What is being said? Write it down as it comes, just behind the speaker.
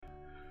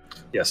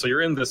Yeah, so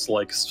you're in this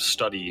like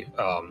study.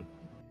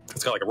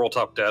 It's got like a roll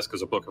top desk.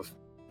 There's a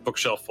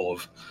bookshelf full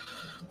of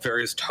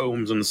various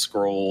tomes and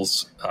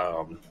scrolls.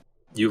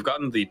 You've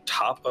gotten the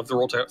top of the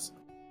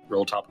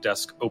roll top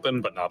desk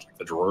open, but not like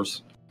the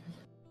drawers.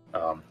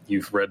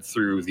 You've read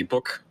through the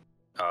book.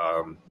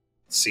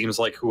 Seems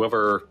like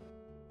whoever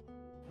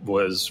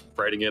was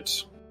writing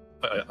it,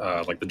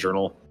 like the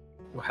journal,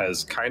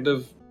 has kind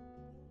of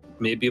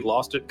maybe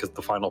lost it, because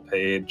the final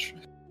page,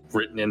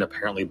 written in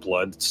apparently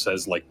blood,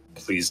 says like,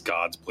 "Please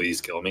gods,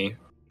 please kill me."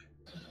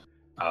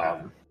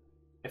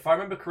 If I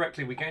remember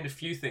correctly, we gained a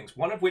few things.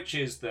 One of which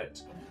is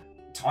that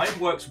time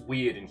works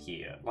weird in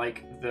here.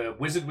 Like, the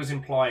wizard was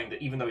implying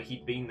that even though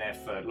he'd been there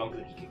for longer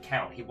than he could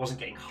count, he wasn't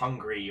getting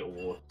hungry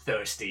or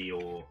thirsty,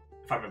 or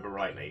if I remember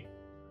rightly.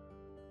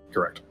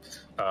 Correct.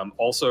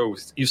 Also,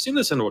 you've seen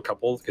this into a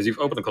couple, because you've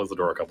opened and closed the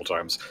door a couple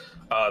times.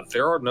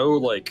 There are no,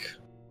 like,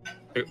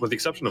 with the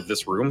exception of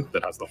this room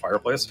that has the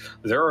fireplace,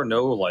 there are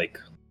no, like,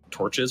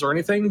 torches or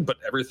anything, but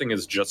everything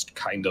is just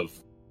kind of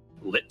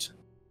lit.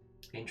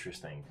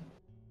 Interesting.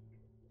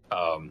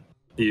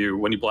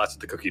 When you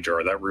blasted the cookie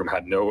jar, that room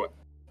had no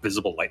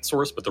visible light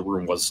source, but the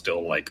room was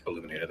still, like,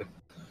 illuminated.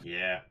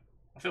 Yeah.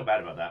 I feel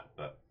bad about that,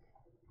 but...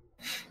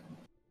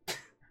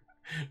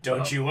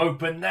 Don't you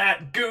open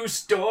that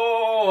goose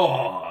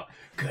door,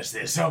 because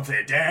there's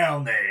something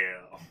down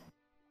there.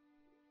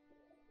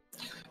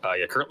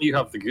 Yeah, currently you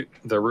have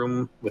the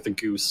room with the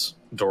goose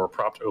door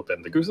propped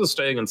open. The goose is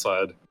staying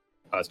inside.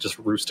 It's just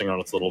roosting on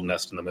its little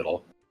nest in the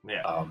middle.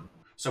 Yeah.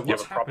 So you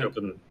what's have it propped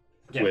happened...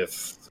 open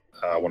with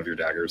one of your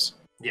daggers.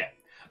 Yeah.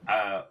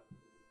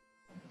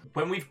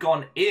 When we've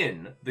gone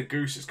in, the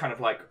goose is kind of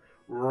like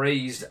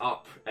raised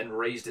up and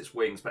raised its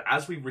wings, but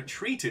as we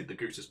retreated, the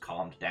goose has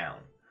calmed down.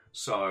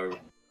 So,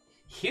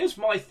 here's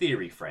my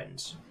theory,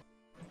 friends.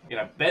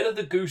 Better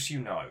the goose you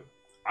know.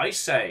 I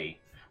say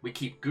we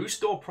keep goose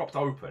door propped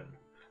open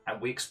and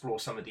we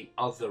explore some of the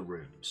other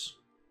rooms.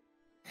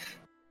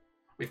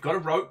 We've got a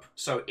rope,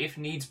 so if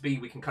needs be,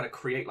 we can kind of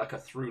create like a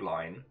through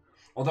line.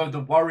 Although the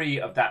worry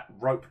of that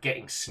rope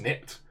getting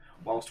snipped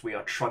whilst we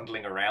are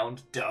trundling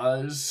around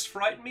does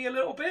frighten me a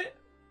little bit.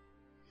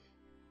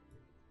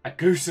 A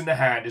goose in the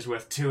hand is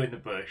worth two in the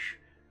bush.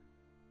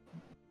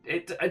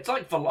 It's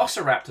like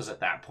velociraptors at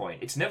that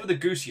point. It's never the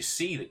goose you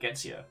see that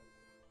gets you.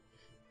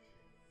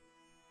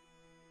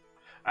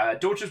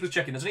 Dorcas was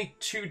checking. There's only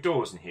 2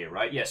 doors in here,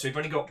 right? Yeah, so we've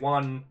only got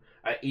one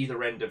at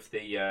either end of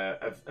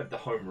the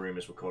home room,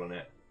 as we're calling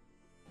it.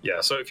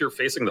 Yeah, so if you're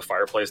facing the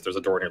fireplace, there's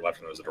a door on your left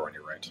and there's a door on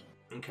your right.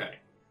 Okay.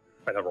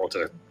 And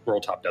the roll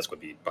top desk would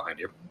be behind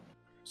you.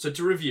 So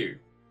to review,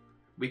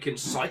 we can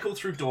cycle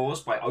through doors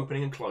by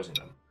opening and closing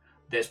them.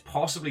 There's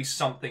possibly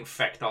something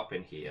fecked up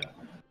in here.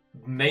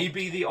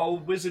 Maybe the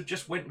old wizard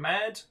just went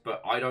mad,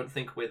 but I don't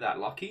think we're that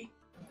lucky.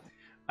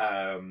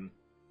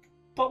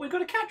 But we've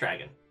got a cat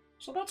dragon,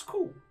 so that's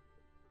cool.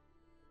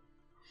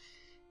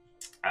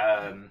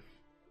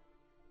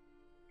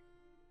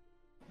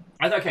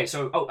 Okay,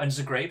 so... Oh, and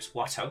Zagraves.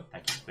 Watto.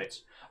 Thank you,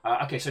 Fitz.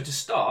 Okay, so to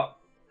start,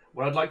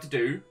 what I'd like to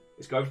do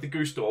is go over to the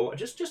goose door and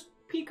just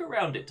peek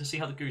around it to see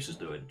how the goose is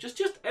doing.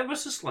 Just ever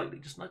so slightly.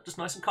 Just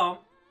nice and calm.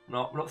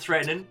 Not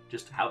threatening.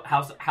 Just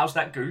how's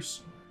that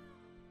goose?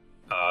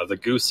 The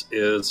goose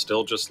is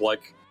still just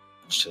like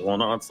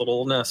chilling on its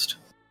little nest.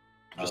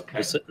 Just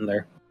sitting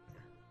there.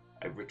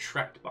 I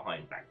retract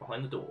back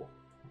behind the door.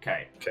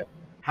 Okay. Okay.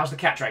 How's the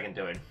cat dragon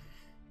doing?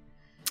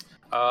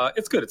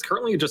 It's good. It's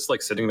currently just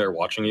like sitting there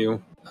watching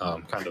you,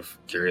 kind of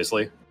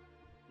curiously.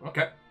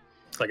 Okay.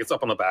 Like it's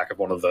up on the back of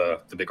one of the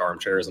big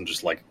armchairs and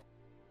just like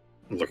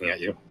looking at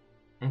you.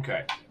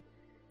 Okay.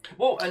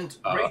 Well, and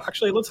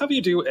actually, let's have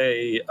you do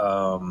a.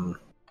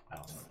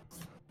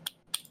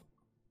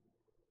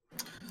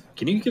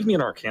 Can you give me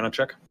an Arcana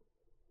check?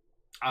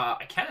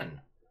 I can.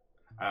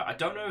 I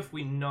don't know if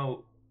we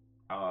know.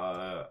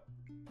 I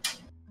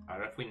don't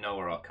know if we know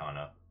our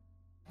Arcana.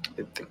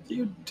 I think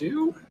you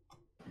do,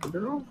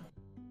 girl.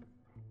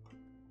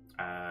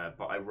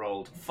 But I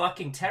rolled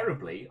fucking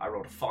terribly. I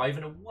rolled a 5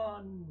 and a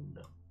 1.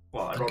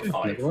 Well, I rolled a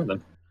 5. Never mind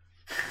then.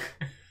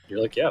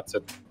 You're like, yeah, it's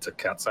a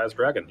cat-sized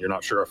dragon. You're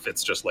not sure if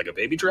it's just like a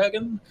baby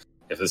dragon,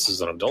 if this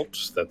is an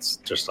adult that's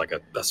just like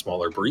a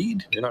smaller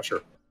breed. You're not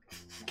sure.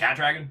 Cat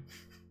dragon?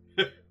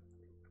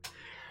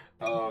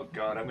 Oh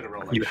god, I'm gonna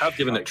roll like you have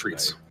given it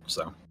treats, today.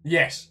 So.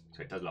 Yes,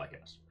 so it does like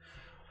us.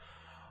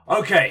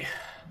 Okay.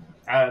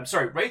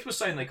 Sorry, Wraith was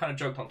saying they kind of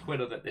joked on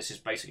Twitter that this is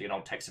basically an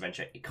old text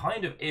adventure. It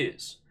kind of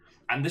is.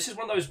 And this is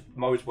one of those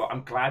modes where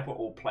I'm glad we're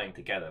all playing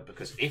together,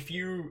 because if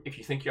you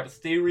think you have a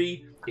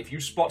theory, if you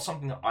spot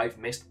something that I've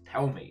missed,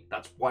 tell me.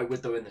 That's why we're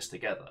doing this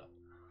together.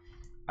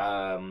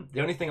 The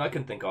only thing I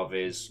can think of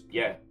is,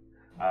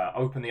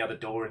 open the other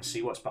door and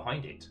see what's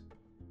behind it.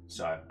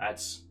 So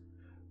that's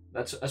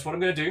what I'm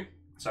going to do.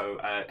 So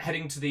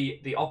heading to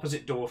the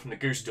opposite door from the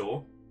goose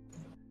door.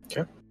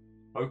 Okay.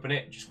 Open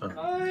it, just kind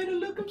of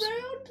look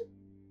around.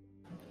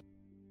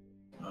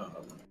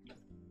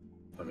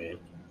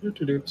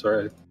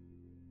 Sorry,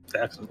 I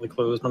accidentally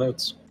closed my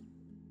notes.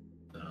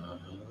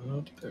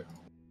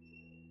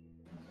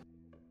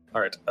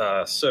 All right,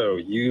 so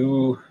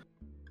you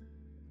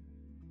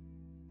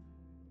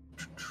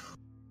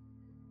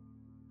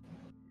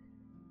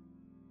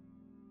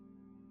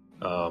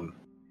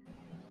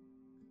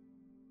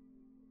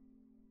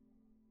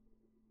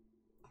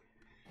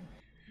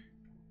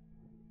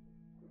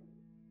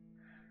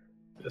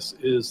This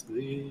is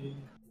the...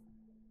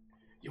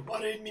 You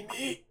worrying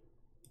me?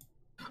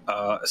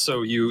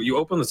 So you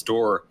open this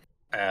door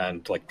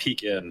and like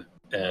peek in,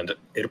 and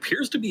it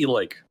appears to be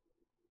like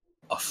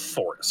a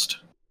forest,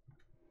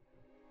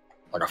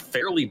 like a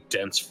fairly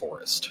dense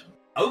forest.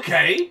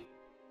 Okay.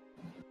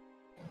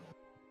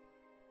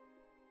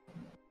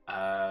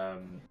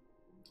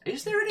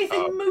 Is there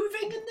anything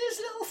moving in this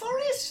little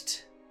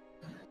forest?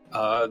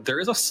 There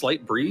is a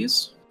slight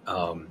breeze,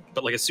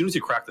 but like as soon as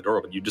you crack the door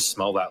open, you just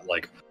smell that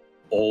like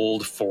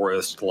old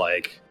forest,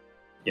 like,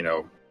 you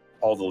know,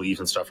 all the leaves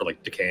and stuff are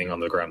like decaying on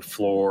the ground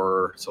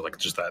floor. So like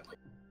just that like,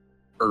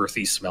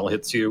 earthy smell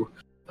hits you.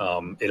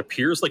 It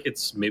appears like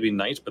it's maybe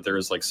night, but there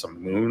is like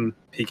some moon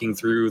peeking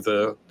through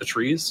the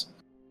trees.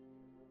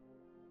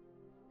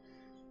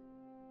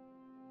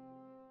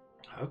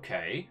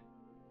 Okay.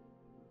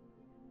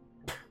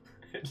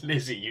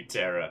 Lizzie, you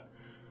terror.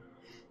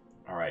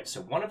 Alright,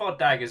 so one of our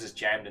daggers is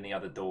jammed in the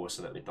other door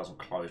so that it doesn't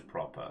close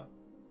proper.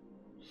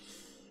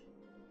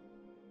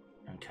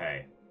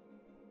 Okay.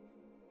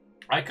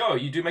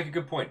 Aiko, you do make a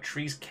good point.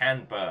 Trees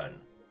can burn.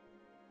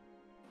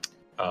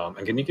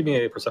 And can you give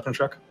me a perception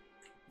check?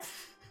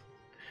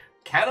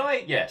 Can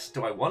I? Yes.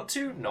 Do I want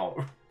to?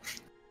 No.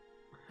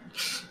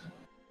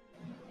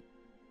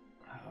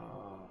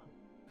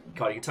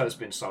 God, you can tell it's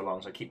been so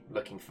long, so I keep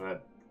looking for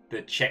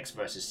the checks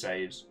versus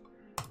saves.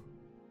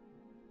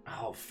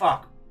 Oh,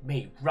 fuck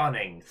me.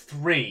 Running.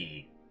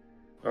 3.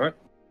 Alright.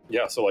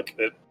 Yeah, so like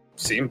it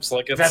seems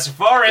like it's... That's a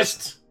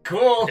forest!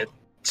 Cool!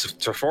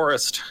 It's a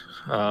forest.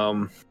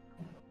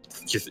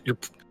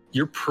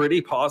 You're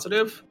pretty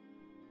positive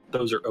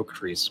those are oak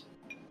trees.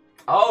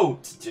 Oh,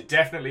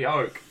 definitely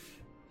oak.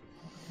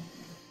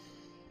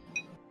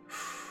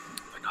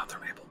 They're not, they're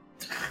maple.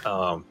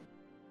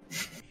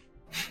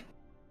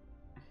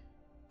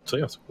 So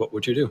yes, what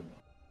would you do?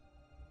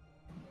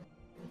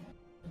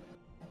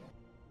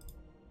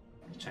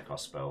 Check our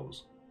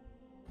spells.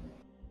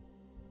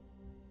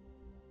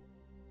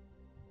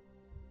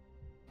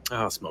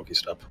 Smoky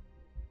step.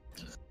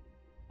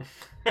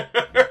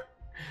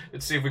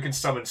 Let's see if we can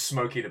summon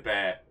Smokey the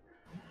Bear.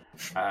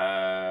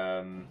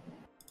 I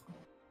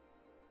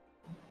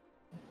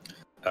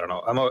don't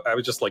know. I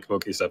would just like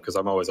Smoky step because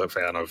I'm always a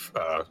fan of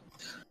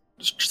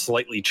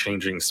slightly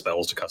changing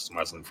spells to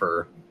customize them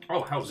for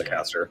the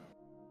caster.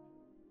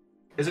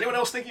 Is anyone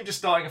else thinking of just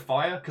starting a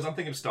fire? Because I'm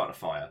thinking of starting a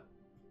fire.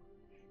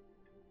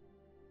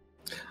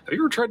 Have you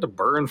ever tried to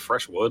burn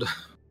fresh wood?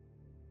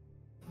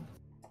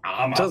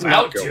 I'm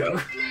about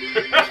to.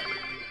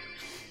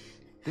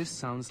 This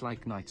sounds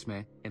like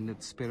nightmare. In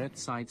that spirit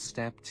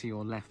sidestep to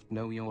your left,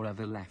 know your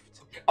other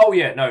left. Oh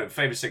yeah, no,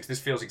 Favor 6, this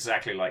feels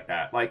exactly like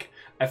that. Like,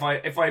 if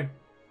I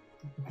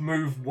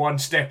move one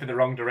step in the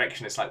wrong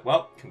direction, it's like,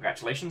 well,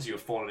 congratulations, you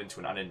have fallen into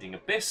an unending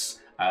abyss.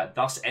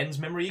 Thus ends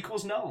memory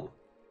equals null.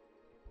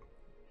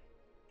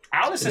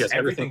 Alice says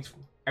everything's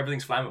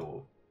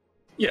flammable.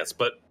 Yes,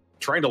 but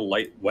trying to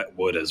light wet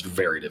wood is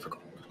very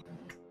difficult.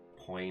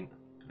 Point.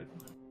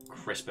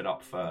 Crisp it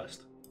up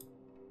first.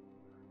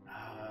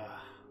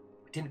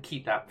 We didn't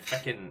keep that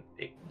feckin'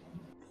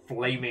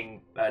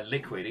 flaming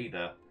liquid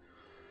either.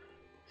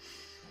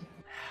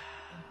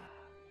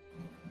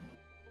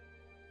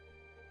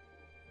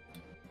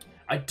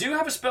 I do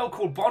have a spell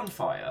called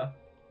Bonfire.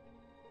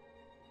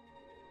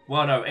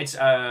 Well, no, it's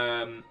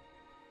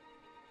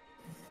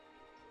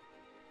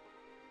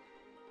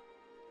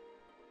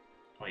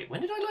Wait,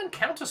 when did I learn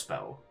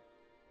Counterspell?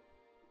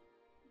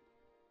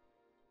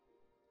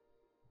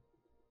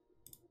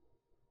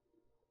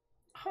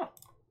 Huh.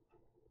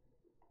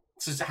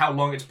 This is how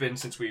long it's been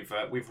since we've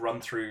run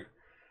through.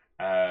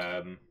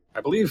 I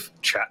believe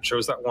chat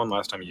chose that one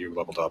last time you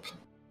leveled up.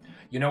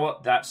 You know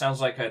what? That sounds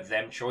like a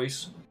them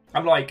choice.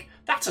 I'm like,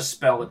 that's a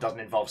spell that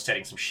doesn't involve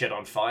setting some shit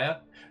on fire.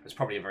 It's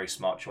probably a very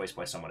smart choice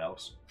by someone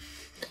else.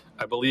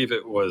 I believe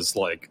it was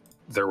like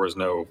there was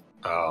no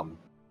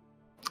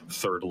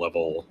third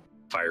level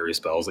fiery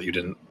spells that you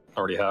didn't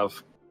already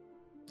have.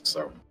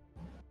 So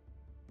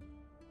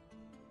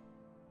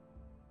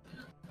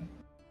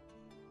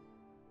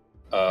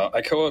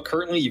Ikoa,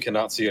 currently you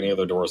cannot see any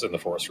other doors in the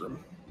forest room.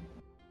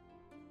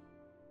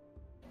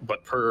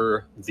 But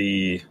per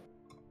the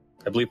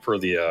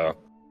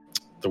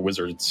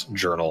wizard's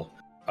journal,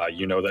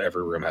 you know that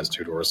every room has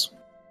 2 doors.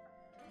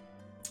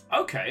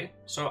 Okay,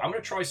 so I'm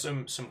going to try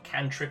some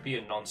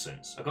cantripian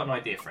nonsense. I've got an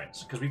idea,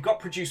 friends, because we've got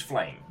Produce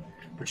Flame.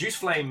 Produce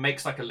Flame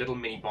makes like a little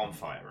mini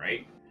bonfire,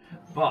 right?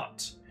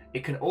 But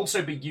it can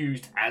also be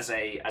used as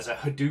a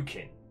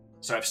Hadouken.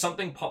 So if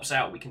something pops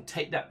out, we can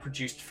take that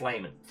produced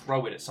flame and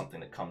throw it at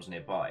something that comes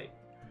nearby.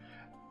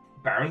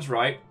 Baron's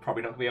right,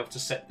 probably not going to be able to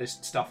set this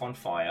stuff on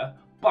fire,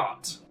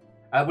 but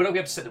we're not going to be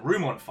able to set the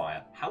room on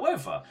fire.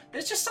 However,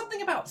 there's just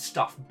something about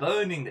stuff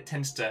burning that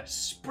tends to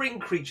spring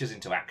creatures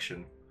into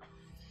action.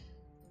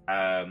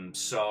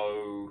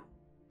 So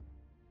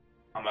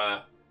I'm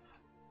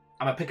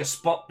gonna pick a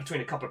spot between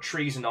a couple of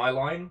trees and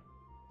eyeline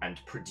and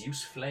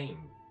produce flame.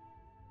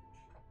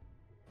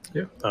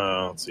 Yeah.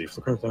 Let's see.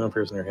 Flickering flame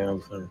appears in your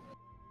hand.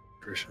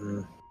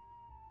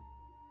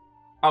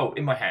 Oh,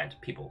 in my hand.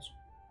 Peoples.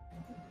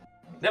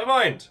 never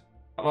mind.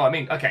 Well, I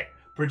mean, okay.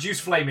 Produce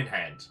flame in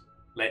hand.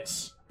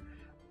 Let's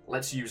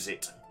use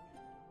it.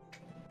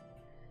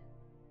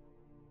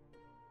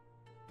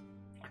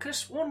 I could have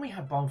sworn we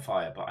had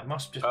bonfire, but I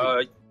must just.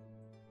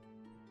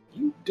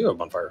 You do have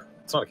bonfire.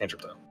 It's not a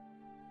cantrip though.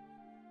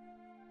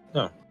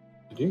 No,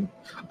 you do?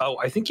 Oh,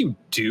 I think you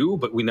do,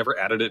 but we never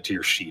added it to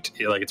your sheet.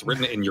 Like it's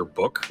written in your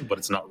book, but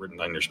it's not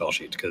written on your spell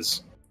sheet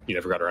because you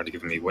never got around to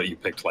giving me what you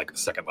picked, like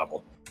second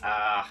level.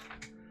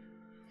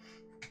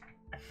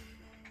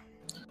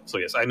 So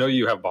yes, I know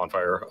you have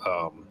bonfire.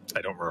 I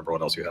don't remember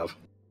what else you have.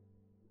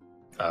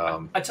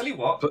 I tell you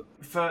what,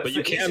 but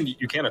you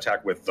can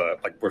attack with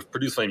with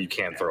produce flame. You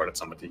can throw it at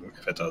somebody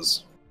if it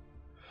does.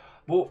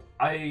 Well,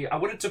 I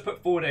wanted to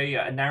put forward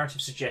a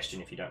narrative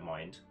suggestion, if you don't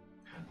mind.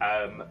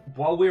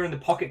 While we're in the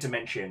pocket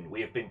dimension, we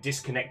have been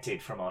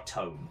disconnected from our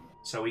tome,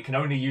 so we can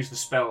only use the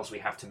spells we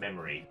have to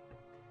memory.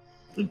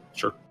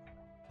 Sure,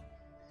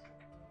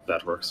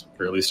 that works,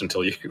 or at least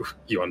until you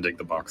undig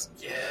the box.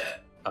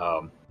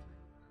 Yeah.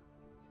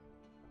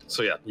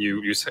 So yeah,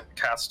 you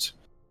cast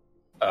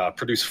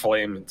produce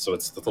flame, so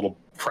it's the little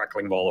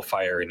crackling ball of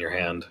fire in your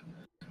hand.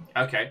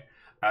 Okay.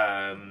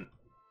 I'm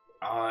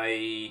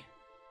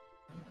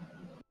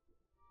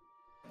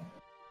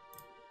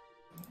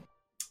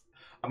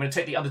going to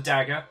take the other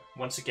dagger,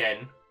 once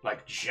again,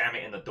 jam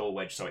it in the door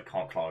wedge so it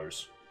can't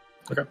close.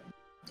 Okay.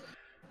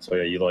 So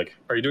yeah,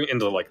 are you doing it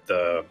into where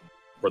the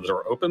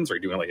door opens, or are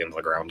you doing it into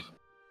the ground?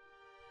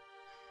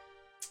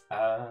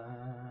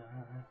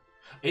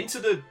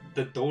 Into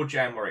the door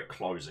jam where it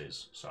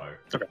closes. So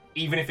okay.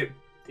 Even if it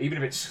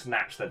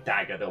snaps the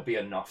dagger, there'll be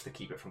enough to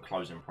keep it from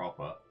closing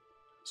proper.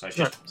 So it's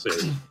just... So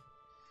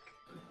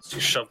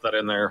you shove that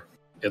in there.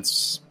 It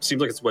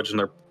seems like it's wedged in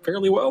there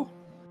fairly well.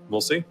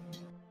 We'll see.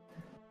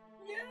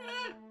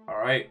 Yeah. All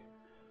right.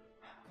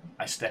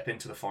 I step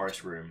into the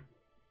forest room.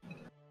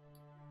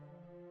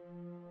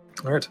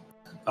 All right.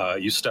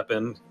 You step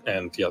in,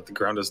 and the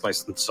ground is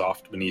nice and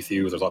soft beneath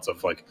you. There's lots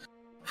of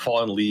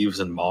fallen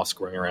leaves and moss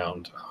growing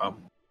around.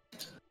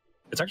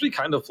 It's actually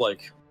kind of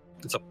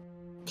it's a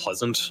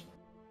pleasant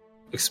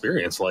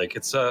experience.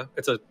 It's a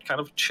kind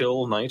of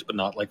chill night, but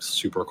not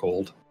super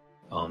cold.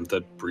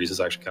 The breeze is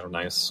actually kind of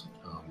nice,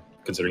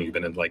 considering you've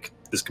been in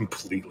this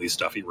completely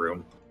stuffy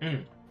room.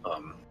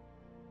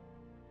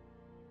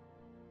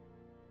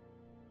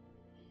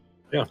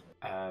 Yeah.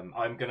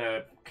 I'm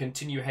gonna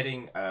continue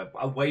heading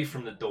away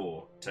from the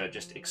door to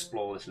just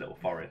explore this little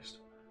forest.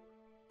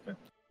 Okay.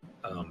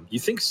 You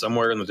think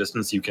somewhere in the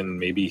distance you can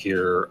maybe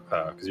hear,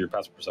 because your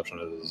passive perception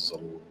is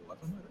 11?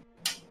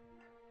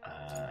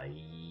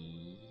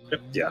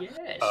 Yeah.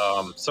 Yes.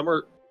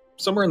 Somewhere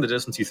in the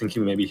distance you think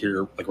you maybe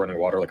hear running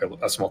water,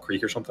 a small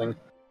creek or something.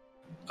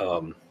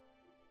 Can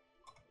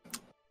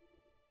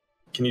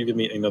you give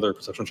me another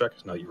perception check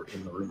now you're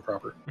in the room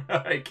proper?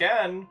 I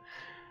can.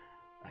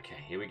 Okay,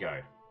 here we go.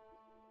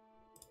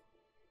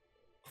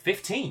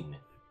 15.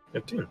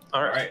 15.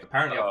 All right.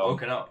 Apparently I've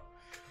woken up.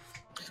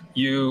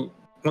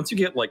 Once you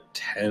get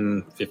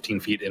 10, 15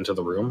 feet into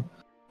the room,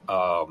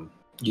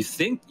 you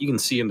think you can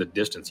see in the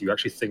distance. You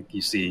actually think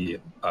you see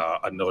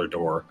another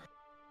door.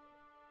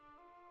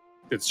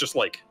 It's just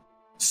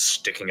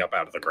sticking up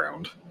out of the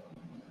ground.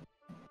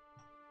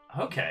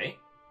 Okay.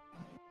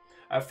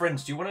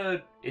 Friends, do you want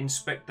to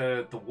inspect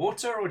the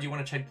water, or do you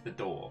want to check the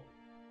door?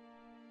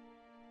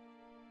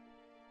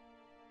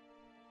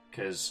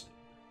 Because,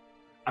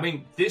 I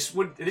mean, this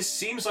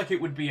seems like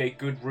it would be a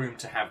good room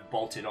to have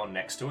bolted on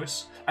next to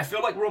us. I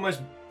feel like we're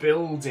almost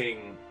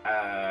building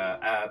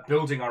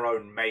our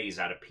own maze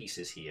out of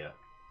pieces here.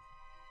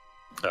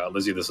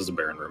 Lizzie, this is a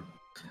barren room.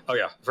 Oh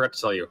yeah, I forgot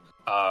to tell you.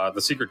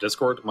 The secret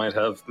Discord might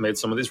have made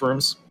some of these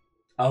rooms.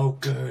 Oh,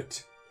 good.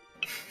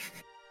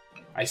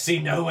 I see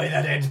no way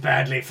that ends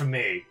badly for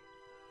me.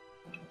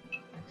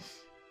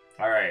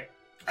 Alright.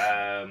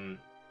 I'm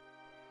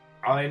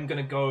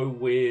gonna go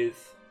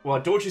with... Well,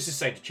 Dorcas is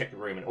saying to check the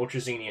room, and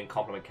Ultrazini and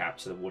compliment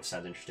Cap, so the water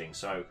sounds interesting.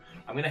 So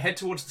I'm gonna head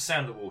towards the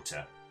sound of the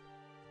water.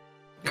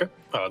 Okay.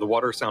 The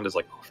water sound is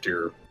off to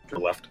your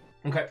left.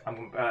 Okay.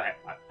 I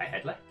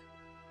head left.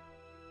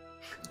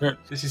 Right.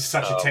 This is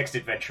such a text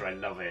adventure, I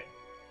love it.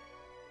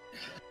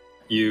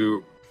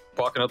 You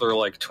walk another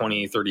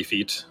 20, 30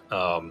 feet.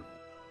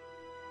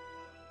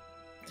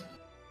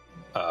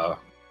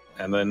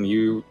 And then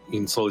you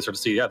can slowly start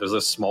to see, there's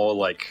a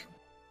small,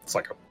 it's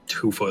a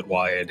 2 foot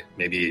wide,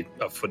 maybe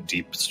a foot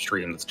deep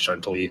stream that's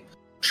gently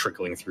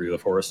trickling through the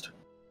forest.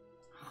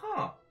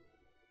 Huh.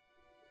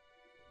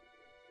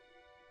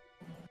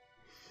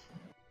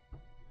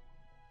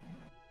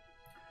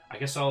 I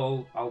guess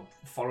I'll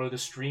follow the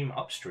stream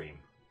upstream.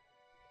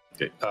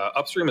 Okay.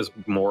 Upstream is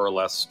more or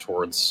less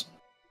towards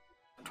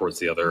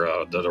the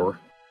other the door.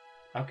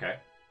 Okay.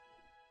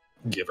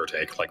 Give or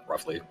take,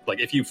 roughly.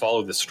 If you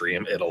follow the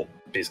stream, it'll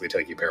basically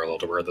take you parallel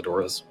to where the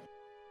door is.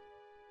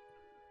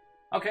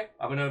 Okay,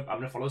 I'm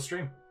gonna follow the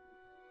stream.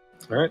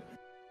 All right.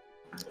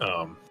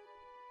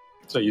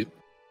 So you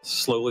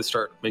slowly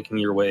start making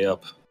your way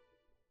up.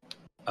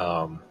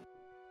 Can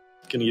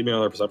you give me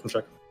another perception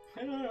check?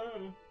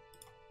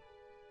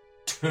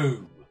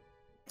 2.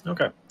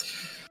 Okay.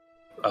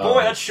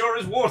 Boy, that sure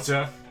is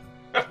water.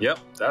 Yep,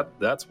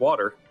 that's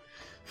water.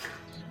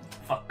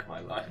 Fuck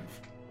my life.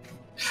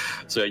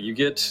 So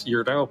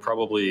you're now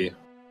probably,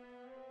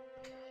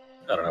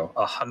 I don't know,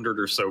 100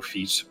 or so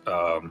feet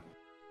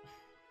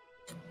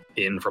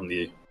in from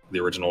the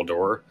original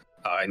door,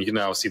 and you can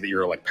now see that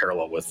you're like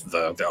parallel with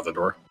the other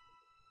door.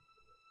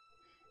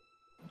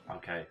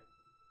 Okay.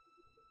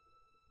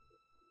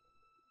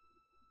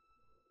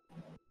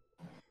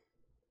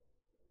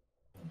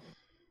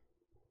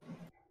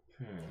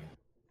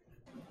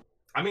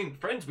 I mean,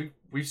 friends,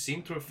 we've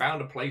seemed to have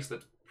found a place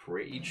that's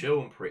pretty chill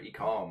and pretty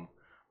calm.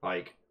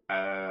 Like,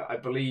 I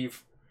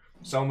believe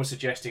someone was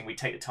suggesting we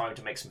take the time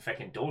to make some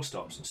fucking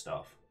doorstops and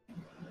stuff.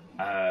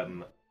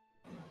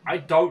 I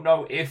don't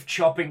know if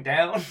chopping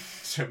down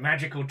some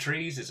magical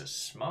trees is a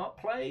smart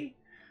play,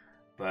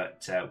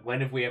 but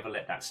when have we ever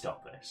let that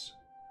stop us?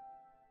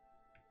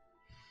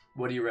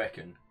 What do you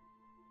reckon?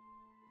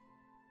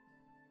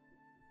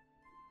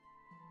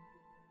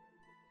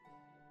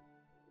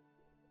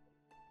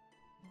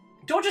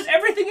 Dodgers,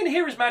 everything in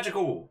here is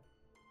magical.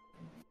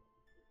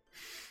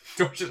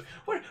 Dodgers,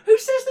 what? Who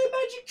says they're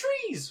magic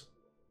trees?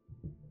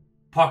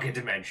 Pocket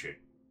dimension.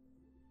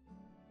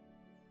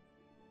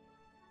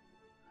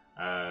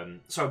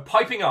 So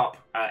piping up,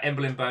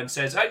 Emblem Burn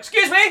says,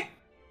 "Excuse me,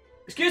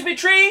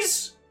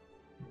 trees.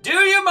 Do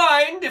you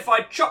mind if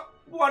I chop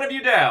one of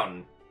you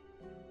down?"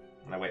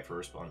 And I wait for a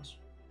response.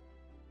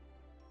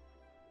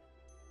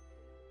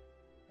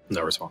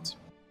 No response.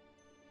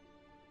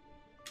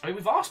 I mean,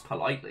 we've asked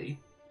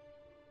politely.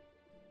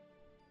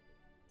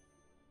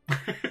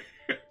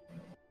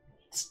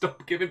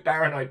 Stop giving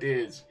Baron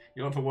ideas.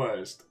 You're the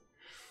worst.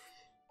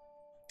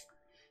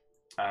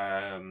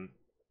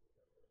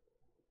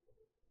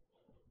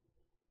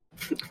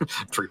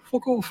 Tree,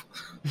 fuck off.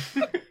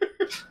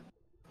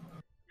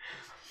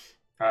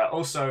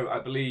 Also, I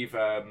believe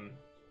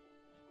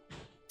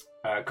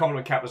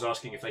Common Cat was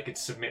asking if they could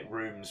submit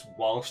rooms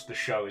whilst the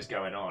show is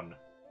going on.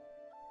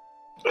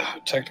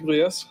 Technically,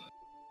 yes.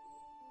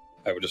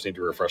 I would just need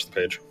to refresh the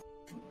page.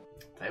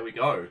 There we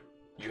go.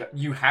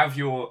 You have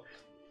your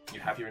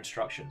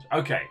instructions.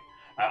 Okay.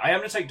 I am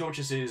going to take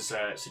Dorcas's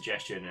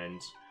suggestion, and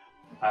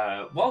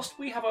whilst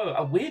we have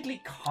a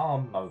weirdly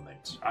calm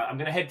moment, I'm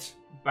going to head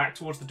back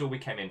towards the door we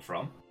came in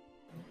from,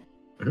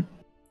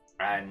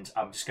 and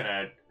I'm just going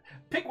to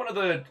pick one of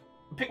the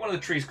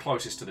trees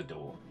closest to the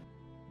door.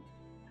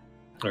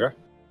 Okay.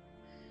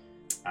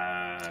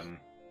 I'm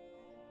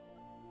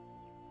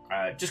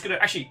just gonna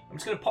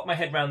pop my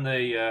head round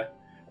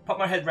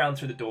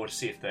through the door to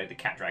see if the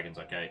cat dragon's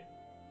okay.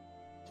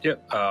 Yeah.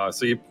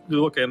 So you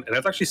look in, and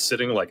it's actually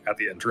sitting like at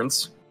the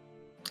entrance,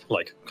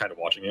 like kind of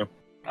watching you.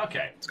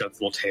 Okay. It's got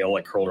its little tail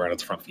like curled around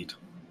its front feet.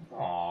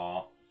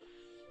 Aww.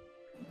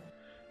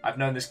 I've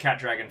known this cat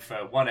dragon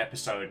for one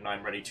episode, and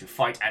I'm ready to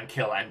fight and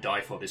kill and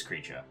die for this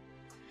creature.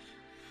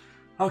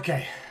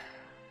 Okay.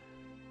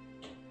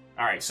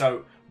 Alright,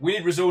 so we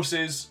need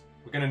resources.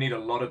 We're going to need a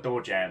lot of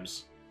door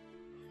jams.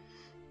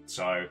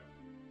 So,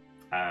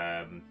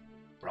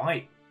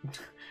 right.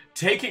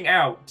 Taking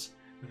out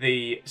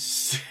the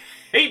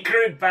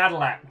sacred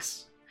battle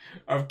axe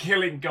of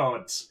killing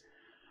gods.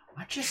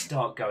 I just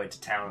start going to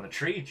town on the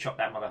tree and chop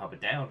that mother hubber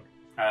down.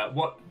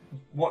 What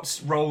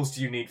roles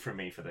do you need from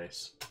me for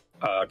this?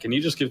 Can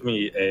you just give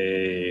me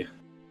a...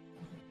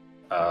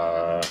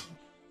 can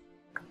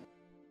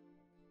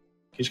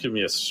you just give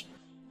me a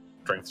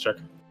strength check?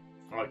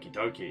 Okie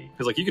dokie.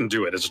 Because, like, you can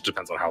do it. It just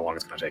depends on how long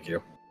it's going to take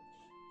you.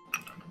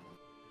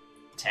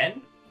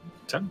 10?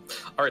 10?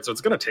 Alright, so it's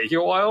going to take you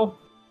a while.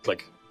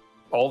 Like,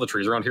 all the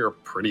trees around here are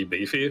pretty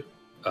beefy.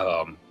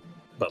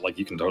 But, like,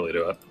 you can totally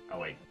do it. Oh,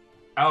 wait.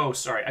 Oh,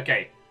 sorry.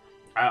 Okay.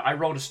 I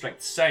rolled a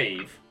strength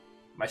save.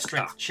 My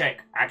strength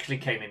check actually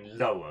came in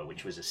lower,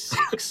 which was a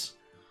 6.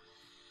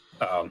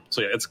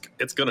 So yeah,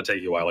 it's going to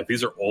take you a while. Like,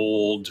 these are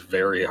old,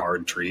 very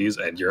hard trees,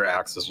 and your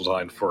axe is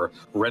designed for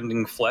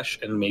rending flesh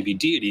and maybe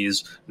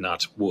deities,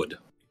 not wood.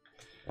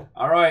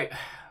 All right.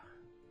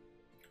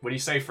 What do you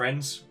say,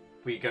 friends?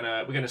 We're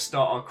gonna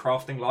start our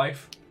crafting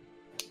life.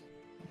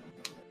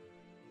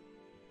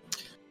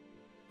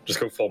 Just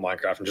go full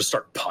Minecraft and just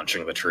start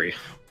punching the tree.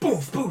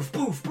 Boof, boof,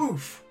 boof,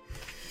 boof.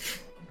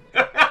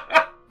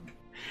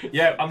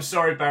 Yeah, I'm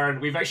sorry,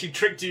 Baron. We've actually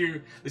tricked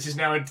you. This is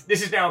now a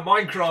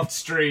Minecraft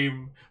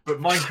stream, but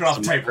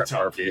Minecraft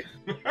tabletop.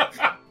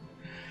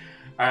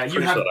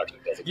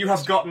 You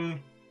have gotten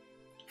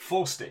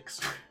 4 sticks.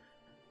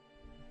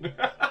 But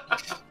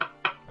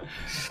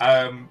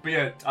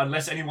yeah,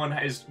 unless anyone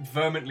is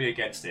vehemently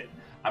against it,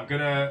 I'm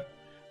gonna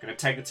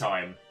take the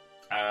time.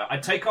 I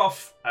take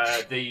off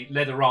the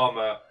leather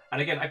armor,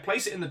 and again, I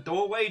place it in the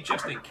doorway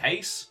just in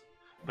case.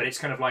 But it's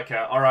kind of like,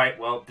 all right,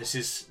 well, this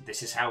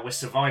is how we're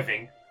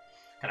surviving.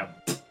 Kind of.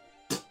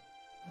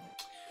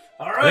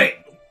 All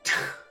right.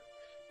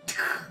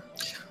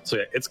 So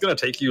yeah, it's gonna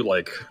take you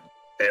like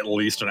at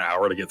least an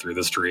hour to get through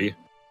this tree,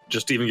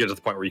 just to even get to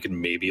the point where you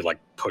can maybe like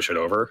push it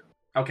over.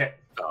 Okay.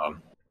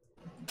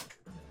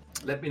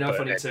 Let me know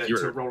if I need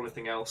to roll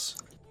anything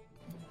else.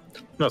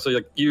 No, so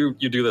like you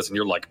do this and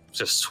you're like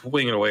just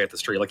swinging away at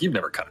this tree like you've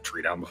never cut a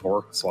tree down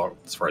before, so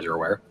as far as you're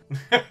aware.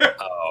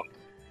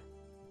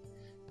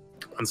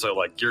 And so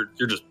like you're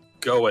just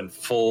going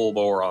full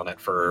bore on it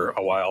for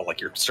a while,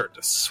 like you're starting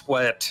to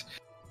sweat.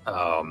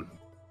 But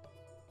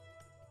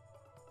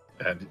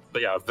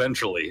yeah,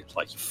 eventually,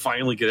 like you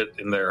finally get it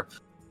in there,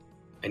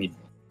 and you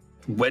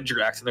wedge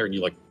your axe in there, and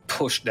you like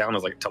push down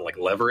as like to like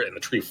lever it, and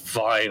the tree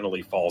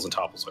finally falls and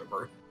topples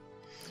over.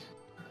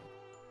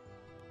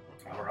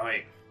 All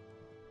right.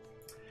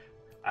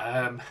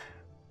 Time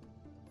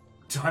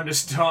to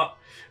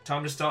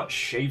start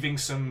shaving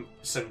some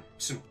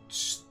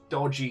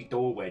stodgy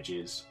door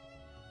wedges.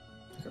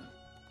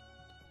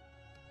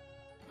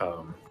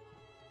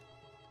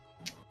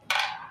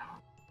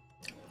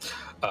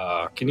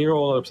 Can you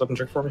roll a perception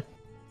check for me?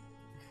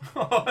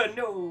 Oh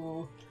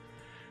no.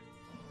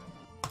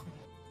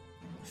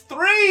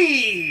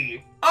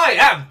 3! I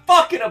am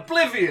fucking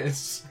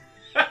oblivious.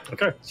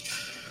 Okay.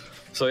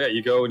 So yeah,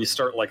 you go and you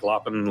start like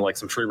lopping like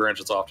some tree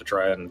branches off to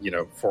try and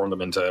form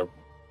them into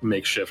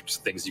makeshift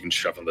things you can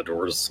shove in the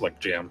doors like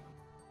jam.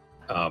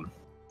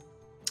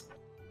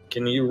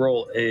 Can you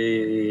roll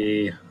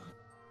a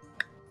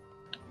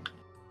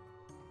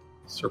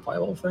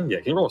survival thing? Yeah,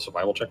 can you roll a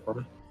survival check for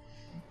me?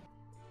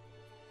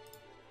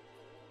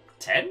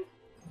 10?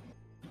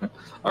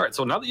 All right,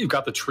 so now that you've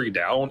got the tree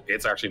down,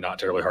 it's actually not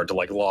terribly hard to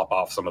like lop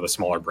off some of the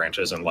smaller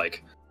branches and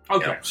like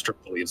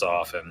strip the leaves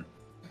off and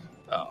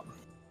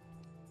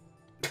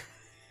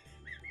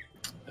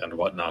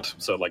whatnot.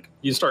 So like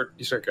you start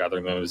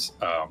gathering those.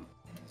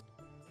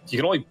 You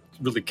can only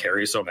really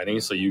carry so many,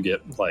 so you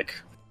get like,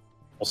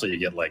 we'll say you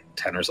get like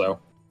 10 or so.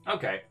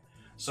 Okay,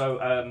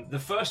 so the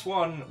first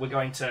one we're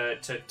going to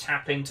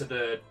tap into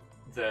the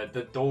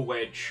door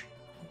wedge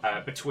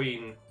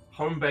between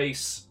home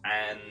base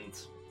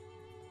and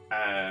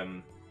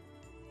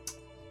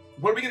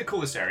what are we going to call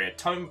this area?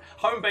 Home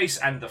base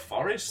and the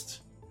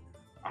forest.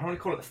 I don't want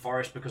to call it the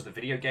forest because the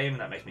video game,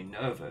 and that makes me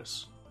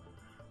nervous.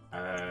 Do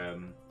I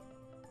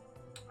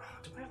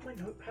have my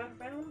notepad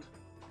found?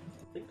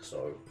 I think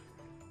so.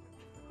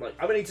 Like,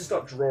 I'm gonna need to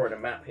start drawing a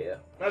map here.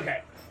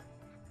 Okay.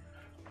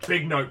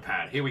 Big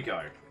notepad. Here we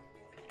go.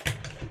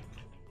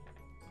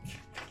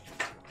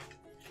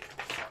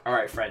 All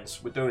right,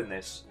 friends, we're doing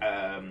this.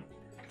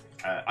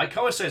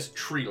 Ikoa says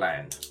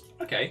Treeland.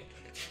 Okay.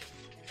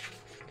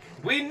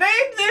 We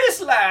named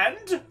this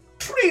land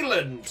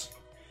Treeland.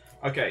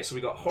 Okay, so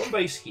we got home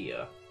base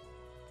here.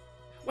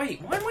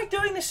 Wait, why am I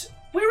doing this?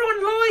 We're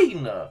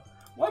online.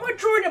 Why am I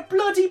drawing a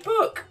bloody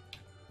book?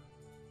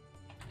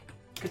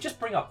 Could just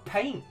bring up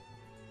paint.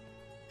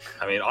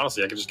 I mean,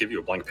 honestly, I could just give you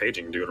a blank page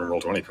and you can do it in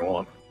Roll20 if you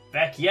want.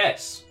 Heck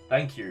yes.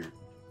 Thank you.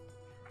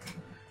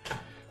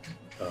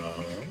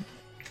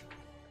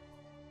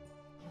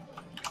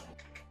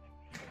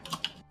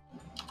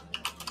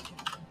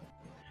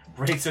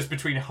 Rates us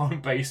between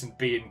home base and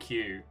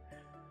B&Q.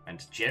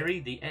 And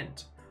Jerry the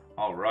Ent.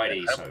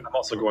 Alrighty, Yeah, so... I'm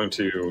also going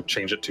to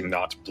change it to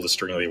not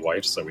blisteringly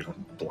white so we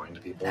don't blind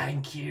people.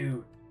 Thank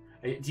you.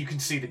 You can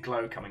see the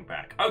glow coming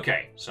back.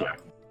 Okay, so... Yeah.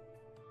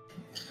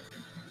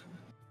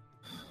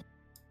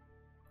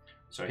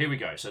 So here we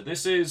go. So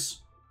this is...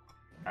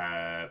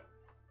 I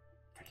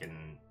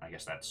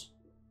guess that's...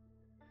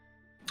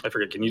 I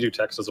forget, can you do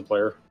text as a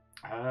player?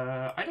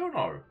 I don't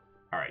know.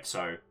 Alright,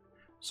 so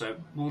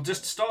we'll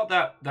just start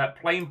that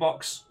plain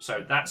box.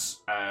 So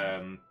that's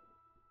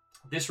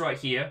this right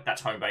here.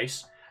 That's home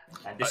base,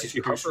 and this is if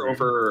you hover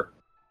over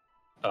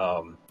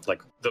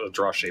like the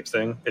draw shape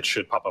thing, it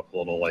should pop up a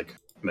little like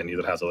menu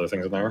that has other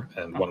things in there,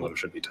 and one of them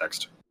should be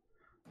text.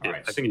 Yeah,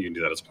 right. I think you can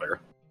do that as a player.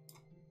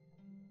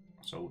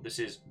 So this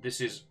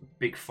is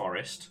Big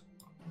Forest.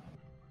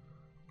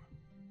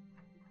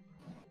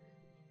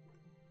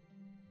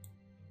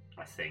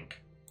 I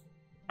think.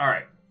 All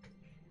right.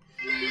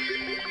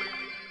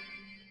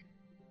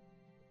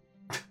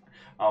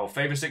 Oh,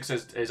 Favor 6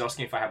 is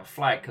asking if I have a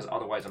flag, because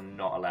otherwise I'm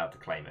not allowed to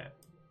claim it.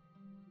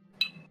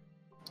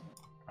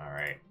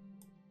 Alright.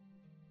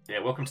 Yeah,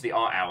 welcome to the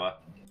art hour.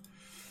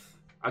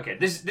 Okay,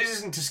 this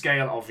isn't to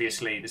scale,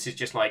 obviously. This is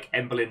just like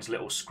Emberlin's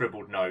little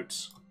scribbled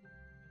notes.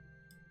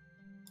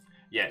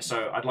 Yeah,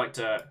 so I'd like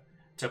to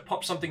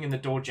pop something in the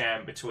door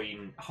jam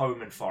between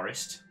home and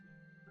forest.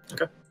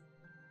 Okay.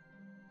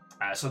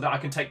 So that I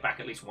can take back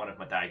at least one of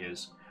my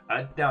daggers.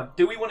 Now,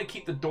 do we want to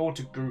keep the door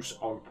to Goose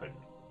open?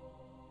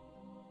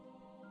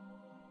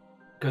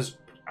 Because,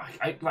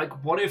 I like,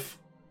 what if...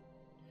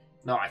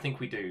 No, I think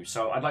we do.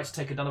 So I'd like to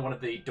take another one of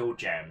the door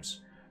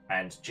jams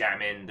and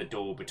jam in the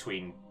door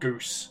between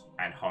Goose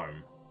and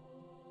home.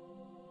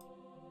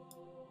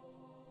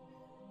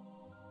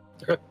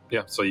 Okay,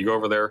 yeah, so you go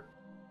over there.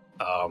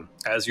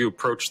 As you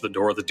approach the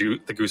door, the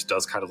goose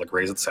does kind of like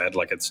raise its head,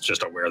 like it's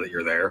just aware that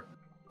you're there,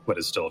 but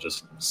it's still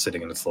just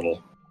sitting in its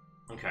little...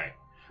 Okay.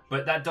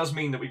 But that does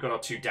mean that we've got our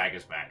 2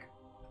 daggers back.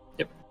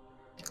 Yep.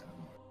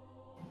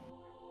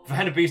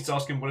 Vanderbeast's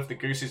asking, what if the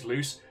goose is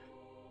loose?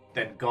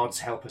 Then gods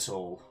help us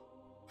all.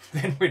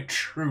 Then we're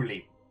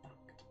truly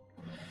fucked.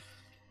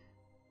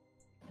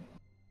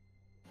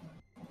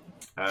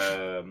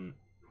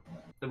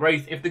 The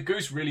Wraith, if the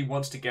goose really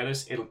wants to get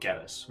us, it'll get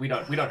us. We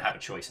don't have a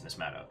choice in this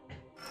matter.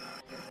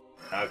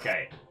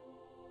 Okay.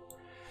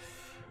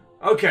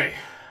 Okay.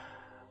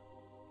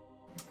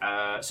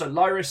 So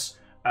Lyris,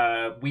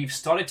 we've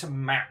started to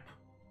map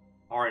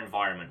our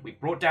environment. We've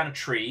brought down a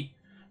tree,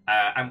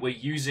 and we're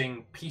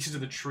using pieces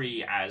of the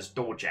tree as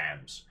door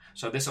jams.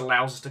 So this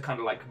allows us to kind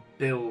of like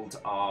build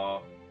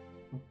our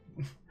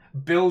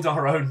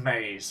own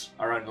maze,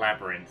 our own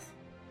labyrinth.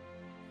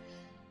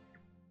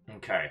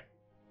 Okay.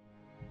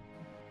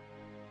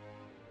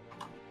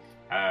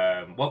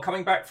 While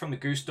coming back from the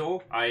goose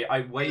door,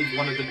 I wave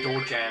one of the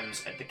door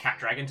jams at the cat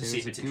dragon to see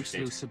if it's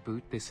interested. Loose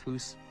about this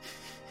hoose.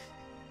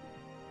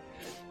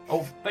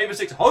 Oh, favor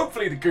 6.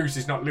 Hopefully the goose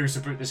is not loose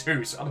about this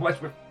hoose,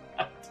 otherwise we're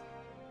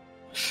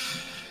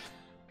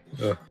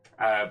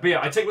but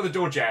yeah, I take one of the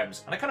door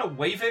jams and I kind of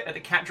wave it at the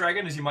cat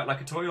dragon as you might like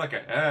a toy, like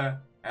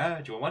a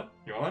do you want one?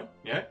 You want one?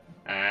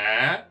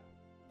 Yeah.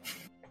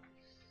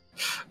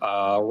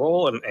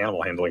 Roll an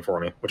animal handling for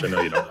me, which I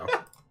know you don't know.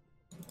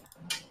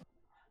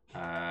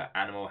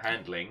 Animal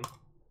handling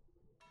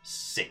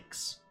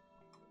 6.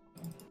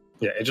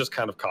 Yeah, it just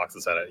kind of cocks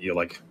its head at you,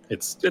 like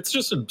it's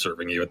just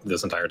observing you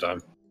this entire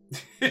time.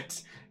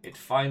 It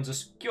finds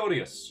us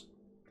curious.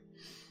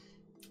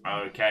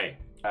 Okay.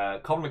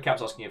 Colin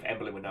McCap's asking if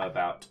Emberlyn would know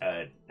about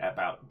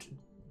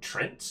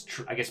Trents.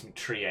 I guess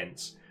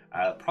Treants.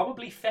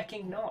 Probably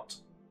fecking not.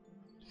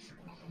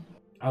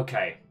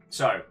 Okay,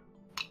 so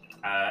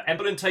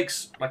Emberlyn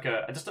takes like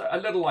just a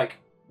little like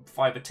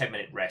 5 or 10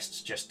 minute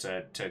rest just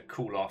to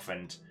cool off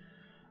and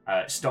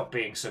stop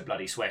being so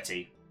bloody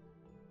sweaty.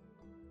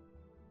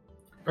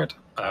 Right.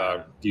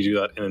 Do you do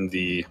that in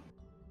the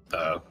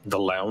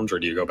lounge, or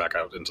do you go back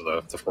out into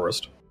the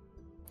forest?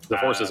 The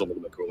forest is a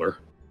little bit cooler.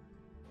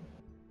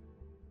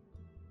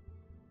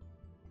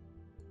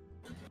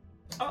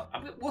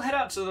 We'll head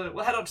out to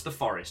the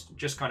forest.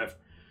 Just kind of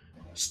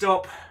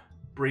stop,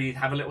 breathe,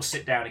 have a little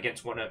sit down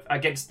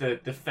against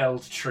the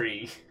felled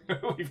tree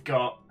we've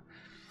got.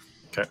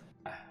 Okay.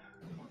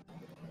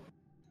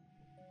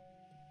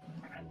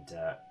 And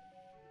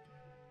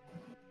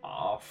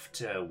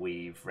after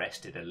we've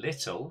rested a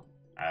little,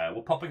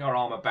 we're popping our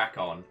armor back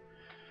on,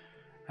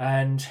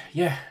 and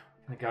yeah,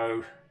 we're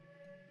gonna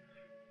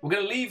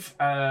leave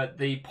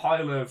the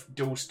pile of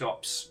door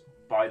stops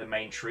by the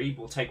main tree.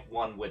 We'll take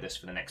one with us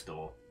for the next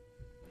door.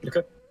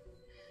 Okay.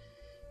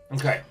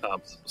 Okay.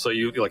 So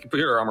you like put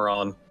your armor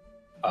on,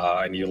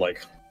 and you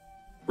like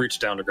reach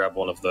down to grab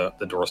one of the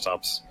door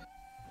stops,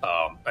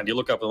 and you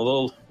look up, and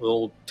the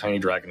little tiny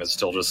dragon is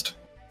still just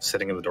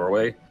sitting in the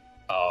doorway.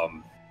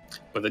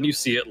 But then you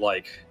see it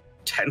like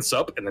tense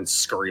up and then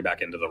scurry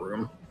back into the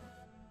room.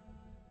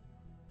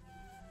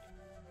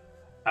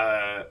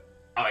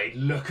 I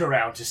look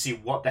around to see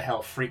what the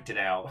hell freaked it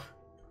out.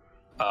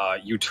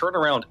 You turn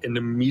around, and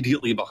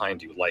immediately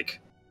behind you, like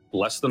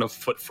less than a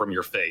foot from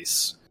your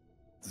face,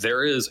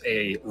 there is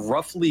a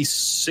roughly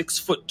 6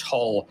 foot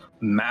tall,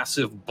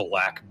 massive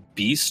black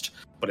beast,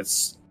 but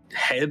its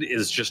head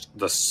is just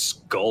the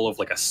skull of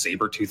like a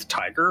saber-toothed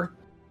tiger.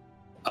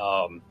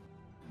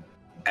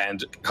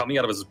 And coming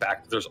out of his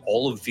back, there's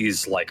all of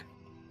these like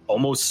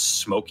almost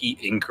smoky,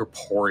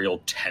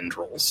 incorporeal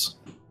tendrils.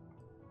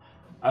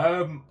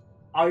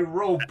 I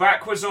roll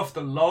backwards off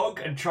the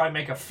log and try and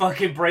make a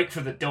fucking break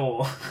for the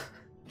door.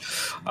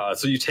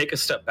 So you take a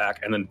step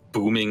back, and then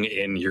booming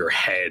in your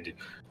head,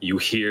 you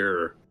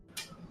hear,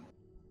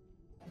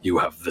 "You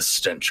have the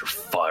stench of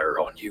fire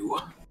on you."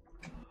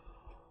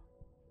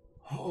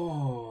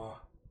 Oh.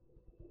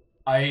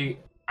 I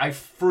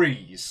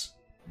freeze.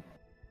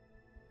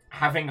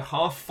 Having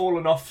half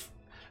fallen off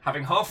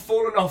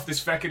this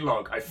fucking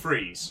log, I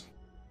freeze.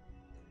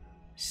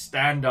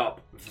 Stand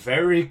up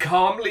very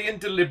calmly and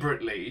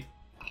deliberately.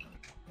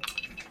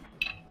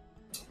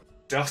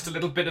 Dust a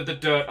little bit of the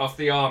dirt off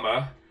the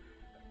armor.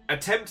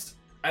 Attempt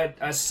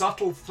a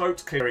subtle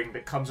throat clearing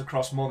that comes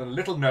across more than a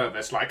little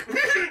nervous, like...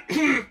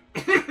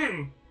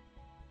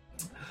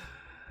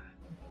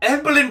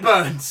 Emberlyn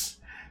Burns!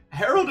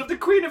 Herald of the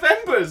Queen of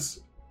Embers!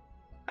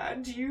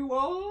 And you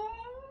are...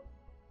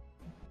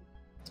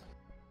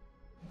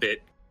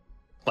 It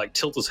like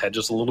tilts his head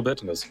just a little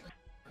bit and goes,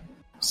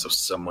 "So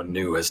someone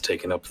new has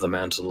taken up the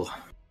mantle.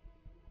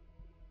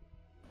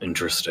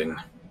 Interesting."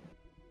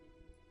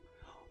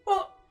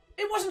 Well,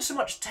 it wasn't so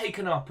much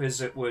taken up as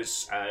it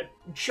was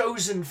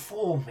chosen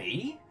for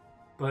me,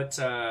 but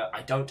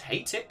I don't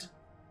hate it.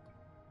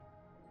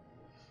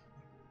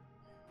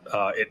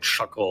 It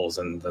chuckles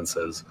and then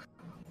says,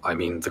 "I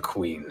mean the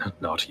queen,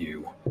 not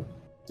you."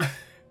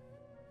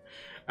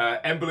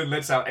 Emberlyn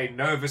lets out a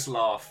nervous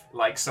laugh,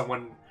 like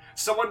someone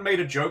made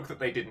a joke that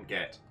they didn't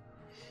get.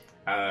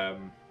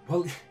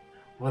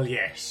 Well,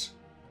 yes.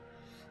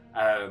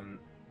 I'm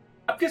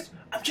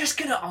just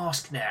gonna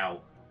ask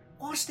now.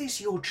 Was this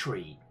your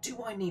tree?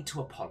 Do I need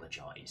to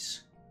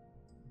apologize?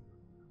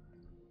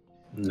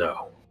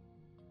 No.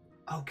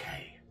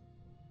 Okay.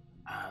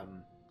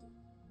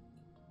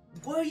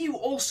 Were you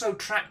also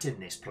trapped in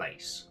this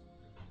place?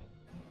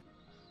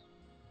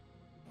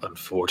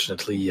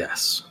 Unfortunately,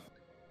 yes.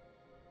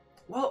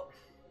 Well,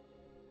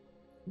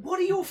 what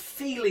are your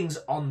feelings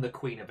on the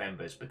Queen of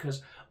Embers?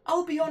 Because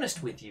I'll be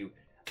honest with you,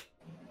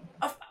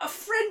 a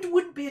friend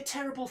wouldn't be a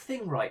terrible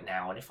thing right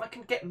now, and if I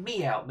can get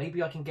me out,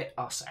 maybe I can get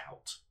us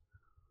out.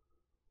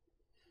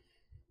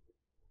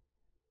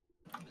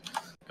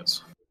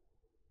 Yes.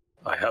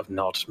 I have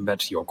not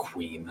met your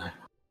queen,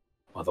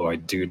 although I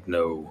do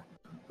know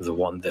the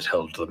one that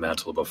held the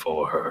mantle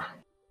before her.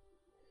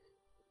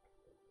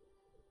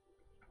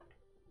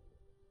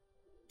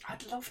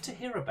 I'd love to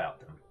hear about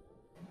them.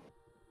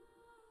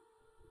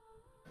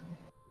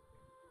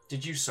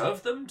 Did you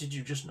serve them? Did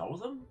you just know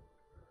them?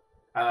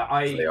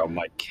 They are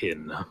my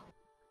kin.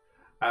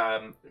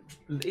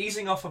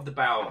 Easing off of the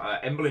bough,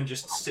 Emberlyn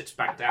just sits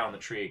back down the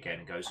tree again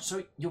and goes,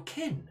 "So, your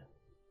kin?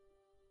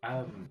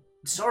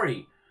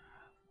 Sorry,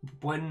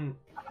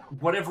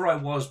 whatever I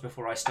was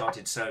before I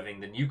started serving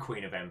the new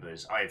Queen of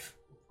Embers, I've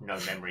no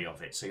memory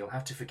of it, so you'll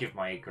have to forgive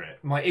my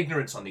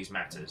ignorance on these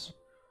matters."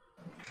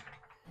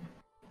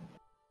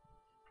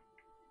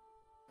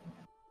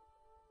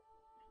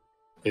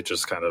 It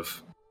just kind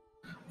of...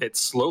 It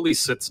slowly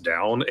sits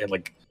down, and,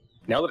 like,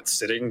 now that it's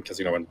sitting, because,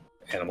 you know, when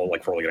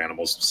four-legged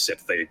animals sit,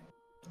 they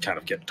kind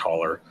of get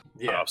taller.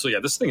 Yeah. So, yeah,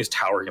 this thing is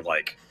towering,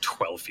 like,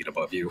 12 feet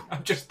above you.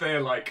 I'm just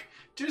there, like,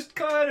 just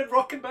kind of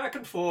rocking back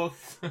and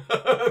forth.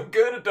 I'm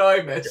gonna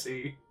die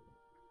messy.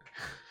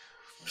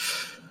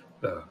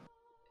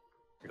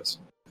 Yes.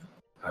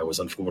 I was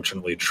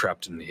unfortunately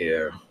trapped in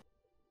here.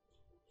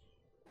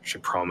 She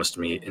promised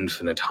me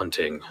infinite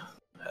hunting,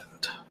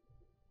 and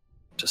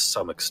to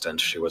some extent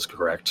she was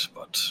correct,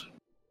 but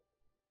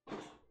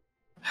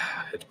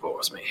it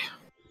bores me.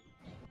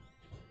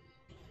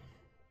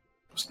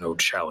 There's no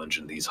challenge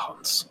in these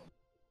hunts.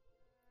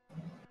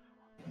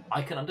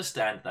 I can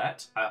understand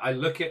that. I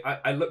look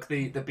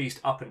the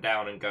beast up and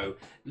down and go,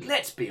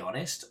 let's be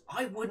honest,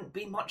 I wouldn't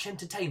be much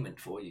entertainment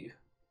for you.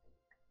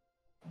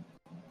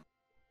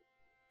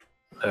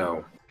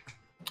 No.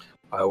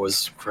 I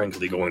was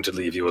frankly going to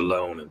leave you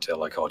alone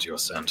until I caught your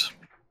scent.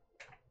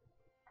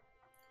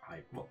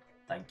 Well,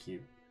 thank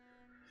you.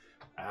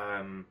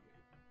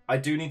 I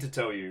do need to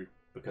tell you,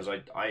 because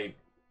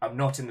I'm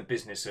not in the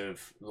business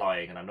of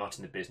lying and I'm not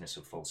in the business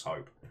of false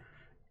hope.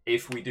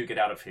 If we do get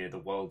out of here, the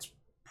world's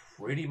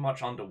pretty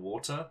much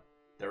underwater.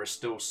 There are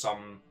still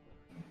some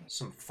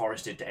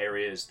forested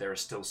areas. There are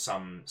still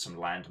some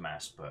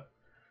landmass, but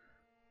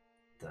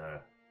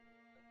the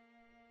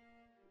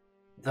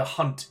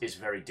hunt is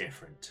very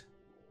different.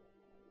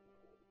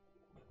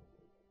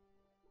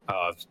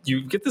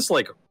 You get this,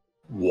 like,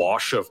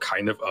 wash of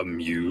kind of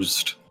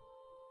amused.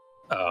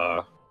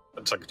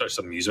 It's like just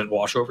amusement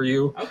wash over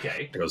you.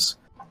 Okay. It goes,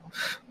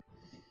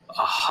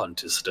 a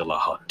hunt is still a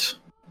hunt.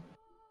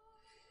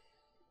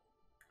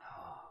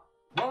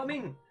 Well, I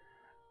mean,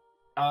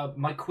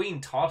 my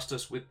queen tasked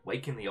us with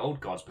waking the old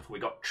gods before we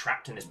got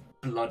trapped in this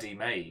bloody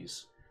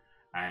maze.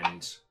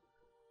 And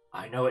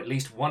I know at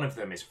least one of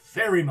them is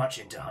very much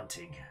into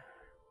hunting.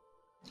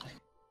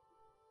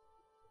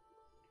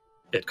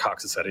 It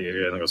cocks its head at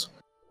you and goes,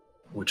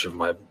 which of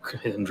my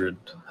kindred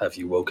have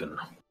you woken?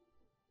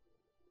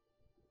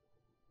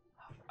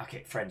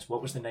 Okay, friends,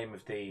 what was the name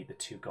of the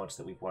two gods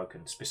that we've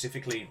woken?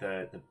 Specifically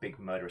the big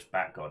murderous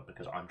bat god,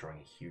 because I'm drawing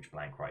a huge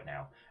blank right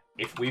now.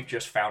 If we've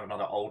just found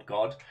another old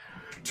god...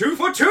 2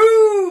 for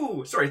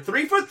 2! Sorry,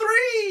 3 for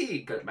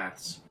 3! Good at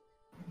maths.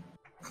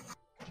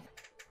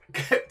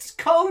 It's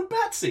Carl and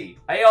Batsy.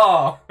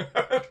 AR.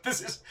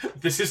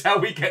 This is how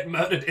we get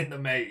murdered in the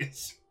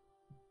maze.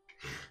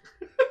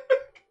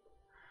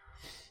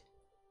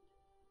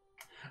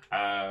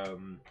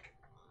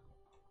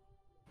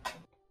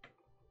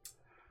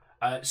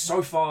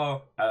 So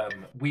far,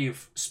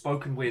 we've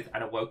spoken with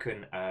and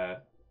awoken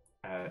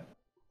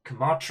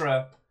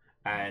Kamatra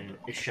and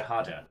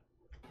Shahada.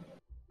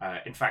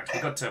 In fact, we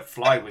got to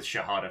fly with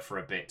Shahada for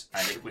a bit,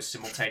 and it was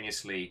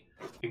simultaneously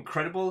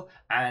incredible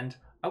and,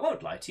 I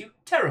won't lie to you,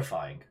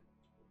 terrifying.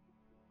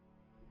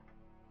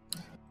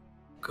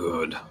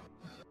 Good.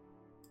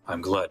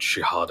 I'm glad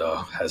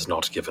Shahada has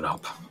not given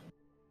up.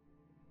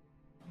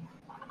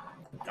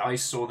 I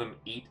saw them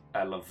eat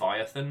a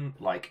leviathan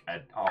like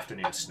an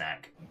afternoon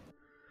snack.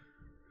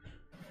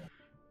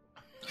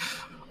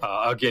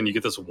 Again, you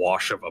get this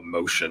wash of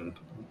emotion,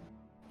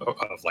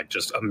 of like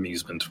just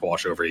amusement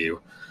wash over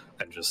you,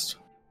 and just,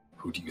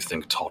 who do you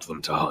think taught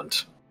them to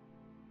hunt?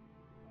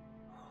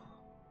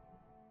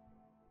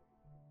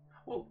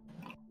 Well,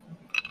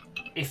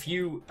 if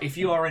you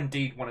are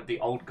indeed one of the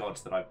old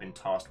gods that I've been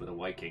tasked with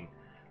awaking,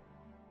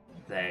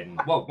 then,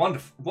 well,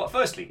 wonderful. Well,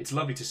 firstly, it's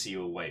lovely to see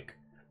you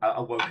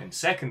awoken.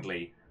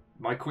 Secondly,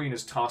 my queen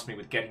has tasked me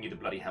with getting you the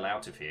bloody hell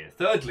out of here.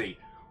 Thirdly,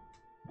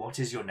 what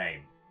is your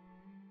name?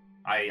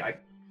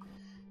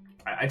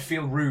 I'd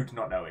feel rude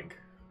not knowing.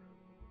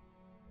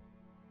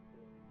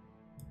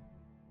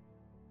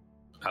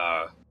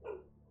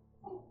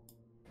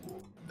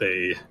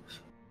 They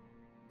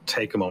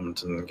take a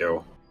moment and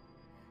go,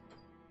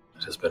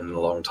 it has been a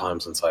long time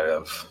since I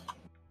have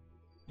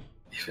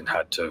even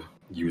had to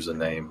use a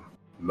name.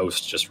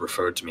 Most just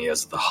referred to me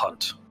as the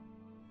Hunt.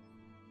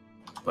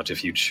 But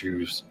if you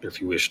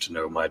wish to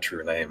know my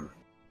true name,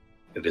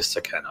 It is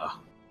Sekena.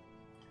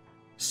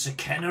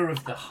 Sekena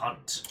of the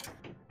Hunt.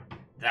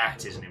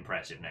 That is an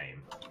impressive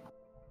name.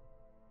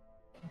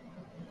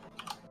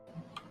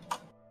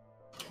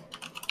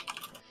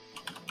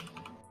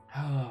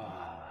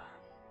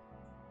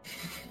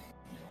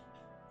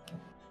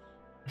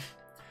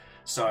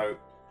 So,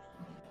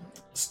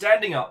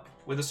 standing up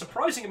with a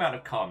surprising amount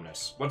of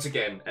calmness, once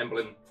again,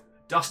 Emblem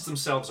dusts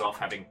themselves off,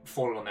 having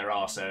fallen on their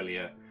arse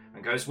earlier,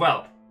 and goes,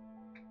 well,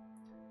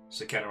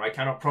 Sekena, I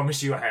cannot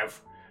promise you I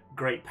have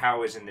great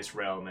powers in this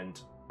realm,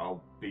 and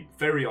I'll be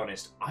very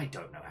honest, I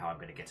don't know how I'm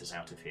going to get us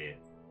out of here.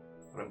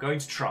 But I'm going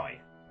to try.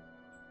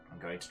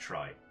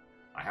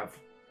 I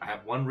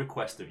have one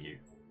request of you.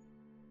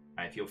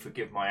 And if you'll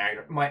forgive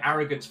my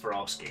arrogance for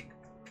asking,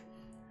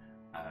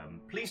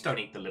 please don't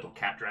eat the little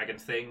cat dragon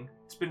thing.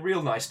 It's been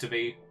real nice to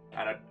me,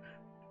 and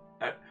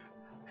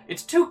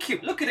it's too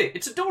cute. Look at it.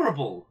 It's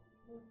adorable.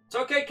 It's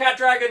okay, cat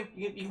dragon.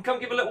 You can come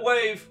give a little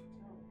wave.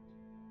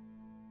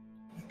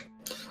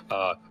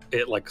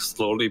 It like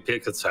slowly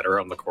peeks its head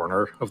around the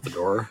corner of the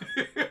door.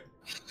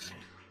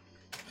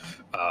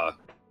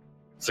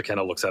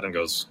 Sekena looks at it and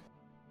goes,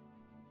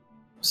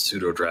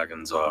 pseudo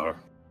dragons are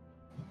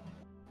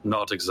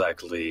not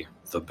exactly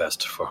the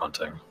best for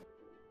hunting.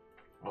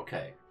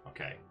 Okay.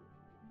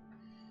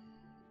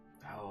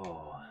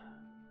 Oh.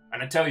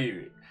 And I tell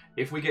you,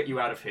 if we get you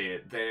out of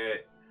here,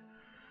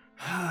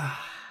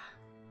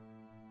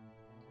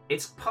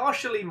 it's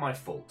partially my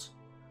fault.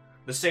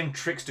 The same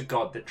trickster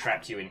god that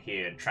trapped you in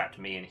here and trapped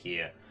me in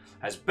here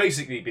has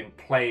basically been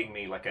playing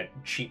me like a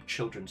cheap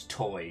children's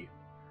toy.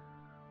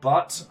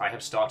 But I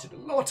have started a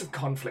lot of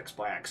conflicts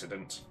by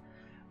accident.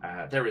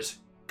 There is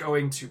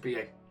going to be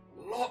a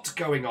lot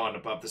going on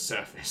above the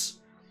surface.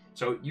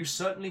 So you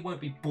certainly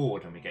won't be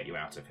bored when we get you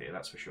out of here,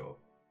 that's for sure.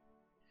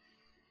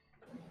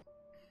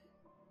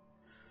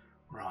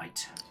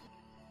 Right.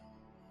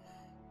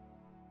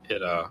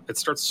 It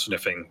starts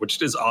sniffing,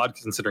 which is odd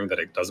considering that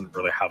it doesn't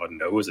really have a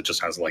nose. It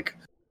just has like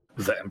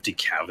the empty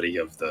cavity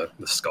of the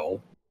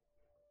skull.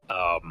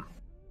 And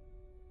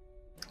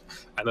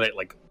then it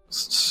like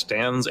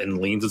stands and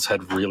leans its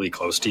head really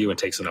close to you and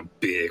takes in a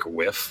big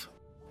whiff.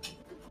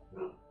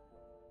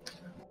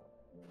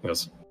 It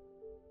goes,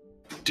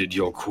 did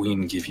your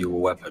queen give you a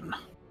weapon?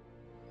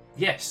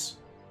 Yes,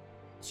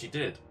 she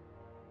did.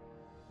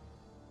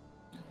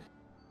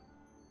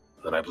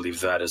 Then I believe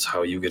that is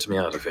how you get me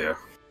out of here.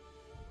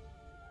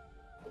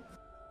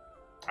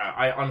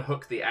 I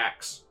unhook the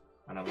axe,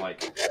 and I'm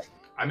like,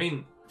 I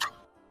mean,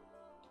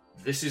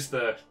 this is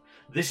the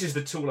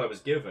tool I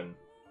was given.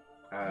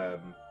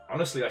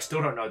 Honestly, I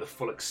still don't know the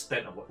full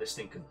extent of what this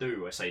thing can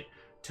do. I say,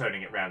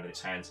 turning it round in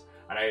its hands,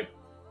 and I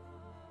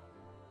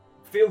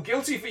feel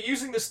guilty for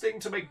using this thing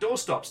to make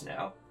doorstops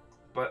now,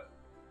 but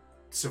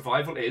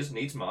survival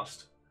needs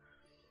must.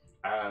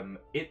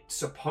 It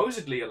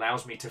supposedly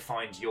allows me to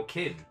find your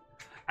kin,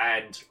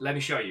 and let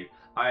me show you.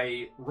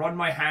 I run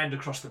my hand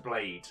across the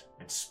blade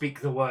and speak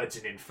the words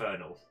in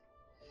Infernal.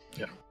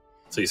 Yeah.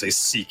 So you say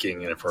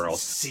seeking in Infernal.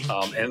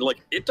 Seeking. And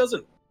like it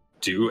doesn't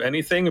do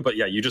anything, but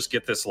yeah, you just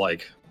get this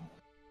like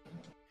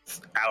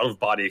out of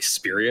body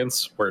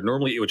experience where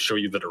normally it would show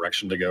you the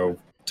direction to go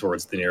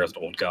towards the nearest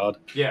old god.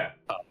 Yeah.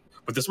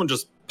 But this one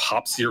just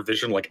pops your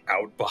vision like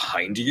out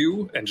behind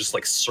you and just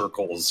like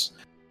circles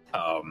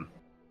the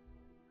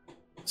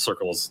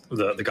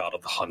god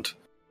of the hunt.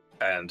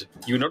 And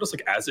you notice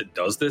like as it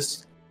does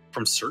this,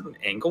 from certain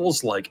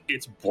angles, like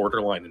it's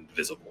borderline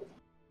invisible.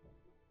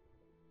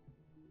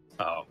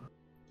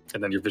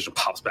 And then your vision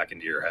pops back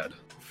into your head.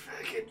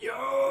 Fucking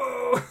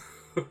yo!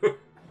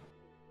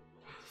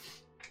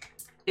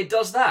 It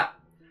does that.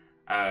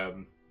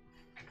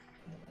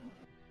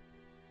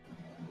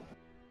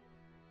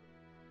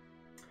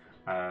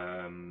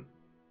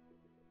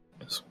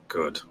 It's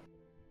good.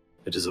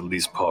 It is at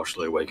least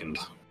partially awakened.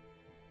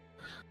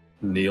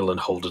 Kneel and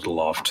hold it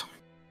aloft.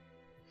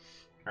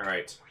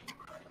 Alright.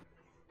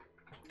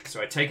 So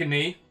I take a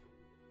knee,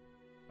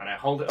 and I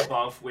hold it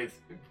above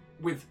with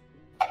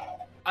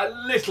a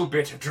little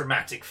bit of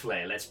dramatic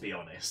flair, let's be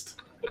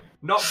honest.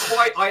 Not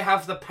quite I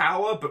have the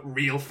power, but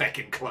real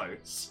feckin'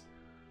 close.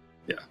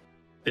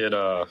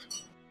 Yeah.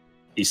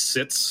 He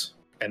sits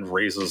and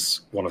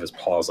raises one of his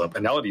paws up,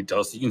 and now that he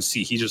does, you can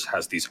see he just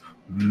has these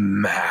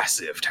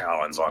massive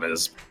talons on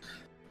his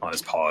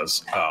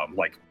paws.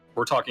 Like,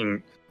 we're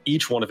talking,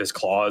 each one of his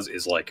claws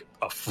is like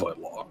a foot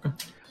long.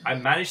 I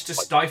managed to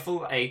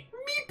stifle a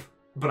meep,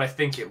 but I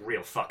think it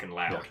real fucking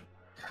loud. Yeah.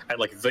 And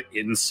like the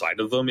inside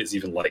of them is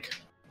even like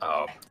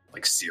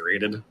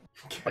serrated.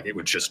 Like it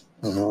would just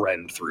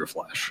rend through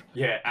flesh.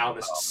 Yeah,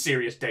 Alma's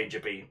serious danger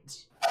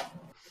beans.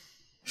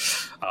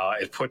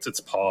 It puts its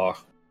paw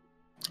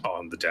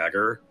on the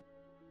dagger,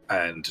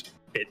 and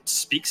it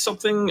speaks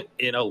something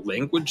in a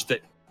language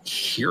that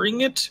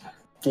hearing it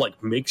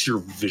like makes your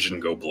vision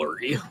go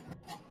blurry.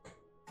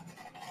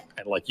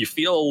 And like you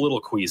feel a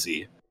little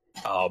queasy.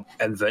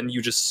 And then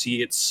you just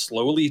see it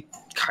slowly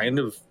kind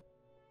of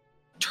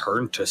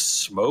turn to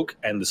smoke,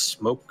 and the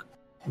smoke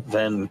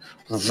then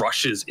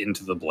rushes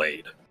into the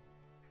blade.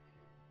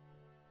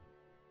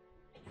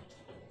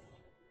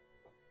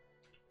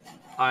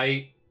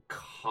 I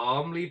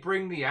calmly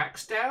bring the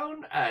axe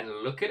down and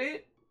look at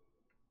it.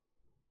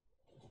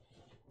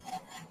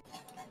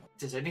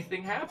 Does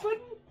anything happen?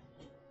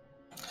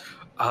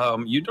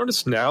 You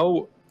notice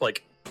now,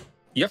 like,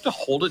 you have to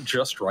hold it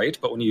just right,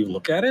 but when you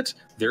look at it,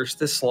 there's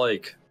this,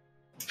 like,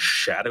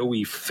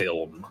 shadowy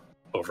film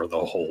over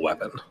the whole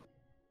weapon.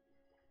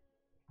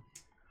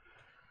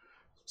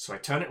 So I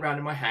turn it around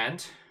in my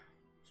hand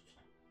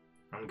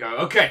and go,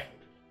 okay,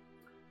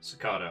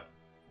 Cicada,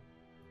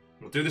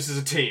 we'll do this as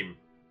a team.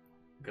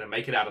 I'm going to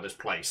make it out of this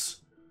place.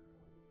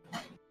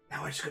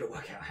 Now I just got to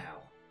work out how.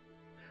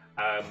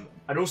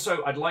 And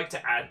also, I'd like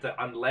to add that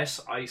unless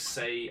I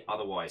say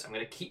otherwise, I'm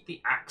going to keep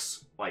the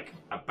axe, like,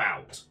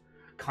 about.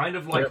 Kind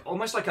of like,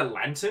 almost like a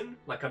lantern,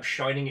 like I'm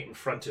shining it in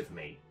front of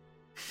me.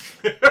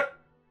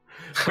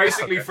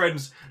 Basically, okay.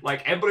 Friends,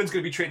 like, Emberlin's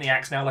going to be treating the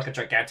axe now like a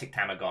gigantic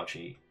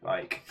Tamagotchi.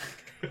 Like...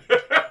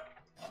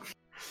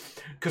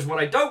 Because what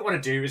I don't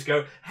want to do is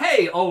go,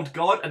 hey, old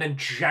god, and then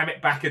jam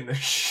it back in the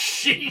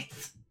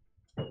sheath.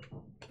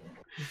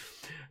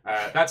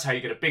 That's how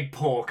you get a big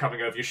paw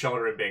coming over your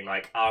shoulder and being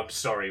like, I'm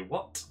sorry,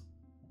 what?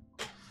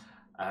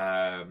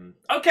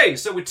 Okay,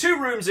 so we're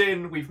 2 rooms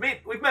in. We've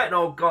met an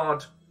old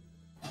god.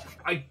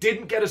 I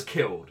didn't get us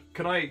killed.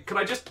 Can I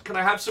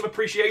have some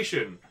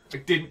appreciation? I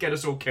didn't get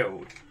us all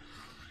killed.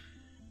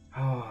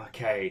 Oh,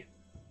 okay.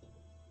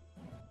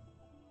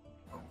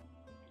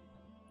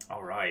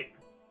 All right.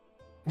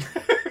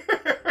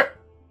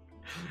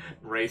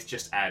 Wraith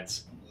just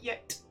adds,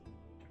 yet.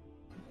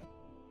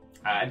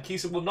 And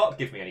Kisa will not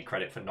give me any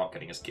credit for not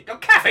getting us kicked. Oh,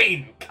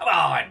 caffeine! Come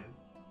on!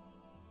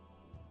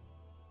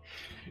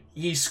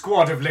 Ye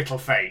squad of little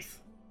faith.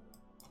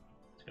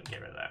 Just gonna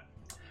get rid of that.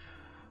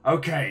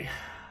 Okay.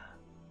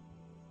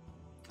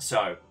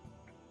 So,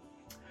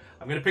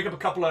 I'm gonna pick up a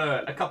couple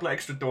of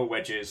extra door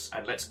wedges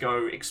and let's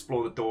go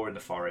explore the door in the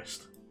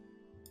forest.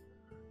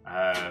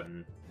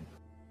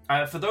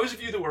 For those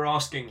of you that were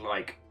asking,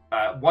 like,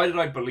 why did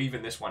I believe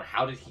in this one?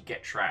 How did he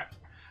get trapped?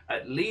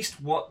 At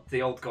least what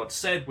the old god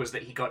said was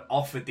that he got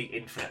offered the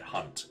infinite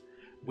hunt,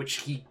 which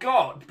he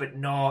got, but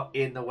not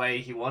in the way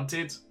he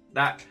wanted.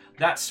 That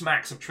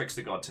smacks of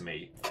Trickster God to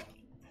me.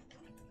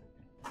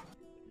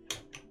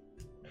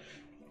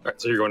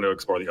 Alright, so you're going to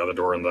explore the other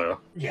door in the...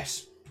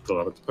 Yes.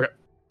 Okay.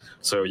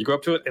 So you go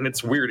up to it, and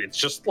it's weird. It's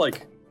just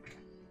like...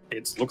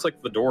 It looks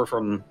like the door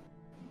from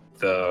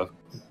the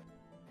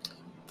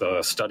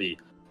study,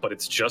 but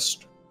it's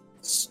just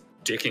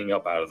sticking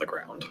up out of the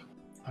ground.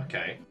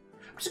 Okay.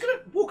 I'm just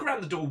gonna walk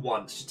around the door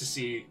once just to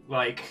see,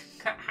 like,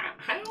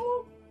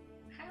 how?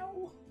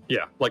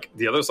 Yeah, like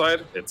the other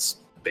side, it's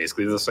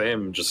basically the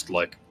same, just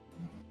like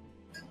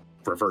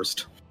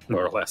reversed,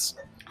 more or less.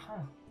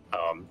 Huh.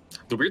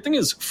 The weird thing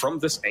is, from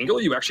this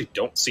angle, you actually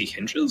don't see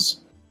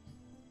hinges.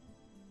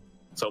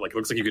 So, like, it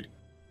looks like you could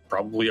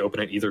probably open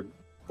it either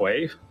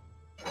way.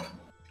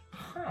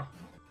 Huh.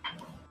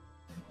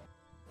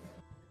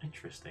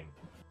 Interesting.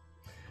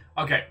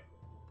 Okay.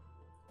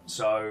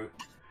 So,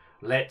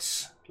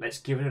 let's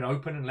give it an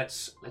open and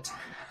let's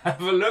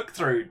have a look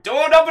through.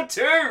 Door number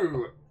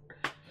 2!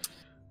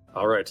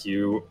 Alright,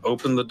 you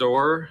open the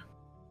door.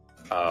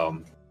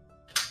 And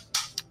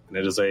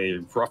it is a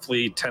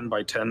roughly 10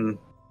 by 10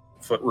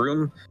 foot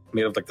room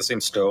made of like the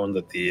same stone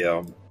that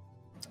the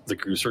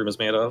goose room is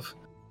made of.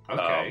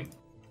 Okay.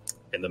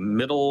 In the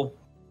middle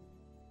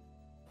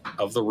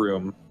of the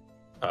room,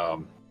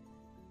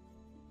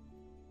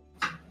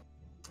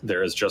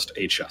 there is just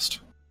a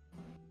chest.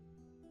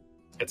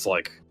 It's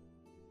like,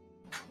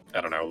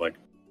 I don't know, like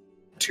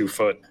 2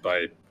 foot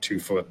by 2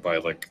 foot by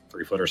like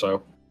 3 foot or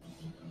so.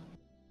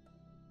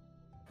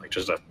 Like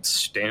just a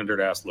standard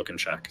ass looking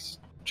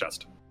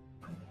chest.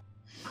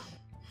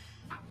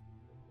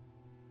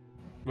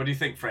 What do you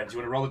think, friends? You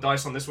want to roll the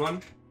dice on this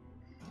one?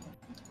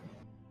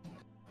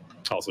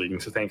 Also, you can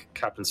thank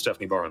Captain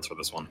Stephanie Barnes for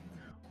this one.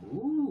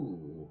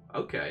 Ooh,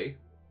 okay.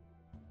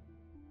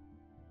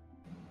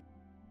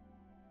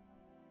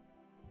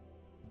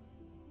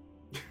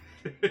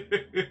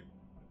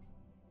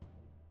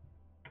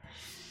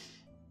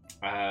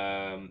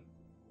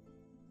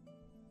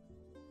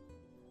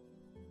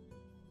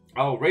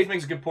 Oh, Wraith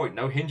makes a good point.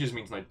 No hinges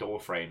means no door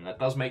frame. That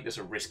does make this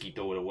a risky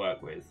door to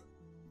work with.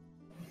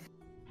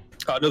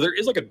 No, there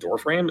is like a door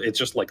frame. It's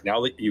just like now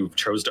that you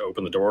chose to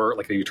open the door,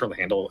 like you turn the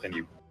handle and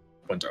you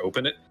went to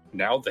open it,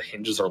 now the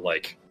hinges are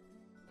like,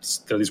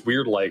 they're these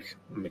weird like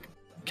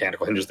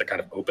mechanical hinges that kind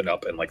of open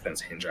up and like then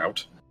hinge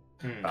out.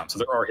 So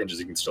there are hinges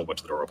you can still put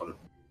to the door open.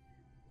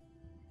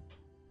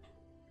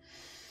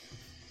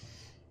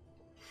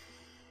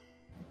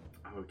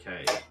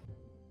 Okay.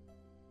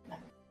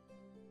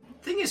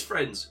 Thing is,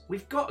 friends,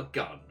 we've got a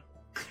gun.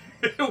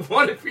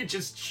 What if we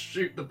just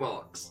shoot the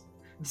box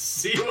and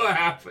see what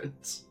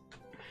happens?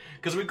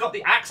 Because we've got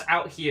the axe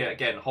out here,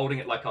 again, holding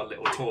it like our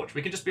little torch.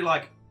 We can just be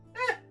like,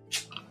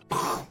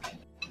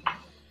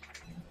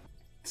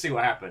 see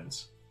what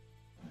happens.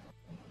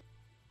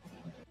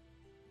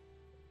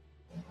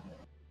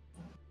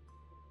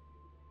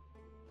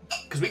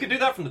 Because we could do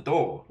that from the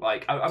door.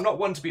 Like, I'm not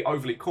one to be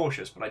overly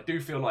cautious, but I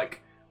do feel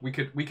like we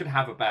could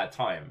have a bad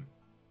time.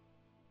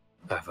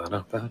 Having a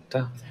bad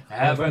time.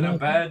 Having a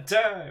bad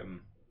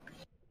time.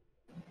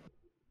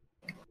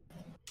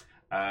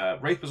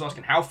 Wraith was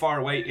asking, how far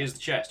away is the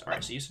chest?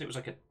 Alright, so you said it was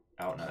like a...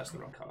 Oh, no, that's the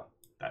wrong colour.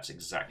 That's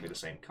exactly the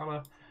same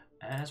colour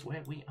as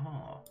where we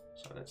are.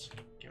 So let's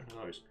get rid of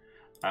those.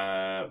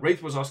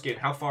 Wraith was asking,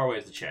 how far away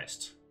is the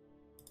chest?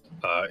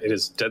 It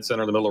is dead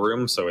center in the middle of the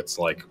room, so it's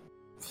like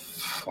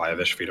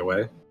 5-ish feet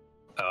away.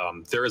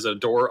 There is a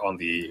door on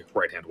the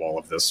right-hand wall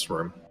of this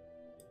room.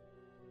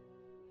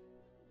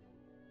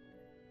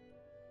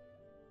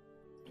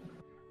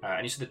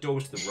 And you said the door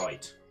was to the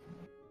right?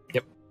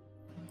 Yep.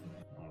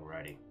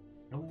 Alrighty.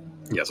 No.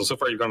 Yeah, so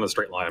far you've gone in a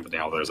straight line, but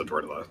now there's a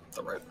door to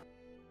the right.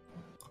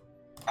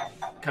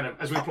 Kind of,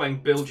 as we're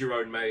playing Build Your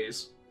Own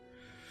Maze.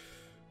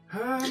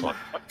 I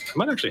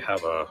might actually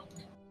have a...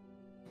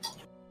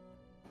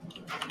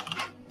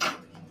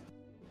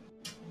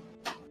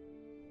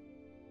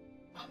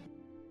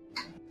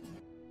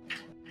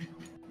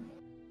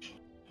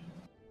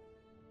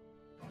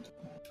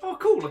 Oh,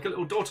 cool, like a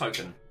little door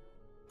token.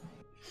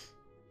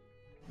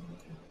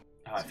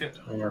 Oh, I feel...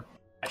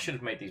 I should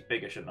have made these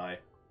bigger, shouldn't I?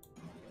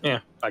 Yeah,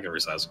 I can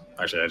resize.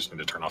 Actually, I just need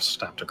to turn off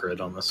Snap to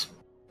Grid on this.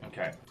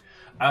 Okay.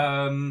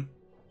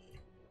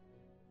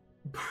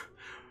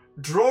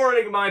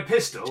 Drawing my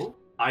pistol,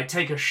 I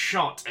take a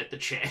shot at the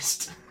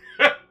chest.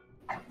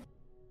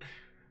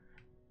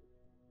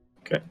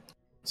 Okay.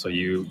 So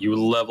you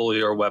level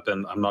your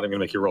weapon. I'm not even going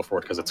to make you roll for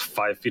it because it's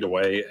 5 feet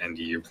away and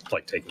you're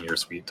like taking your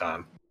sweet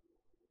time.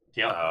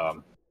 Yeah.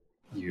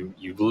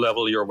 You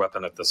level your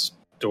weapon at this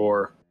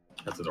door.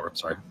 At the door,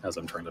 sorry, as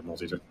I'm trying to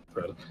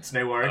multi-thread. It's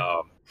no worry.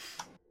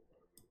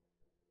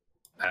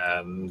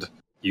 And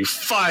you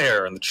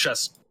fire, and the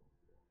chest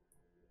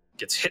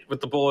gets hit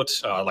with the bullet,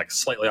 like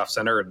slightly off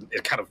center, and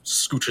it kind of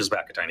scooches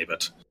back a tiny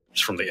bit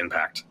just from the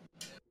impact.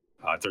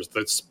 There's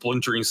the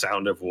splintering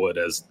sound of wood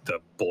as the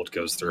bullet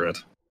goes through it.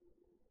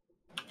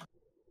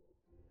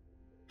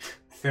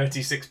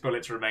 36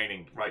 bullets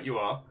remaining. Right, you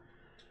are.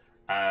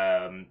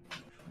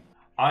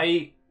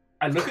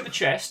 I look at the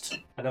chest,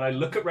 and then I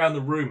look around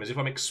the room as if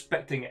I'm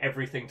expecting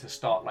everything to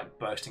start, like,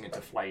 bursting into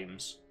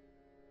flames.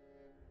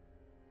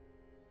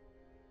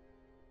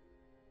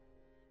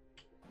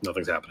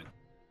 Nothing's happening.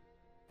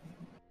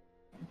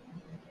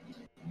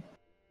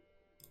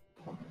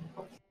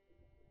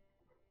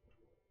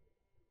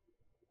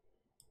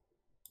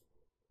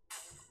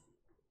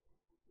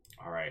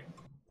 Alright.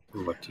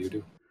 What do you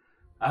do?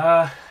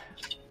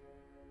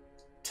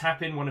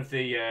 Tap in one of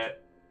the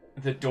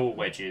door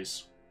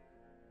wedges.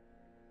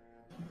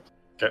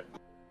 Okay.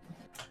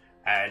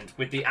 And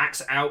with the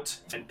axe out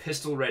and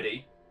pistol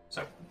ready,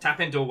 so tap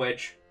in door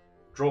wedge,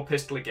 draw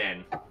pistol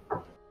again,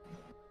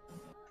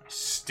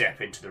 step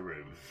into the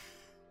room.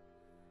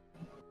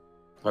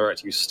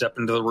 Alright, you step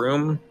into the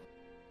room,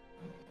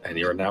 and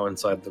you are now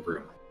inside the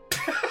room.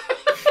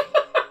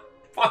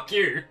 Fuck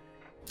you!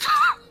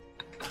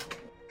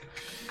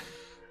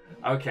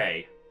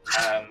 Okay.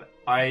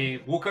 I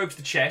walk over to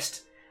the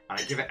chest, and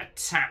I give it a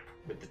tap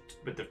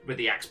with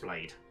the axe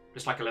blade.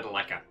 Just like a little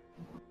lecker.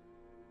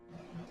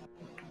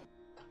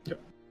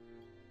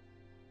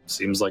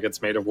 Seems like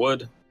it's made of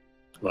wood.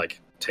 Like,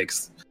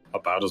 takes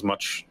about as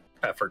much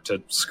effort to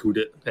scoot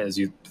it as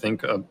you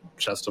think a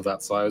chest of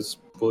that size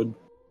would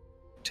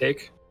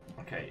take.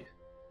 Okay.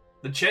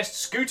 The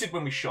chest scooted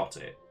when we shot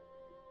it.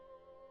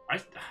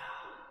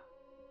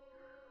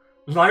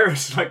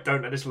 Lyra's like,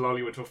 don't let this lull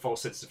you into a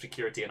false sense of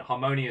security. And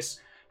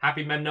Harmonious,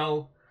 happy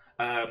Memnol.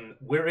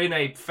 We're in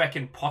a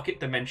feckin' pocket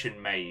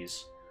dimension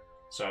maze.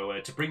 So,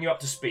 to bring you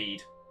up to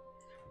speed,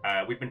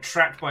 we've been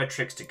trapped by a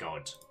trickster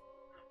god.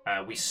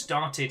 We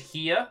started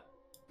here.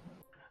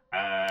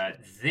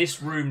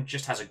 This room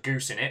just has a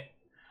goose in it.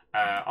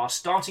 Our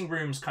starting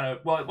room's kind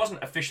of... Well, it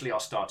wasn't officially our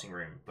starting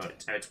room,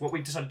 but it's what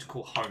we decided to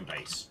call home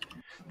base.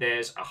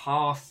 There's a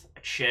hearth,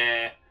 a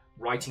chair,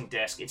 writing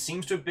desk. It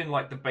seems to have been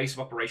like the base of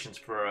operations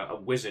for a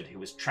wizard who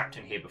was trapped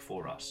in here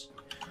before us.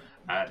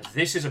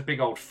 This is a big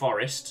old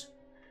forest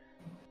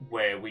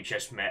where we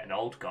just met an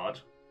old god.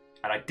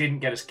 And I didn't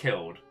get us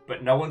killed,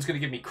 but no one's going to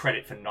give me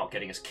credit for not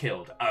getting us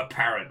killed,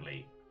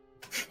 apparently.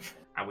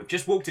 And we've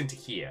just walked into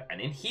here, and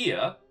in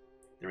here,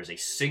 there is a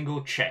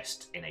single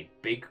chest in a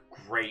big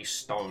grey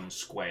stone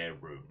square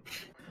room.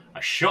 I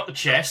shot the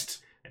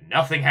chest, and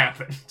nothing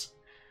happened.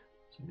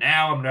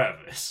 Now I'm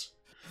nervous.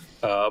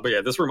 But yeah,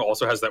 this room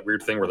also has that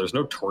weird thing where there's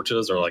no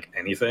torches or like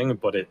anything,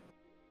 but it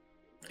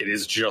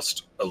is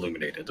just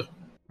illuminated.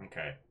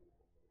 Okay.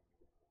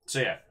 So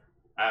yeah,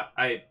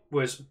 I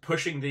was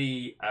pushing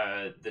the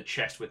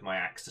chest with my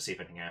axe to see if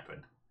anything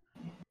happened.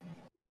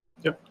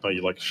 Yep. Oh,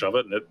 you like shove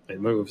it and it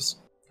moves.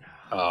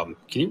 Can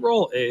you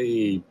roll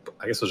a...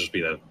 I guess it'll just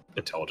be an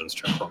intelligence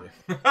check for me.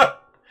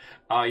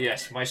 Ah,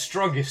 yes, my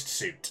strongest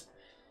suit.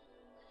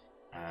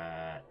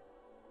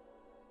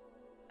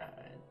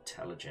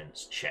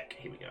 Intelligence check.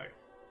 Here we go.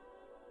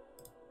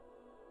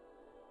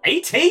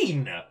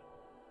 18!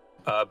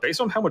 Based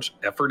on how much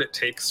effort it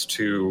takes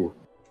to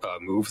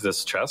move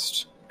this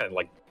chest, and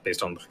like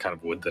based on the kind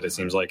of wood that it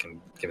seems like, and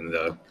given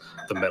the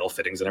metal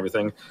fittings and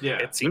everything, Yeah.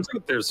 it seems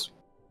like there's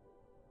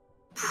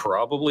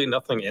probably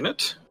nothing in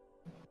it.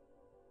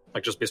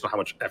 Like, just based on how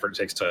much effort it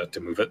takes to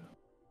move it.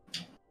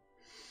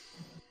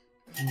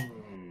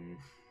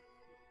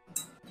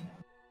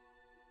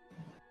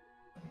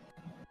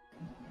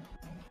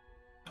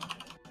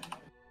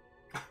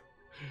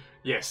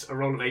 Yes, a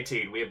roll of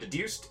 18. We have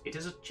deduced it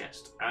is a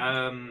chest.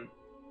 I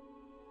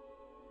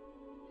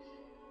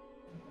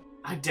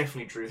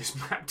definitely drew this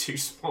map too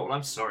small.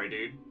 I'm sorry,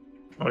 dude.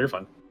 Oh, you're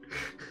fine.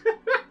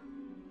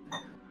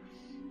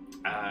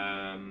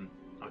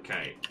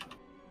 Okay.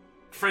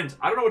 Friends,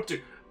 I don't know what to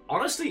do.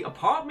 Honestly, a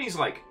part of me is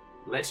like,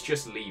 let's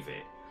just leave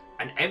it.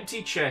 An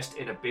empty chest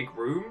in a big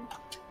room.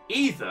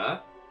 Either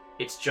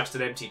it's just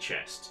an empty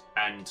chest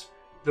and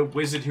the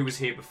wizard who was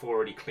here before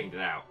already cleaned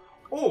it out.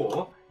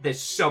 Or there's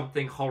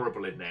something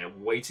horrible in there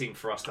waiting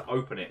for us to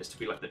open it as to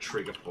be like the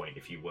trigger point,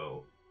 if you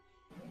will.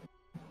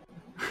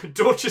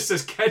 Dorcha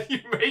says, can you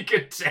make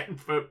a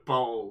 10-foot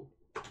pole?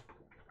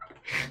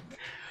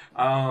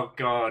 Oh,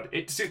 God.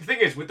 See, the thing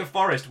is, with the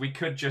forest, we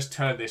could just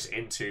turn this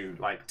into,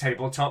 like,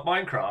 tabletop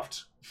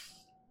Minecraft.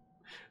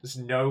 There's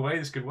no way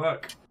this could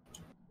work.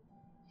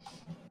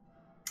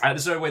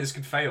 There's no way this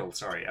could fail,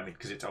 sorry. I mean,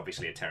 because it's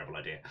obviously a terrible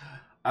idea.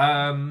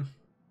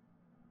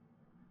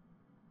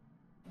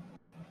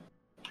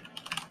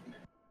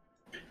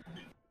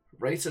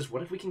 Ray says,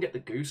 what if we can get the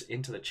goose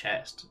into the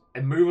chest?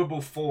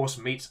 Immovable force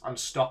meets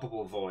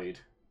unstoppable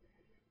void.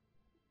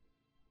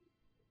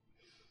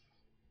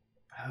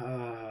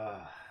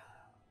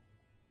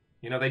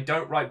 You know, they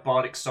don't write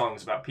bardic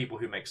songs about people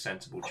who make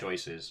sensible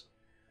choices.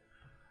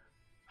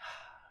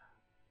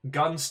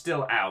 Gun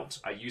still out.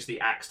 I use the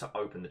axe to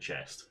open the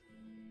chest.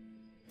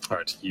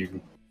 Alright,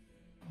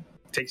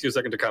 takes you a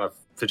second to kind of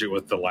fidget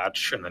with the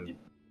latch, and then you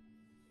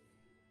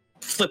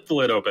flip the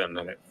lid open,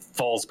 and it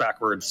falls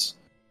backwards.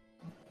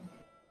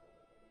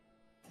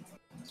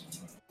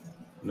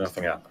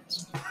 Nothing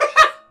happens.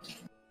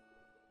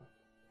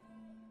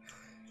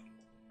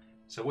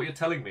 So what you're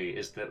telling me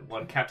is that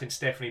one Captain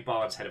Stephanie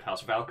Barnes, head of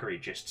House Valkyrie,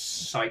 just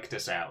psyched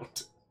us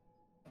out.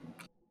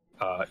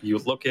 You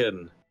look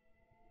in,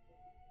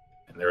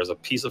 and there is a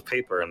piece of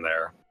paper in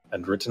there,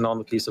 and written on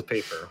the piece of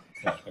paper,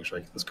 make sure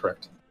I get this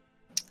correct,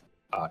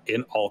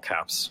 in all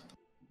caps,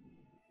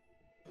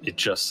 it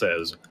just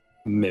says,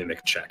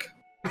 mimic check.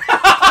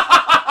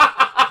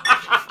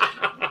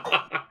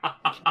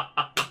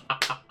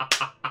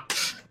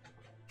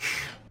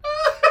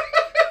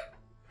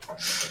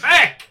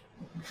 Heck!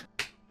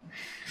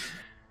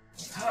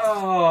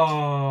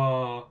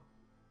 Oh.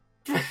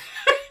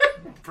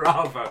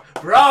 Bravo.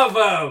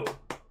 Bravo!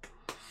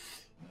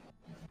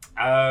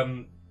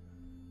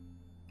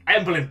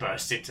 Emblem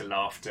bursts into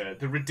laughter.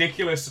 The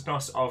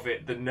ridiculousness of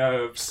it, the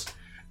nerves,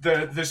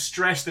 the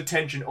stress, the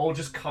tension, all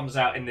just comes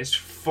out in this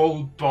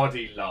full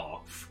body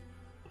laugh.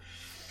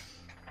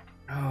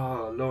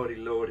 Oh, lordy,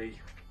 lordy.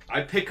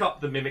 I pick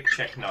up the mimic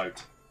check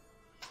note.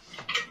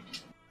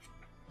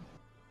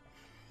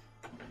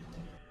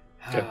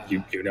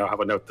 You now have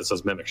a note that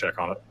says mimic check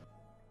on it.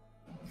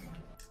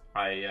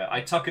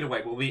 I tuck it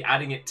away. We'll be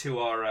adding it to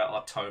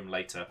our tome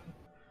later.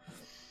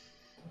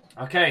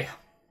 Okay.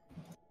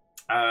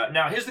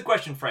 Now, here's the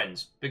question,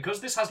 friends.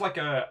 Because this has like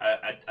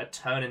a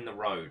turn in the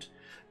road,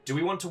 do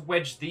we want to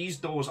wedge these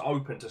doors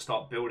open to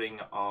start building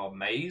our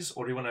maze,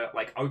 or do we want to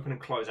like open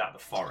and close out the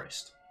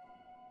forest?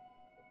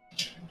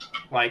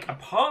 Like, a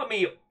part of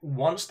me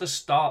wants to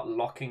start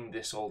locking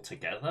this all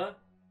together,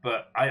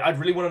 but I'd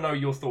really want to know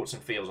your thoughts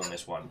and feels on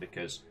this one,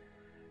 because,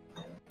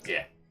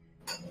 yeah.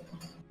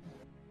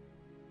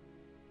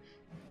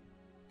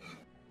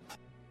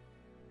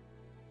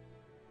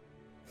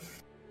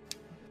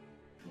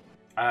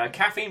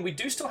 Caffeine, we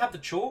do still have the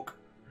chalk.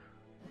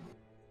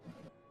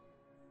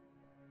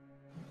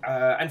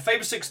 And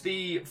Faber 6,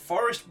 the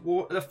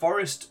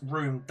forest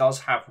room does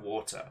have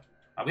water.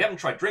 We haven't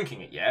tried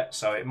drinking it yet,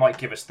 so it might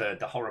give us the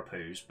horror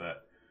poos,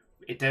 but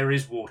there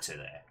is water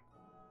there.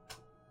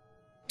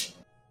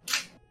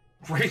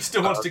 Raid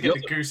still wants to get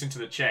the goose into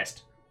the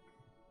chest.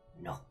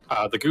 No.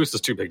 The goose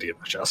is too big to get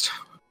in the chest.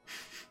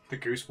 The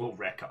goose will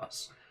wreck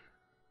us.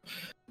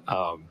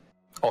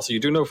 Also, you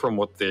do know from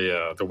what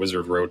the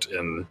wizard wrote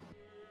in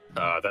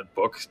that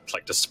book,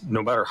 like, just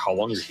no matter how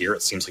long you're here,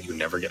 it seems like you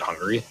never get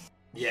hungry.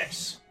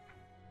 Yes.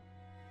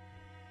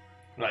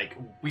 Like,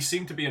 we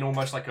seem to be in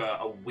almost like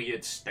a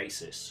weird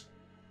stasis.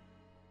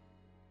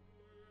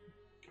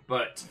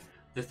 But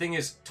the thing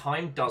is,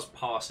 time does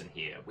pass in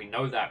here. We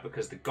know that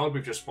because the god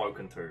we've just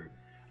spoken through,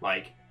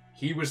 like,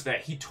 he was there.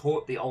 He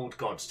taught the old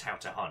gods how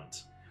to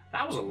hunt.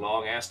 That was a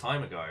long-ass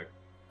time ago.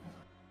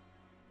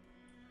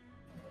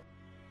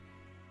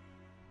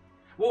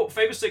 Well,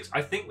 Faber 6,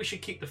 I think we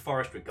should keep the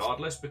forest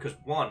regardless, because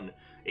one,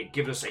 it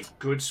gives us a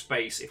good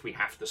space if we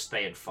have to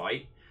stay and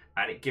fight,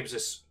 and it gives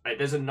us...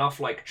 there's enough,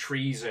 like,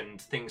 trees and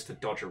things to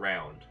dodge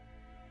around.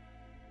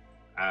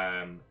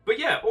 But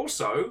yeah,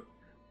 also,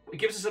 it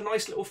gives us a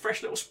nice little,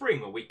 fresh little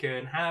spring where we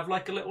can have,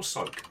 like, a little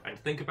soak and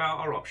think about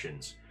our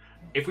options.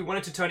 If we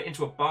wanted to turn it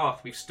into a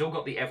bath, we've still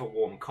got the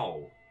ever-warm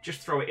coal. Just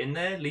throw it in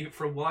there, leave it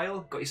for a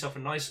while, got yourself a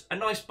nice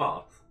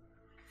bath.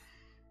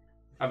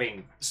 I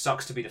mean,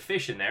 sucks to be the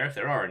fish in there if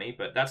there are any,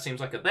 but that seems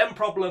like a them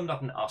problem,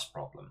 not an us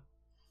problem.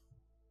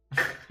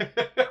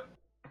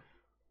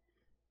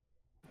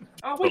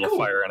 Oh, wait, Little cool.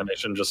 fire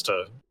animation just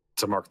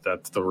to mark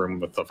that the room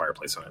with the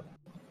fireplace in it.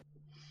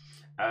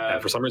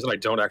 And for some reason, I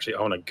don't actually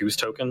own a goose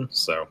token,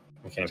 so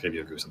I can't give you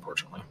a goose,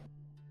 unfortunately.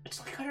 It's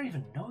like I don't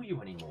even know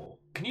you anymore.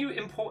 Can you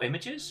import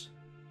images?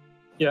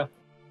 Yeah.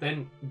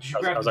 Then did you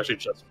I grab was actually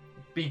just...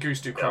 Be Goose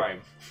Do Crime?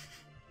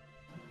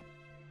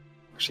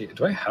 Actually,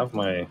 do I have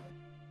my...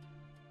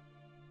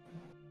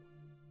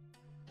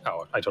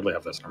 Oh, I totally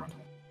have this. Never mind.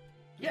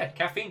 Yeah,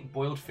 caffeine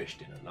boiled fish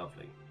dinner,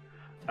 lovely.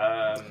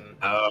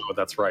 Oh,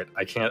 that's right.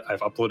 I can't...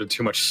 I've uploaded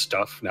too much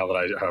stuff now that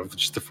I have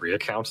just the free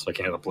account, so I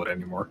can't upload it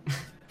anymore.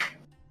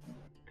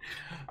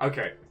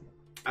 Okay.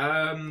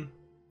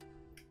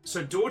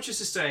 So Dorcas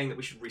is saying that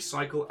we should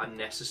recycle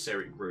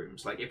unnecessary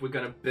rooms. Like, if we're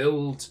going to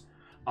build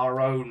our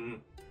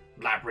own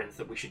labyrinth,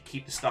 that we should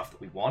keep the stuff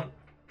that we want.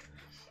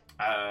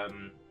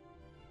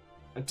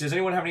 Does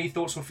anyone have any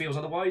thoughts or feels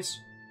otherwise?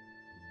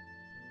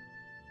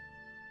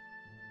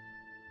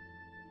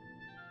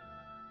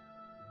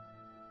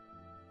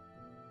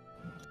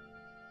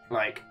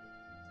 Like,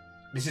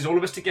 this is all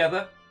of us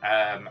together,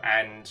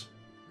 and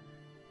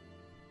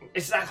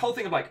it's that whole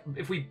thing of, like,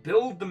 if we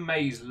build the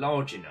maze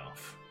large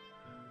enough,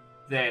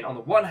 then on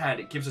the one hand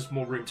it gives us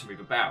more room to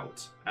move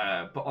about,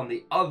 but on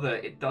the other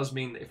it does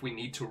mean that if we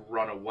need to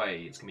run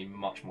away, it's going to be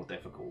much more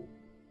difficult.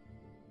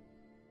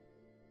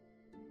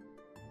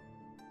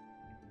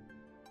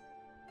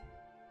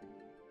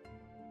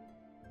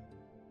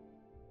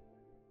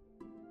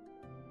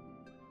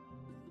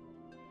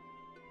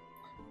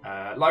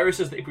 Lyra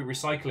says that if we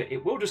recycle it,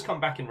 it will just come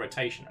back in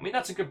rotation. I mean,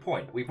 that's a good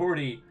point. We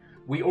already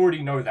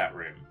know that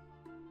room.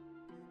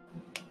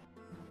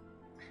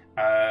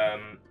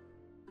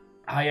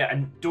 Yeah,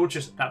 and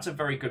Dorcas, that's a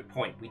very good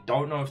point. We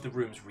don't know if the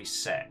room's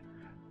reset.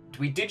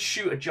 We did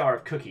shoot a jar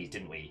of cookies,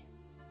 didn't we?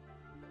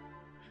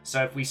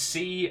 So if we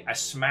see a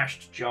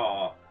smashed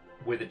jar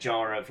with a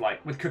jar of,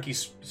 like, with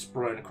cookies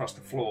strewn across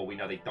the floor, we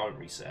know they don't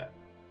reset.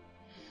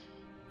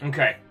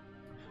 Okay.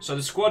 So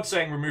the squad's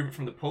saying remove it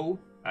from the pool.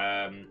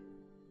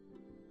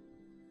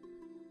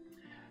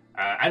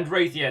 And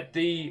Wraith, yeah,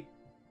 the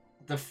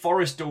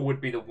forest door would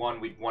be the one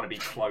we'd want to be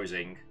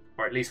closing,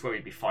 or at least where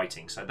we'd be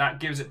fighting. So that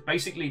gives it,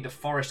 basically the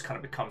forest kind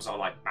of becomes our,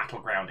 like,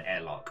 battleground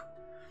airlock.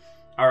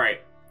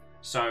 Alright,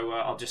 so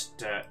I'll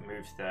just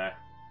move the...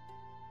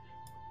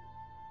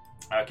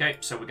 Okay,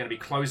 so we're going to be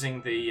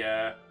closing the...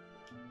 we're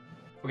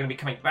going to be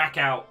coming back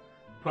out,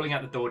 pulling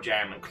out the door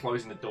jamb, and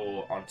closing the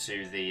door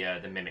onto the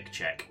mimic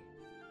check.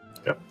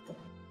 Yep.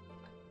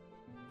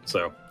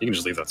 So, you can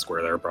just leave that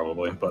square there,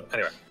 probably, but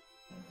anyway.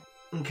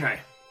 Okay.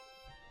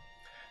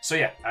 So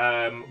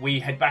yeah, we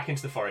head back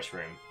into the forest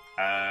room.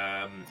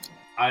 I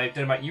don't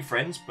know about you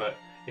friends, but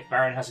if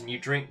Baron has a new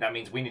drink, that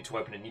means we need to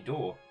open a new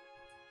door.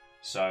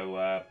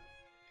 So,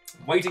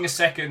 waiting a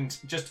second,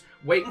 just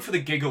waiting for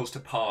the giggles to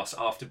pass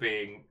after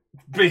being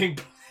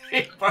played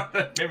by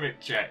the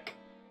mimic check.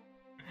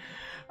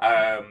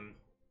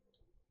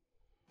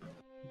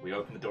 We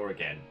open the door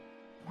again.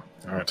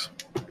 Alright.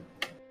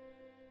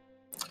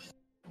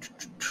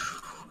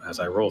 As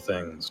I roll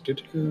things.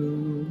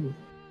 Doo-doo.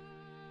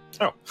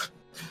 Oh,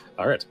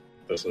 all right.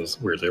 This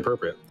is weirdly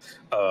appropriate.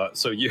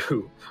 So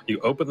you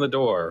open the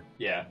door.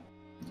 Yeah.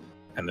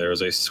 And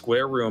there's a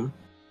square room.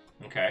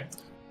 Okay.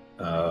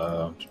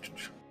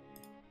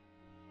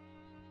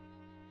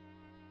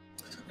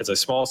 It's a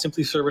small,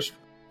 simply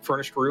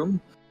furnished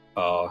room.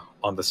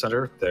 On the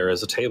center, there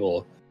is a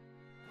table.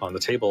 On the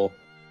table,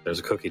 there's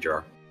a cookie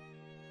jar.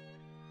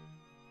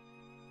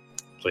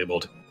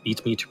 Labeled,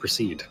 "Eat me to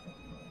proceed."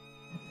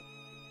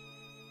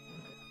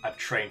 I've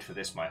trained for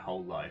this my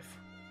whole life.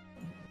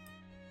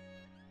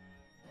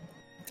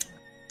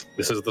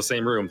 This is the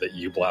same room that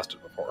you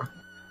blasted before.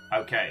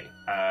 Okay.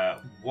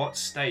 What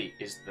state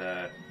is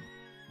the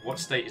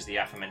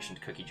aforementioned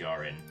cookie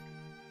jar in?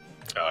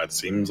 It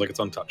seems like it's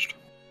untouched.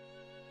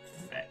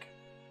 Feck.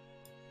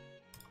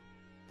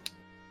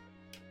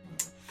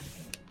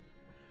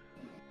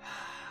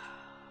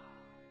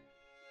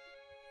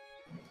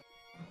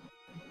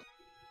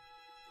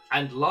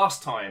 And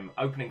last time,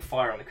 opening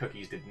fire on the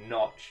cookies did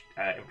not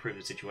improve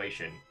the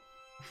situation.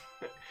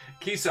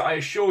 Kisa, I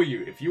assure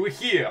you, if you were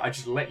here, I'd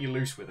just let you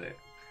loose with it.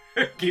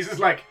 Kisa's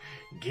like,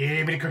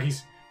 give me the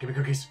cookies. Give me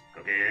cookies.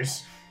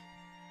 Cookies.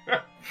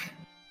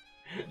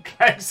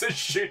 Kisa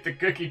shoot the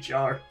cookie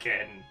jar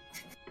again.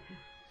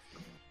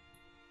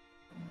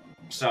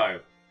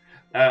 So,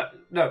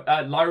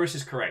 Lyrus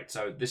is correct.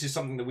 So this is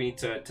something that we need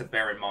to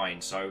bear in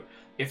mind. So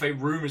if a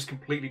room is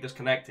completely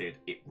disconnected,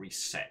 it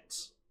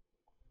resets.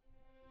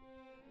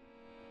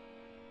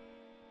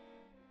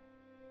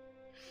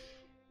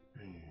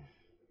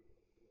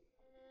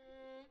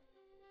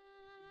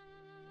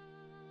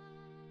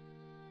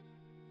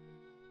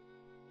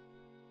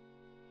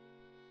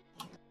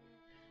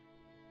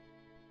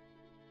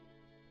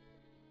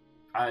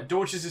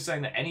 Dorcas is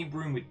saying that any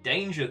room with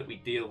danger that we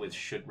deal with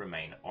should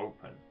remain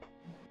open.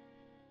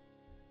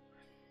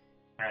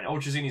 And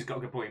Ultrazini's got a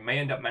good point. We may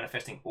end up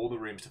manifesting all the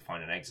rooms to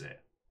find an exit.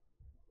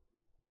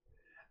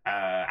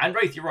 And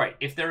Wraith, you're right.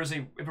 If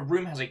a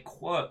room has a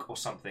quirk or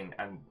something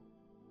and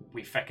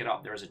we feck it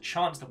up, there is a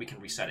chance that we can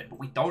reset it. But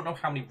we don't know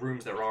how many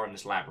rooms there are in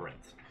this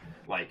labyrinth.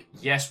 Like,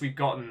 yes, we've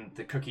gotten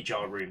the cookie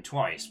jar room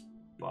twice,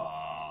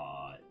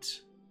 but...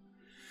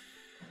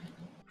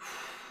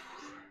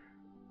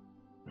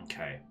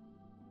 Okay.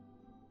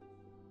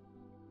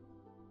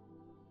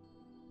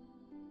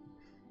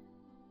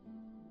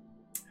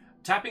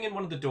 Tapping in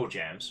one of the door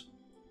jams,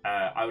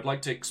 I would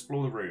like to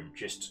explore the room.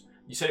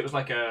 You said it was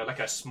like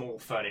a small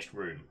furnished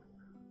room.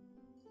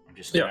 I'm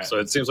just Yeah, so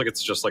it seems like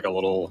it's just like a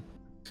little,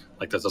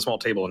 like there's a small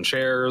table and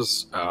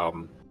chairs.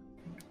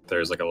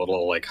 There's like a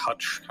little like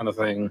hutch kind of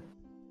thing.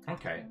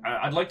 Okay,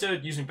 I'd like to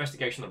use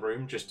investigation of the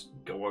room, just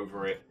go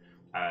over it,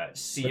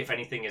 see if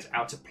anything is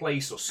out of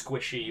place or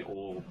squishy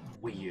or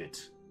weird.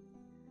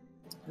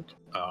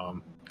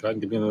 Go ahead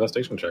and give me an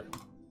investigation check.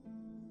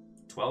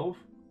 12?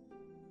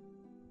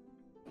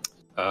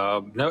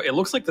 No, it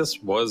looks like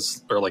this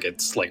was, or like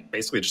it's like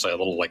basically just like a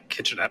little like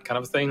kitchenette kind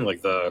of thing.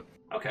 Like the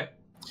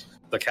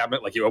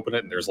cabinet, like you open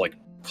it and there's like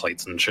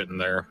plates and shit in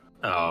there.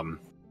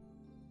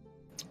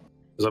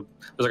 There's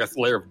like a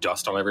layer of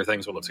dust on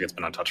everything, so it looks like it's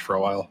been untouched for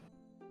a while.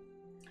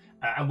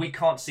 And we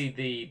can't see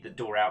the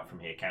door out from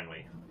here, can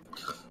we?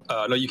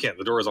 No, you can't.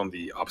 The door is on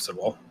the opposite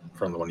wall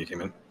from the one you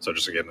came in, so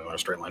just again in a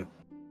straight line.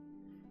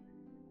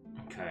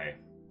 Okay.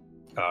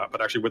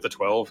 But actually, with the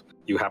 12,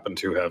 you happen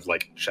to have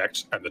like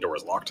checked, and the door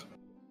is locked.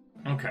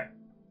 Okay.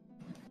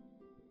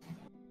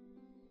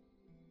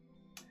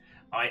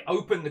 I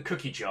open the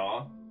cookie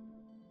jar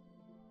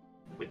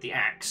with the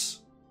axe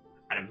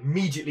and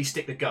immediately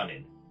stick the gun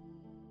in.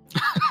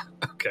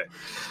 Okay.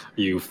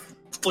 You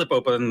flip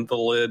open the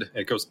lid,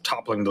 it goes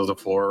toppling to the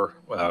floor.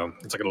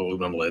 It's like an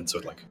aluminum lid, so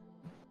it like,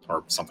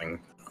 or something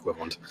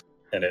equivalent,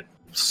 and it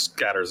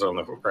scatters on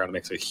the ground and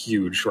makes a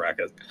huge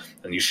racket.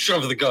 And you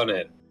shove the gun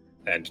in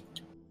and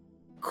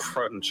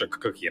crunch a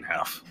cookie in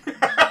half.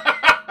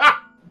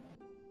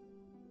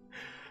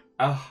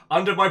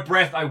 Under my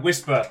breath, I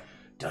whisper,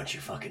 "Don't you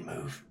fucking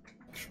move."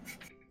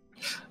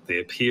 They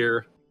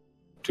appear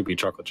to be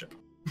chocolate chip.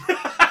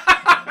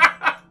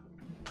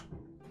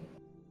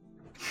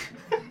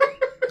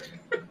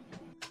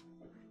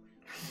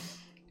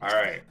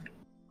 Alright.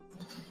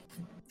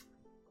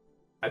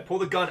 I pull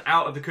the gun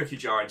out of the cookie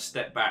jar and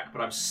step back,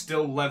 but I'm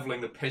still leveling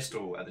the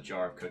pistol at the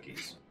jar of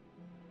cookies.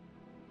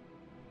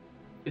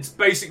 It's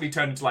basically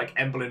turned into like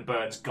Emblem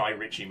Burns' Guy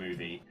Ritchie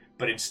movie,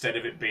 but instead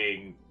of it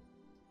being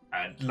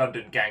a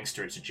London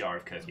gangster, it's a jar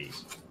of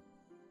cookies.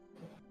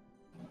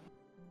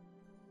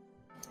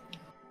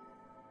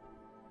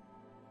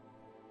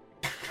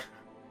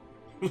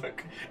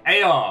 Look,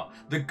 AR,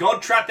 the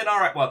god trapped in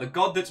our... Well, the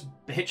god that's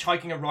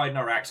hitchhiking a ride in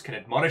our axe can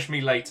admonish me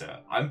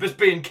later. I'm just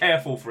being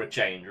careful for a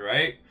change,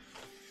 right?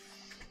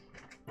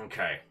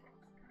 Okay.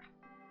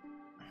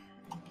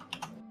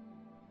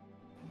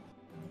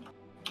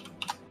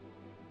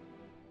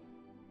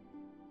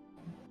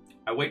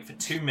 I wait for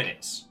 2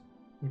 minutes.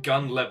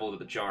 Gun leveled at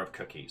the jar of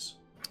cookies.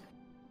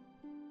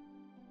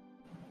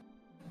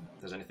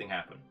 Does anything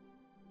happen?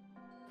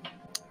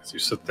 As you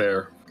sit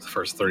there for the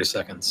first 30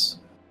 seconds,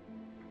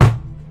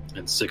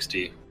 and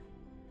 60,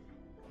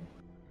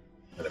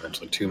 and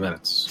eventually 2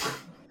 minutes,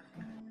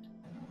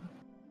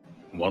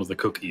 one of the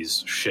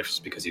cookies shifts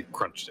because you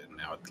crunched it, and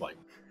now it like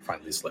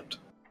finally slipped.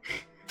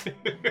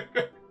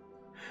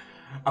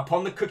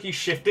 Upon the cookie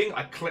shifting,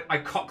 I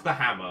cock the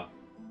hammer.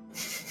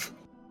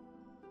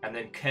 And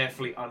then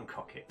carefully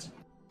uncock it.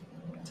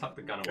 Tuck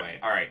the gun away.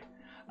 Alright.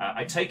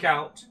 I take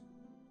out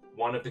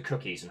one of the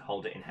cookies and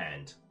hold it in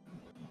hand.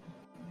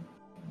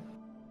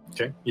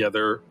 Okay. Yeah,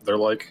 they're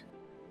like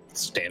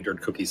standard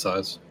cookie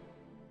size.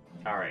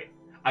 Alright.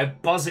 I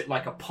buzz it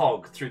like a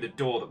pog through the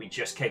door that we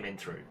just came in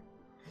through.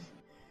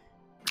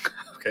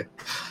 Okay.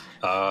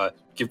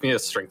 Give me a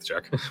strength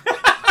check.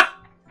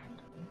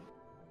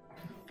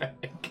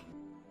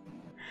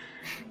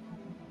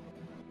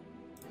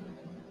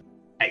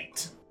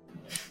 Eight.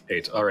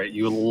 8. All right,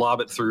 you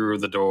lob it through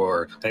the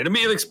door, and it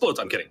immediately explodes.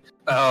 I'm kidding.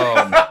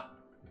 No,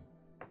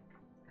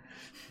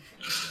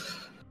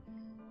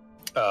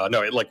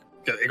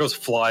 it goes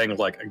flying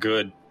like a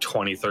good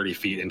 20, 30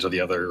 feet into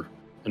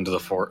the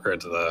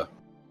forest,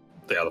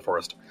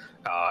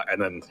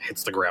 and then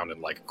hits the ground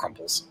and like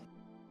crumples.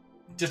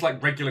 Just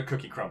like regular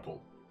cookie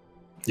crumple.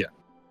 Yeah.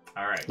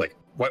 All right. Like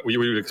what we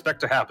would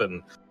expect to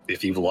happen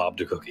if you've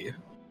lobbed a cookie.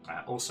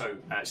 Also,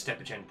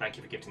 Stepagen, thank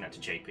you for gifting that to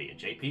JP. And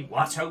JP,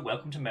 Watto,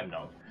 welcome to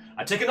Memnon.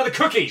 I take another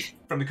cookie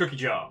from the cookie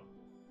jar.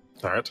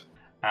 All right.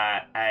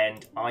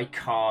 And I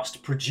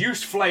cast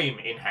Produce Flame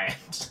in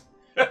hand.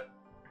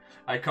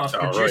 I cast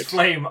All Produce right.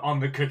 Flame on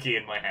the cookie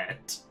in my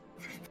hand.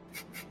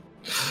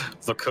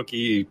 The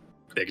cookie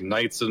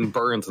ignites and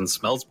burns and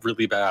smells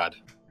really bad.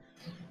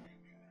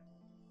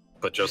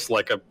 But just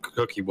like a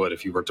cookie would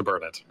if you were to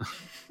burn it.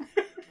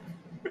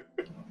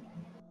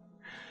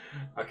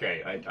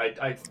 Okay,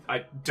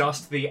 I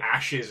dust the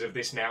ashes of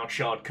this now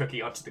charred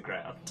cookie onto the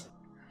ground.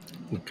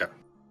 Okay.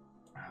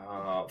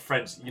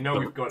 Friends, you know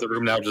we've got... The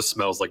room now just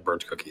smells like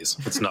burnt cookies.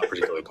 It's not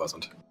particularly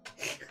pleasant.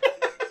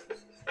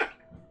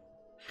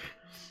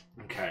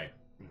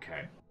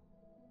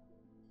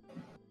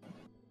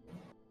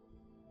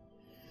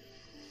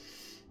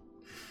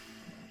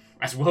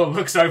 As Will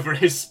looks over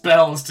his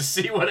spells to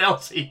see what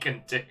else he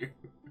can do.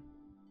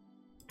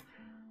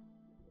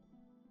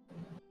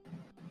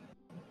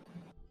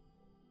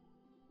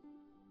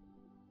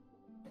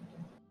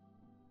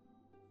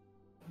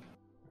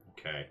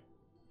 Okay.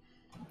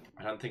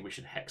 I don't think we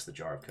should hex the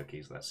jar of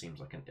cookies. That seems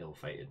like an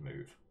ill-fated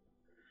move.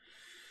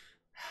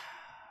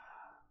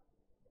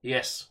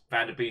 Yes,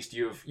 Vanderbeest,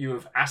 you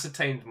have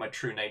ascertained my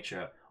true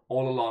nature.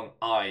 All along,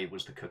 I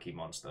was the cookie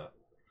monster.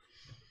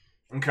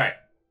 Okay.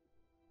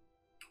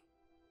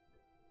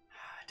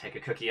 Take a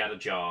cookie out of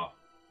jar.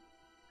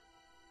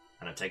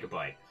 And I take a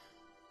bite.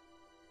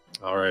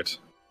 All right.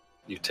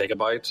 You take a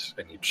bite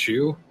and you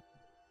chew.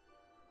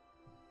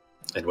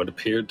 And what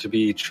appeared to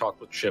be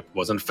chocolate chip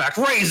was in fact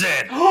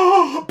raisin!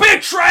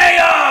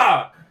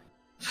 Betrayer!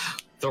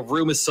 The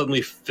room is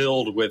suddenly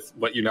filled with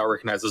what you now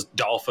recognize as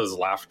Dalfa's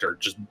laughter,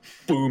 just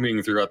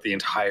booming throughout the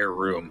entire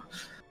room.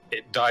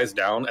 It dies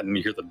down, and then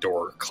you hear the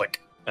door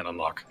click and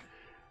unlock.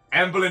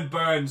 Emberlyn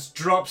Burns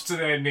drops to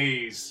their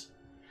knees,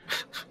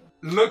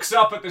 looks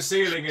up at the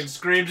ceiling and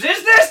screams,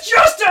 "Is this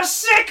just a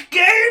sick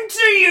game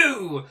to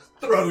you?"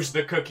 Throws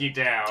the cookie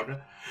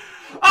down.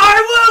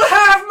 "I will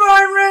have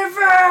my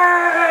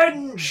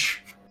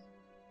revenge!"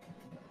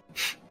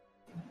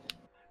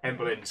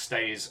 Emberlyn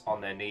stays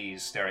on their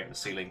knees, staring at the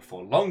ceiling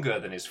for longer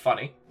than is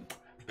funny,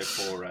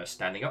 before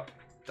standing up,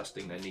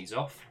 dusting their knees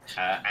off,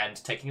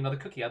 and taking another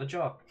cookie out of the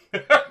jar.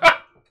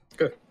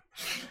 Good.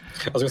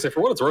 I was going to say, for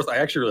what it's worth, I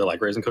actually really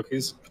like raisin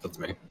cookies. That's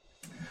me.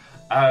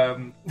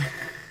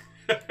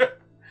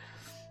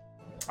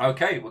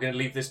 Okay, we're going to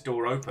leave this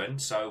door open,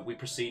 so we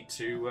proceed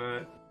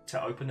to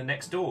open the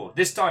next door.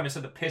 This time,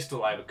 instead of the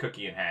pistol, I have a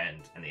cookie in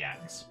hand and the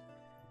axe.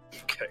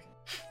 Okay.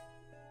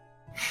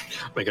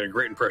 Making a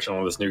great impression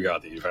on this new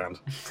god that you found.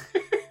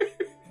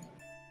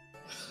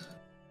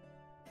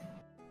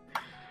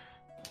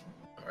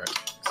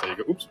 Alright, so you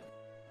go, oops.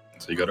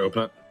 So you go to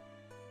open it.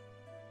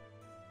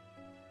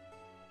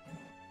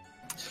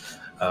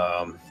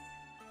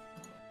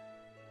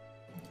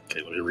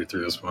 Okay, let me read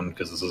through this one,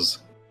 because this is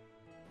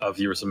a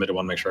viewer submitted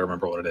one, make sure I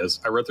remember what it is.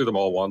 I read through them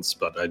all once,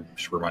 but I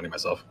should remind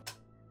myself.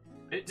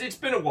 It's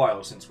been a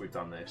while since we've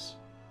done this.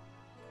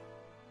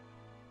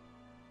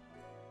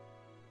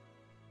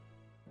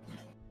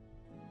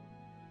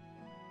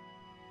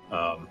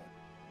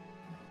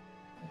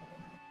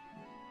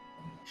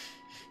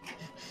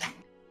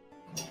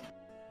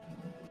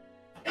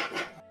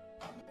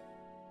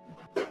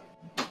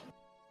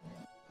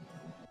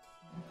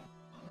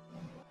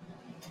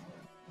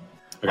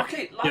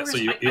 Okay, Lyrus, yeah, so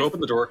you open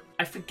the door.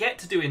 I forget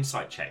to do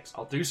insight checks.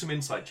 I'll do some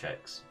insight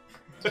checks.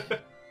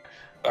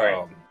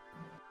 Alright.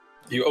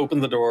 You open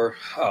the door,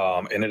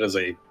 and it is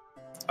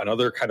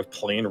another kind of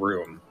plain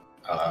room.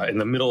 In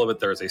the middle of it,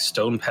 there's a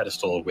stone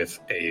pedestal with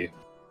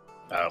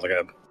like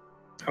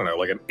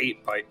an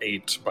 8 by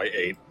 8 by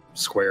 8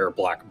 square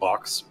black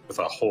box with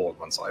a hole on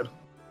one side.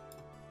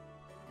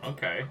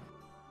 Okay.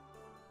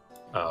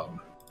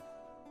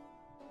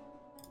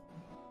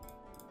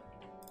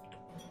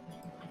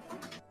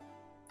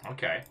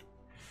 Okay.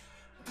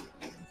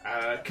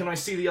 Can I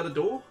see the other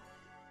door?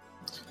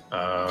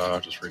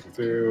 Just reading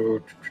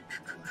through.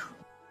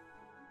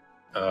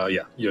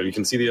 Yeah, you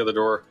can see the other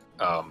door.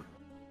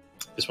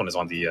 This one is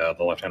on the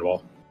left-hand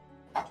wall.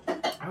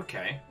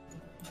 Okay.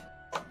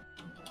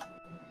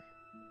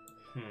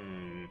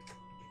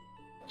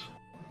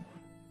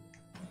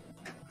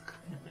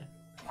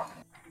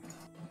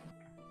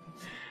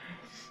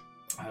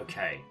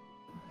 Okay.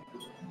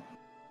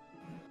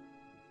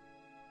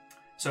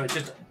 So it's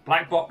just a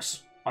black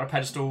box on a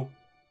pedestal.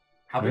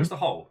 How big's the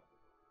hole?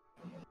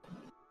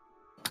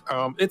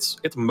 It's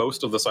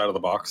most of the side of the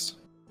box.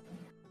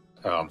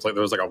 It's like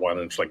there's like a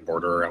 1-inch like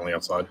border around the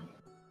outside.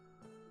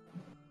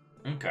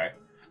 Okay.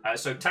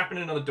 So tapping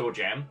another door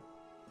jam.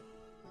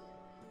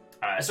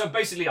 So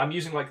basically, I'm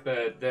using like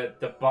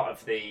the butt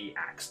of the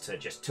axe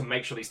to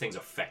make sure these things are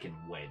feckin'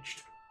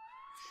 wedged.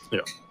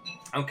 Yeah.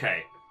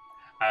 Okay.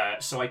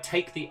 So I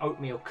take the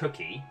oatmeal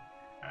cookie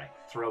and I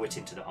throw it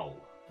into the hole.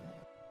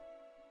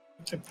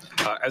 Okay.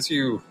 As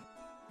you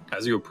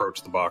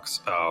approach the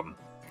box,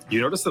 you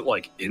notice that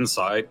like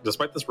inside,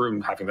 despite this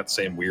room having that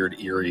same weird,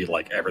 eerie,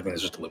 like everything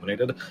is just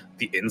illuminated,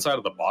 the inside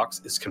of the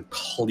box is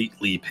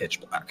completely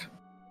pitch black.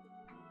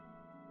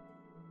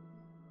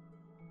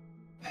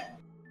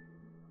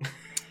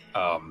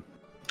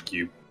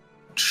 You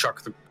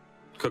chuck the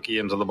cookie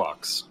into the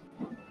box.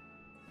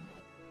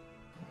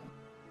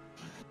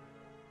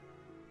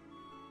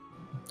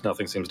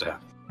 Nothing seems to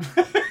happen.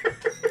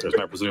 There's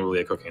now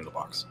presumably a cookie in the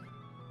box.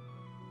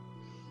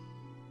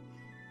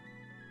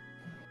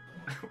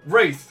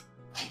 Wraith!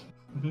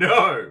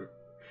 No!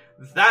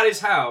 That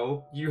is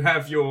how you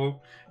have your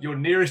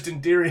nearest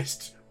and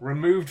dearest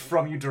removed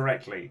from you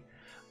directly.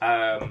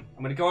 I'm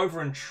going to go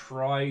over and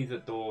try the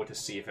door to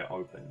see if it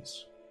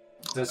opens.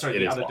 Sorry,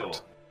 the other door.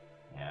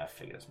 Yeah, I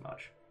figured as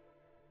much.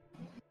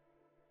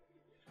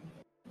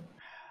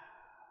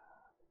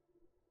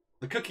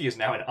 The cookie is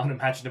now in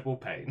unimaginable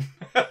pain.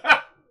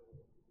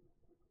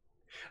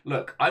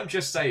 Look, I'm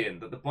just saying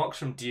that the box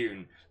from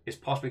Dune is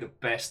possibly the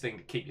best thing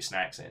to keep your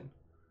snacks in.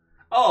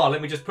 Oh,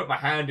 let me just put my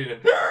hand in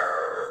and...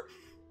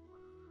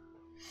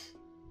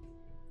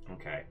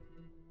 Okay.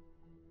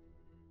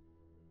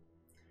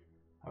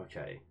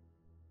 Okay.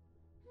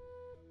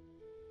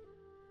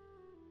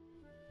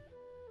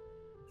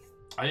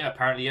 Oh yeah,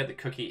 apparently, yeah, the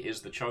cookie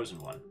is the chosen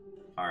one.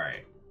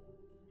 Alright.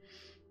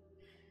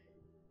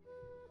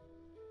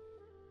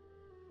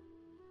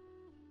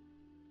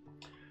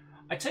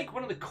 I take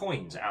one of the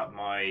coins out of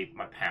my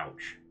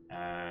pouch.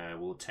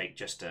 We'll take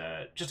just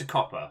a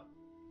copper.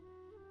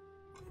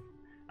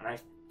 And I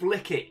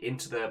flick it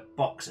into the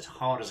box as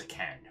hard as I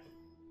can.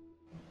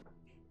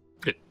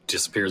 It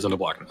disappears into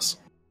blackness.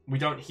 We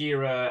don't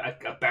hear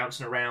a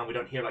bouncing around. We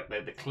don't hear like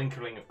the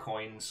clinkering of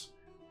coins.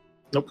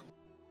 Nope.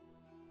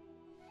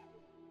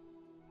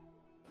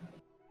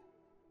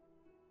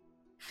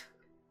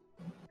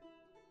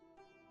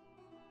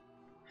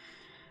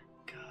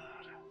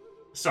 God.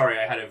 Sorry,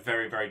 I had a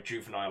very, very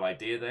juvenile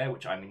idea there,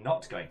 which I'm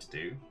not going to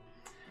do.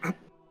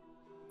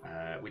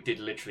 We did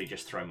literally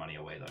just throw money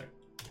away,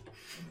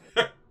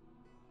 though.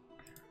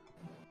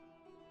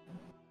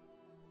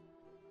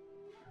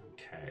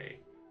 Okay.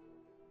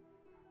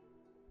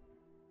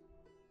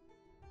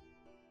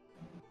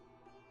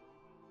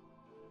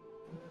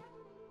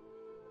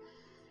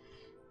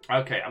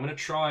 Okay, I'm going to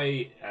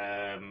try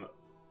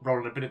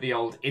rolling a bit of the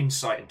old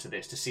insight into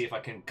this to see if I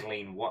can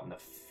glean what in the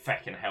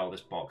feckin' hell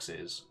this box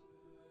is.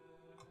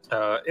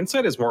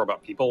 Insight is more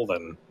about people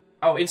than...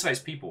 Oh, insight is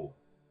people.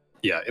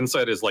 Yeah,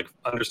 insight is like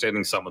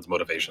understanding someone's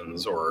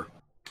motivations or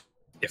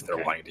if they're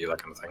Okay. lying to you,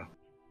 that kind of thing.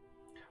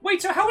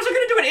 Wait, so how was I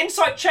going to do an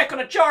insight check on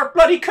a jar of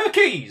bloody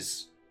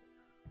cookies?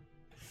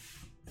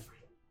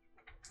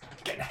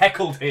 Getting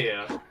heckled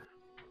here.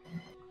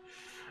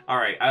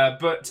 Alright,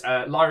 but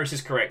Lyris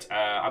is correct. Do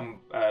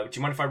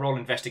you mind if I roll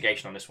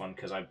investigation on this one?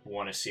 Because I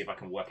want to see if I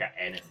can work out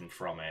anything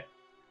from it.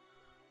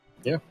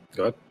 Yeah,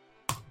 go ahead.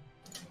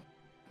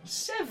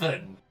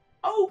 7!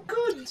 Oh,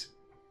 good!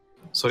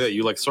 So yeah,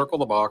 you like circle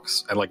the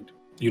box and like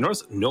you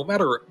notice no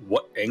matter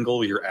what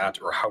angle you're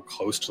at or how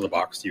close to the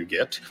box you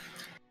get,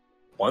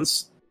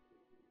 once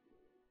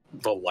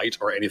the light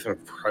or anything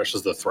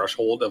presses the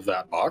threshold of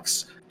that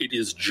box, it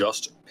is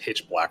just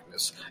pitch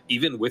blackness.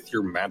 Even with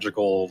your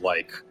magical,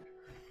 like,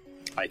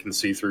 I can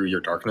see through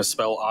your darkness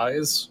spell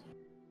eyes,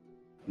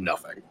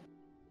 nothing.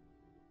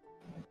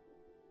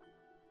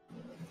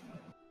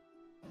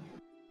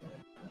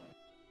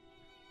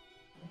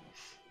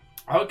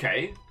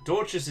 Okay,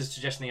 Dorcas is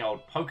suggesting the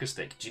old poker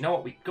stick. Do you know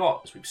what we've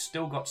got? Is we've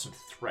still got some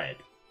thread.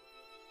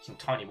 Some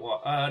tiny wire.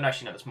 No,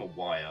 actually, no, that's more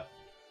wire.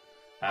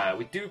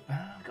 We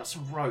got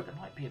some rope. That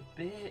might be a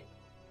bit...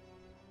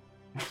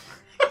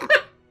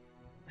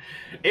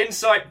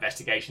 Insight,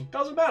 investigation,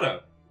 doesn't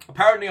matter.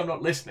 Apparently I'm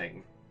not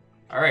listening.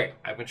 Alright,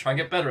 I'm going to try and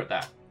get better at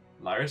that.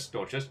 Lyris,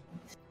 Dorcas,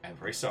 I'm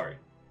very sorry.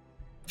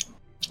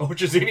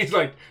 Orchazini's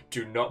like,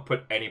 do not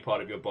put any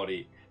part of your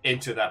body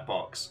into that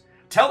box.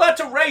 Tell that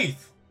to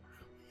Wraith!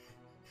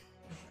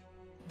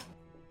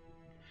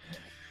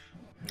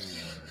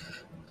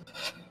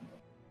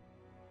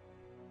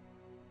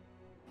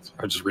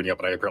 I'm just reading up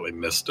and I apparently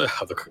missed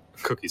how the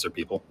cookies are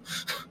people.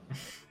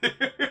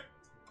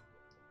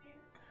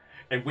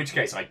 In which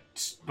case, I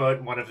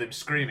burnt one of them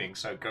screaming,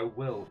 so go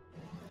Will.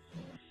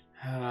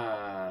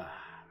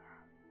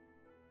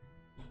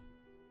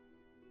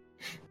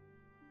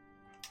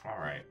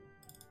 Alright.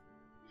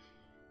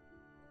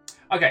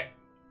 Okay.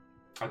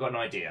 I've got an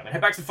idea. I'm going to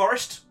head back to the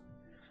forest.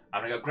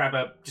 I'm going to go grab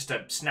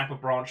snap a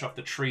branch off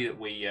the tree that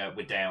we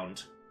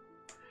downed.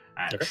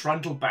 And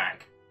trundle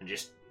back and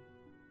just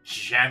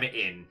jam it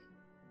in.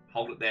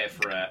 Hold it there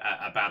for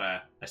about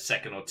a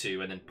second or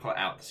two and then pull it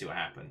out to see what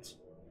happens.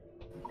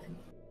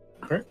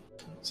 Alright.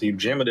 So you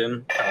jam it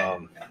in,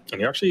 and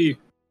you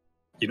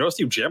notice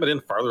you jam it in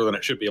farther than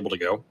it should be able to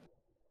go.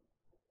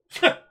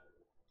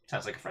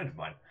 Sounds like a friend of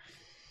mine.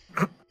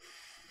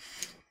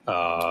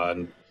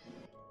 And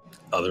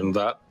other than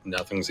that,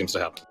 nothing seems to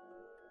happen.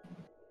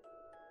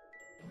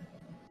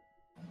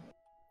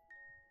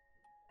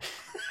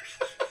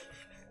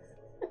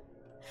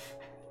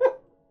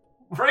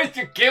 Wraith,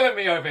 you're killing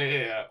me over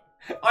here.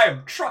 I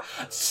am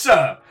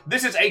Sir,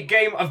 this is a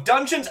game of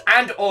Dungeons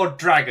and or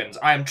Dragons.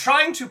 I am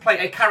trying to play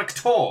a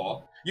character.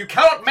 You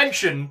cannot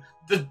mention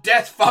the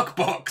death fuck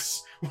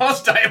box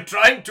whilst I am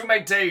trying to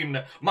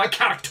maintain my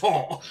character.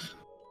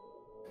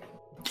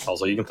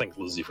 Also, you can thank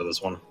Lizzie for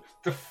this one.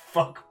 The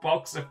fuck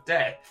box of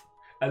death.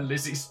 A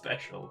Lizzie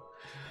special.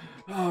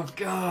 Oh,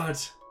 God.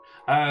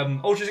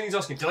 Ultrazini's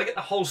asking, did I get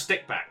the whole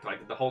stick back? Like,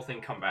 did the whole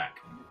thing come back?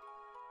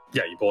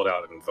 Yeah, you pull it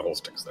out and the whole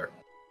stick's there.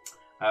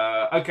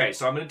 Okay,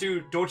 so I'm going to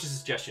do Dorch's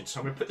suggestion. So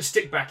I'm going to put the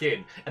stick back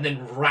in and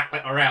then rattle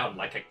it around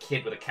like a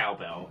kid with a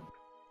cowbell.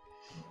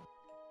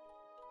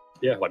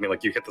 Yeah, I mean,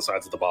 like, you hit the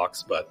sides of the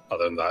box, but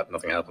other than that,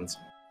 nothing happens.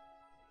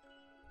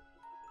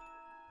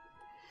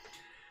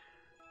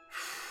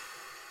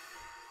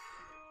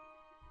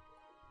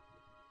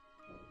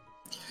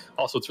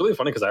 Also, it's really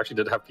funny because I actually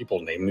did have people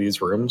name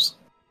these rooms.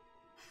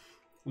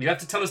 You have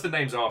to tell us the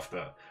names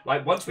after.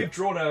 Like once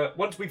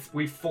we've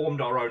we've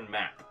formed our own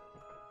map.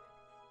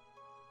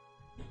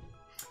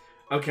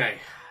 Okay.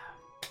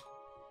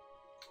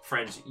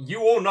 Friends,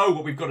 you all know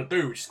what we've got to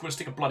do. We're just going to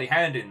stick a bloody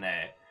hand in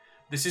there.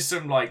 This is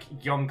some, like,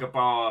 Yom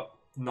Jabbar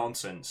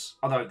nonsense.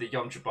 Although the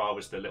Yom Jabbar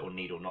was the little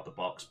needle, not the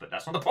box, but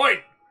that's not the point!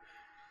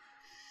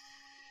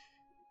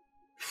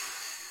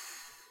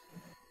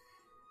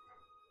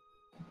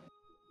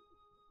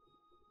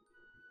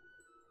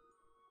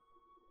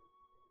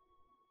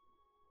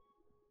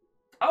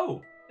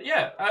 Oh,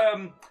 yeah,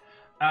 I'm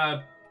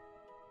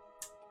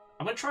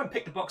going to try and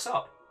pick the box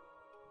up.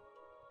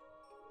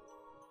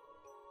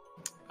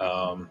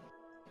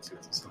 Let's see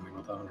if there's something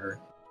about that on her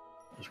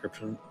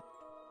description.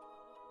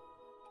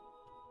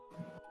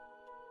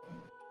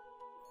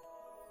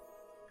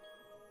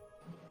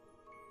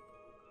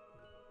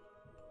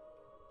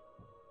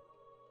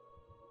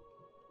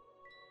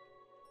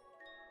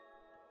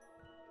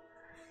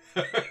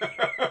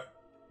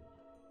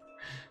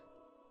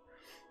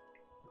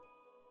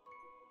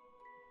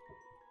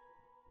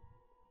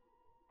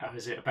 How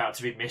is it about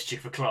to be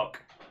mischief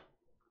o'clock?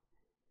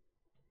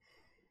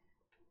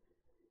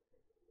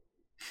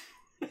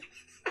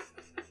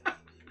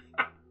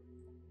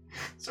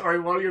 Sorry,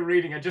 while you're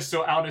reading, I just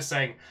saw Alna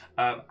saying,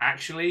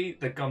 actually,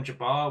 the Gom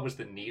Jabbar was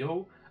the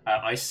needle.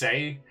 I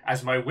say,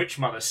 as my witch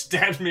mother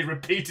stabbed me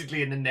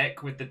repeatedly in the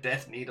neck with the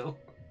death needle.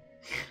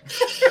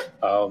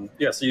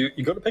 Yeah, so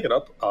you go to pick it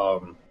up,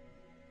 and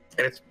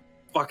it's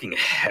fucking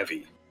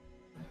heavy.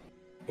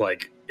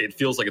 Like, it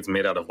feels like it's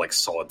made out of, like,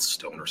 solid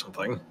stone or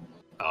something.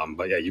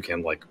 But yeah, you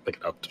can, like, pick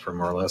it up for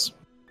more or less.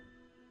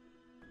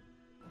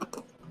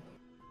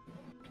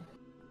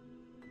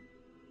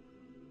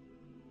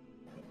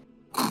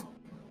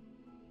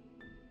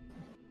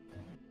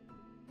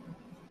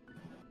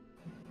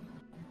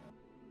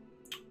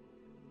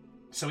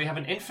 So we have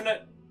an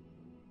infinite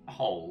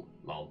hole,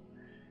 lol,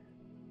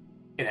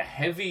 in a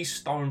heavy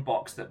stone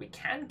box that we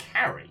can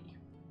carry.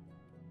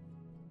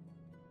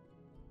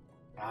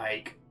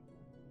 Like,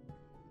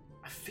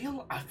 I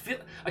feel...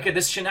 Okay,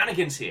 there's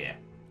shenanigans here.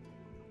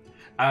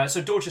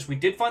 So, Dorcas, we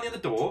did find the other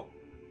door,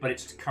 but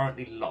it's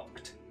currently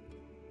locked.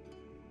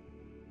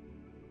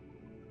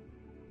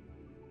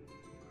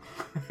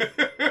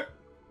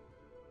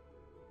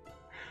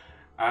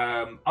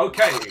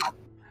 Okay.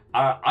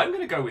 I'm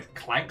going to go with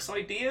Clank's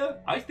idea.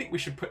 I think we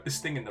should put this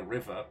thing in the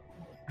river.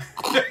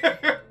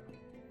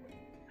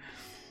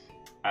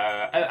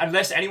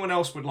 Unless anyone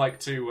else would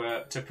like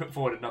to put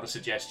forward another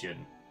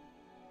suggestion.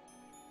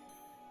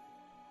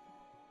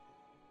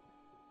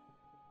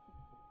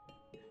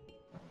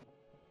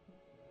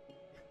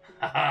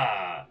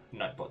 Haha!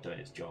 Nightbot doing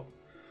its job.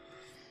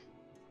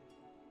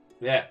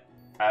 Yeah.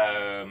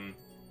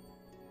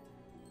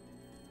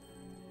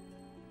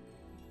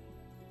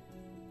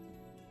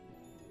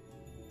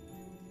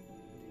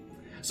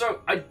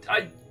 So,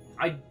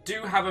 I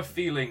do have a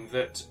feeling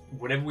that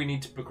whatever we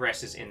need to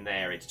progress is in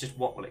there. It's just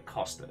what will it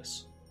cost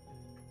us?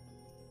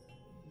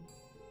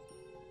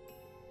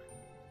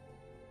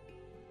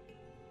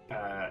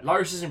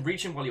 Lyrus isn't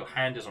reaching while your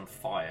hand is on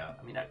fire.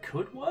 I mean, that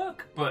could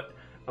work, but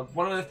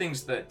one of the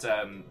things that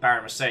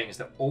Baron was saying is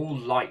that all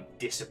light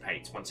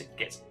dissipates once it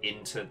gets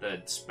into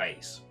the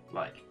space.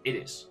 Like, it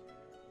is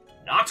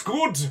not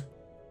good!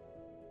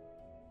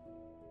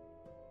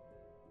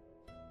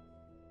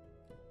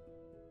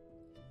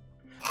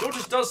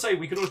 Georges does say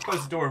we could always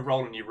close the door and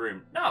roll in your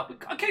room. No,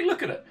 okay,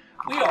 look at it.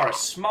 We are a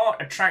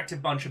smart,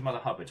 attractive bunch of Mother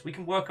Hubbards. We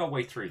can work our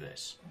way through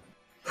this.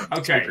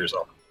 Okay. Speak for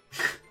yourself.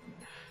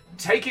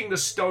 Taking the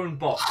stone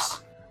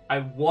box, I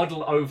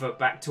waddle over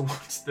back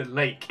towards the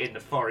lake in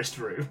the forest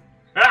room.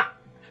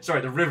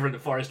 Sorry, the river in the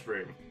forest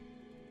room.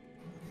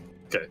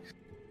 Okay.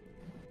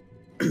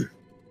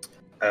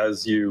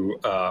 As you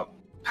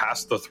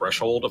pass the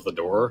threshold of the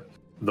door,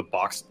 the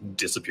box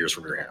disappears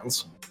from your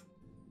hands.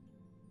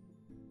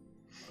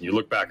 You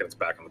look back and it's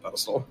back on the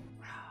pedestal.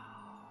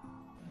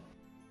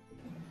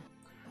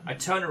 I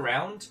turn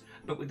around,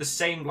 but with the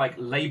same, like,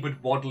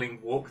 laboured waddling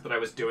walk that I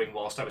was doing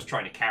whilst I was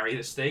trying to carry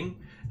this thing,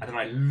 and then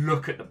I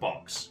look at the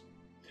box.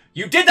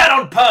 You did that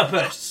on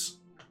purpose!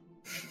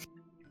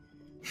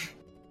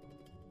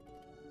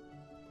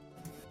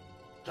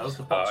 Does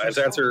the box as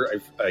answer,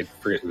 I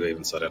forget who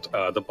even said it.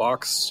 The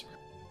box,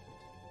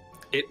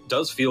 it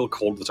does feel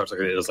cold to the touch, like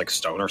it is like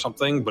stone or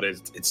something, but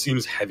it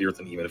seems heavier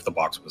than even if the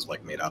box was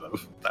like made out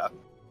of that.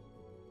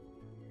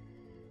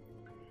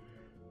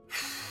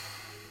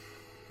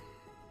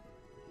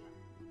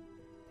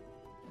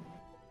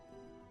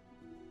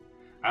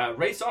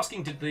 Wraith's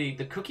asking, did the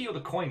cookie or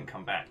the coin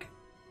come back?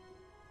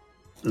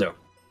 No.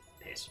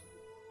 Piss.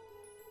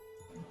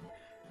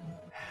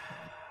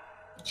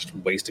 Just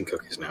wasting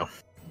cookies now.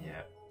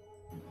 Yeah.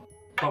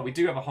 But we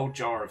do have a whole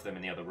jar of them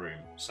in the other room,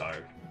 so...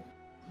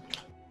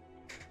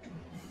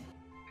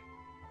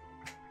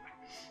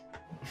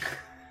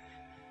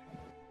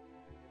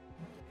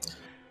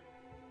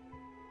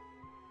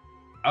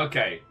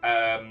 Okay,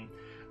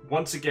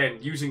 once again,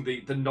 using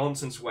the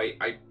nonsense way,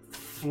 I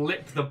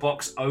flip the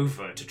box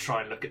over to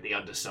try and look at the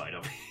underside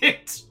of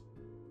it.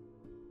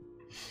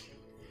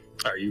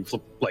 Are you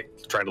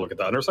trying to look at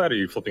the underside, or are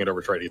you flipping it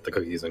over, trying to get the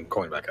cookies and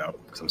coin back out?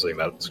 Because I'm seeing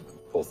that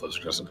both those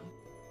suggested.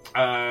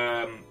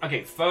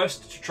 Okay,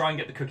 first to try and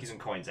get the cookies and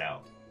coins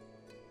out.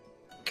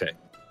 Okay.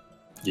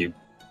 You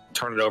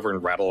turn it over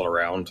and rattle it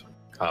around,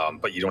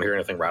 but you don't hear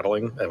anything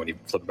rattling, and when you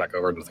flip it back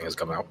over, nothing has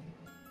come out.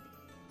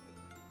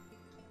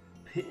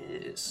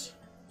 Piss.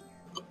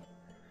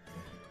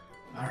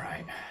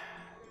 Alright.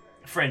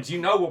 Friends, you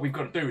know what we've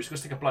got to do. We've got to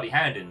stick a bloody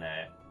hand in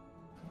there.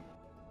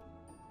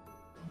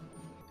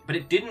 But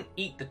it didn't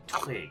eat the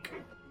twig.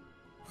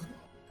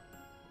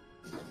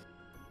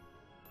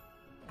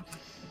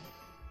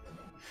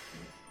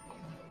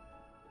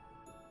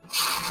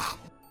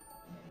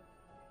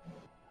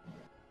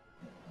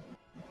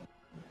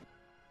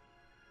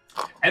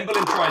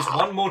 Emberlyn tries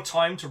one more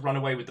time to run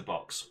away with the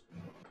box.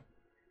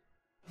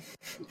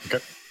 Okay.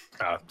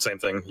 Same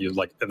thing. You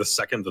the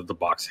second that the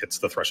box hits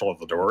the threshold of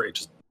the door, it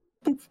just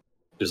poof,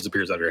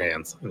 disappears out of your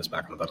hands and is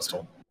back on the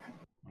pedestal.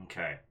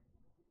 Okay.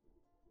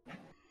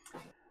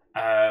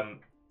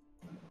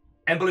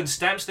 Emberlyn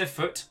stamps their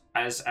foot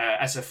as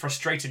a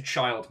frustrated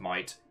child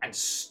might, and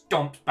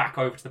stomps back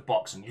over to the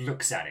box and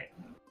looks at it.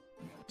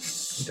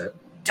 Okay.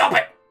 Stop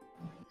it!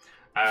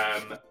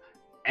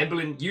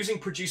 Emberlyn, using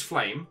Produce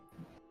Flame,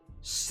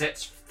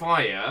 sets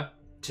fire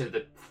to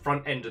the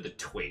front end of the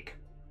twig.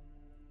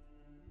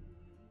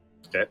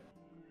 Okay.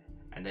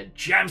 And then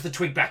jams the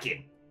twig back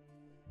in.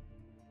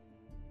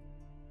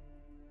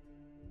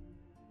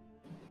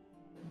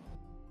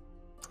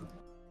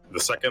 The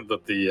second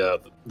that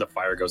the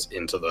fire goes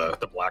into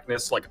the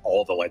blackness,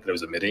 all the light that it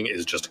was emitting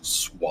is just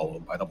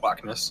swallowed by the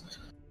blackness.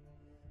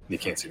 You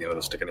can't see the end of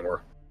the stick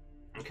anymore.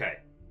 Okay.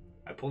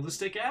 I pull the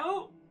stick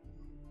out.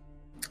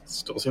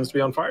 Still seems to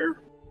be on fire.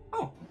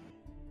 Oh.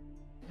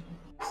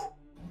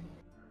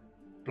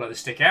 Blow the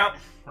stick out.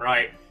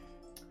 Right.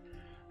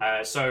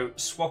 So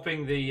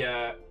swapping the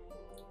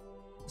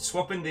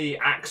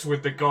axe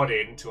with the god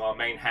into our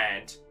main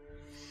hand,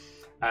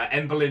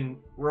 Emberlyn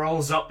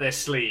rolls up their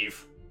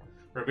sleeve,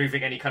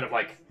 removing any kind of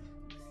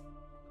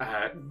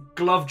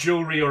glove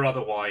jewelry or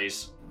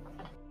otherwise,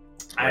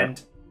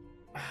 and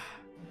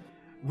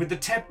with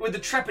the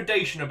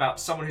trepidation about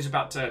someone who's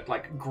about to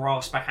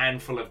grasp a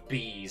handful of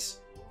bees,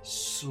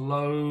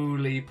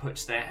 slowly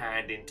puts their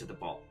hand into the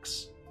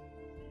box.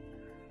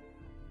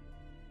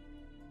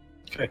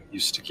 Okay, you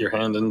stick your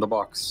hand in the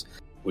box.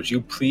 Would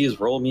you please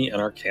roll me an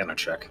Arcana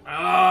check?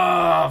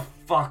 Ah,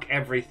 fuck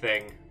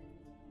everything.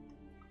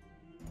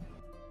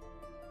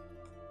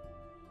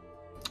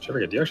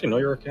 Do you actually know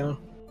your Arcana?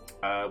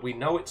 We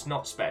know it's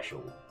not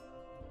special.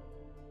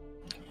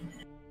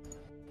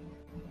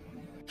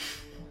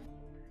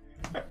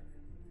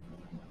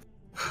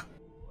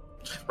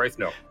 Right,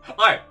 no.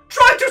 I'm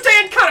trying to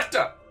stay in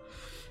character!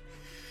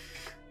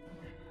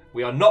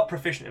 We are not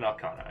proficient in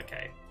Arcana,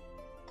 okay.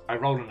 I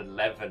rolled an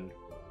 11.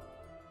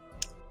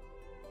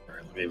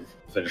 Alright, let me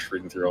finish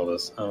reading through all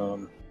this.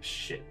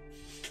 Shit.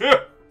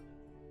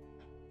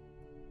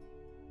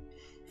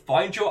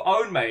 Find your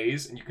own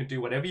maze, and you can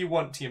do whatever you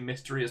want to your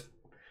mysterious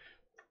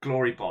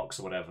glory box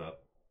or whatever.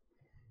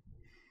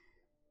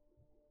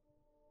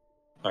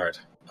 Alright,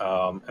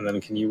 and then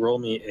can you roll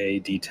me a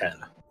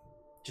d10?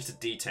 Just a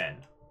d10.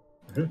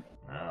 Mm-hmm.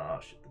 Oh,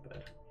 shit the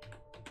bed.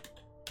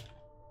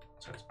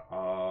 So it's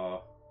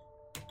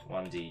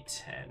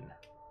 1d10.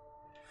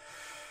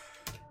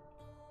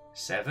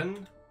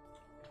 7?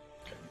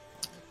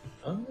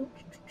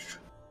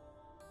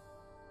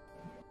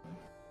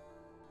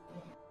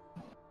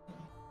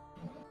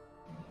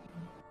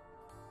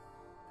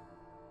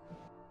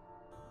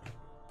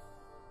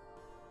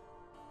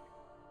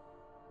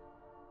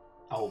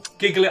 Oh,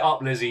 giggle it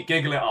up, Lizzie.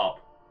 Giggle it up.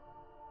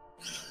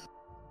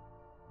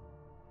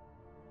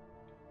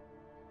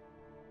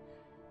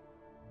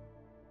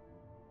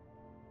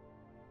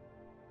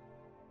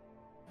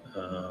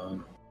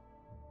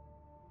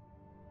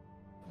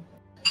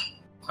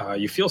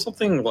 You feel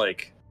something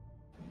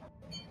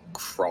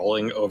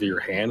crawling over your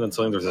hand, and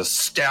suddenly there's a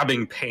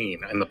stabbing pain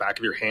in the back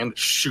of your hand that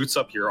shoots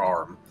up your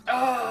arm.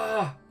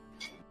 Ah!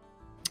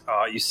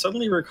 You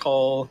suddenly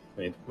recall.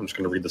 Wait, I'm just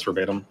going to read this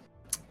verbatim.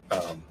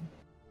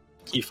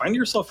 You find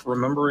yourself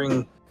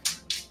remembering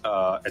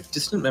a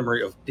distant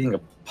memory of being a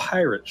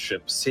pirate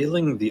ship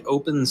sailing the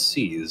open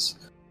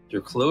seas.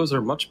 Your clothes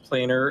are much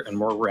plainer and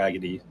more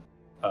raggedy,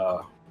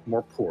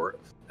 more poor.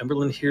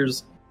 Emberlyn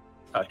hears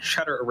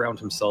chatter around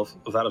himself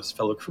of that of his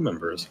fellow crew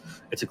members.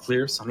 It's a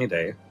clear, sunny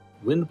day.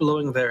 Wind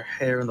blowing their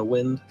hair in the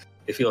wind.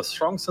 They feel a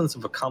strong sense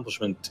of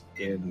accomplishment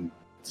in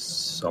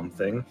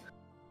something.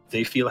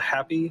 They feel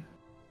happy,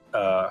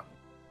 at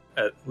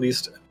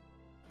least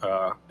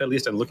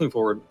and looking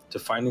forward to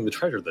finding the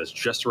treasure that's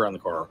just around the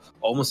corner,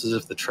 almost as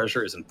if the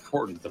treasure is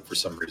important to them for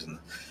some reason.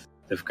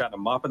 They've got a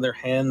mop in their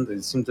hand.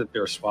 It seems that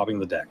they're swabbing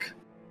the deck.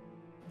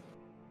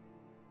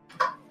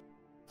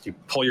 You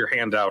pull your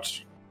hand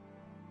out,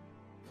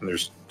 and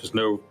there's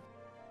no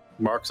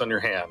marks on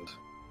your hand.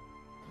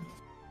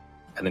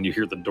 And then you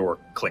hear the door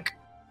click.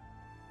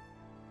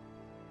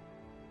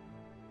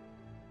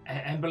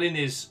 Emberlyn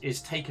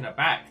is taken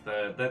aback.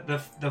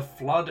 The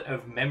flood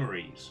of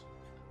memories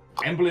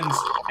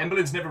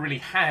Emberlin's never really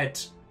had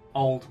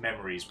old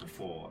memories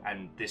before,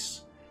 and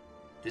this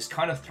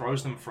kind of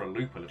throws them for a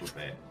loop a little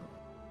bit.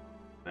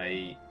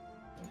 They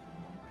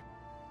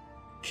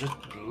just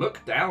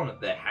look down at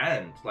their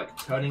hand, like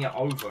turning it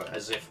over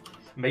as if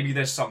maybe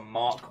there's some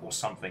mark or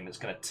something that's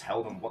going to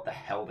tell them what the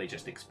hell they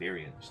just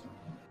experienced.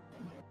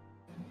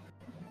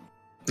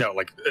 No,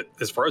 like,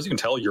 as far as you can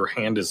tell, your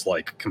hand is,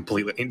 like,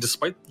 completely... And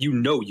despite,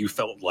 you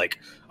felt, like,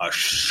 a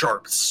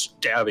sharp,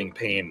 stabbing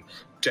pain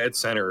dead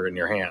center in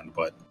your hand,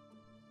 but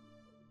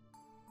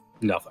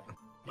nothing.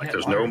 Like, Yeah,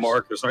 there's no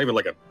mark, there's not even,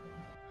 like, a...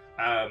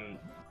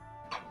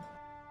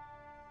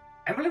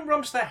 Emberlin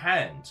rubs their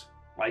hand,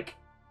 like,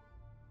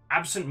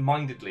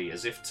 absent-mindedly,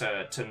 as if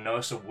to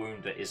nurse a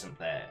wound that isn't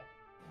there.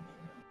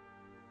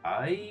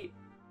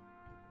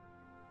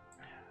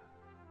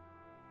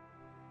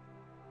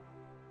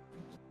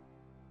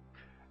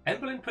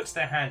 Emberlin puts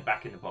their hand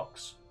back in the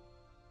box.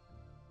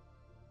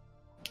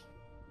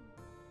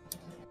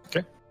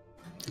 Okay.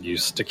 You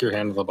stick your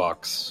hand in the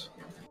box.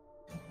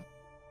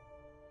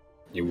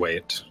 You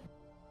wait.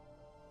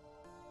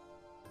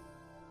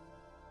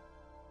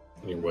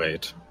 You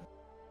wait.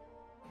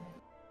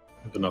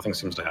 But nothing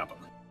seems to happen.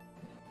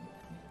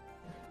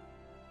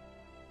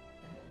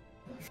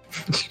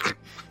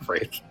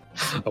 Right.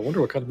 I wonder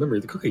what kind of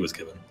memory the cookie was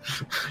given.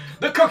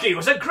 The cookie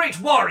was a great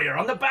warrior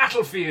on the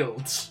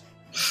battlefield!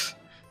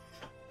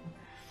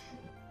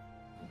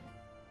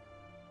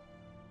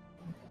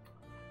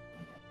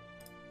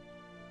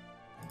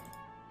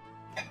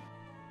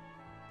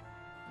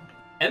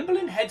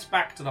 Emberlin heads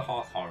back to the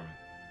hearth home,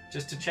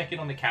 just to check in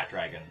on the cat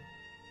dragon.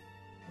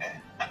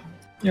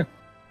 Yeah.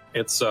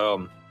 It's,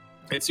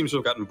 it seems to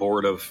have gotten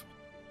bored of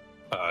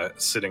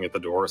sitting at the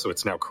door, so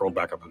it's now curled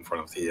back up in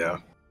front of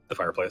the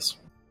fireplace.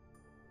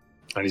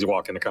 And he's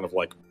walking and kind of,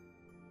 like,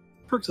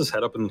 perks his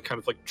head up and kind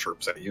of, like,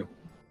 chirps at you.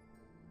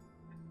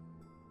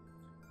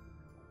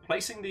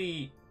 Placing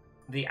the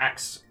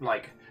axe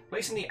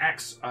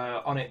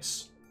on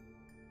its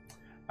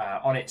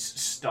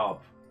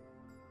stub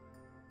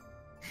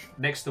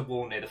next to the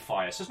wall near the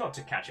fire, so as not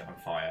to catch it on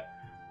fire.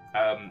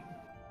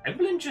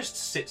 Emberlin just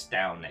sits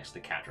down next to the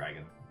cat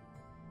dragon.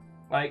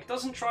 Like,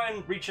 doesn't try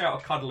and reach out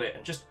or cuddle it,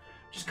 and just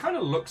kind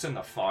of looks in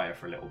the fire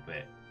for a little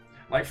bit.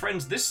 Like,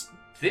 friends, this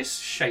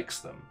shakes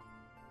them.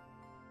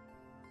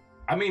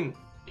 I mean,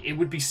 it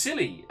would be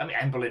silly. I mean,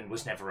 Emberlin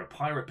was never a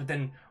pirate, but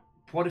then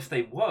what if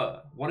they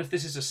were? What if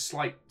this is a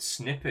slight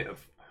snippet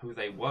of who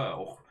they were?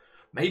 Or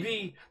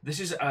maybe this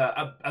is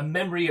a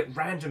memory at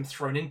random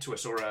thrown into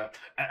us, or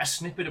a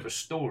snippet of a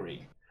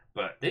story.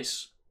 But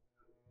this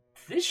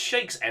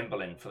shakes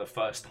Emberlin for the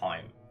first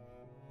time.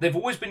 They've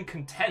always been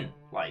content.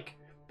 Like,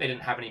 they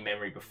didn't have any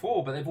memory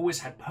before, but they've always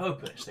had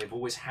purpose. They've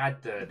always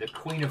had the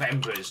Queen of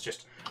Embers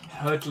just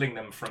hurtling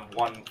them from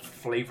one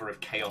flavor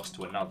of chaos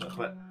to another.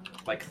 But,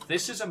 like,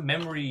 this is a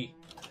memory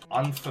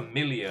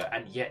unfamiliar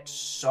and yet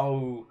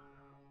so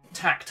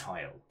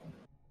tactile.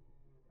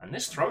 And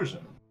this throws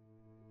them.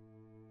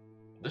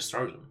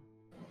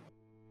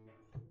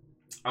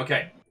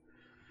 Okay.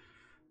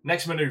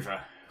 Next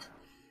maneuver.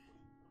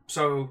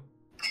 So,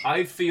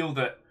 I feel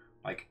that,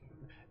 like,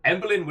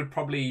 Emberlin would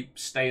probably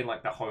stay in,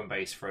 like, the home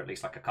base for at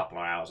least, like, a couple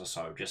of hours or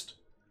so, just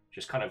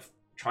kind of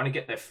trying to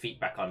get their feet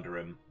back under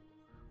him.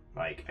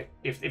 Like,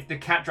 if the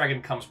cat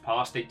dragon comes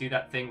past, they do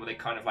that thing where they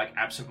kind of, like,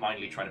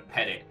 absentmindedly try to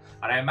pet it.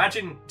 And I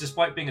imagine,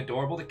 despite being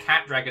adorable, the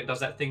cat dragon does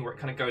that thing where it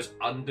kind of goes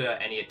under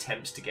any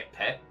attempts to get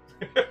pet.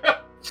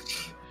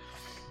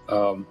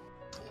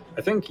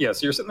 I think, yeah,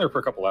 so you're sitting there for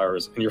a couple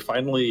hours, and you're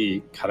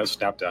finally kind of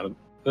snapped down a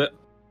bit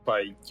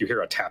by, you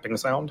hear a tapping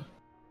sound.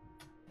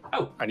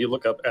 Oh. And you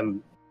look up,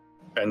 and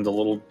the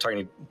little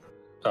tiny,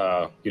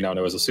 you now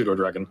know as a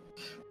pseudo-dragon,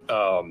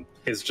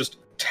 is just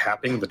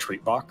tapping the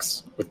treat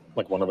box with,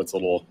 like, one of its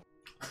little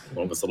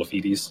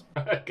feeties.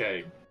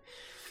 Okay.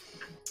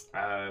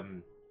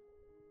 Kind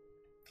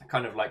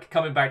of, like,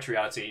 coming back to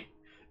reality,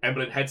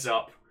 Emberlin heads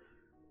up,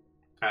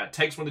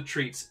 takes one of the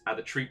treats out of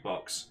the treat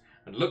box,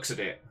 and looks at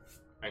it,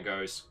 and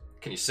goes,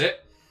 "Can you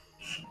sit?"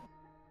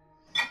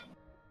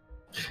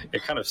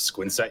 It kind of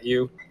squints at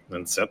you, and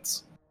then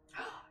sits.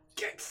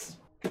 Yes!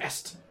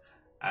 Best!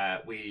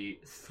 We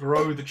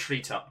throw the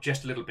treat up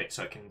just a little bit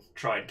so it can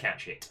try and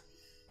catch it.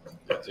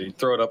 Yeah, so you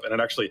throw it up, and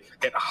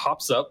it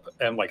hops up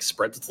and, like,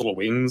 spreads its little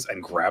wings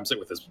and grabs it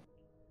with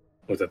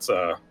its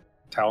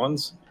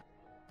talons,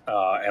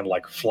 and,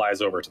 like,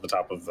 flies over to the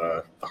top of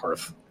the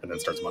hearth and then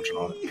starts munching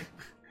on it.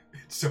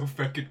 It's so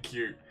fucking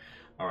cute.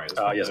 All right.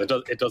 Yes, it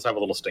does. It does have a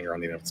little stinger on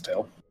the end of its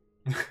tail.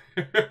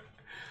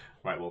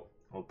 Right, we'll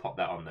pop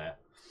that on there.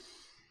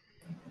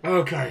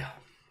 Okay.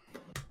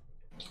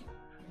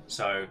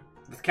 So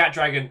the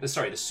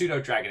pseudo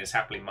dragon is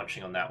happily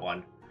munching on that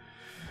one.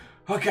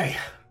 Okay,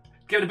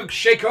 give it a big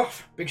shake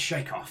off.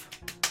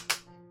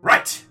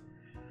 Right.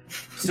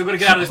 Still gotta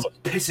get out of this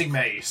pissing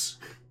maze.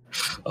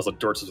 Also,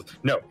 Dortz says,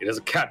 "No, it is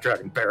a cat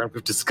dragon, Baron.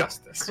 We've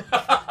discussed this."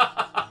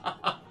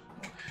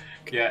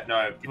 Yeah,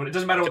 no, but it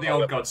doesn't matter what the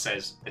old god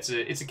says. It's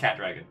a cat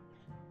dragon.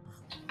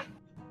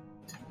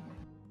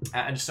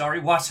 And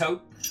sorry,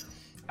 Watto.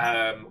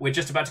 we're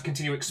just about to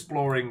continue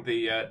exploring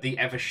the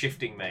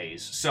ever-shifting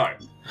maze. So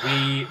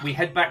we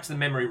head back to the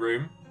memory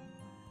room.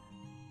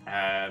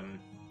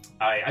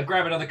 I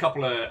grab another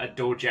couple of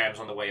door jams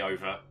on the way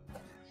over.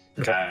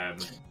 Okay.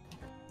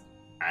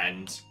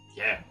 And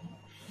yeah,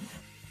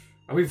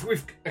 we've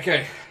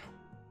okay.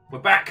 We're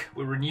back.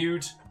 We're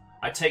renewed.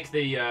 I take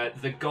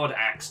the god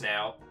axe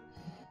now.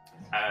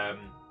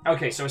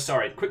 Okay, so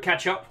sorry. Quick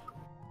catch up.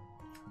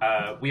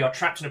 We are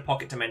trapped in a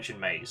pocket dimension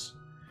maze.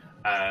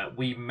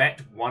 We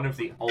met one of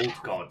the old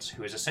gods,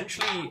 who is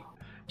essentially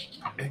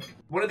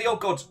one of the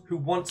old gods who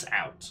wants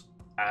out,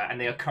 and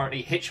they are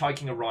currently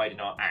hitchhiking a ride in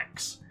our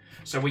axe.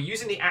 So we're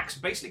using the axe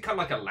basically kind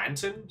of like a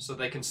lantern, so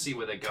they can see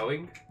where they're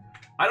going.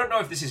 I don't know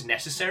if this is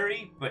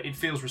necessary, but it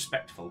feels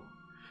respectful.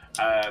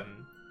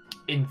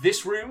 In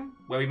this room,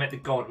 where we met the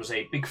god, was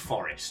a big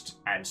forest,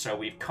 and so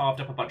we've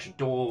carved up a bunch of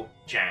door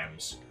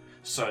jams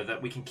so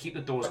that we can keep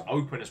the doors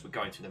open as we're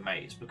going through the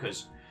maze,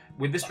 because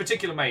with this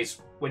particular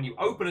maze, when you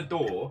open a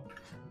door,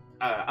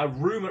 a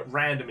room at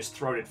random is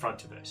thrown in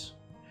front of us.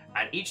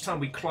 And each time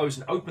we close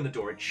and open the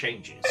door, it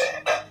changes.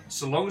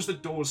 So long as the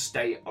doors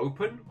stay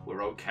open,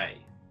 we're okay.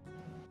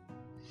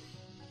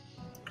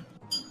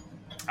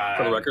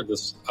 For the record,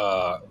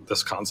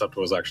 this concept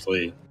was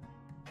actually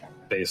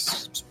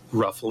based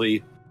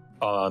roughly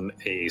on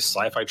a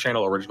Sci-Fi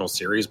Channel original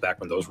series back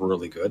when those were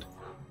really good.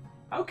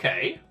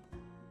 Okay.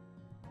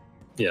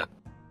 Yeah.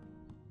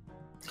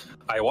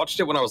 I watched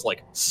it when I was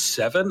like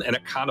 7, and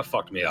it kind of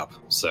fucked me up.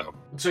 So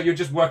you're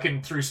just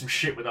working through some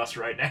shit with us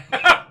right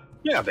now.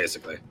 yeah,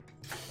 basically.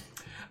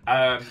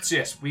 So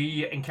yes,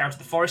 we encountered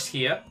the forest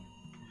here.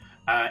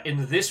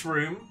 In this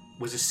room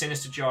was a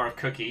sinister jar of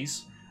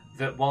cookies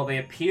that, while they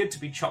appeared to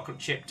be chocolate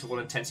chip to all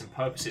intents and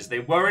purposes, they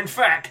were in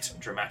fact,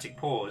 dramatic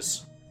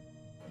pause,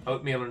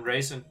 oatmeal and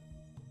raisin.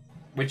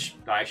 Which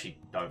I actually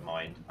don't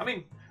mind. I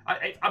mean,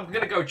 I'm going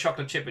to go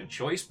chocolate chip and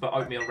choice, but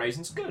oatmeal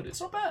raisin's good. It's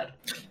not bad.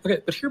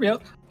 Okay, but hear me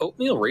out.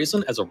 Oatmeal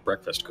raisin as a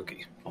breakfast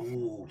cookie.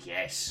 Oh,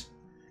 yes.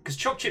 Because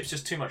chocolate chip's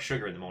just too much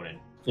sugar in the morning.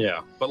 Yeah,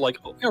 but like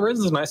oatmeal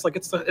raisin is nice. Like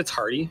it's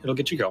hearty. It'll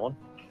get you going.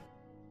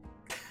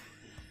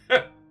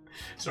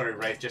 Sorry,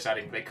 Wraith, just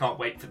adding, they can't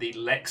wait for the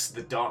Lex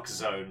the Dark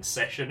Zone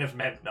session of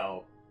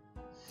Memnol.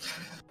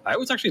 I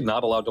was actually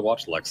not allowed to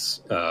watch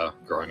Lex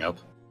growing up.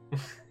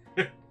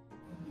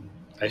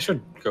 I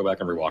should go back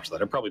and rewatch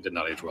that. It probably did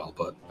not age well,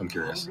 but I'm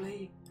curious.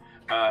 Probably.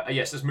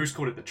 Yes, as Moose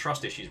called it, the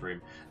trust issues room.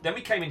 Then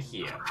we came in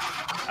here.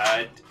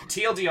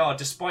 TLDR,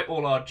 despite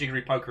all our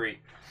jiggery pokery,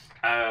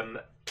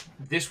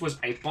 this was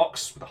a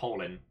box with a hole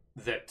in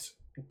that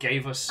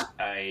gave us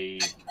a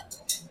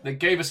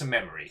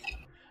memory,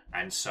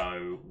 and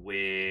so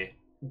we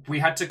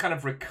had to kind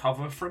of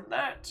recover from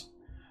that.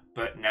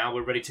 But now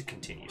we're ready to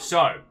continue.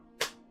 So,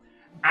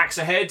 axe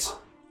ahead.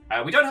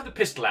 We don't have the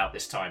pistol out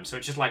this time, so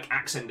it's just like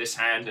axe in this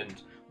hand, and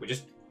we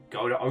just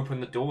go to open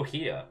the door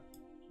here.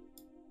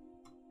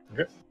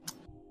 Okay.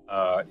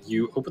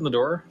 You open the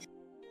door,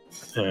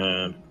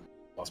 and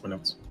lost my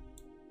notes.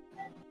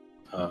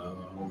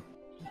 Of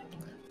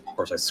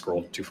course, I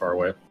scrolled too far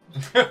away.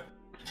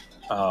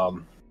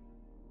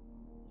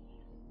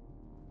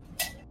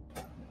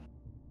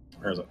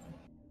 Where is it?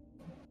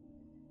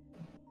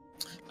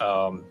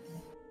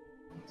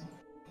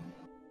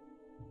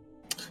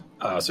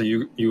 So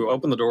you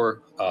open the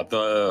door.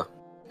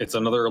 It's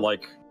another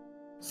like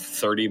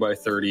 30 by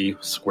 30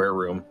 square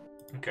room.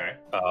 Okay.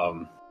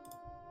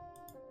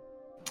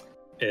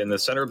 In the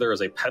center, there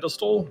is a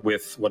pedestal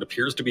with what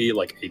appears to be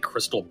like a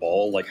crystal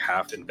ball, like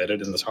half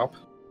embedded in the top.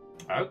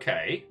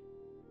 Okay.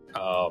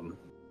 And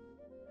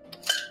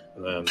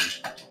then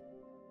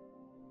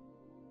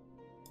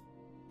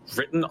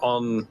written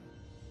on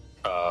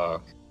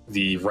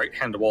the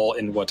right-hand wall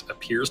in what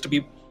appears to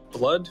be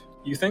blood,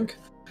 you think?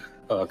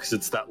 Because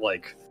it's that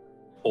like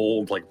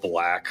old, like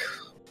black,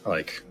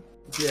 like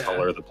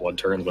color that blood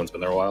turns when it's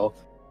been there a while.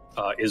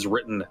 Is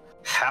written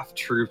half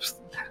truths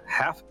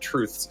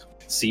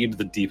seed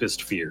the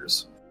deepest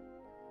fears.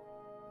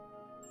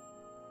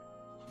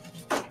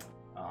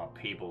 Oh,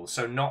 people.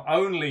 So not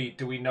only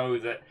do we know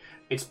that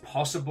it's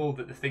possible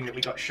that the thing that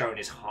we got shown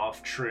is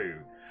half true,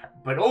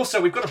 but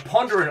also we've got to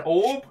ponder an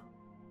orb.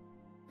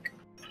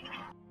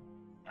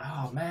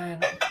 Oh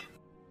man,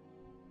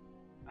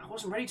 I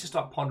wasn't ready to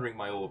start pondering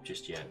my orb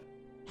just yet.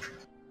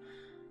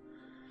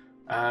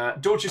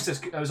 George just says,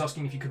 I was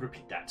asking if you could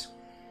repeat that.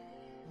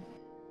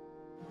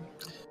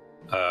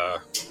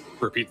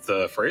 Repeat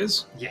the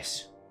phrase?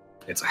 Yes.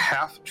 It's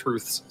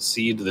half-truths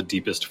seed the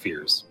deepest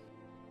fears.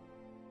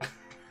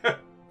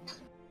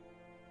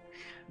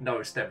 No,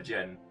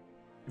 Stepagen.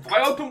 If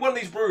I open one of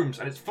these rooms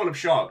and it's full of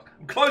sharks,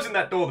 I'm closing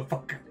that door the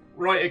fuck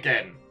right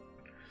again.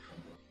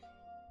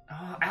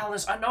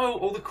 Alice, I know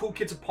all the cool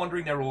kids are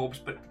pondering their orbs,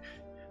 but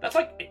that's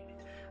like...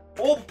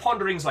 Orb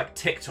pondering's like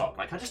TikTok.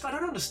 Like, I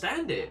don't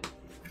understand it.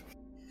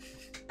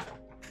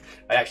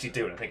 I actually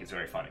do, and I think it's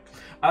very funny.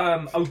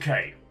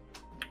 Okay.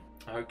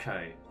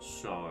 Okay,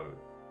 so...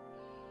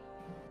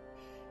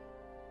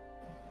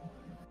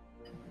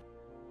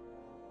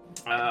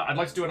 I'd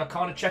like to do an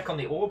Arcana check on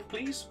the orb,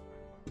 please.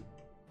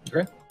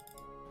 Okay.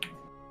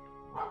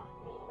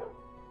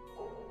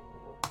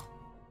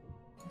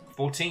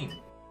 14.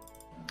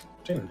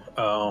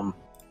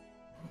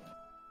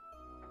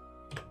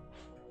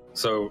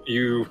 So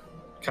you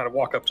kind of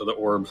walk up to the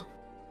orb,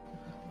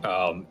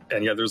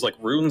 and yeah, there's like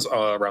runes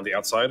around the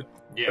outside,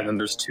 and then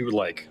there's two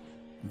like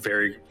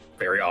very,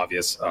 very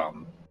obvious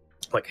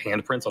like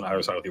handprints on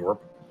either side of the orb.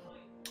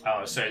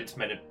 Oh, so it's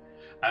meant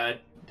to...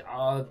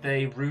 are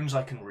they runes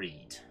I can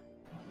read?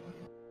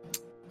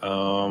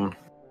 What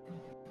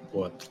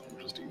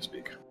languages do you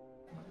speak?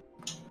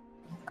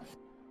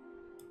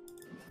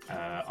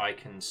 I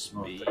can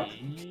speak...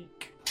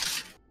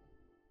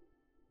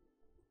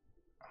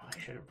 I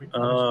should have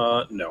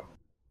written no.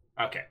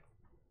 Okay.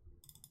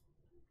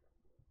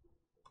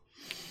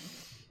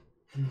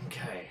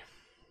 Okay.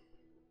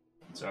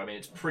 So, I mean,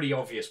 it's pretty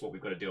obvious what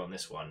we've got to do on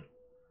this one.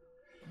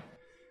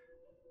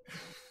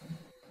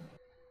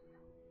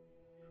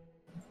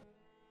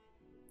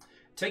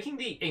 Taking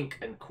the ink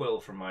and quill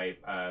from my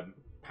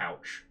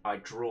pouch, I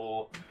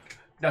draw...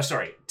 No,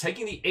 sorry.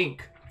 Taking the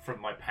ink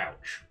from my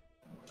pouch,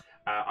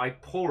 I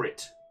pour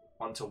it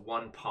onto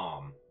one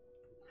palm.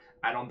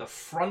 And on the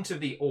front of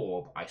the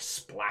orb, I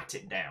splat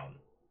it down.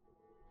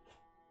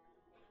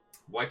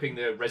 Wiping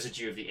the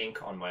residue of the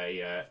ink on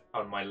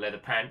my leather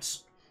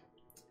pants,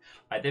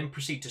 I then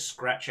proceed to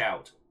scratch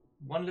out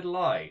one little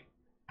eye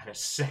and a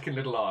second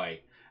little eye,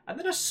 and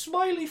then a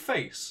smiley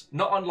face,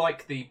 not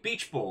unlike the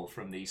beach ball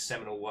from the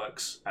seminal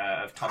works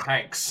of Tom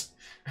Hanks.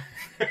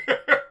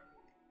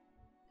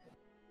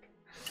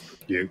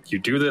 You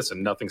do this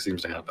and nothing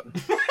seems to happen.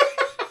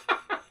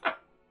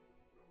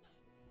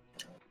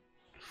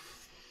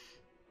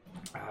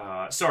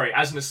 Sorry,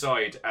 as an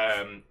aside,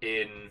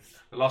 in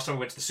the last time I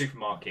went to the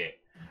supermarket,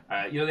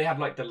 they have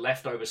like the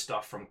leftover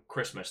stuff from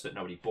Christmas that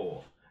nobody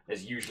bought.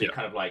 There's usually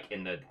kind of like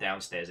in the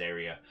downstairs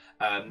area.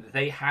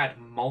 They had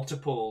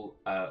multiple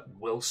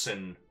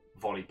Wilson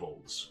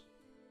volleyballs,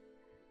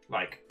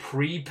 like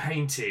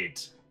pre-painted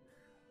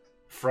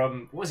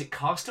from, what was it,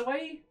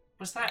 Castaway?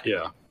 Was that?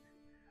 Yeah.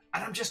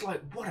 And I'm just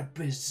like, what a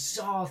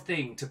bizarre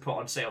thing to put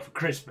on sale for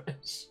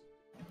Christmas.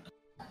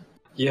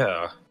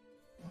 Yeah.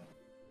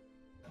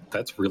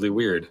 That's really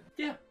weird.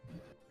 Yeah.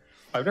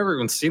 I've never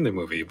even seen the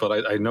movie,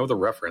 but I know the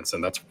reference,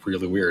 and that's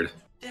really weird.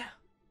 Yeah.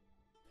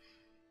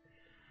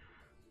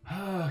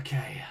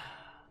 Okay.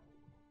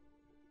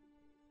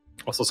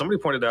 Also, somebody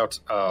pointed out,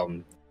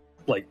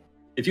 like,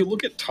 if you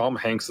look at Tom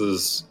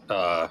Hanks's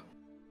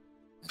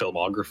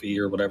filmography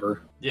or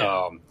whatever,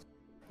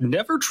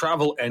 never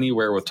travel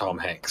anywhere with Tom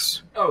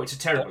Hanks. Oh, it's a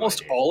terrible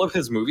Almost idea. all of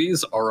his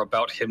movies are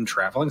about him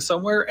traveling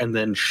somewhere and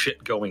then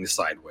shit going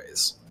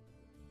sideways.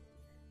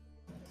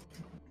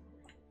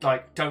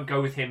 Like, don't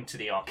go with him to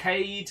the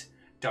arcade.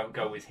 Don't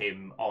go with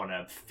him on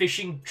a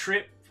fishing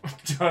trip.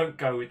 Don't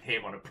go with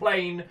him on a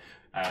plane.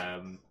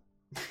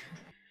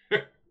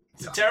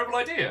 It's a terrible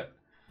idea.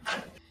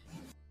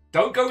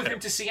 Don't go with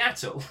him to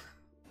Seattle.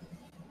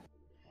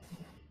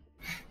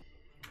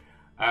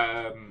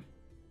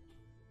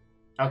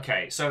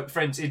 Okay, so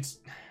friends,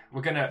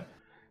 we're gonna...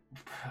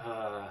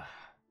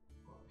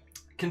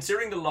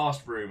 considering the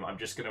last room, I'm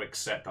just gonna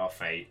accept our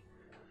fate.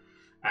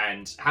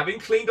 And having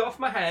cleaned off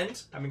my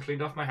hand,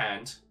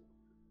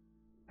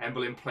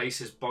 Emberlyn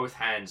places both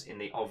hands in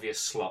the obvious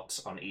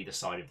slots on either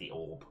side of the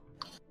orb.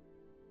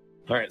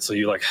 Alright, so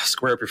you like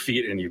square up your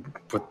feet and you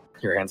put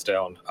your hands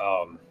down.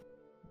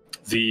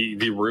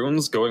 The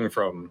runes going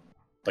from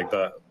like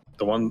the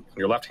one in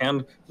your left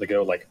hand, they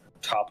go like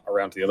top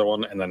around to the other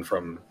one, and then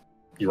from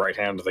your right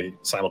hand they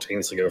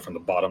simultaneously go from the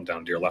bottom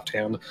down to your left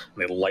hand, and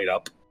they light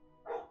up.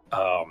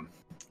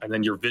 And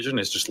then your vision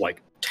is just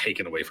like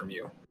taken away from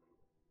you.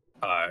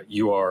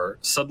 You are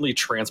suddenly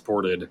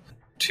transported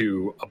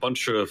to a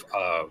bunch of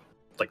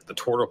like the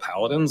Toro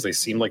Paladins. They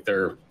seem like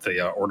they're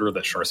the order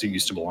that Sharcy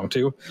used to belong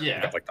to. Yeah.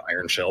 They got like the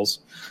iron shells.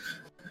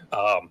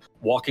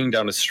 Walking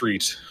down a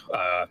street,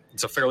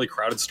 it's a fairly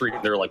crowded street.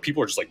 There are like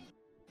people are just like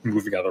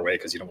moving out of their way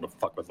because you don't want to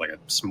fuck with like a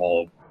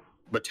small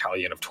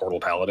battalion of Toro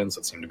Paladins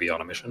that seem to be on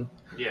a mission.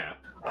 Yeah.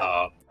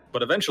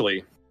 But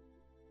eventually,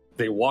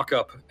 they walk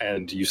up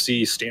and you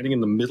see standing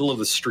in the middle of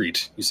the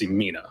street, you see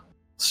Mina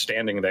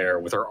standing there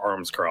with her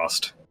arms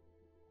crossed.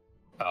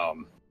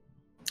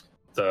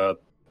 The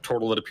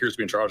turtle that appears to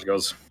be in charge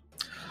goes,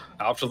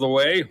 "Out of the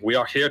way, we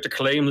are here to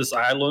claim this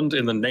island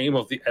in the name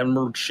of the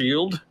Emerald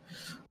Shield.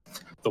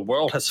 The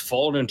world has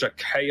fallen into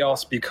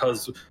chaos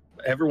because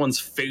everyone's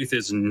faith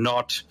is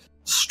not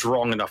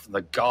strong enough and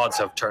the gods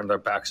have turned their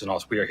backs on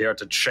us. We are here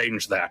to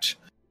change that."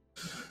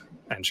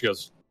 And she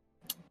goes,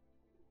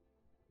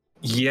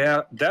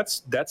 "Yeah,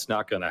 that's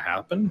not gonna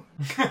happen."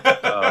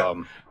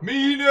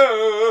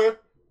 Mina!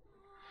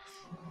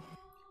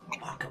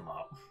 Lock him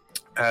up.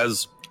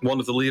 As one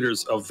of the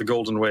leaders of the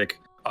Golden Wake,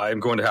 I'm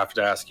going to have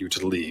to ask you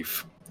to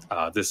leave.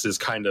 This is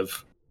kind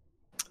of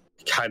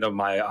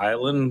my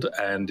island,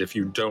 and if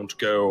you don't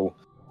go,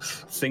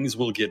 things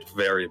will get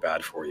very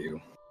bad for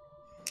you.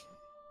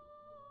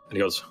 And he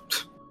goes,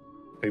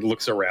 he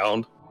looks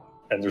around,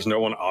 and there's no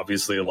one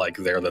obviously like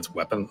there that's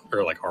weapon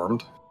or like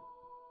armed.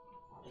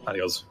 And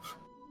he goes,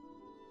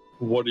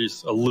 "What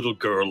is a little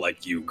girl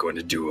like you going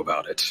to do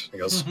about it?" He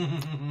goes,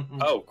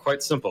 "Oh,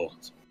 quite simple.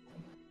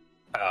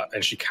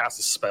 and she casts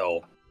a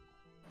spell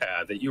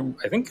that you,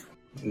 I think,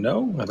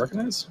 know and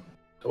recognize.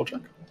 Double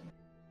check.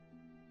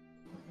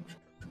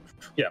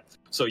 Yeah.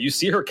 So you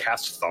see her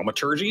cast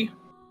Thaumaturgy.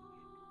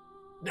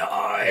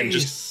 Nice! And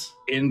just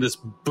in this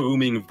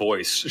booming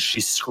voice, she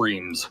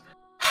screams,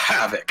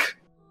 "Havoc!"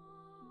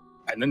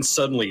 And then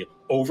suddenly,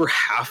 over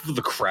half of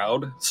the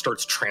crowd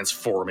starts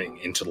transforming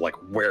into like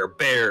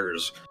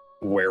werebears,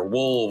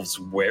 werewolves,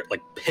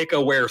 pick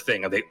a were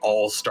thing, and they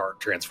all start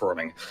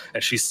transforming.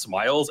 And she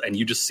smiles, and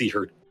you just see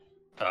her,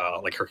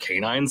 her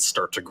canines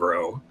start to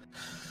grow.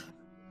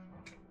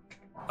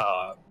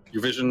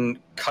 Your vision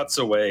cuts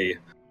away,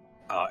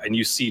 and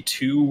you see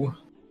two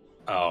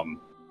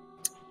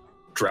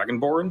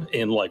Dragonborn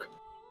in like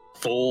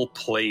full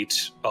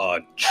plate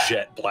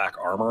jet black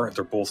armor.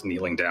 They're both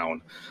kneeling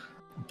down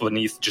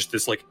beneath just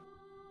this like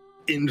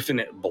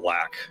infinite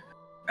black,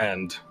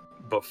 and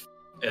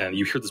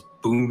you hear this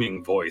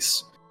booming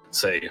voice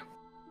say,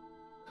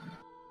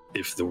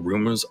 "If the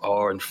rumors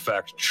are in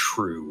fact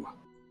true,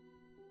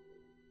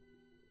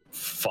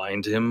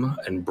 find him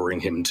and bring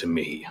him to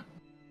me."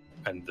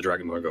 And the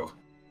Dragonborn go,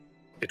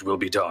 "It will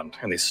be done."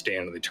 And they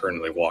stand and they turn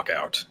and they walk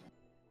out.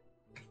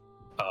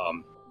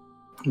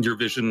 Your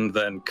vision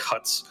then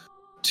cuts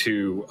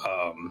to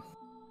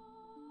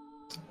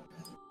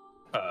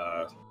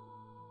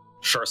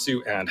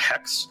Sharsu and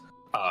Hex.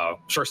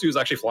 Sharsu is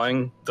actually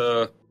flying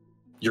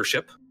your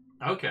ship.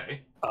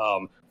 Okay.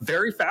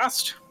 Very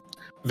fast.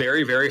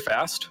 Very, very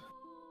fast.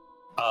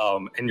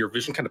 And your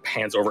vision kind of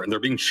pans over, and they're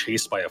being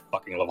chased by a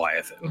fucking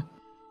Leviathan.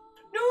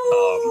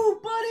 No,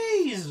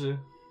 buddies!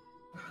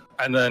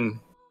 And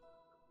then,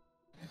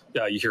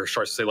 you hear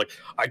Sharsu say, like,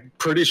 "I'm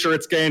pretty sure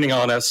it's gaining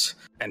on us."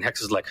 And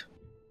Hex is like,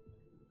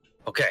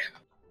 "Okay,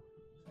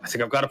 I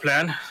think I've got a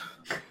plan.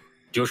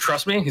 Do you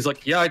trust me?" He's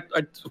like, "Yeah, I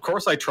of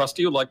course I trust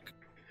you. Like,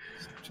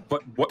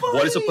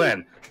 what is the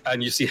plan?"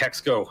 And you see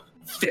Hex go,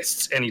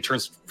 "Fists," and he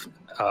turns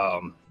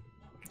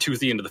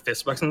Toothy into the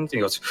fist button, and he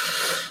goes,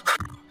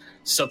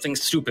 "Something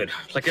stupid,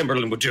 like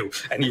Emberlin would do."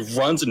 And he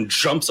runs and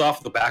jumps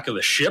off the back of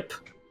the ship,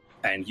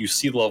 and you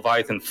see the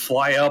Leviathan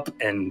fly up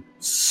and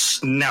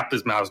snap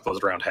his mouth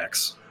closed around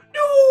Hex.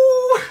 No!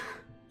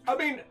 I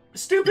mean,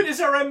 stupid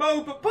is our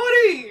MO, but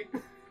buddy!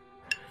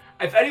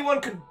 If anyone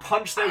could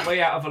punch their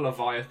way out of a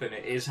Leviathan,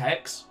 it is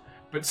Hex.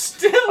 But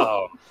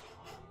still...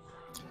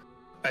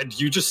 And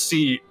you just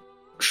see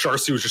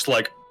Sharsu just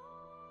like...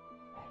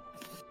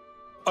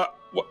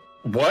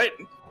 what?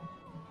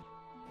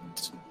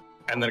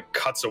 And then it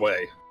cuts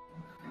away.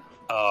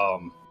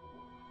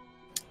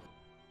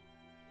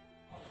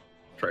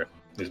 Sorry,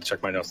 need to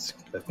check my notes.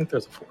 I think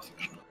there's a fourth.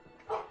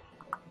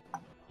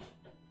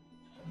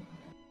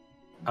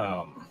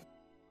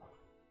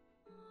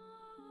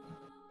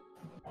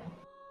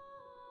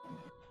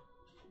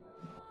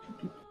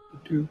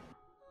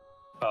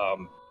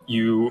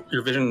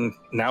 Your vision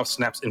now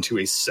snaps into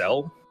a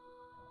cell,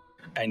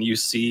 and you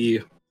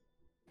see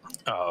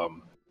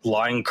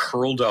lying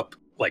curled up,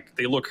 like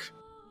they look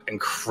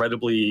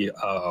incredibly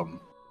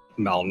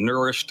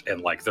malnourished,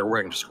 and like they're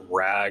wearing just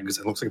rags.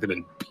 It looks like they've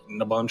been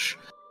beaten a bunch.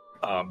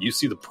 You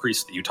see the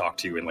priest that you talked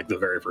to in like the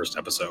very first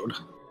episode.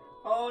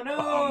 Oh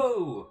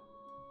no!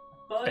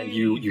 And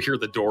you hear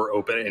the door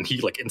open, and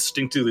he like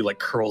instinctively like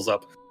curls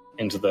up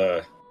into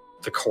the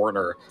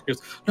corner. He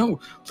goes, "No,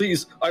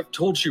 please, I've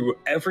told you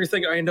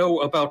everything I know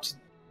about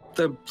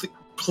them.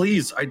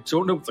 Please, I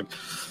don't know." It's like,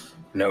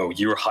 "No,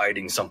 you're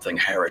hiding something,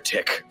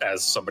 heretic,"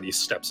 as somebody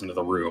steps into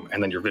the room,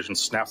 and then your vision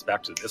snaps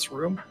back to this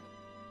room,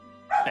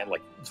 and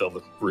like the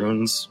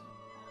runes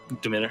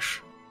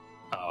diminish.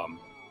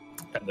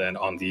 And then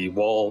on the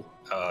wall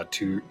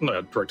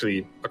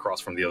directly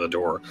across from the other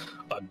door,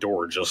 a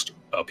door just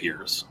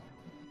appears.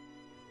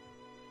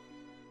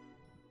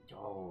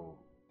 Oh,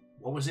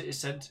 what was it? It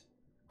said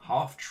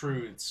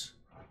half-truths.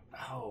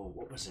 Oh,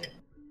 what was it?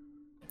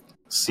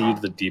 Seed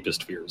the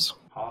deepest fears.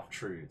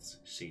 Half-truths.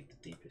 Seed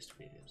the deepest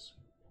fears.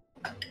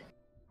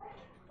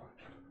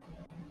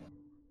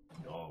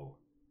 Oh.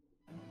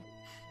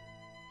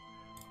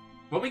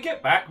 When we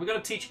get back, we're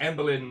going to teach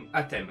Emberlin.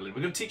 We're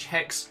going to teach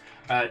Hex,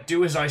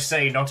 do as I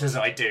say, not as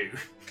I do.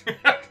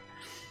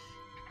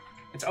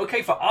 It's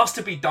okay for us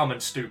to be dumb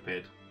and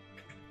stupid.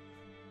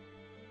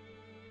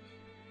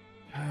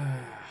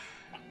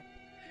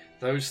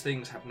 Those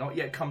things have not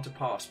yet come to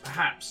pass.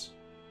 Perhaps.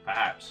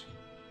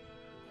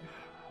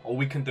 All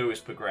we can do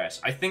is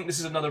progress. I think this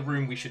is another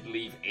room we should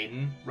leave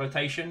in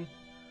rotation.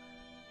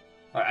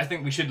 I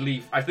think we should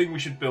leave. I think we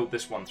should build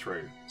this one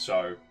through.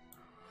 So,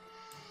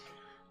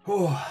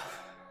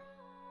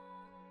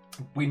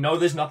 we know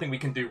there's nothing we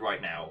can do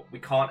right now. We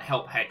can't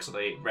help Hex or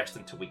the rest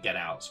until we get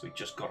out. So we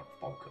just gotta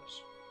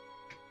focus.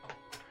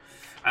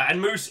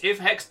 And Moose, if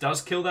Hex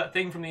does kill that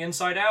thing from the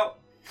inside out,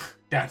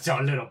 that's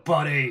our little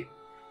buddy.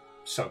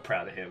 So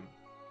proud of him.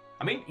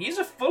 I mean, he's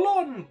a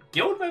full-on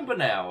guild member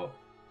now.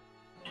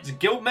 He's a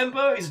guild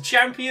member. He's a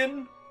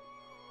champion.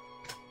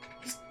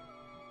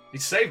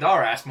 He's saved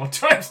our ass more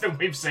times than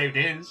we've saved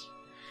his.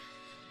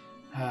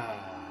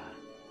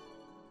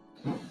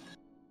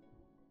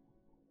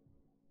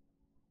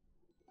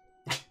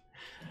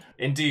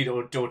 Indeed,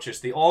 O Dorcas,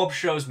 the orb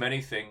shows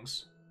many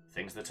things.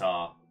 Things that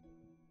are,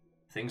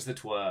 things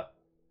that were,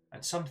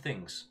 and some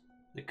things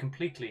that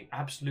completely,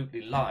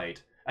 absolutely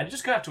lied. And you're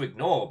just going to have to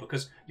ignore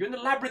because you're in the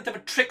labyrinth of a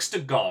trickster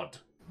god.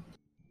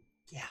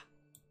 Yeah.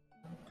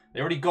 They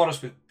already got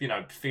us with,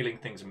 feeling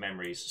things and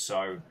memories.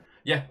 So,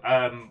 yeah,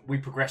 we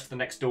progress to the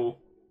next door.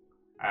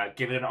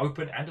 Give it an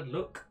open and a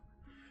look.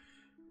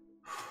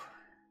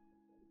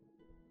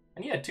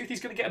 And yeah,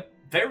 Toothy's going to get a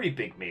very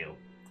big meal.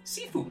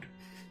 Seafood.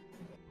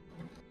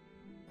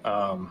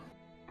 All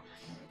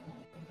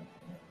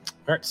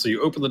right, so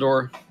you open the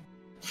door,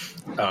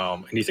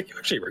 and you think you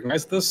actually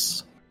recognize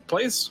this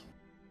place.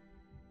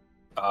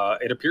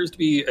 It appears to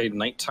be a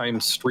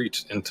nighttime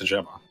street in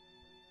Tajema.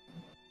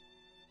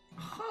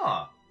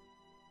 Huh.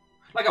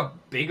 Like a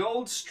big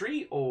old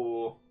street,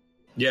 or?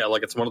 Yeah,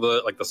 like it's one of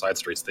the side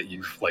streets that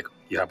you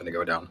happen to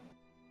go down.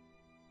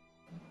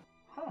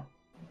 Huh.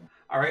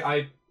 All right,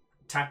 I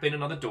tap in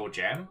another door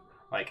jam.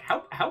 Like,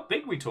 how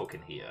big we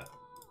talking here?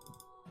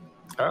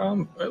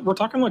 We're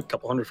talking like a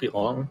couple 100 feet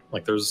long.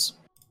 Like there's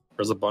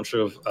a bunch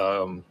of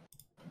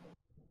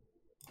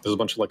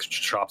like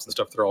shops and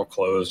stuff that are all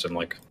closed and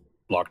like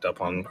locked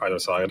up on either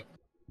side.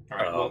 All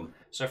right. Well,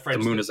 so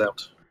friends, the moon is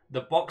out.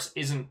 The box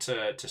isn't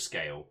to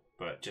scale,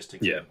 but just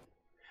to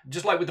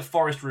just like with the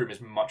forest room is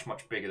much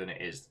bigger than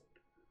it is.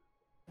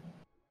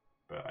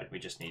 But we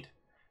just need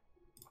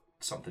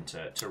something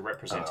to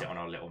represent it on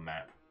our little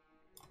map.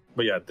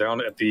 But yeah,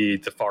 down at the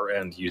far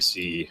end, you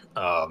see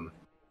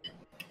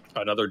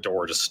another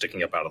door just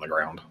sticking up out of the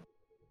ground.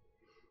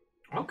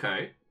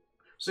 Okay.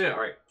 So yeah, all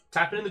right.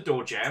 Tapping in the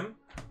door jam.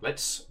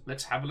 Let's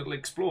have a little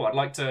explore. I'd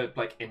like to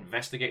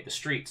investigate the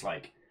streets.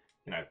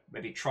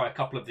 Maybe try a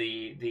couple of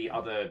the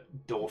other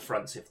door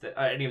fronts if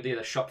any of the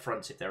other shop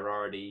fronts if they're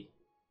already.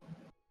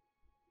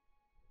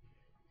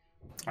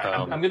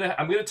 I'm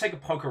gonna take a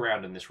poke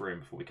around in this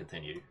room before we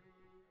continue.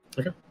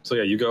 Okay. So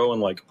yeah, you go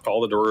and like all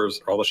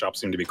the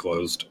shops seem to be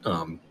closed,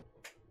 and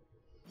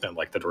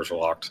like the doors are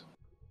locked.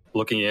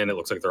 Looking in, it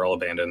looks like they're all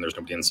abandoned. There's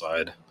nobody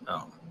inside.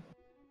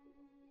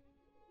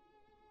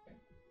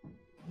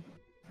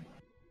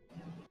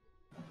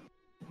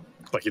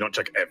 Like you don't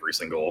check every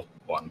single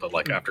one, but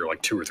like after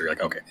like 2 or 3,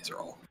 like okay, these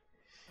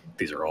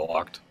are all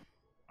locked.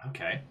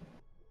 Okay.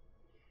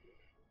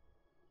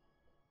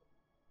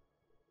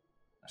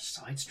 A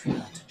side street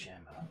onto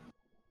Gemma.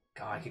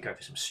 God, I could go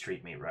for some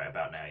street meat right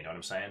about now. You know what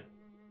I'm saying?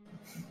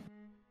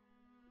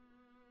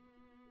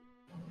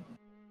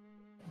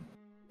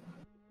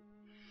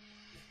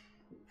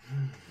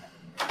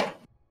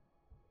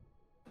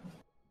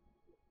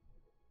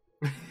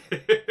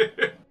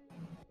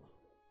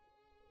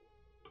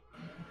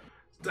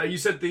 You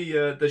said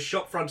the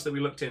shop fronts that we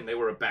looked in, they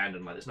were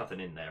abandoned. Like, there's nothing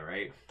in there,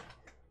 right?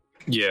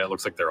 Yeah, it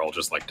looks like they're all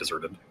just like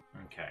deserted.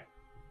 Okay.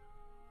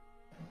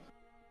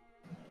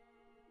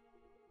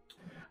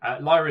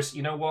 Lyris,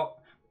 you know what?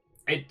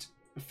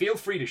 Feel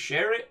free to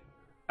share it,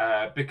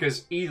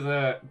 because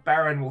either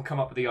Baron will come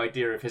up with the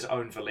idea of his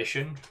own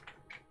volition,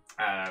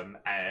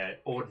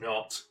 or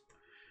not.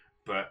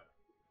 But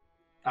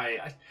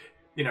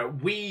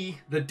we,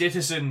 the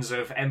denizens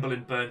of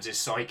Emberlyn Burns'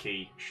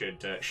 psyche,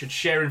 should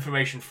share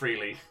information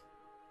freely.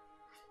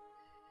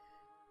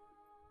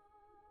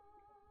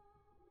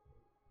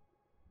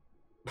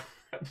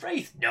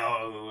 Wraith,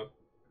 no.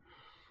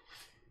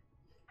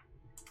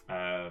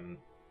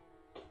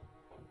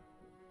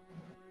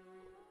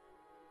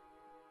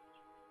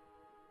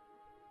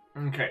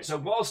 Okay, so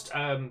whilst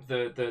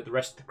the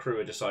rest of the crew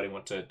are deciding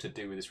what to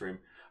do with this room,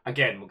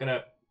 again, we're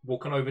gonna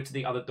walk on over to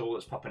the other door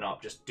that's popping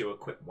up, just do a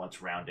quick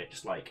once around it,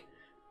 just like...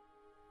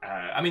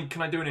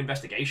 can I do an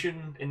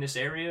investigation in this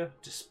area?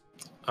 Just...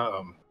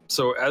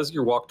 So as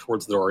you walk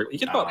towards the door, you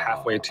get about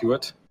halfway to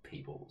it.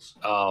 Peoples.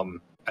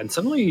 And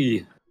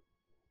suddenly...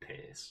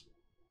 Piss.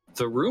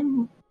 The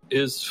room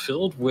is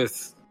filled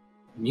with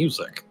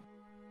music.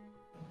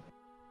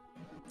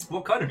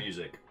 What kind of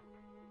music?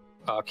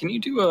 Can you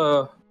do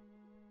a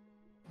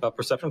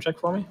perception check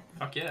for me?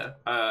 Fuck yeah.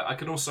 I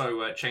can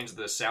also change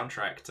the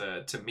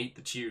soundtrack to meet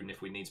the tune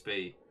if we needs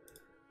be.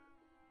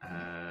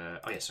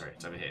 Sorry,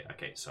 it's over here.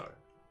 Okay, so...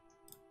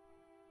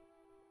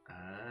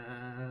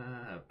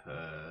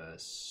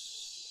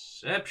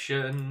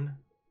 Perception...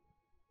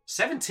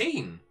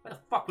 17! Where the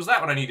fuck was that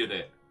when I needed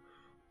it?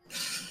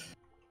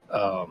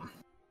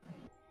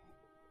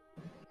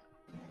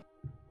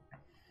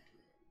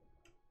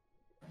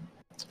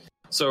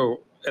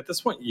 So, at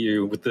this point,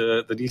 you, with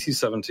the DC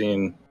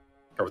 17...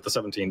 or with the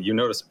 17, you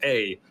notice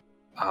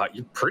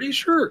you're pretty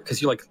sure,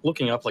 because you're like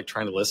looking up, like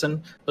trying to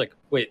listen, like,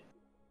 wait,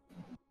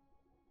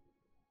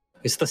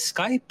 is the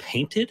sky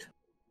painted?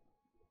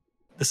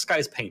 The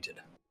sky's painted.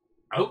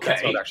 Okay.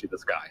 That's not actually the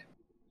sky.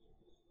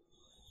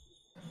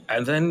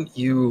 And then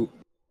you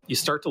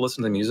start to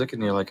listen to the music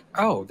and you're like,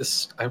 oh,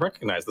 I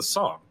recognize the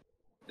song.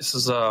 This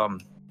is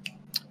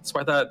it's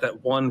by that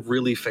one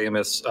really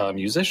famous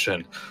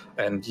musician.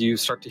 And you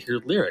start to hear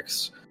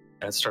lyrics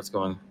and it starts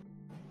going,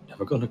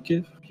 never gonna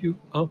give you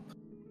up,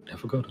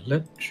 never gonna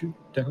let you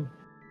down.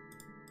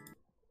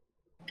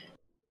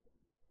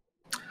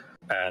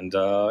 And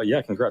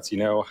yeah, congrats. You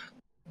now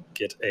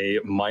get a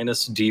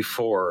minus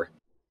D4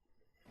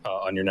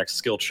 on your next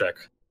skill check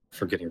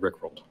for getting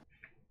rickrolled.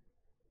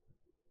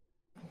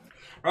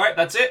 Right,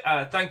 that's it.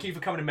 Thank you for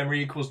coming to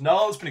Memory Equals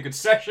Null. It's been a good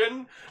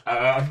session.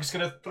 I'm just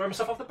going to throw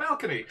myself off the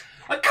balcony.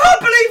 I can't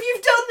believe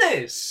you've done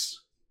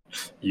this!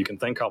 You can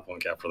thank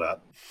Compliment Cap for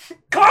that.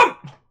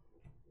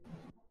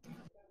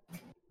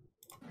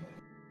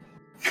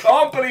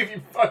 Can't believe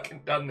you've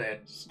fucking done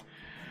this.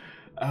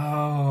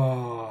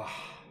 Oh.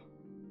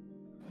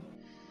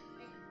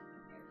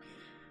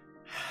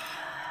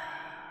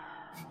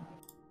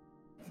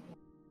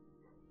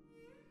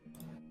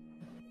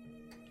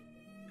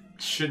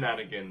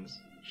 Shenanigans.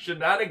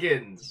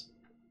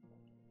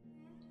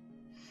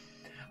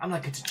 I'm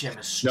like, it's a gem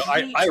of No,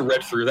 I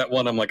read through that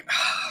one. I'm like,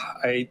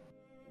 I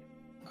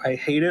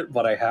hate it,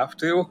 but I have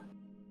to.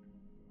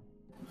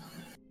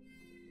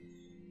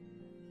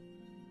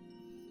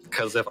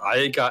 Because if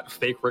I got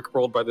fake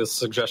rickrolled by this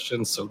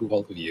suggestion, so do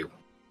all of you.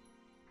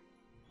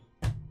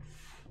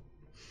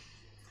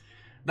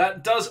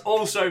 That does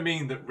also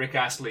mean that Rick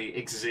Astley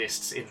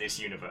exists in this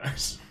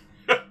universe.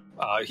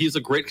 He's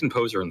a great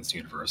composer in this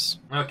universe.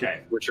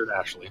 Okay. Richard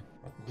Ashley.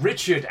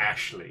 Richard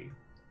Ashley.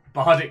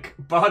 Bardic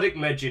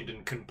legend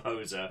and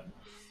composer.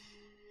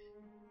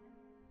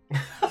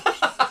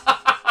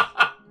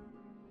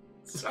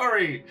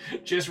 Sorry,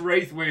 just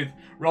Wraith with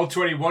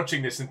Roll20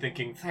 watching this and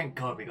thinking, thank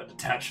God we got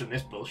detached from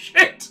this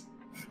bullshit.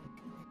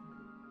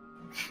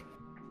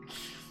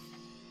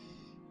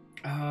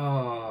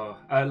 Oh,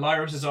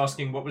 Lyris is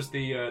asking, what was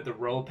the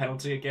roll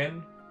penalty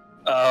again?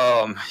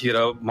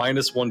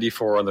 Minus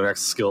 1d4 on the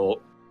next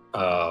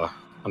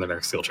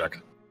skill,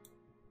 check.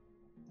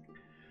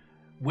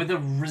 With a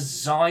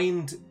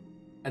resigned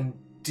and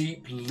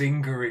deep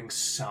lingering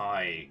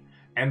sigh,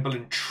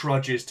 Emberlyn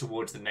trudges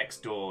towards the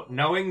next door,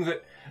 knowing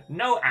that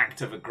no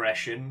act of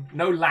aggression,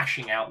 no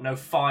lashing out, no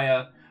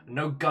fire,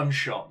 no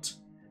gunshot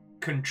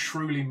can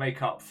truly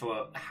make up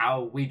for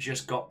how we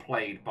just got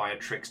played by a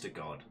trickster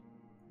god.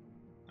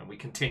 And we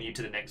continue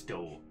to the next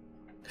door.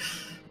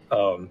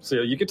 So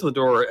you get to the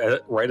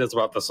door right as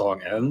about the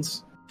song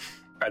ends,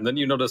 and then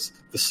you notice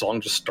the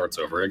song just starts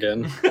over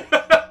again.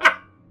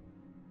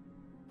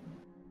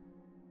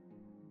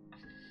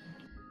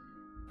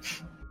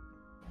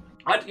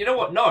 You know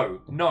what?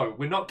 No,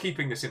 we're not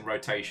keeping this in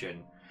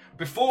rotation.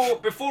 Before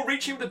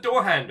reaching the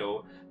door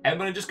handle,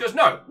 Emily just goes,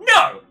 no,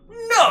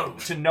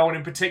 to no one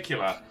in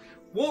particular.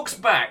 Walks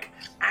back,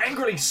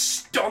 angrily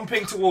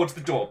stomping towards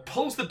the door,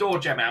 pulls the door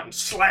gem out and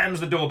slams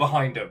the door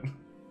behind him.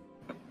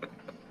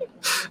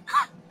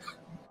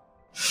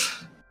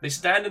 They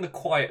stand in the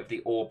quiet of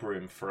the orb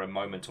room for a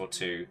moment or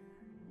two,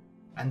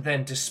 and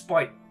then,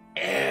 despite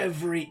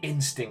every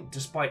instinct,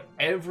 despite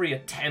every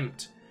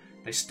attempt,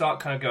 they start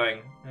kind of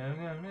going,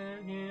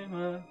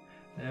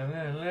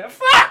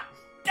 fuck!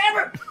 Damn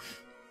it!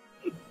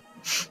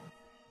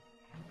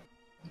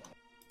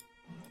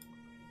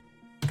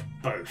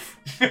 Both.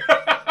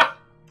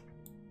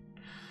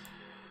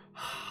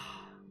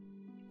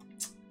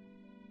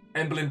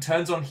 Emberlyn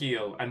turns on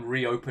heel and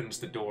reopens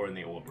the door in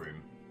the orb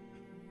room.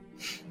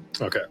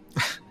 Okay.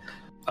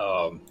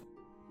 I'll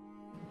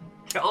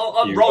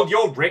roll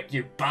your Rick,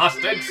 you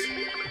bastards!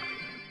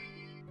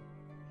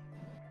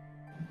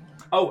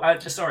 Oh,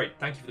 sorry,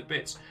 thank you for the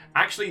bits.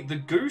 Actually, the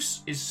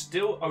goose is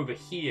still over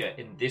here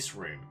in this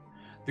room.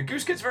 The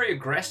goose gets very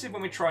aggressive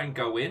when we try and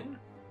go in,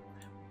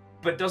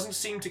 but doesn't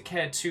seem to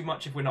care too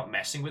much if we're not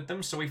messing with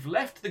them, so we've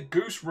left the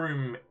goose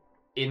room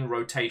in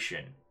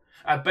rotation.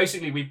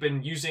 Basically, we've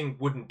been using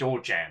wooden door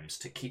jams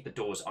to keep the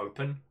doors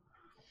open.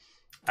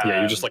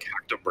 Yeah, you just like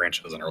hacked up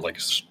branches and are like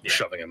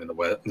shoving them in the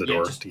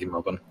door to keep them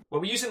open.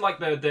 Well, we're using like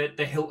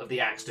the hilt of the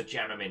axe to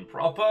jam them in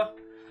proper.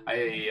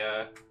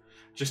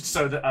 Just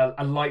so that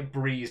a light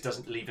breeze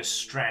doesn't leave us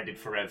stranded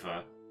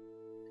forever.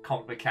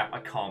 Compliment Cap, I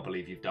can't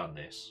believe you've done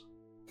this.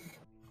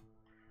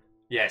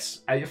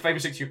 Yes, your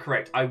favourite six, you're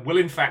correct. I will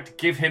in fact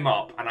give him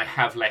up, and I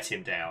have let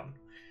him down.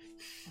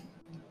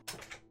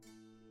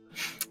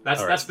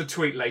 That's the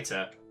tweet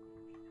later.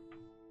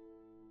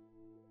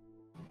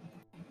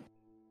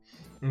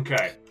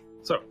 Okay.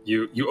 So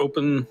you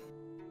open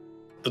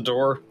the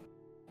door,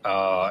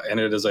 and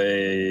it is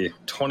a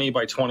 20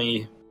 by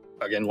 20.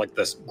 Again, like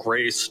this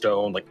gray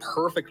stone, like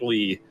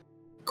perfectly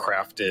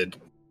crafted,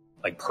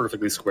 like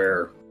perfectly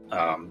square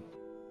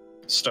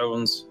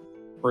stones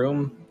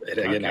room. It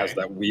again has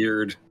that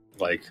weird,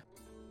 like,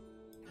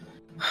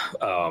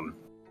 that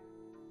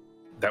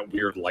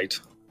weird light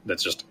that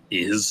just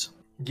is.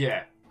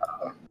 Yeah.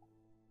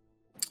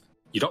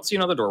 You don't see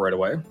another door right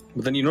away,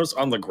 but then you notice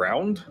on the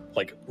ground,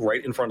 like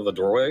right in front of the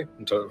doorway,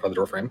 in front of the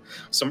door frame,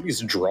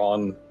 somebody's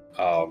drawn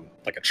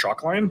like a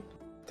chalk line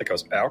that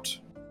goes out,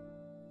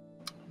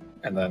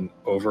 and then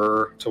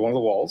over to one of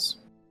the walls,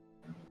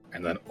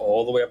 and then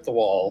all the way up the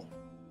wall,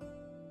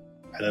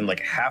 and then like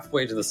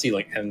halfway to the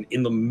ceiling, and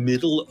in the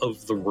middle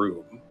of the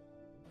room,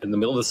 in the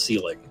middle of the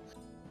ceiling,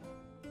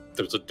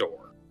 there's a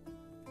door.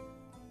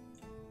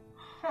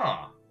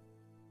 Huh.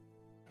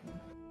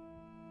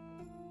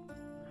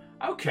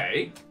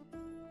 Okay.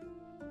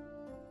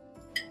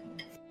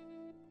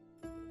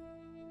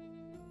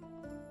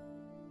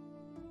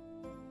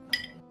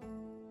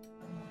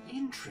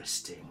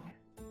 Interesting.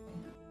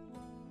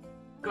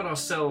 Got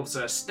ourselves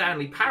a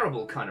Stanley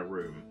Parable kind of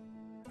room.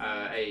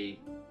 A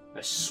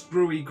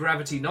screwy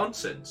gravity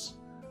nonsense.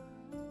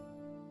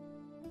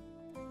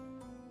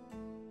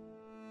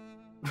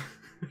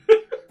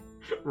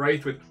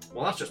 Wraith with,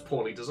 well, that's just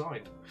poorly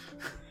designed.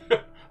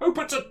 Who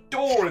puts a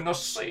door in the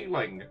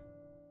ceiling?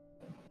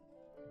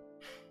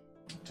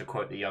 To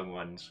quote the young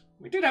ones,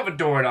 we did have a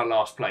door in our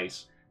last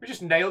place. We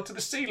just nailed to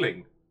the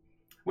ceiling,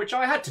 which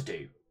I had to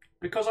do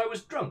because I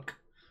was drunk.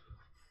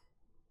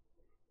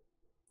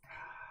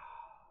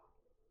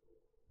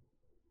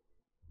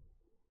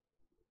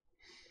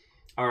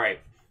 All right,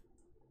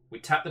 we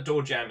tap the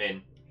door jamb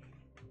in.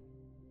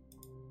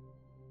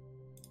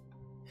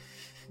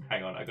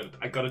 Hang on,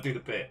 I gotta do the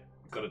bit.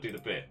 Gotta do the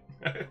bit.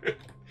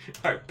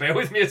 Alright, bear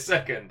with me a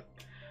second.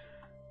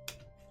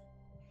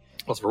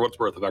 Also, for what it's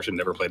worth, I've actually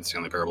never played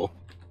Stanley Parable.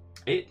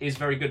 It is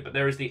very good, but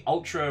there is the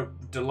Ultra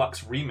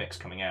Deluxe Remix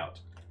coming out.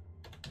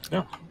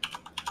 Yeah.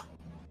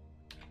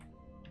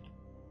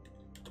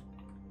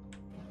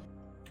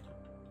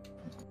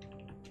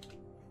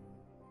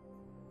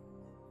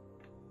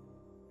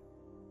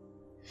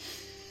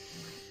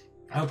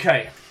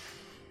 Okay.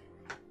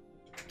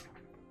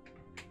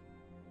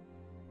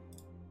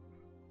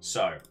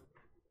 So,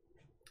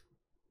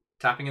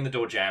 tapping in the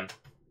door jamb.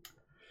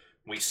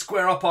 We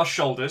square up our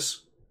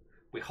shoulders.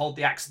 We hold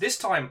the axe, this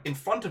time in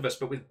front of us,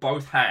 but with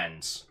both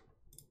hands.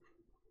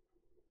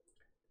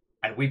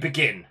 And we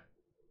begin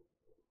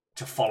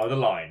to follow the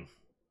line.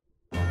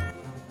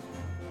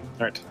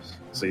 Alright,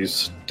 so you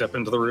step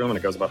into the room and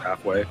it goes about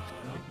halfway. You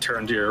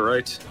turn to your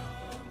right,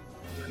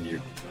 and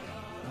you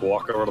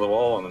walk over to the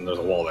wall, and then there's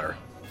a wall there.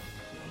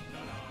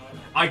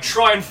 I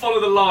try and follow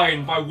the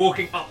line by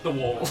walking up the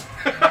wall.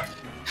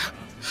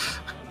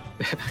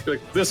 You're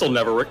like, this'll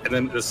never work. And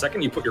then the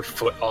second you put your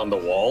foot on the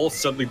wall,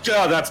 suddenly,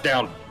 that's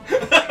down.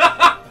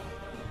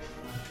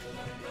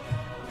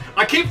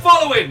 I keep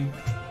following.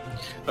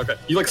 Okay,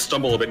 you like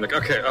stumble a bit, and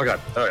like, okay, oh god,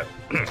 okay.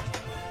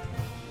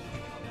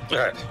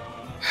 Alright.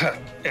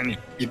 And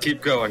you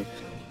keep going,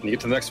 and you get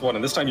to the next one,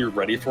 and this time you're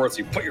ready for it, so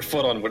you put your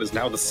foot on what is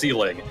now the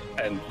ceiling,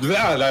 and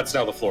that's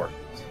now the floor.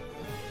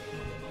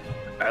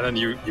 And then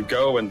you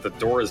go, and the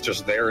door is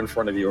just there in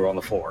front of you on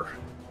the floor.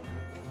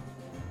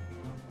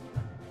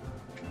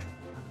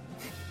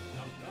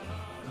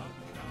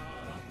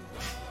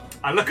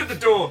 I look at the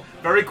door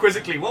very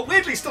quizzically, while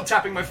weirdly still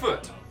tapping my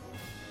foot.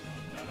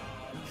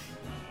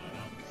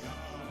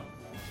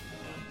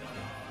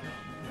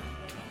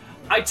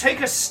 I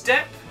take a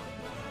step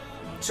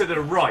to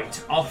the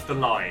right off the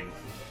line.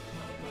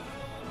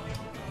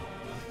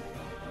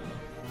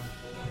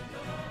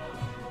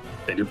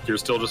 And you're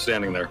still just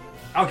standing there.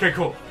 Okay,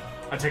 cool.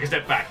 I take a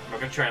step back. I'm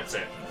not gonna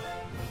transit.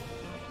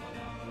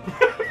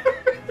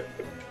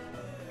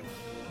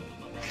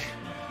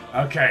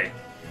 Okay.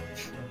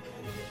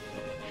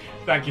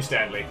 Thank you,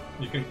 Stanley.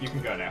 You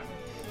can go now.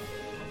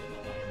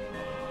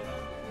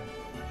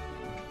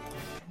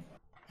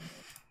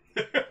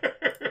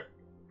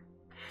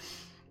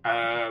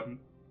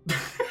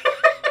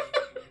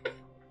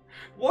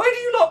 Why do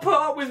you not put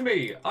up with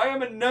me? I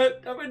am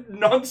I'm a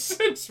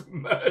nonsense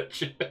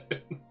merchant.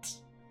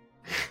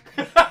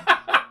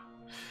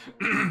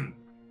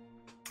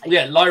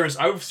 Yeah, Lyris,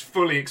 I was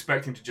fully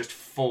expecting to just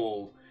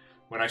fall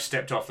when I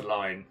stepped off the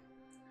line.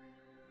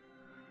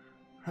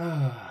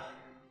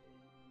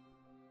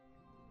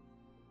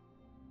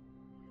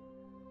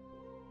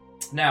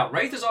 Now,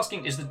 Wraith is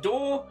asking, is the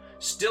door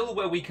still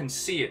where we can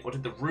see it, or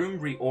did the room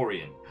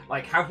reorient?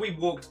 Like, have we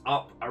walked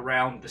up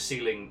around the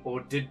ceiling,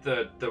 or did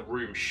the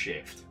room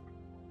shift?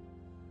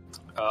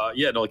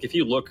 Yeah, no, like if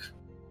you look,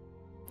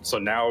 so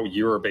now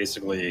you're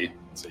basically,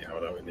 let's see how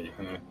that would be.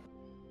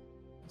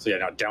 So yeah,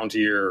 now down to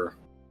your,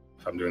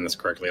 if I'm doing this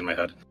correctly in my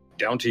head,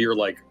 down to your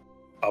like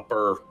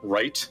upper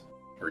right,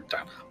 or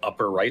down,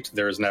 upper right,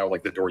 there is now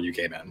like the door you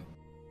came in.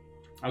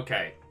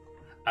 Okay.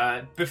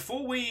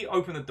 Before we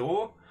open the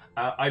door,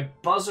 I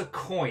buzz a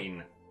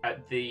coin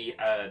at the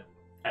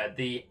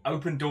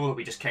open door that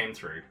we just came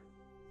through.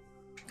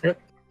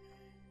 Yep.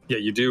 Yeah,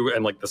 you do,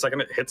 and like the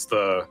second it hits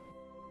the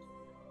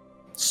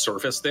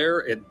surface there,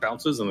 it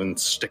bounces and then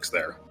sticks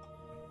there.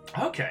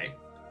 Okay.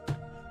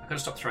 I gotta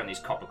stop throwing these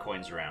copper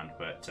coins around,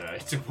 but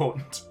it's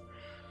important.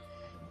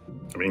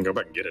 I mean, go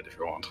back and get it if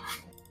you want.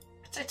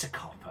 It's a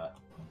copper.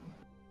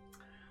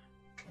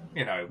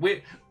 You know,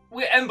 we're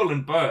Emble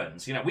and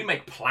Burns. You know, we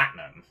make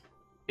platinum.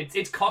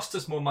 It's cost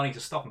us more money to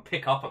stop and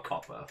pick up a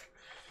copper.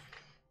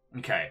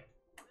 Okay.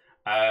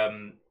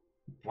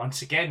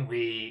 Once again,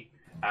 we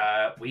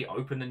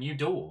open the new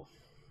door.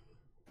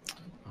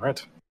 All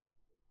right.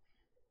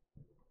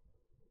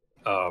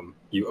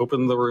 You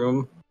open the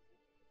room,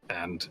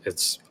 and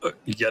it's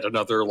yet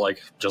another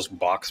like just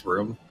box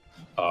room.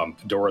 The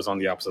door is on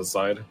the opposite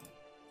side,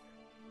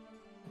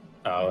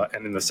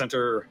 and in the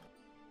center.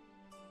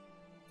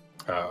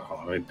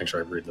 Hold on, let me make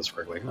sure I read this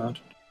correctly.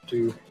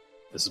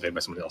 This is made by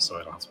somebody else, so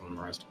I don't have to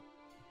memorized.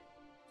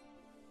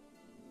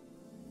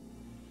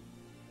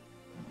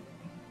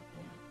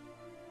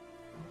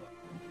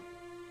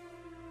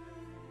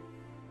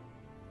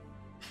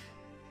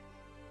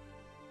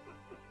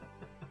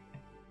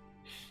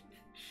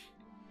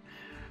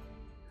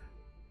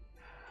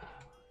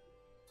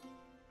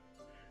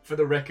 For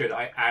the record,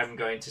 I am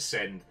going to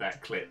send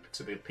that clip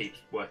to the peeps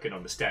working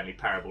on the Stanley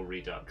Parable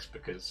Redux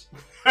because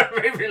that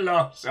made me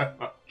laugh so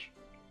much.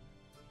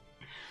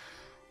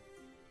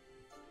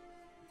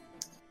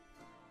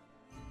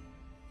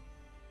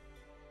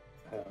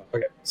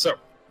 Okay, so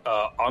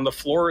on the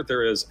floor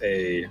there is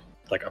a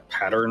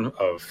pattern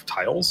of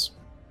tiles.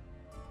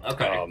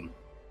 Okay.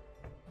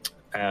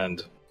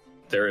 And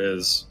there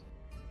is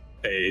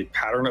a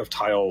pattern of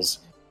tiles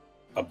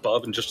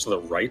above and just to the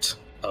right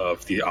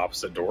of the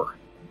opposite door.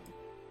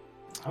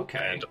 Okay.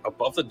 And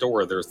above the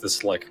door, there's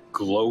this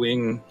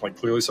glowing,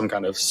 clearly some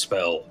kind of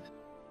spell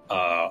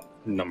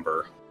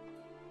number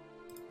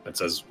that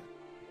says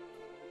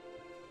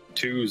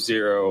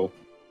 20:00.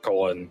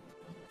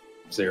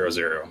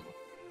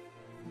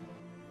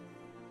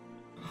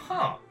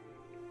 Huh.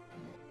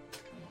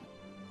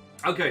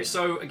 Okay,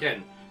 so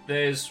again,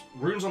 there's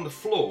runes on the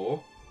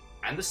floor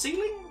and the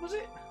ceiling, was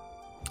it?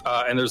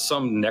 And there's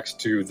some next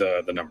to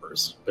the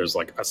numbers. There's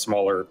a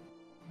smaller,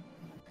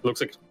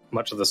 looks like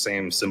much of the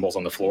same symbols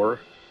on the floor,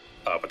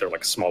 but they're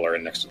smaller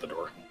and next to the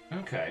door.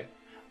 Okay.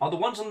 Are the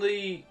ones on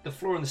the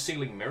floor and the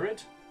ceiling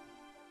mirrored?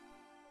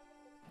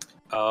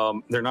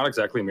 They're not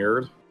exactly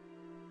mirrored.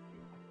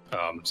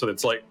 So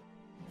it's let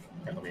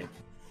me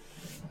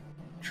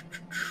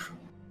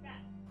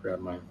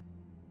grab my.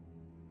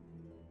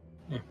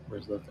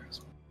 Where's the things?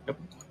 Yep.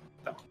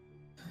 No.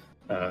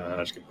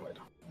 Just keep going.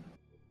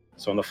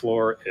 So on the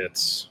floor,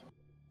 it's.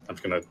 I'm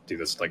just gonna do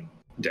this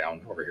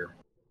down over here.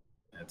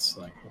 It's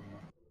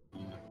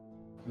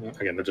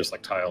again, they're just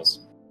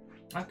tiles.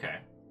 Okay.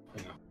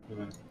 Yeah.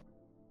 We're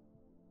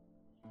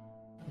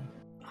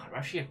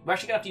actually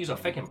gonna have to use our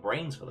fucking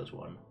brains for this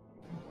one.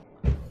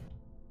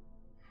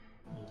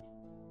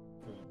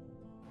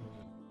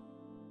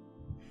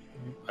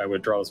 I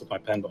would draw this with my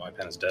pen, but my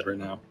pen is dead right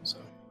now.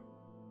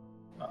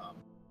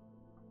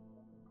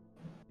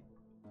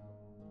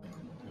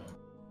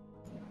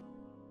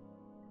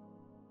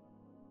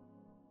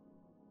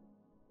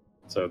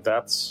 So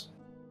that's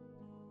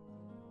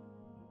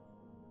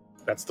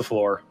the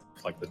floor.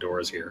 The door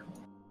is here,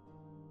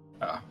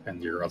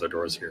 and your other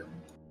door is here.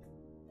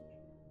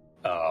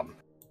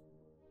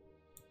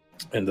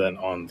 And then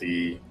on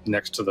the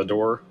next to the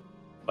door,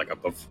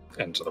 above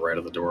and to the right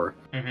of the door,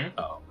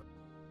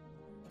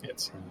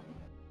 it's.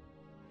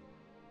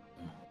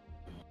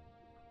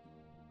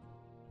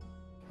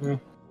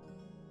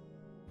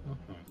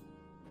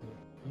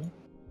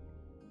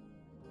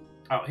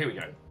 Oh, here we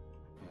go.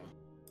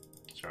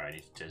 Sorry, I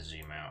need to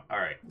zoom out. All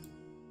right.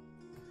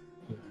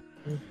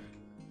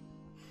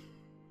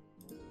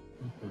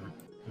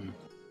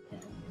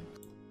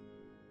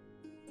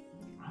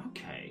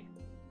 Okay.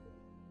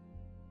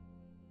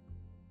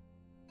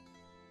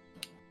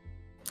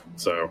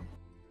 So.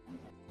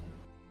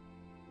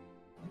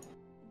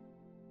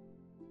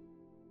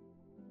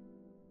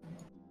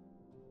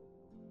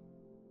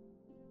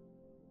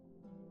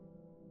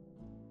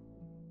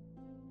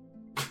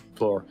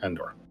 Floor and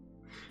door.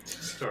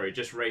 Sorry,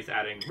 just Wraith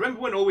adding. Remember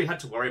when all we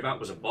had to worry about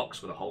was a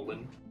box with a hole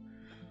in?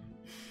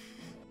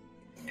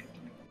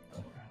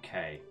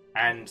 Okay.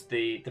 And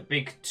the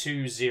big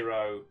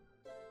 20:00.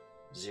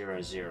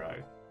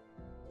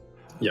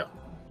 Yeah.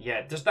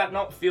 Yeah, does that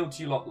not feel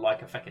to you lot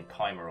like a fucking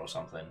timer or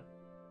something?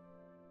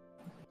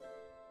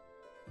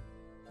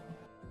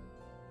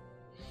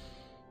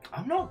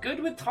 I'm not good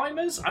with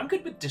timers. I'm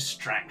good with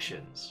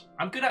distractions.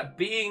 I'm good at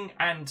being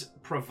and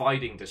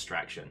providing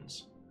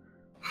distractions.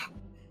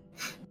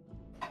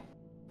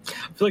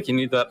 I feel like you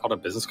need that on a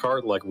business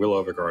card, like Will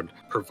Overguard,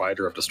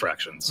 provider of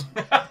distractions.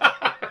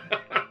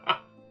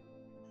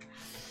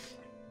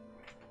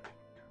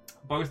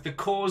 Both the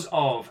cause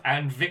of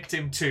and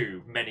victim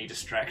to many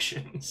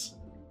distractions.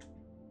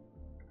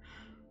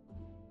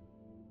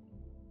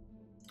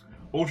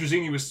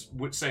 Ultrazini was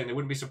saying they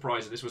wouldn't be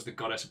surprised if this was the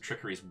Goddess of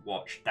Trickery's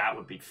watch. That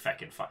would be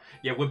feckin' fun.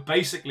 Yeah, we're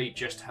basically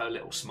just her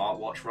little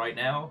smartwatch right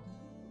now.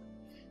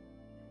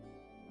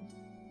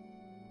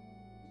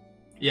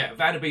 Yeah,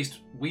 Vanderbeast,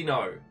 we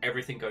know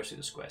everything goes through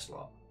the square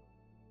slot.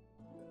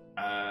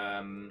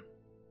 I'm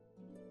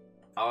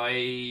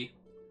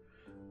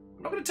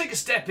not going to take a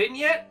step in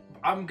yet.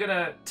 I'm going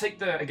to take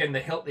the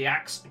hilt, the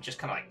axe, and just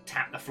kind of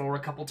tap the floor a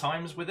couple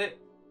times with it.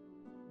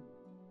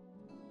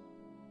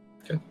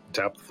 Okay.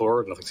 Tap the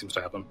floor, nothing seems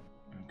to happen.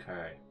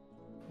 Okay.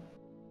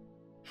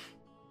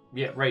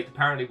 Yeah, Wraith,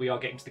 apparently we are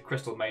getting to the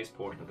crystal maze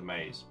portion of the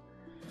maze.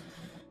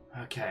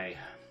 Okay.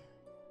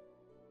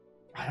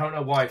 I don't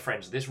know why,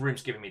 friends. This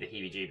room's giving me the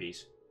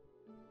heebie-jeebies.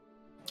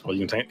 Well,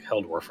 you can thank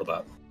Heldor for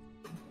that.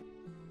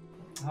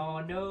 Oh,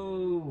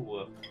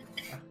 no.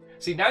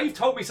 See, now you've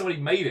told me somebody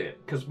made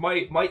it, because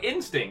my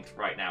instinct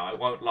right now, I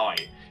won't lie,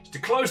 is to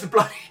close the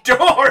bloody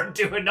door and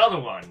do another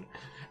one.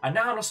 And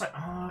now I'm just like,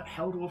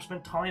 Heldor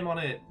spent time on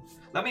it.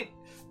 I mean,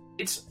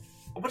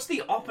 what's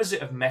the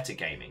opposite of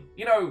metagaming?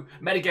 You know,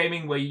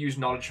 metagaming where you use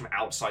knowledge from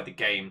outside the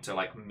game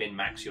to,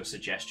 min-max your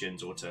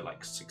suggestions or to,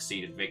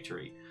 succeed at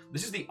victory.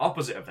 This is the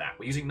opposite of that.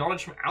 We're using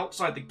knowledge from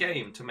outside the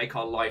game to make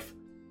our life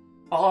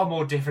far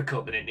more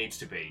difficult than it needs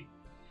to be.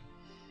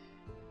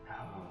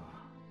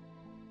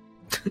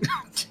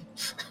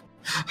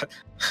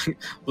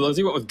 Well, as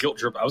you went with guilt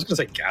trip, I was going to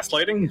say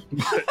gaslighting.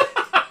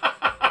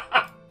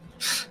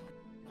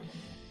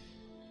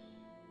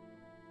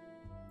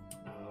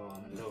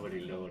 Oh, lordy,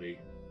 lordy.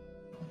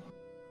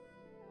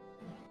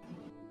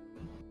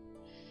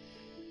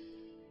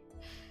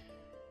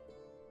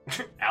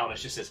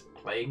 Alice just says,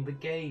 playing the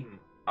game.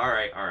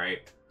 Alright,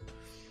 alright.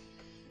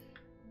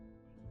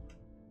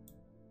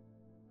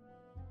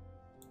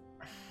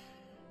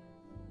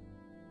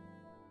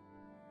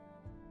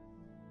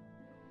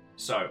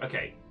 So,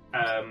 okay.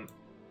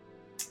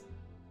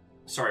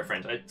 Sorry,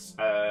 friends.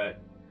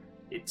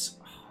 It's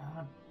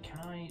hard. Can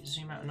I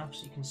zoom out enough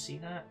so you can see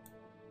that?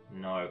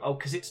 No. Oh,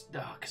 because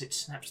it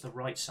snaps the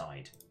right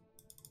side.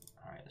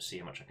 All right. Let's see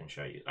how much I can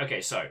show you.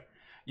 Okay, so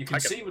you can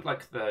see with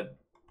like the.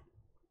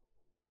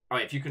 All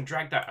right, if you can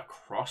drag that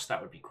across,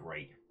 that would be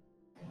great.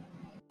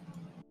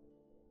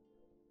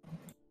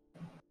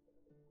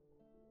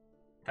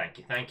 Thank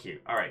you, thank you.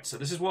 All right, so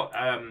this is what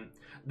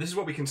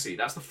we can see.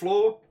 That's the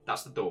floor.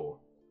 That's the door.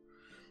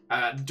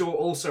 The door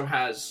also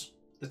has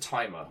the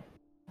timer,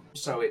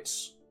 so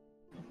it's.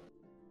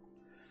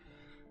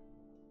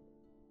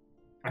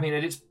 I mean,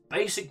 at its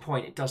basic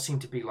point, it does seem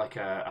to be like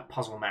a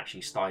puzzle matchy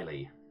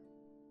styly.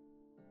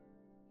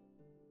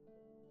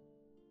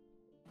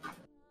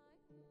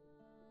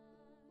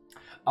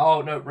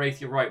 Oh no, Wraith,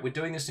 you're right. We're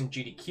doing this in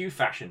GDQ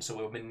fashion, so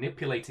we're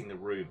manipulating the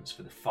rooms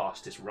for the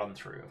fastest run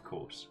through, of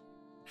course.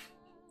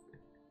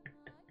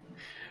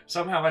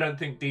 Somehow, I don't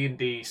think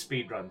D&D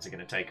speedruns are going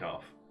to take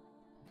off.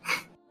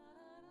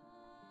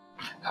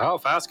 How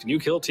fast can you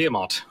kill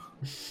Tiamat?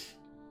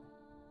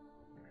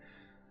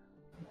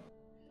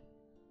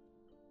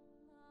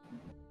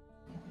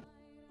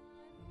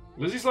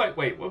 Lizzie's like,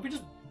 wait, why don't we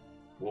just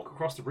walk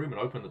across the room and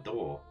open the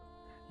door?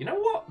 You know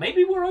what?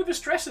 Maybe we're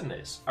overstressing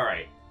this.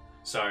 Alright,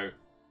 so...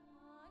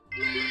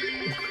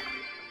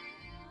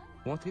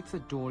 What if the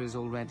door is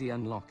already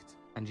unlocked,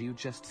 and you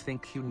just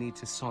think you need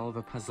to solve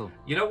a puzzle?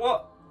 You know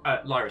what?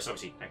 Lyris,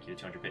 obviously, thank you to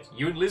 200 bits.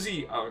 You and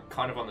Lizzie are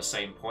kind of on the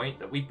same point,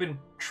 that we've been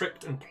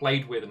tricked and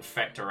played with and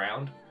fecked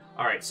around.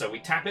 Alright, so we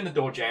tap in the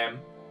door jam,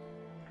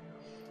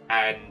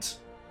 and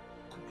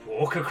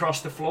walk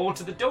across the floor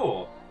to the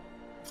door.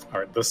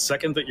 Alright, the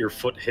second that your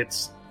foot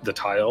hits the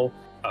tile,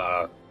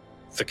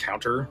 the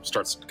counter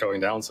starts going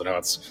down, so now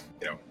it's,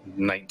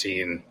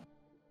 19,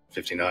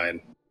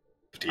 59,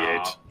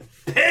 58.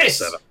 Piss!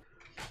 7.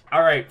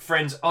 Alright,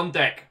 friends, on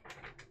deck.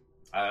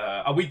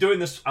 Are we doing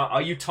this?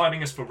 Are you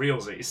timing us for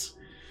realsies?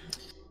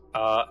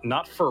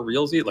 Not for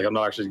realsy. Like, I'm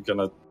not actually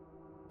gonna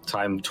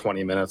time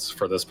 20 minutes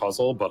for this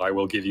puzzle, but I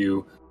will give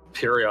you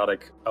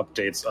periodic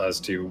updates as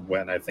to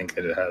when I think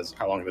that it has,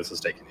 how long this is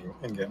taking you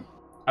in game.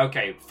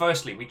 Okay,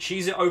 firstly, we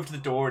cheese it over to the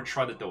door and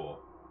try the door.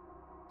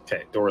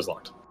 Okay, door is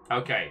locked.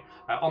 Okay,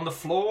 on the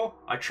floor,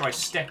 I try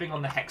stepping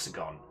on the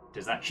hexagon.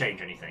 Does that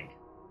change anything?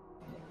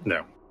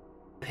 No.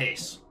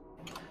 Piss.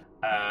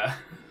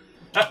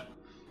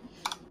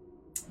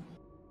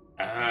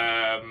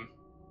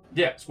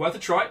 Yeah, it's worth a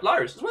try.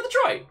 Lyris, it's worth a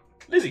try.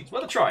 Lizzie, it's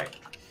worth a try.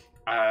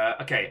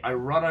 Okay, I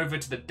run over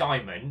to the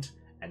diamond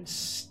and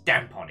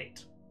stamp on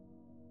it.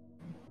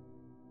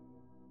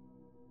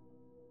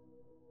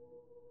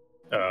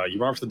 You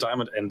run up to the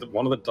diamond, and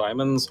one of the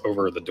diamonds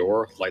over the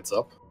door lights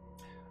up.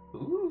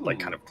 Ooh. Like,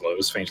 kind of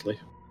glows faintly.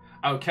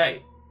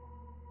 Okay.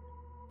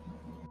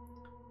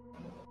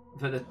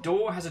 But the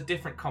door has a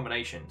different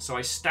combination, so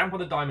I stamp on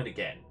the diamond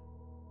again.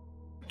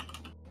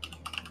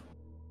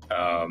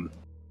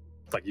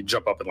 Like, you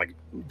jump up and,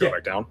 go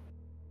back down.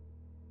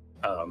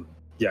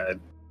 Yeah, it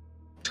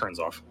turns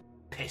off.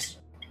 Piss.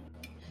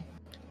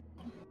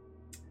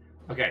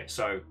 Okay,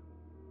 so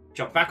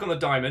jump back on the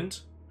diamond,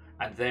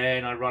 and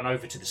then I run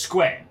over to the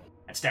square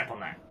and stamp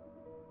on that.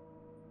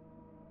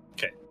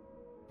 Okay.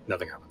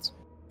 Nothing happens.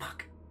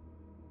 Fuck.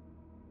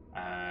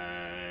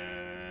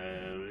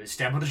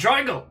 Stamp on the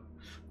triangle.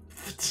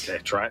 Okay,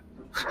 try it.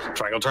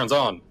 Triangle turns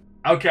on.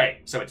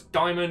 Okay, so it's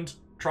diamond,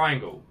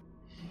 triangle.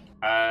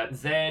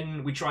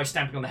 Then we try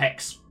stamping on the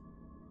hex.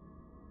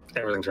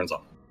 Everything turns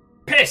off.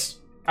 Piss!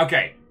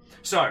 Okay,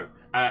 so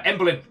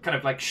Emberlyn kind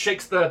of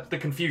shakes the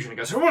confusion and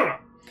goes, "Hurrah!"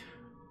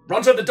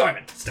 Runs over the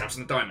diamond, stamps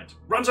on the diamond.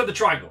 Runs over the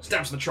triangle,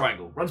 stamps on the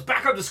triangle. Runs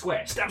back over the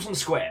square, stamps on the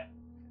square.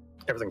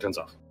 Everything turns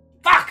off.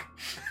 Fuck!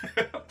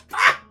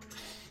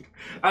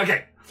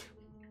 Okay.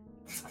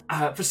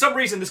 For some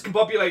reason, this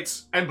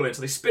combobulates Emberlyn,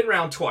 so they spin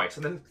round twice,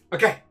 and then,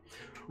 okay.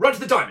 Run to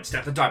the diamond,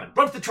 stamp the diamond.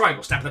 Run to the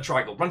triangle, stamp the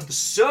triangle. Run to the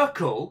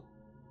circle,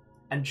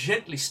 and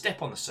gently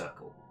step on the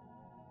circle.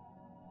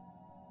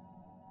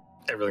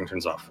 Everything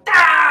turns off.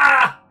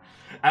 Ah!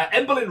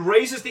 Emberlyn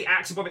raises the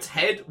axe above its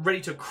head,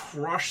 ready to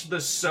crush the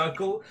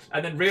circle,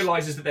 and then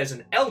realizes that there's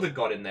an elder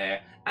god in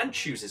there, and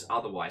chooses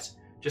otherwise.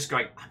 Just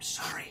going, I'm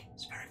sorry,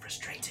 it's very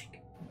frustrating.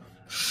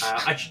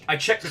 I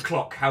check the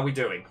clock, how are we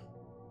doing?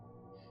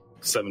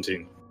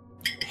 17.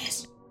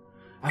 Yes.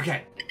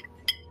 Okay.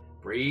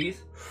 Breathe.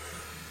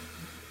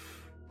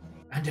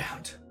 And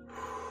out.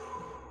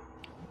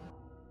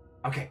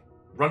 Okay.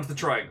 Run to the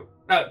triangle.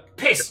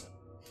 Piss!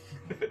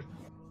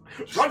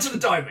 Run to the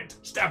diamond.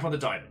 Stamp on the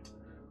diamond.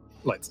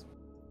 Lights.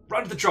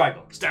 Run to the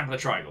triangle. Stamp on the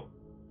triangle.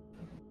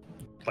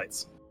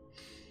 Lights.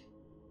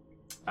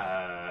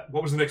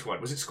 What was the next one?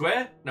 Was it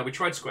square? No, we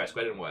tried square.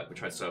 Square didn't work. We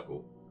tried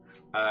circle.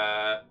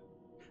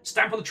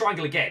 Stamp on the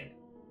triangle again.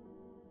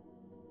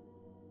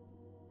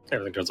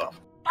 Everything turns off.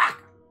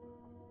 Fuck!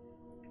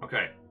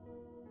 Okay.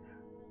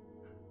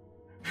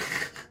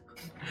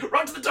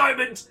 Run to the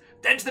diamond,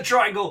 then to the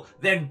triangle,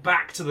 then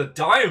back to the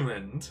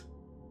diamond.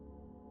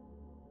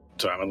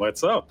 Diamond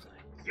lights up.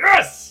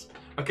 Yes!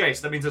 Okay,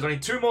 so that means there's only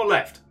 2 more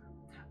left.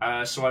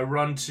 So I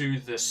run to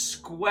the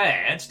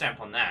square and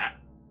stamp on that.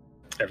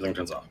 Everything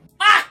turns off.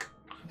 Fuck!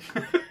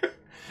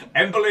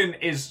 Emberlyn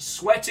is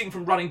sweating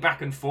from running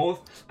back and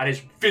forth and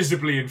is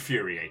visibly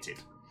infuriated.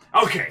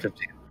 Okay,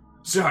 15.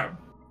 so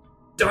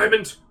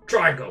diamond,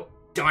 triangle,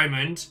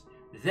 diamond.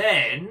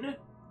 Then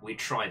we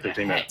try the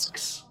 15 minutes.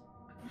 hex.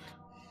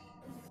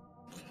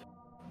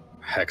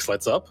 Hex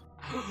lights up.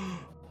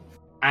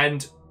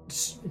 And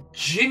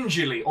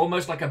gingerly,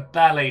 almost like a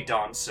ballet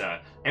dancer,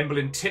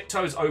 Emberlyn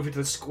tiptoes over to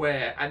the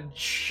square and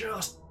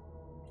just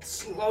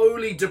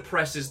slowly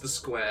depresses the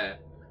square.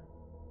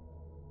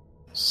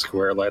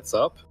 Square lights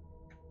up.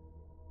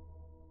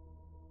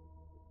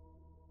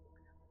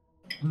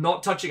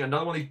 Not touching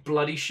another one of these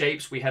bloody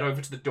shapes, we head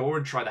over to the door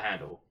and try the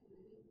handle.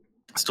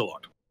 Still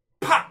locked.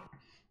 Pah!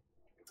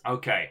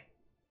 Okay.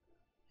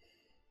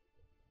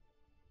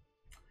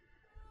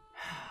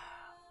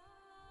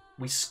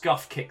 We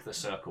scuff kick the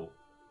circle.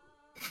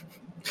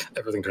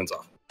 Everything turns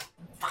off.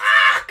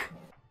 Fuck!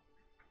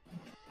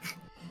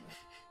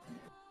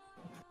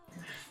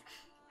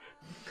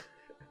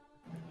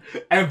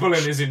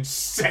 Emberlyn is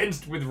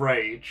incensed with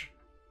rage.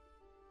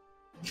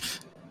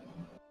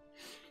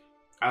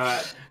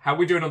 How are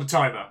we doing on the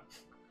timer?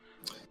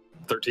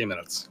 13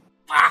 minutes.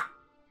 Fuck!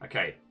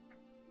 Okay.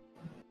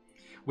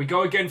 We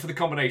go again for the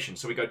combination.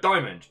 So we go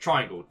diamond,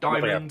 triangle,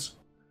 diamond.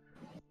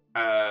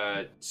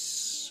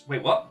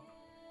 Wait, what?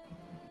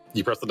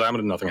 You press the diamond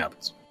and nothing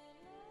happens.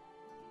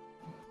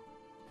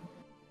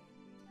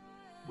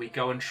 We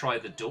go and try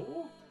the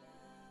door?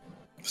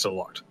 Still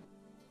locked.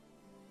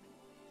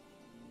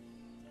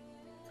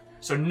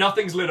 So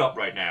nothing's lit up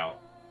right now.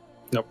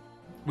 Nope.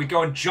 We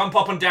go and jump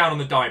up and down on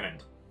the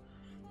diamond.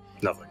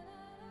 Nothing.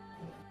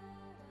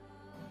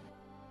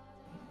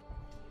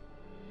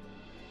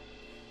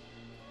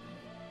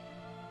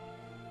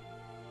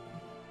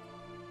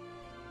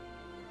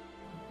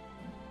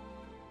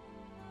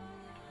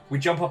 We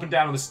jump up and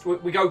down on the...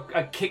 We go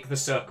kick the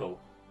circle.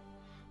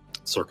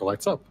 Circle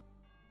lights up.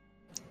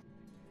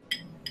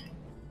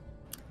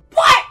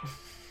 What?!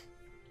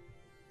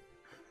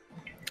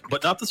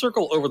 But not the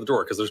circle over the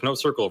door, because there's no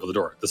circle over the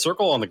door. The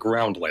circle on the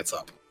ground lights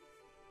up.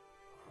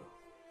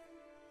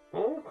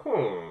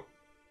 Okay.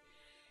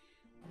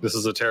 This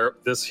is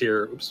this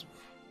here... Oops.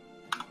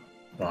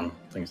 Wrong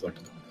thing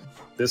selected.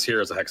 This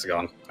here is a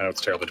hexagon. I know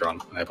it's terribly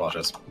drawn. I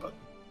apologize, but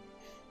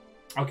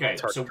Okay,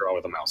 it's hard so to draw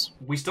with a mouse.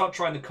 we start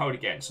trying the code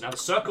again. So now the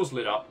circle's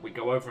lit up. We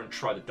go over and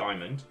try the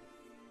diamond.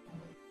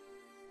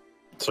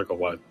 Circle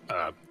what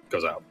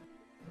goes out.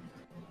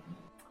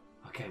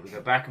 Okay, we go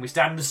back and we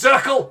stand in the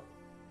circle!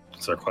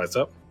 Circle lights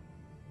up.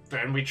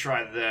 Then we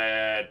try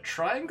the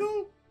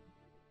triangle?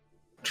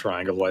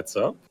 Triangle lights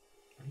up.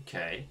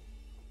 Okay.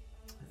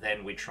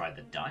 Then we try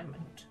the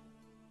diamond.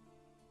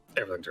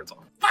 Everything turns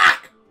off.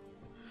 Fuck!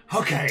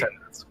 Okay. 10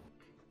 minutes.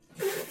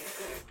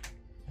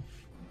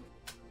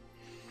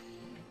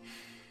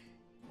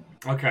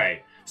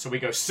 Okay, so we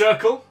go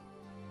circle,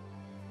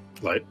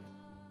 Light.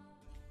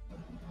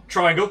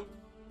 triangle,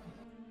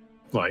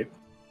 Light.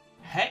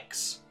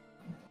 hex,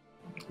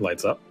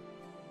 Lights up.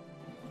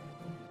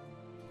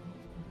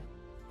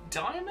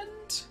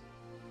 diamond,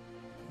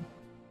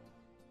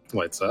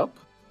 Lights up.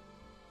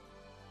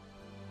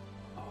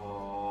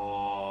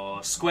 oh,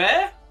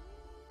 square.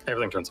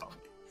 Everything turns off.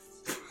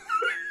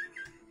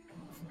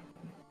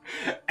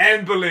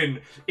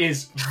 Emberlyn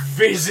is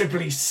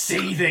visibly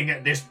seething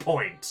at this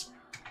point.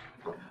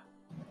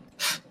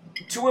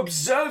 To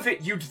observe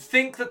it, you'd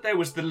think that there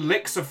was the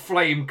licks of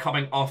flame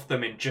coming off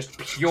them in just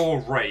pure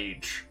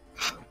rage.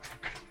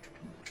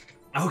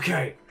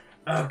 Okay.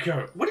 What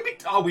do you mean?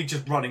 Are we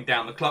just running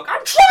down the clock?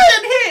 I'm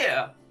trying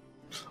here!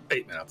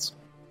 8 minutes.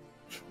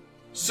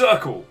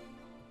 Circle.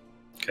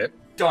 Okay.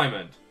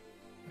 Diamond.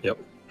 Yep.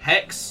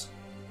 Hex.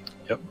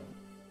 Yep.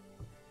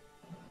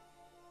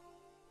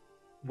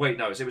 Wait,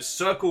 no. So it was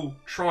circle,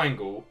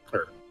 triangle,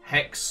 Or,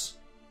 hex,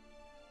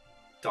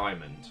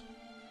 diamond.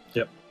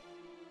 yep.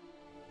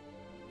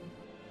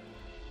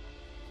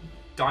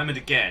 Diamond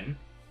again.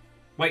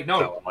 Wait, no.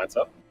 That one lights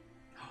up.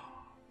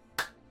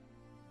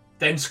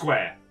 Then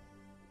square.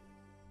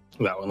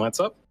 That one lights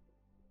up.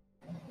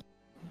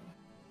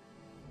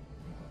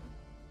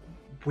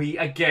 We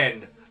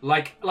again,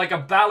 like a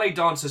ballet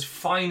dancer's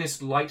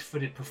finest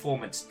light-footed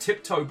performance,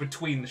 tiptoe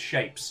between the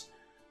shapes,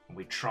 and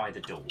we try the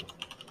door.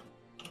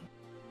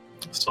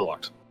 Still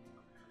locked.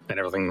 And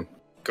everything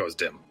goes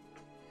dim.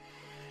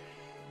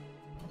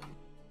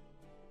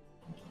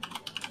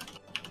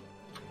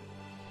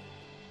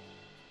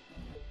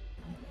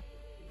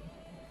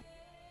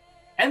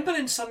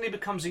 Emberlyn suddenly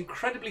becomes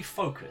incredibly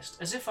focused,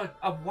 as if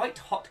a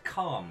white-hot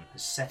calm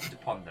has settled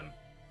upon them.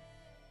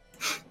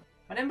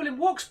 And Emberlyn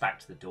walks back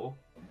to the door,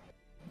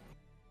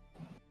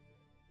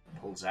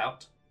 pulls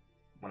out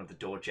one of the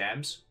door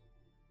jams,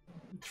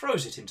 and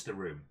throws it into the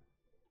room.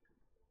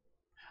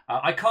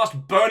 I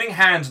cast Burning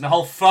Hands in the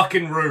whole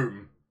fucking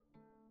room.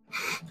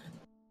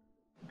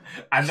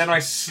 And then I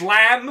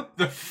slam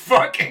the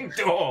fucking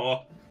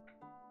door.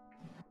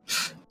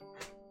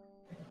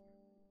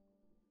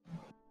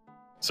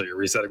 So you're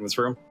resetting this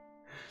room?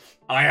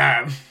 I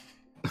am.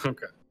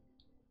 Okay.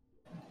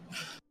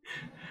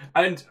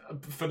 And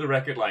for the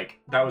record, like,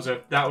 that was a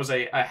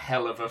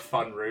hell of a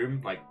fun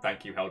room. Like,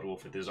 thank you, Heldor,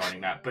 for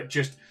designing that. But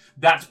just,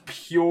 that's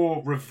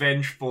pure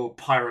revengeful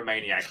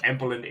pyromaniac.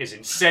 Emberlyn is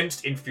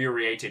incensed,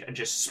 infuriated, and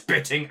just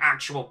spitting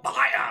actual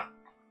fire.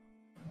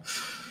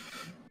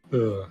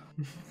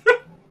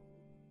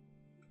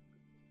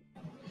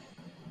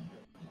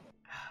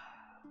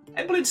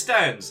 Emberlyn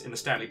stands in the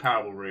Stanley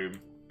Parable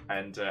room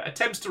and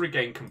attempts to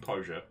regain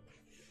composure.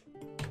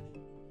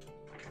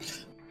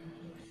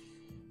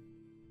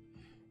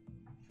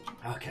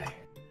 Okay.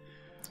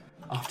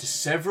 After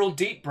several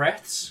deep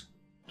breaths...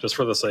 Just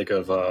for the sake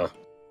of, I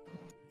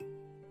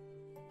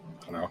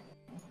don't know.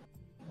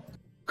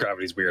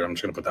 Gravity's weird, I'm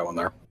just going to put that one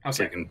there. Okay.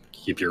 So you can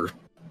keep your...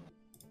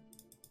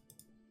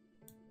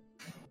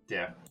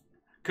 Yeah.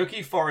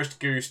 Cookie, Forest,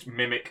 Goose,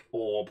 Mimic,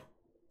 Orb,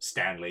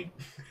 Stanley.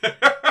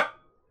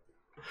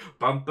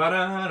 Bum ba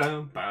da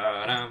dum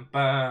ba dum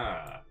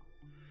ba.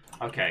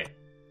 Okay.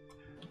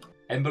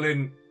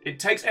 Emberlyn... It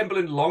takes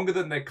Emberlyn longer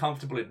than they're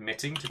comfortable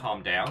admitting to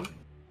calm down.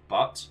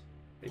 But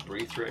they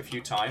breathe through it a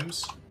few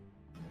times.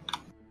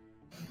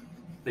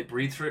 They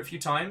breathe through it a few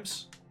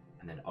times,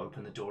 and then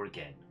open the door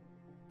again.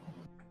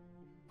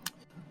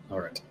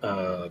 Alright,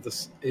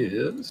 this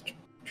is...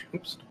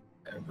 Oops.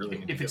 I really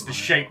need If to it's get the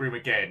my- shape room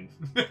again.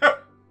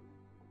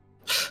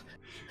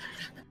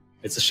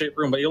 It's a shape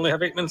room, but you only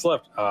have 8 minutes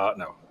left.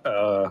 No.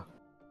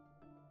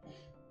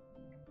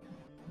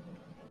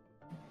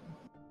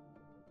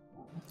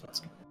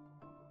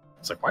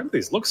 It's like, why do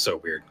these look so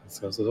weird?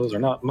 So those are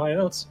not my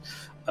notes.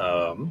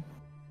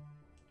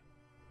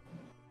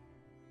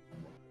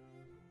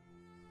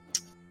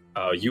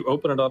 You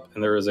open it up,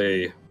 and there is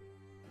a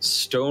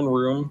stone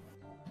room.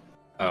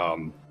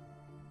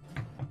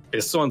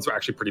 This one's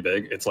actually pretty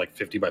big. It's like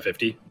 50 by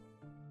 50.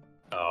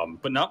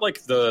 But not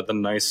like the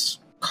nice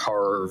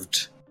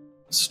carved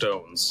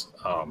stones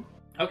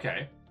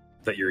Okay.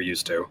 that you're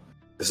used to.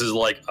 This is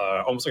like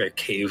almost like a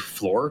cave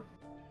floor.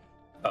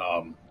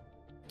 And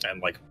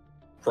like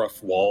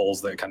rough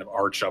walls that kind of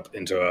arch up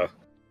into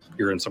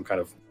you're in some kind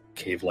of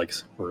cave-like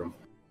room.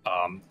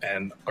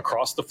 And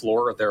across the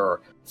floor, there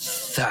are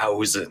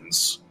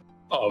thousands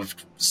of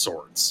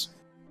swords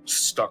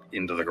stuck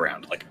into the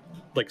ground.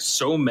 Like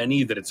so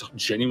many that it's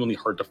genuinely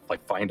hard to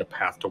like find a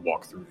path to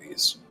walk through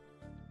these.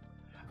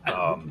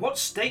 And what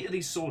state are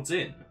these swords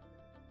in?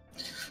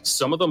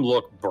 Some of them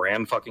look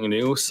brand fucking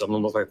new. Some of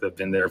them look like they've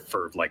been there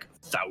for like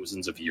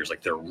thousands of years.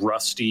 Like they're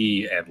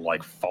rusty and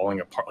like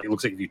falling apart. Like, it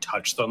looks like if you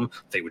touch them,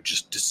 they would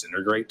just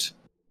disintegrate.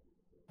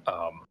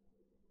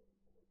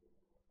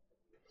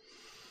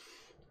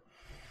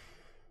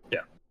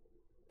 Yeah.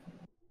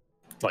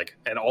 Like,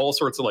 and all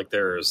sorts of like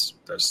there's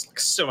like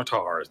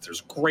scimitars,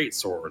 there's great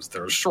swords,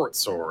 there's short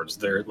swords,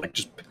 they're like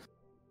just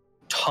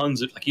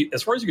tons of like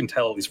as far as you can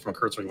tell, at least from a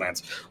cursory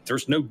glance,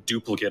 there's no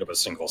duplicate of a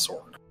single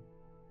sword.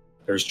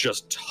 There's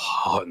just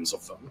tons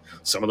of them.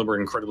 Some of them are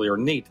incredibly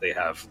ornate. They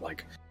have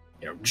like,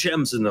 you know,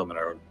 gems in them and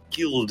are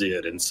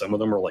gilded, and some of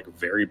them are like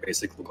very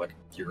basic, look like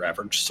your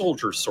average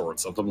soldier sword.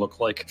 Some of them look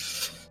like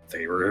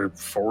they were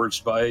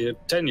forged by a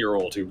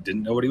 10-year-old who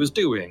didn't know what he was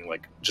doing.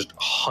 Like just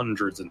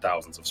hundreds and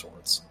thousands of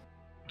swords.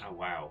 Oh,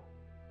 wow.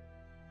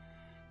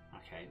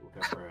 Okay, we'll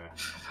go for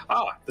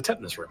a... The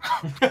tetanus room.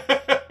 We'll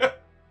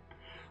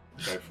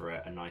go for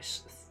a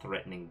nice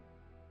threatening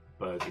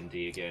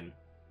burgundy again.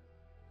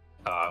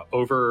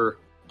 Over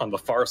on the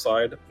far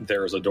side,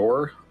 there's a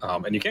door,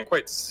 and you can't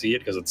quite see it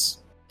because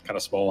it's kind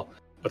of small,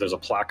 but there's a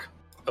plaque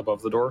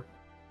above the door.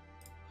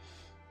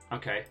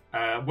 Okay.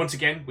 Once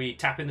again, we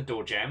tap in the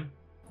door jam,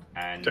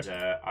 and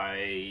Okay.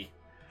 I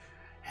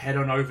head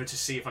on over to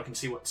see if I can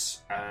see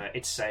what's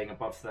it's saying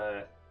above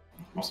the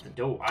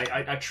door.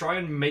 I try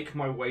and make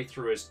my way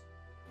through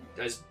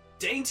as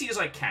dainty as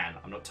I can.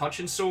 I'm not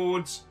touching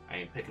swords. I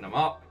ain't picking them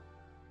up.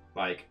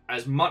 Like,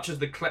 as much as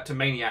the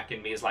kleptomaniac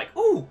in me is like,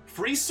 ooh,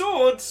 free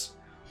swords!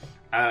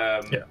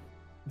 I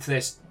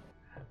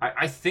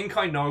think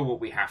I know what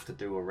we have to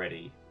do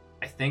already.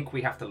 I think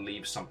we have to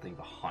leave something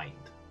behind.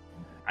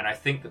 And I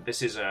think that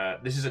this is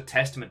a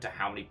testament to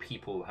how many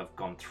people have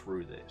gone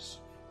through this.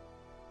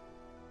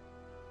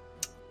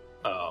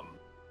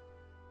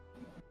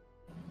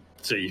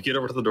 So you get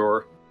over to the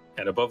door,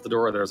 and above the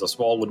door there's a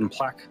small wooden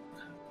plaque.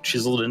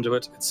 Chiseled into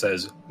it, it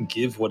says,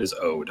 "Give what is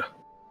owed."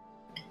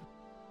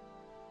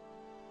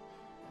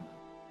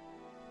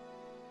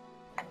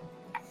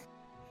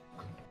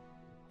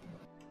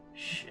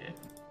 Shit.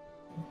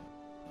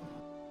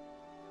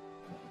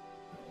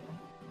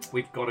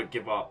 We've got to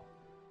give up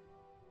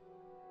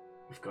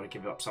We've got to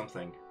give up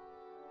something.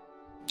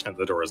 And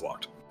the door is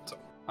locked. So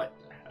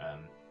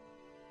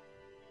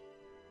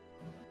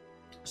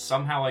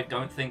somehow I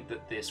don't think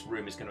that this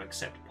room is going to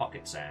accept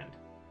pocket sand.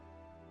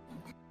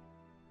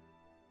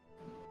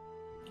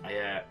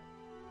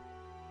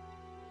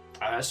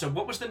 So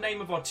what was the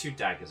name of our 2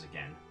 daggers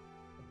again?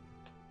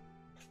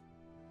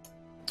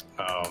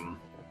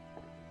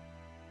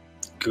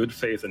 Good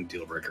Faith and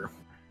Dealbreaker,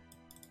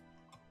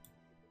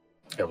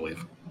 I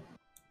believe.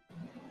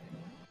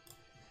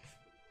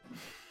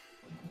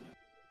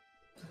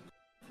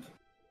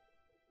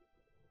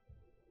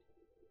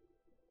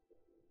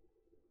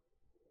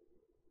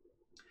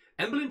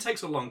 Emberlyn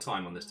takes a long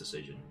time on this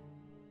decision.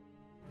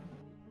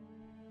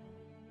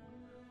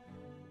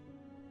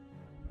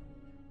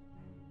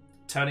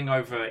 Turning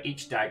over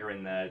each dagger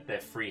in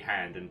their free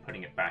hand and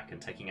putting it back and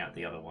taking out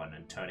the other one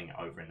and turning it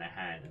over in their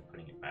hand and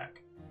putting it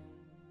back.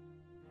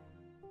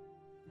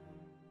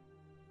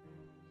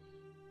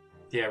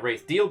 Yeah,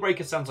 Wraith,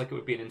 Dealbreaker sounds like it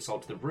would be an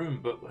insult to the room,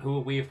 but who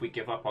are we if we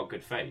give up our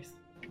good faith?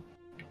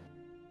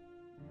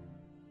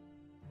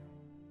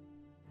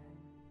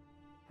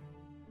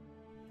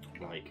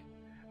 Like,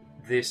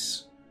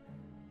 this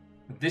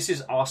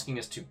is asking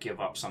us to give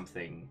up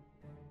something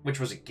which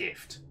was a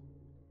gift.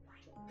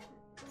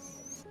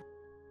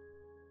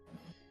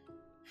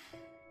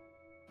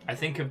 I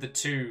think of the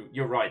two,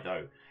 you're right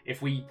though,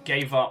 if we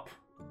gave up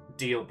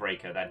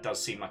Dealbreaker, that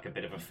does seem like a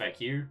bit of a feck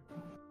you.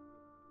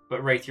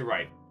 But Wraith, you're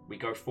right, we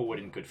go forward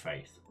in good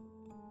faith.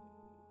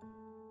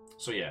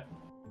 So yeah,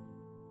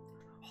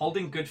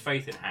 holding good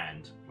faith in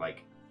hand,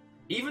 like,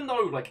 even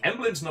though, like,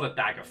 Emberlyn's not a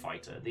dagger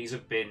fighter, these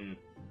have been,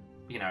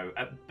 you know,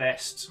 at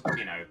best,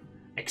 you know,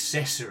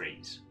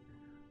 accessories.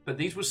 But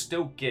these were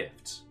still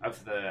gifts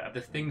of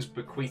the things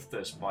bequeathed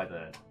us by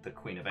the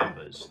Queen of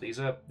Embers. These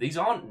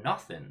aren't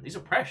nothing. These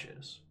are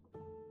precious.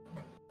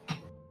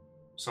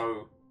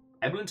 So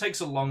Evelyn takes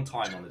a long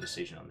time on the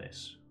decision on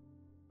this.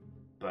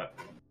 But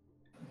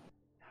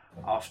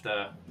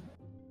after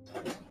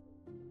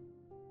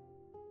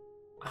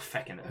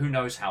feckin', who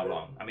knows how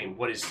long? I mean,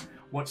 what's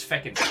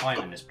feckin'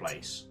 time in this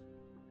place?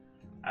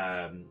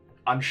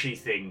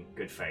 Unsheathing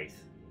good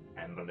faith,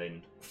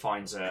 Emberlyn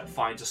finds a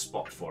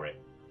spot for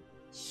it.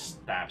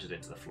 Stabs it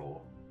into the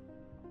floor.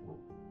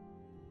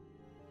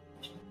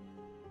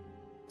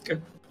 Okay.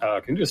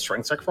 Can you do a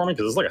strength check for me?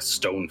 Because it's like a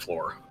stone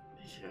floor.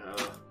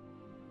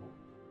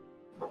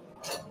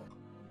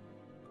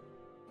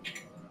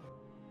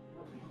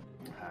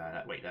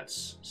 Yeah. Wait,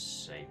 that's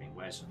saving.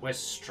 Where's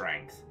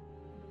strength?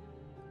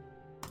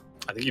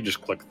 I think you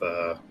just click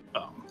the...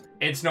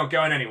 It's not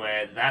going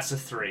anywhere. That's a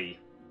 3.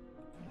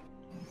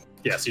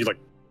 Yeah, so you like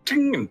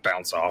ting and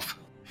bounce off.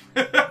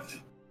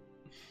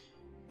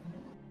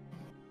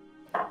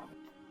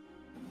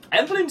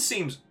 Evelyn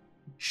seems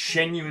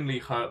genuinely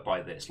hurt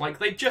by this. Like,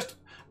 they just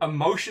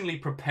emotionally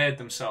prepared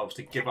themselves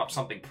to give up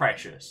something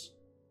precious.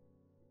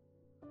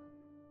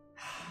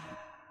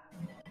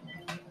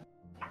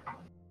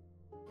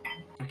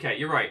 Okay,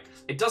 you're right.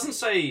 It doesn't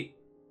say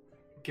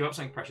give up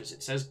something precious.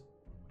 It says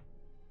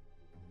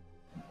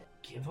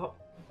give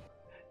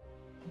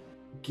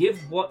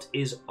what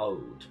is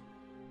owed.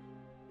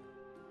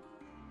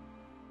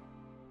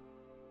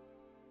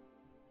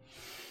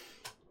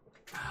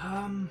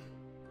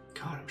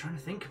 God, I'm trying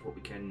to think of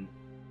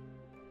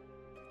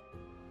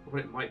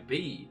what it might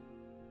be.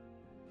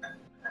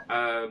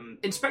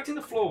 Inspecting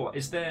the floor,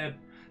 does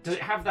it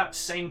have that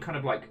same kind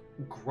of like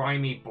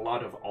grimy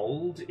blood of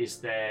old? Is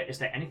there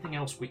anything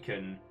else we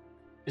can,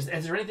 is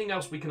there anything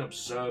else we can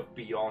observe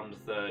beyond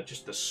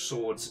the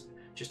swords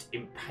just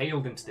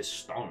impaled into this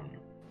stone?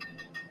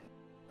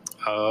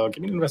 Give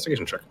me an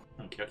investigation check.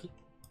 Okie dokie.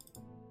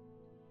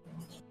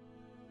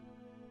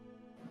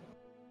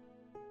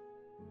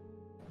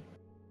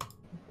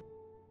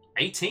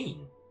 $18.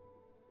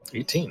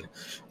 18. All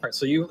right,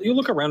 so you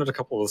look around at a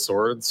couple of the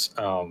swords,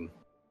 and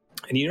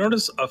you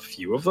notice a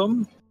few of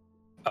them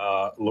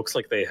looks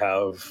like they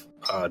have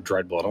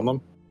dried blood on them.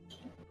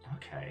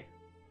 Okay.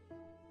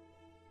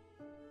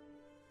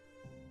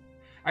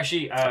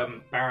 Actually,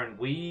 Baron,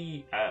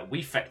 we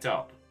fecked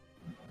up.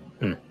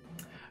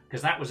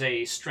 Because that was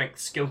a strength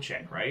skill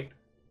check, right?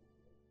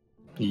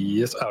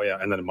 Yes. Oh,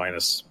 yeah, and then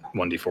minus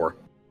 1d4.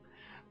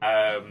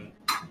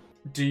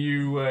 Do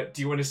you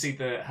want to see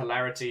the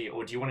hilarity,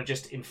 or do you want to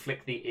just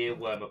inflict the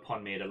earworm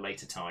upon me at a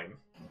later time?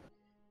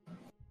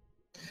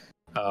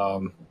 Yeah,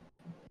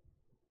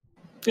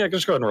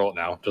 just go ahead and roll it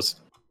now.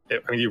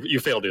 I mean, you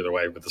failed either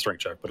way with the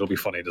strength check, but it'll be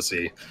funny to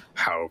see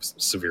how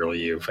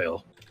severely you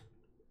fail.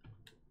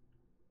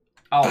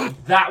 Oh,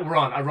 that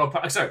run! I rolled.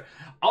 So,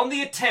 on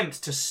the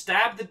attempt to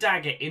stab the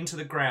dagger into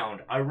the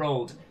ground, I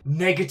rolled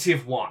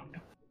 -1.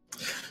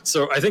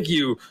 So I think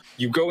you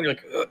go and you're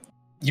like.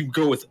 You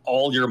go with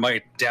all your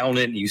might down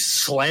in, you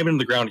slam it into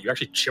the ground, you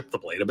actually chip the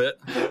blade a bit.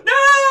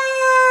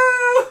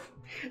 No!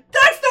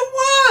 That's the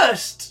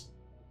worst!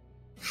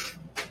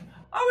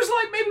 I was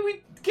like, maybe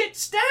we get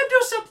stabbed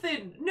or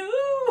something. No!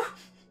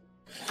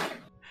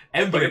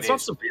 But it's not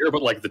severe,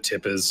 but like the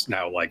tip is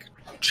now like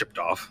chipped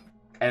off.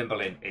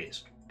 Emberlyn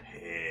is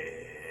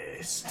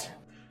pissed.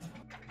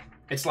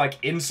 It's like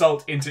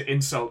insult into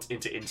insult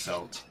into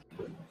insult.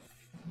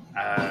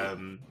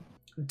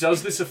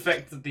 Does this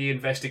affect the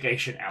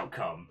investigation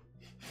outcome?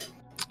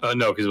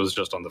 No, because it was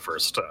just on the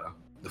first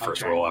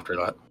Okay. roll after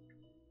that.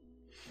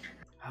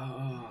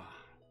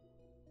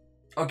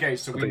 Okay,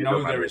 so I we think you know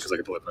don't mind there me is 'cause I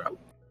can believe that.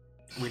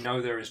 we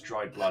know there is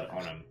dried blood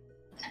on him.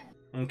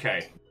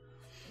 Okay.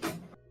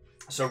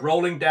 So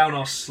rolling down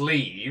our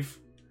sleeve,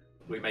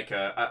 we make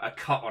a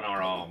cut on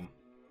our arm.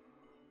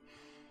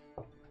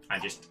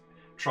 And just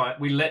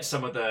we let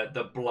some of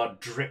the blood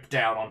drip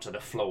down onto the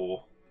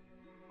floor.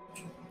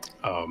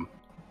 Oh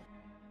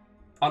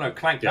no,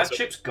 Clank, Yeah, that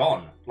chip's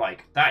gone.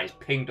 Like, that is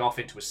pinged off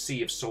into a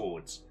sea of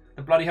swords.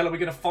 The bloody hell are we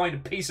going to find a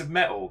piece of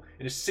metal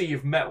in a sea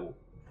of metal?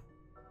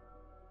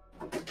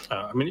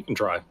 I mean, you can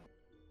try.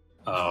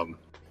 Yeah,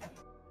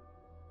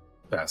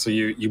 so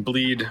you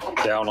bleed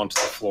down onto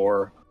the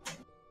floor,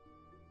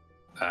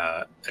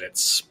 and it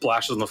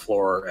splashes on the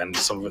floor, and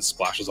some of it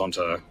splashes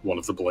onto one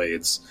of the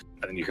blades,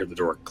 and then you hear the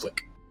door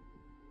click.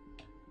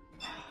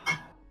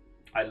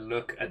 I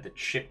look at the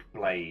chipped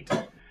blade,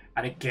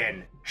 and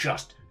again,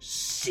 just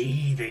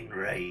seething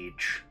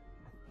rage.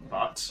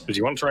 But Did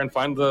you want to try and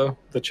find the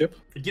chip?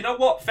 you know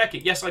what? Feck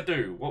it. Yes, I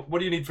do. What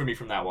do you need from me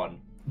from that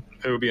one?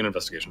 It would be an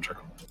investigation check.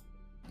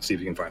 See if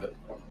you can find it.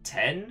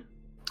 10?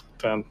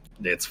 10.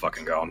 It's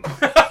fucking gone.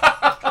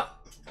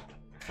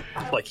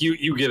 Like,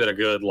 you give it a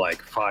good,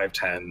 5,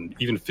 10,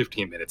 even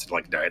 15 minutes,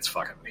 and, it's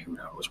fucking, who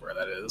knows where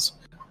that is.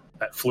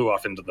 That flew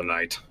off into the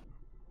night.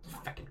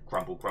 Fucking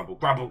grumble, grumble,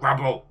 grumble,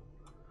 grumble.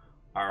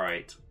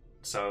 Alright.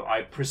 So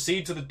I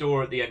proceed to the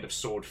door at the end of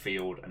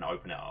Swordfield and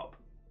open it up.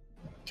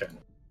 Okay.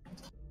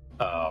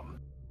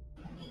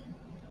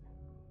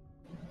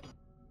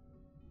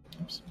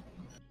 Oops.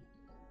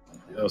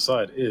 The other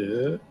side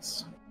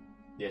is...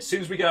 Yeah, as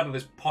soon as we get out of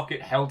this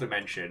pocket hell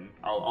dimension,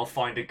 I'll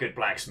find a good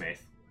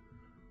blacksmith.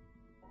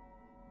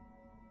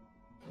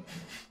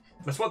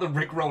 That's what the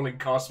Rickrolling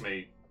cost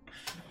me.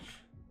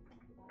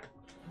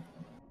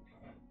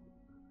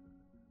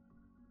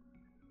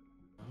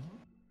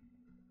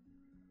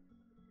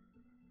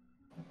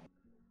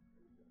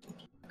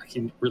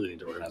 I really need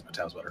to organize my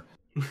tabs better.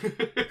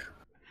 We've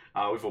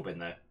all been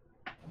there.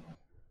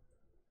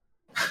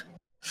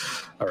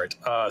 All right.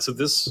 So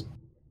this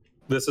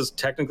is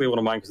technically one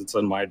of mine because it's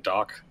in my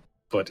dock,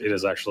 but it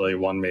is actually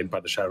one made by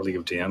the Shadow League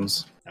of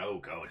DMs. Oh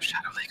god.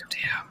 Shadow League of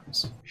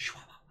DMs.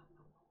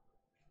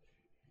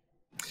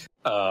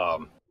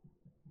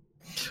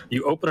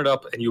 You open it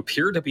up and you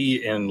appear to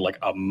be in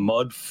a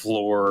mud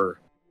floor.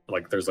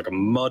 There's a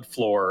mud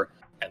floor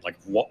and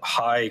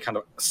high, kind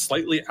of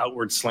slightly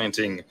outward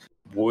slanting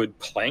wood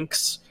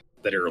planks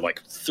that are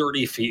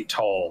 30 feet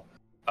tall.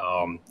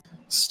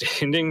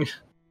 Standing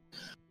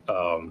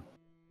on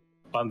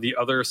the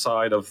other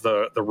side of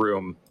the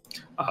room,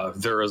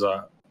 there is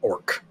a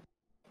orc,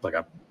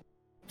 a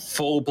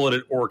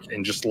full-blooded orc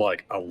in just a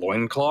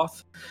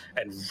loincloth,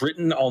 and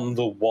written on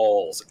the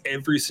walls,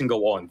 every single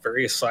one,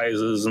 various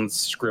sizes and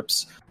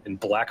scripts in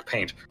black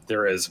paint,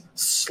 there is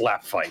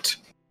slap fight.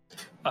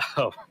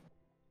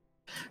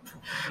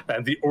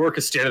 And the orc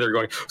is standing there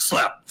going,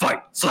 slap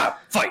fight, slap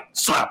fight,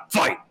 slap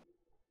fight.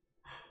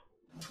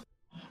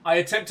 I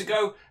attempt to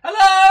go,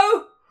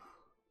 hello!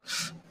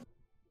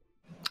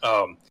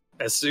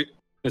 As soon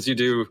as you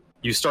do,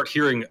 you start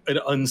hearing an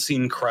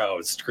unseen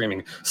crowd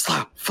screaming,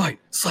 slap fight,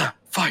 slap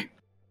fight.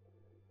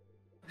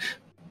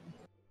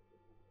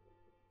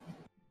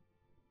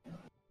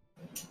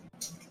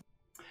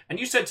 And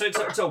you said so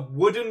it's a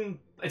wooden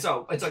it's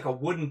like a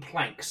wooden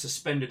plank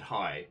suspended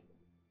high.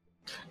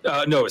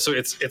 No, so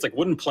it's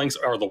wooden planks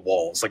are the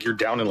walls. You're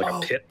down in a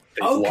pit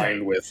that's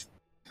lined with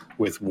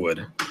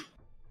wood.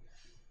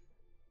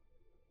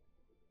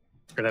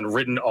 And then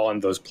written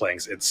on those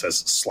planks it says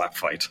slap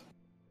fight.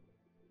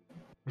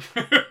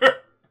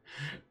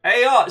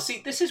 AR,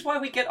 see, this is why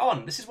we get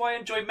on. This is why I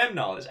enjoy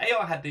Memnar. This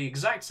AR had the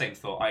exact same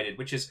thought I did,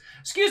 which is,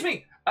 excuse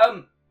me,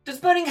 does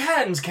burning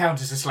hands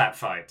count as a slap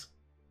fight?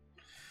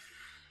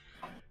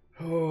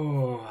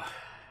 Oh.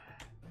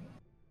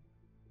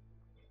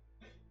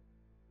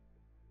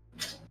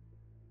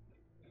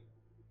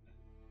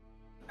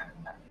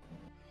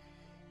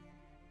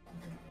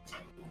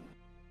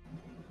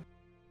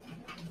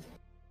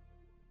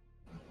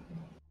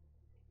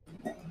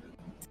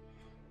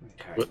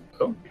 Okay. What?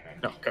 Oh,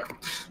 no, okay.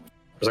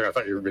 I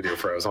thought your video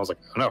froze. I was like,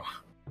 oh no.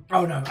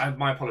 Oh no,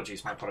 my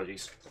apologies, Ah!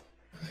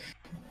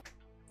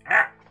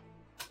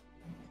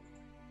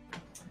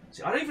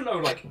 See, I don't even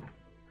know,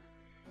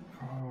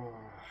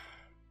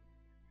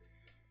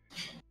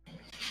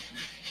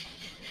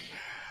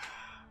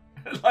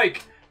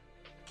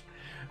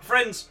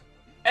 friends,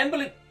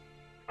 Emberlyn...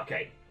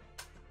 Okay.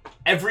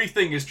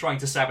 Everything is trying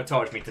to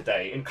sabotage me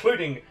today,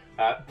 including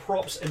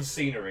props and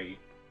scenery.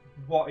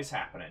 What is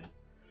happening?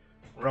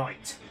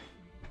 Right.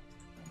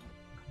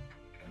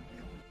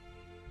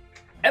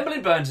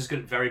 Emberlyn Burns is good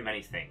at very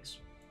many things.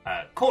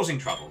 Causing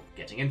trouble,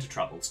 getting into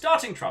trouble,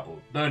 starting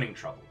trouble, burning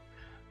trouble.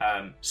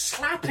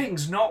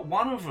 Slapping's not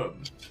one of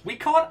them. We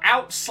can't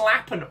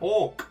out-slap an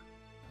orc.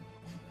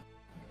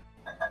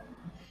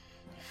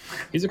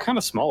 He's a kind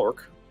of small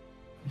orc.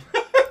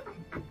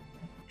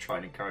 Try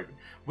and encourage him.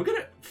 We're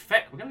gonna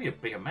need a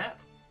bigger map.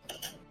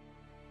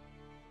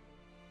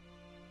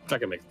 I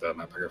can make the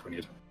map bigger if we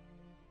need.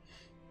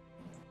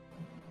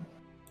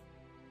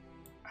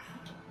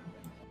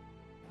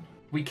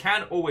 We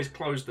can always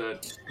close the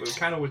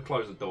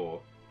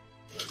door.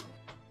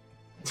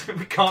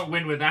 We can't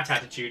win with that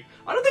attitude.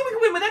 I don't think we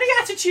can win with any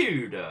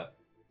attitude.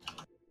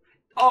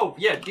 Oh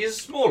yeah, he's a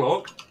small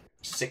orc,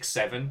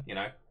 6'7", you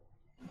know.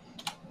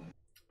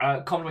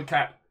 Compliment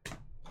cap.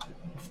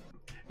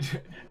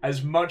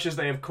 As much as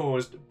they have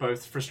caused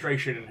both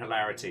frustration and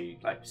hilarity,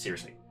 like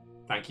seriously,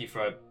 thank you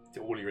for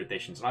all your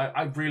additions, and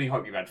I really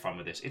hope you've had fun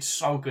with this. It's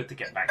so good to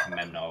get back to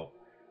Memnol.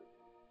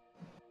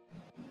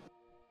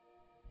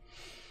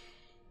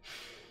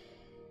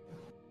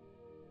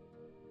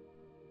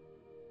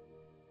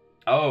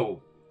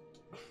 Oh.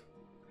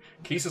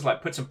 Kisa's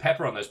like, put some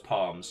pepper on those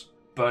palms.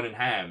 Burning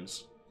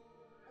hams.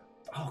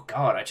 Oh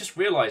god, I just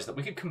realised that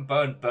we could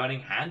burn burning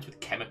hands with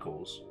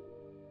chemicals.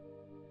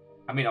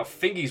 I mean, our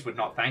fingies would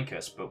not thank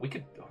us, but we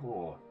could...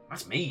 Oh,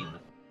 that's mean.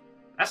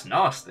 That's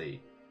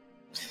nasty.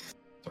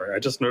 Sorry, I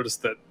just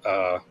noticed that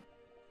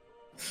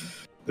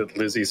that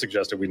Lizzie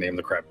suggested we name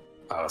the crab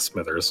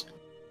Smithers.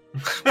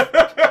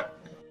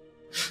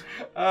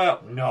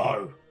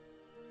 No.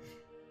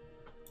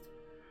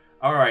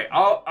 Alright,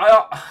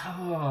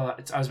 I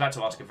was about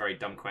to ask a very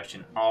dumb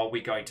question. Are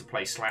we going to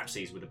play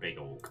Slapsies with a big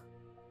orc?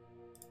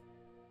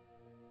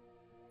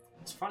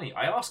 It's funny,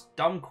 I ask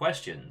dumb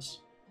questions.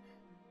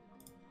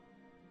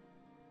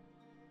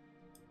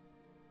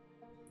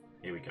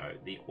 Here we go,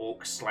 the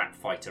Orc Slap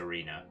Fight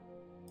Arena.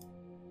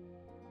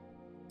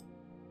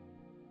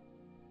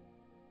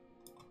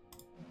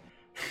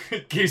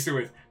 Kisa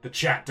with, the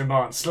chat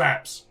demands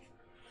slaps.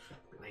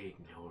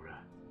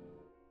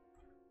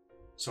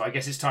 So I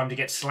guess it's time to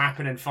get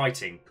slapping and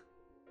fighting.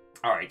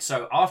 Alright,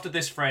 so after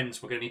this,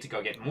 friends, we're going to need to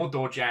go get more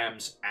door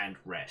jams and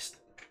rest.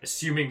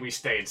 Assuming we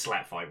stay in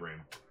slap fight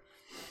room.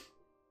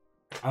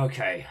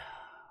 Okay.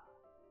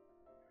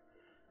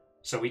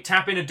 So we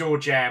tap in a door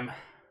jam.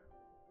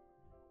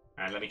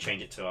 And let me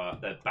change it to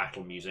the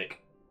battle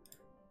music.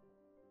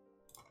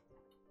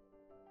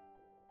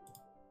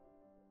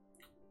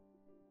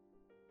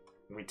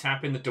 We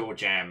tap in the door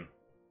jam.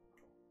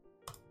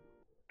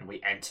 And we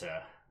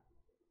enter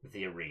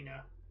the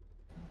arena.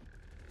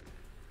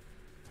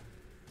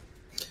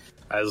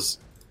 As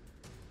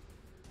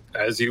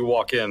you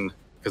walk in,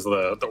 because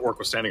the orc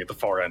was standing at the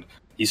far end,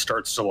 he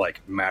starts to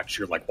like match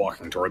your like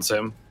walking towards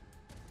him,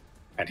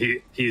 and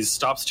he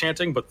stops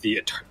chanting, but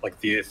the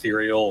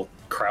ethereal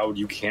crowd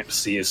you can't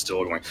see is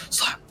still going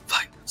slap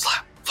fight,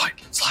 slap fight,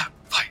 slap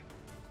fight.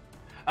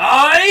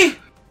 I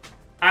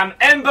am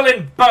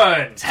Emberlyn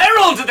Burns,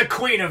 herald of the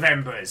Queen of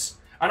Embers,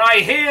 and I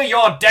hear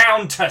you're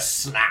down to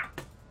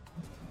slap.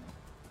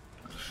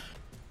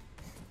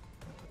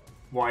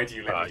 Why do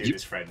you let me do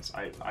this, friends?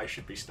 I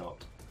should be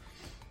stopped.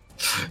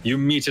 You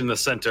meet in the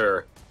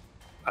center,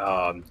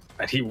 and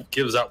he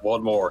gives out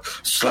one more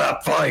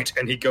slap fight,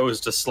 and he goes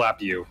to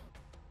slap you.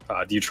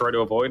 Do you try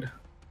to avoid?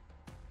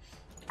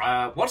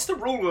 What's the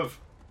rule of...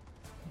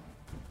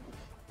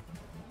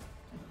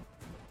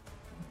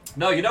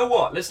 No, you know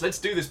what? Let's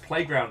do this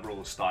playground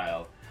rule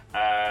style.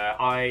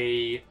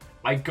 I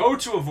go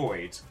to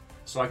avoid,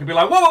 so I can be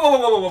like, whoa, whoa, whoa,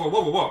 whoa, whoa, whoa,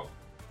 whoa, whoa, whoa.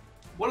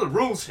 What are the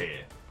rules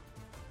here?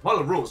 What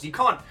are the rules? You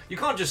can't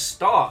just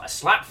start a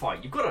slap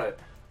fight. You've got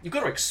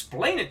to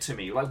explain it to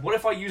me. Like, what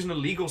if I use an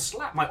illegal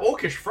slap? My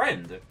orcish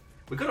friend.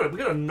 We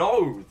gotta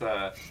know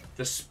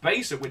the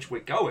space at which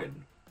we're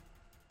going.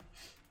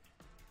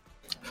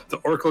 The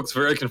orc looks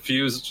very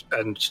confused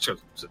and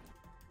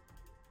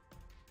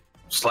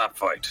slap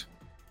fight.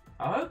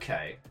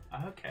 Okay.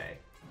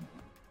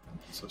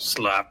 So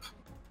slap,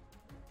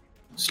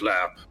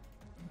 slap,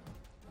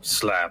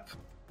 slap,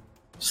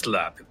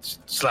 slap. It's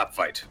slap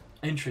fight.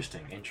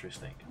 Interesting.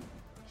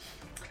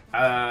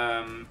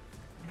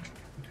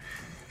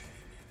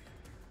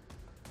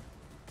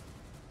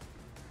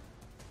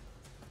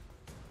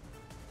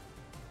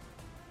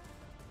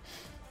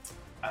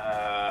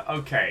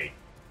 Okay.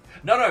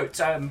 No, it's,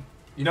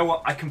 you know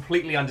what? I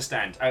completely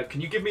understand. Can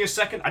you give me a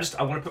second?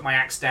 I want to put my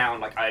axe down.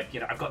 Like,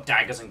 I've got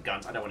daggers and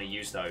guns. I don't want to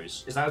use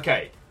those. Is that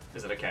okay?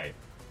 Is that okay?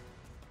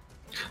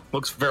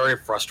 Looks very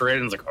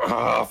frustrated. It's like,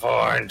 oh,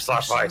 fine,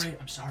 slap fight.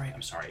 I'm sorry.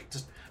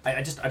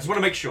 I just want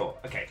to make sure.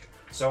 Okay,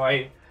 so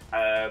I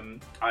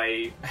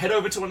head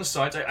over to one of the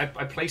sides. I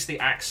place the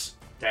axe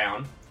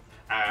down,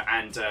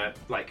 and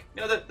like,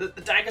 you know,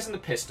 the daggers and the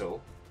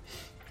pistol.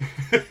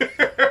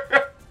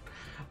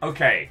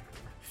 Okay,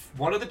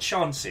 what are the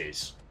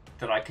chances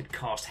that I could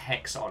cast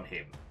Hex on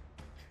him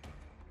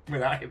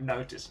without him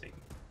noticing?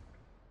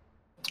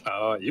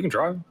 You can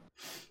try.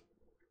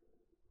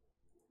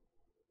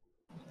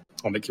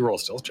 I'll make you roll a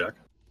stealth check.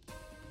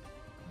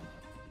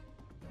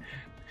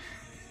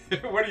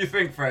 What do you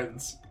think,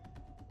 friends?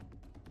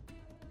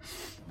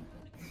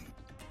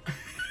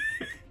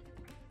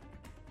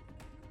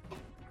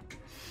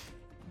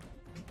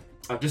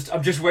 I'm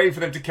just waiting for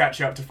them to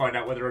catch up to find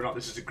out whether or not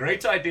this is a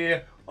great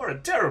idea or a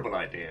terrible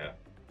idea.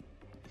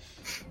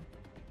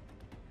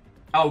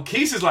 Oh,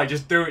 Kisa's like,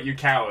 just do it, you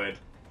coward.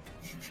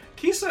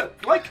 Kisa,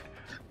 like...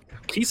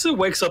 Kisa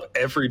wakes up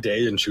every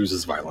day and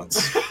chooses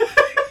violence.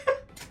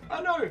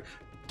 I know.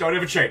 Don't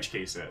ever change,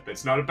 Kisa.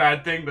 That's not a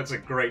bad thing. That's a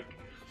great...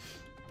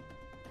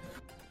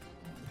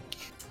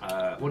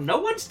 well, no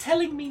one's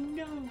telling me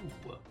no.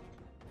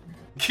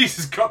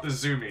 Kisa's got the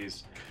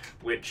zoomies,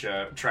 which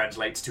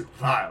translates to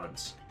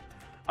violence.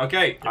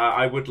 Okay,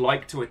 I would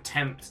like to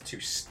attempt to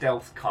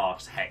stealth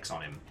cast Hex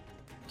on him.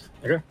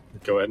 Okay,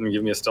 go ahead and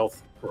give me a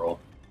stealth roll.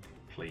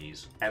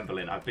 Please.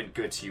 Emberlyn, I've been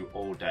good to you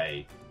all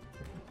day.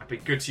 I've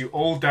been good to you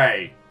all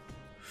day.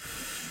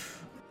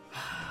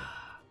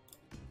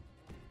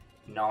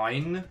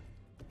 9.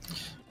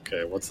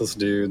 Okay, what's this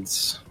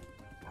dude's?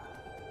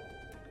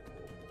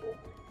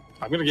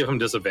 I'm gonna give him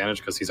disadvantage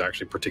because he's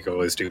actually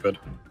particularly stupid.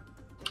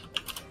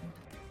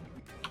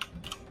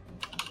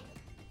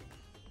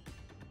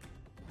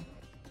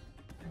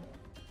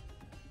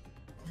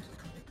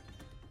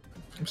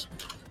 Oops.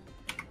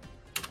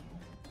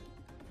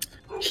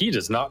 He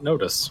does not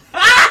notice.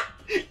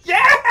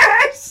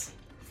 Yes!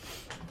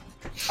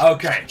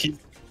 Okay.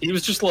 He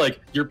was just like,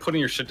 you're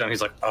putting your shit down.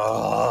 He's like,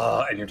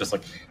 ah, and you're just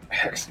like,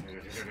 Hex.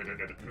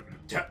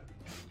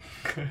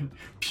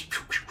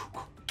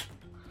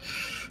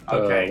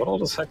 Okay. What all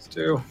does Hex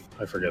do?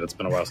 I forget. It's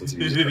been a while since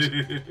you used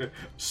it.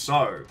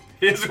 So,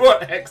 here's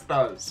what Hex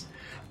does.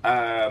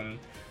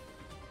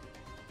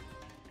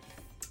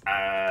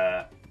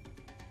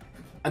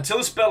 Until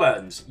the spell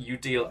ends, you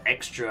deal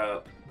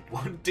extra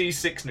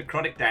 1d6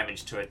 necrotic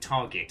damage to a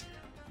target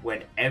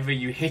whenever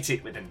you hit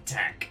it with an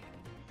attack.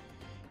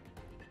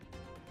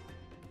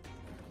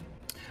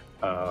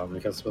 You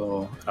can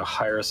spell a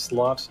higher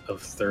slot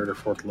of 3rd or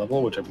 4th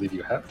level, which I believe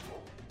you have.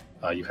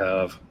 You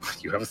have a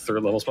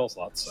 3rd level spell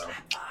slot, so.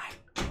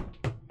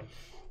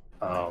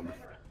 I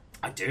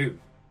do.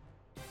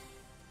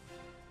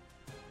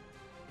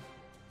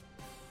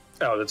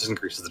 Oh, that just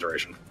increases the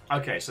duration.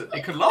 Okay, so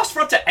it could last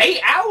for up to 8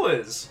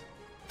 hours.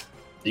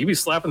 You be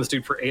slapping this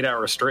dude for 8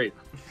 hours straight.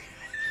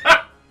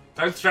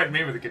 Don't strike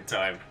me with a good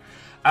time.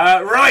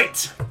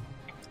 Right.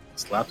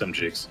 Slap them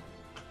cheeks.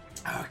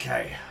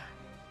 Okay.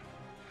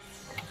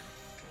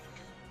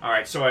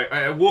 Alright, so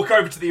I walk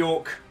over to the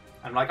orc.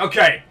 I'm like,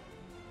 okay.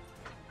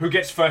 Who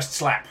gets first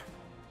slap?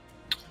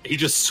 He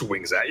just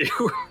swings at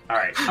you.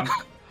 Alright, I'm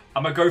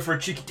gonna go for a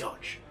cheeky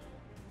dodge.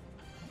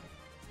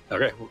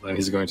 Okay, well, then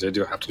he's going to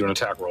have to do an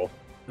attack roll.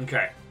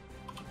 Okay.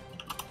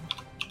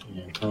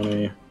 Yeah,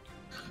 Tony.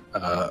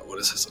 What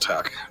is his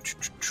attack?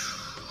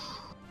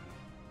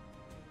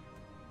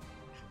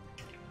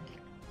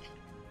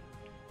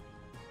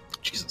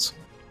 Jesus.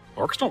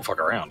 Orcs don't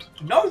fuck around.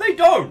 No, they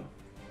don't!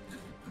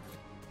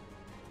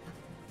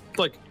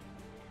 Like,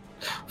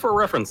 for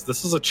reference,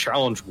 this is a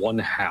challenge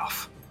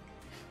 1/2.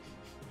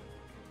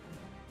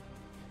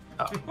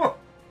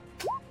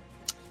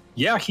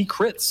 Yeah, he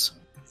crits.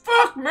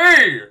 Fuck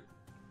me!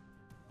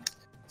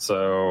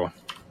 So,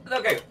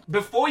 Okay,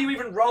 before you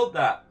even rolled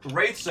that,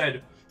 Wraith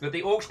said that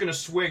the orc's gonna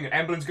swing and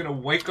Emberlyn's gonna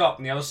wake up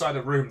on the other side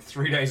of the room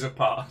 3 days have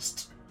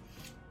passed.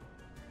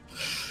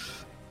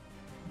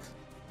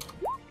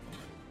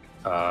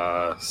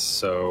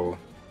 so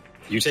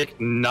you take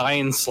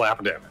 9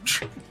 slap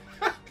damage.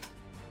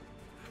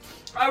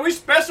 Are we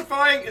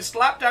specifying is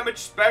slap damage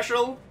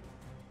special?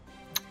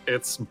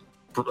 It's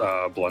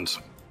blunt.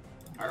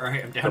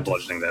 Alright, I'm Or down to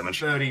bludgeoning damage.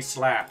 30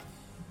 slap.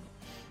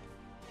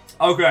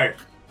 Okay.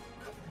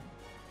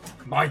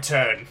 My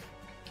turn.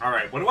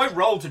 Alright, what do I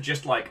roll to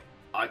just, like,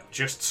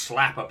 just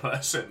slap a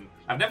person?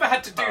 I've never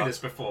had to do this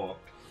before.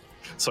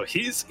 So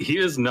he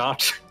is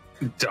not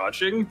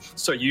dodging,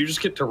 so you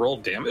just get to roll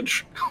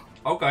damage.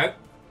 Okay.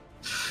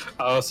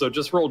 So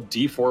just roll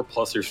d4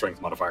 plus your strength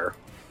modifier.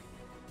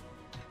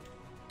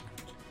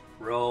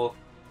 Roll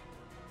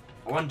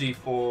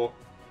 1d4.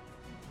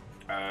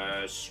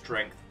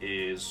 Strength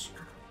is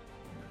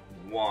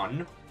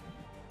 1.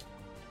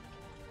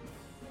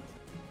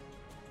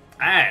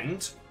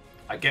 And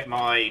I get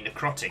my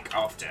necrotic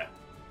after,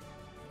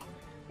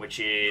 which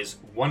is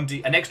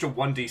an extra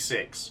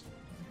 1d6.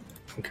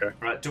 Okay.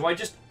 Right, do I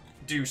just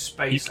do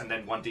space and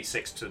then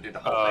 1d6 to do the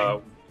whole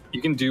thing?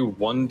 You can do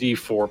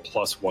 1d4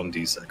 plus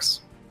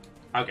 1d6.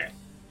 Okay.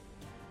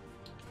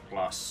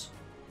 Plus.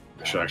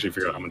 I should actually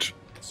figure out how much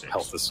 6.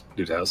 health this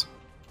dude has.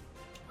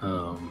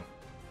 Okay.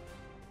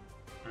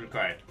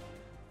 Like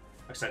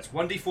I said, it's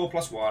 1d4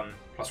 plus 1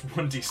 plus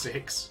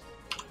 1d6.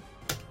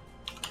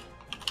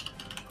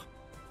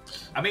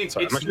 I mean, So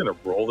it's... I'm actually going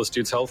to roll this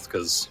dude's health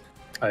because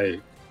I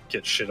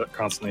get shit up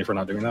constantly for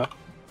not doing that.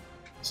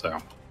 So.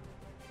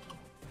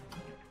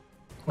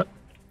 What?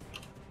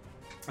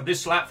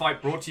 This slap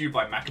fight brought to you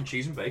by mac and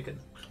cheese and bacon.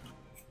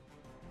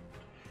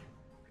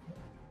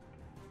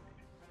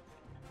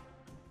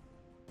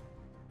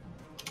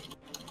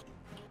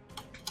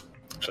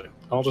 Actually,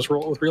 I'll just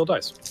roll it with real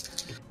dice.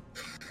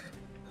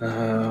 You're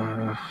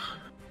a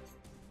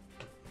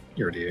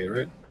D8,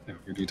 right? No,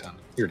 you're D10.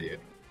 You're a D8.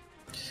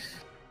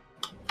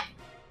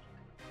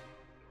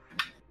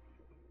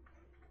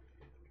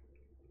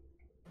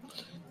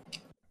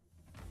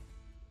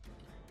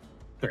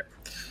 Okay.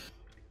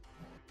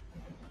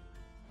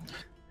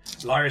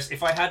 Lyris,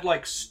 if I had,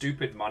 like,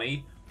 stupid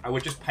money, I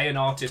would just pay an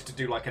artist to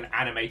do, like, an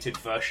animated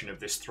version of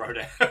this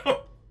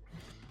throwdown.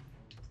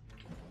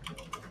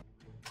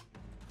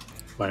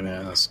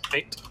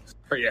 -8.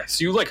 Oh, yeah,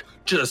 so you, like,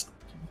 just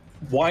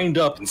wind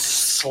up and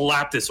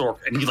slap this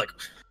orc, and he, like,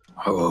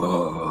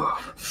 oh.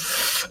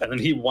 And then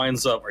he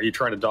winds up. Are you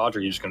trying to dodge, or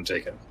are you just going to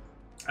take it?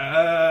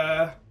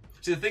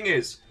 See, the thing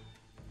is,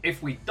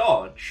 if we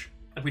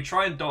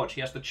try and dodge,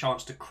 he has the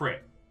chance to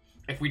crit.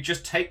 If we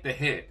just take the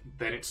hit,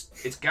 then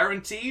it's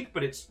guaranteed,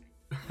 but it's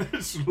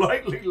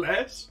slightly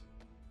less.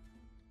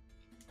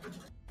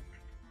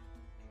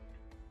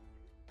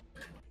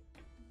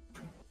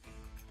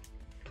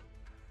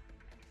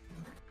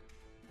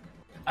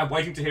 I'm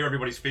waiting to hear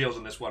everybody's feels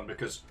on this one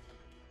because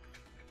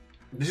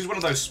this is one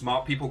of those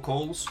smart people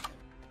calls.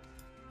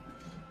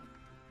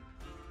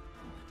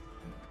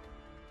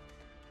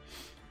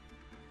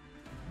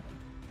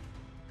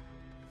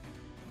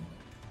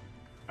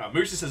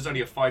 Moose says it's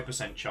only a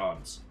 5%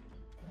 chance.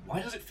 Why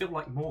does it feel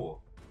like more?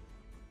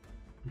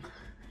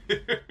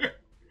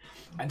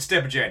 And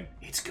Stepagen,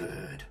 it's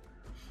good.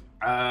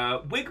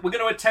 We're going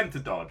to attempt to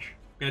dodge.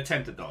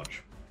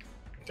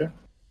 Okay.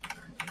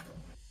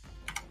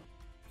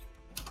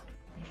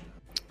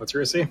 What's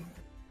your AC?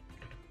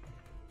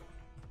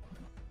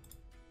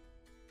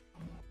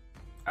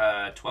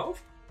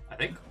 12, I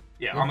think.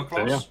 Yeah, armor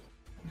class. Then,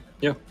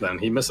 yeah, then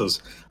he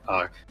misses.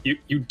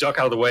 You duck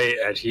out of the way,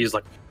 and he's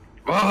like,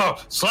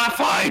 "Oh, slap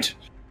fight!"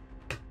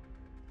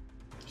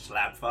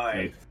 Slap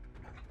fight.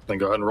 Then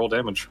go ahead and roll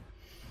damage.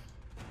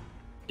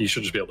 You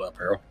should just be able to up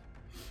arrow.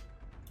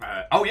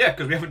 Oh yeah,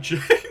 because we haven't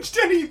changed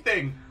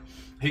anything.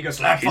 He goes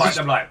slap fight.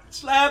 I'm like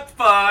slap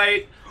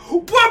fight.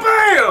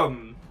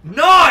 Wha-bam!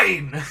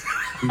 9.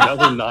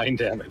 Another 9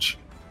 damage.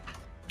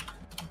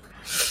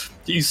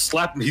 You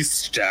slap him. He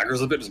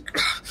staggers a bit.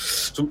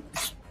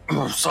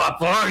 Slap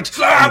fight!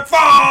 Slap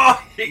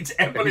fight!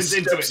 Evelyn's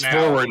into it now.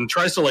 Forward and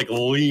tries to like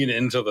lean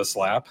into the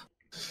slap.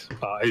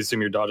 I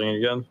assume you're dodging it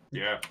again.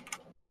 Yeah,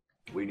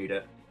 we need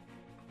it.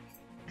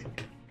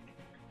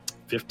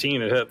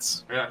 15, it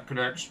hits. Yeah,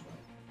 connects.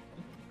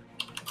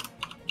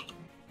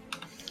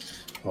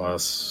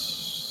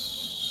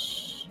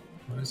 Plus,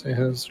 what did I say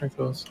his strength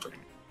was?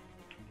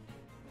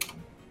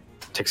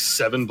 Takes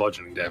 7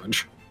 bludgeoning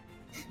damage.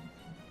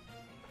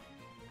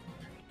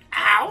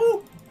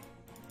 Ow!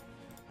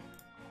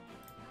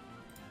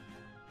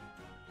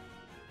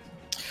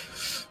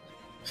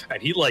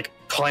 And he like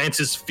plants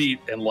his feet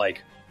and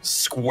like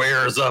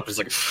squares up. He's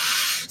like,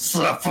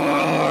 slap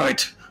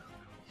fight!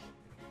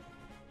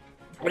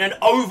 In an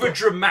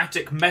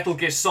over-dramatic Metal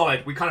Gear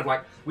Solid, we kind of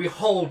like, we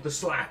hold the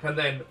slap and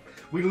then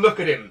we look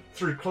at him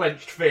through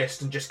clenched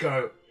fist and just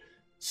go,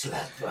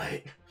 slap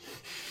fight.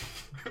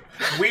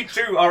 We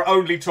two are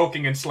only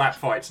talking in slap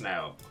fights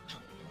now.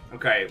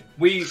 Okay,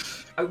 we,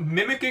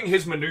 mimicking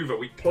his maneuver,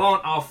 we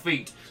plant our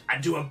feet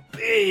and do a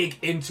big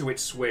into-it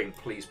swing.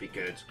 Please be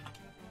good.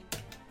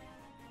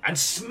 And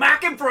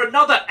smack him for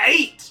another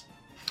 8!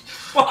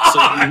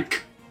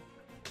 Fuck!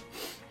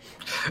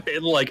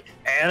 In like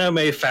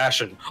anime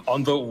fashion,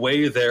 on the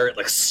way there, it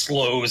like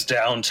slows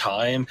down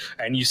time,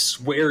 and you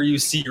swear you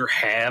see your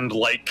hand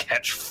like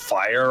catch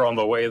fire on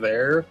the way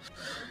there.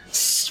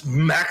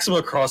 Smacks him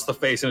across the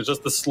face, and it's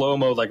just the slow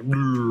mo like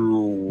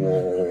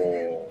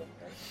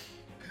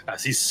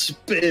as he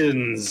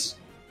spins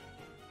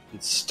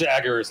and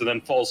staggers, and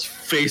then falls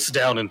face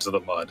down into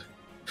the mud.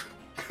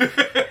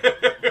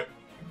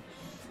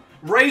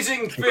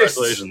 Raising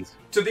Congratulations. fists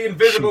to the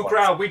invisible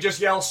crowd, we just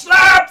yell,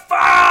 slap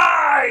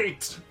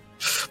fight!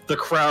 The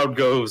crowd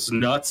goes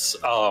nuts,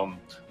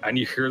 and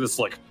you hear this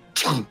like,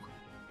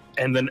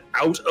 and then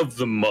out of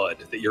the mud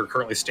that you're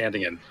currently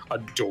standing in, a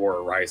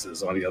door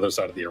rises on the other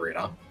side of the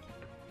arena.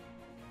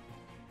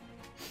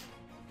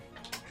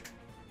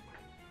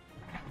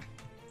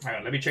 Hang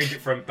on, let me change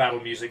it from battle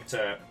music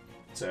to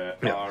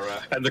Yeah. our...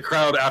 And the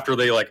crowd, after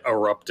they like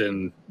erupt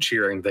in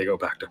cheering, they go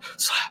back to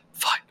slap,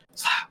 fight,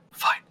 slap,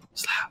 fight,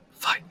 slap,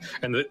 fight,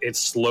 and it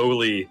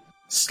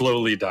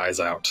slowly dies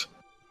out.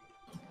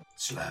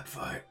 Slap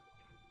fight.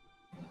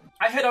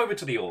 I head over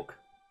to the orc,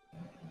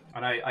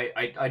 and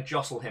I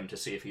jostle him to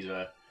see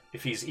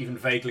if he's even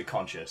vaguely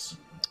conscious.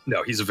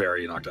 No, he's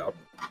very knocked out.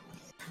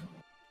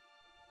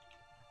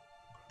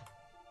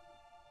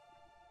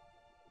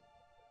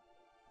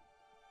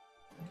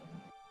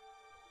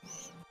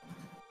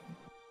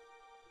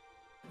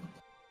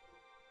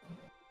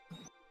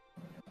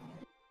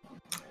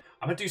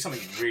 I'm gonna do something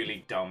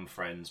really dumb,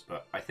 friends,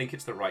 but I think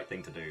it's the right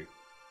thing to do.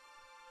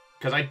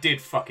 Because I did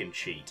fucking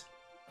cheat.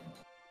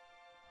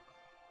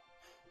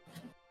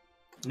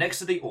 Next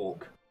to the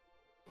orc,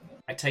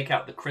 I take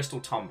out the crystal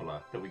tumbler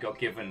that we got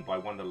given by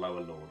one of the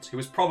lower lords, who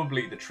was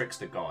probably the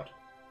trickster god.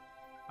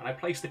 And I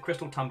place the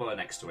crystal tumbler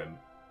next to him.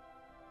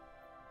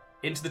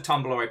 Into the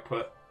tumbler I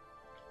put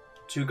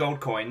 2 gold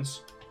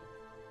coins.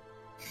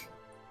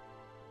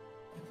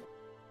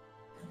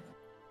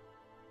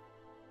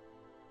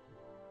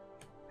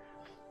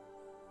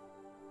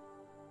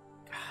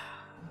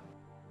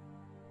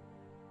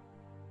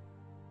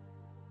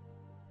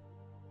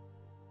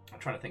 I'm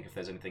trying to think if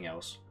there's anything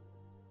else.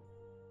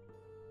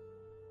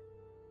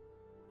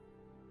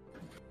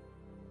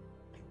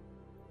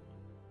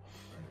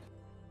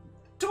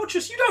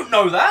 unconscious. You don't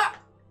know that.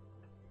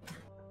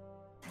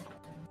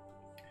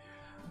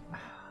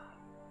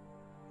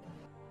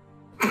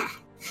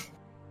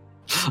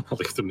 I'll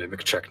leave the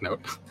mimic check note.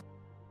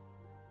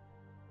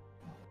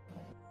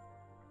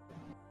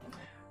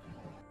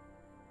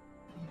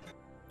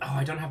 Oh,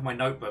 I don't have my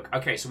notebook.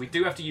 Okay, so we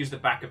do have to use the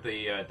back of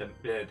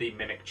the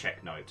mimic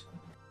check note.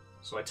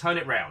 So I turn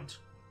it round.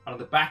 And on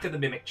the back of the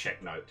mimic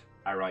check note,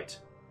 I write,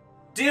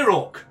 Dear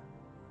Orc,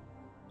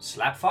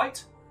 slap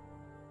fight?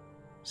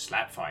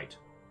 Slap fight.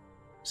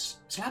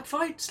 Slap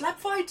fight? Slap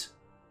fight?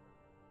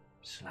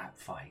 Slap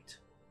fight.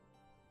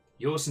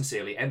 Yours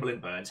sincerely, Emberlyn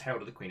Burns,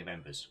 Herald of the Queen of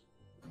Embers.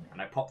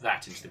 And I pop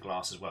that into the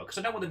glass as well, because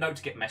I don't want the note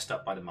to get messed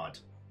up by the mud.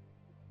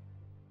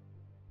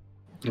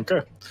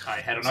 Okay. I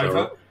head on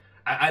over.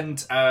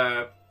 And,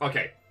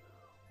 okay.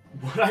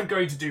 What I'm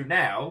going to do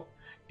now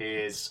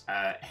is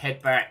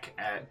head back,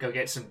 go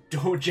get some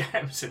door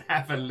jams, and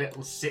have a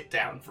little sit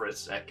down for a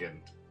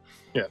second.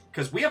 Yeah.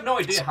 Because we have no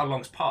idea how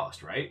long's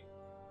passed, right?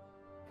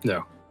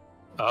 No.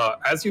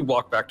 As you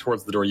walk back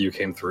towards the door you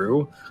came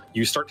through,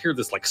 you start to hear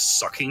this, like,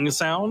 sucking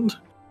sound.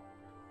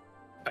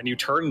 And you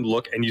turn and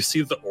look, and you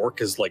see the orc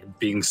is, like,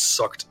 being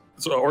sucked.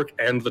 So the orc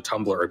and the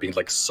tumbler are being,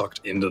 like, sucked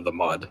into the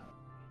mud.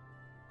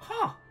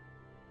 Huh.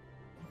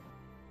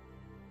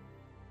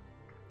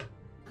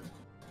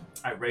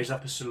 I raise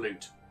up a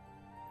salute.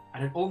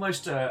 And in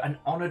almost an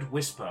honoured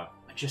whisper,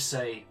 I just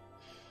say,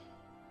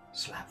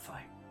 slap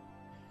fight.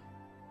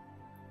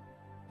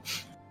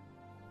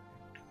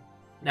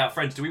 Now,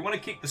 friends, do we want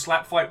to keep the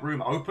slap fight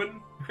room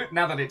open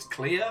now that it's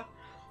clear?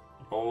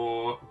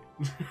 Or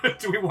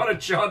do we want a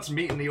chance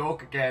meeting the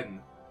orc again?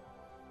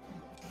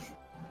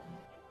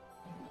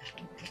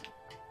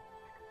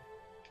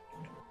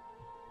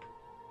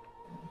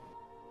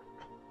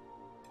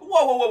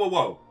 Whoa, whoa, whoa, whoa,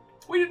 whoa.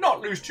 We did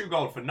not lose 2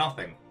 gold for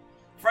nothing.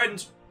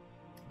 Friends,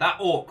 that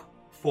orc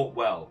fought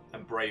well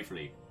and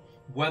bravely.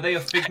 Were they a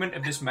figment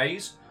of this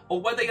maze? Or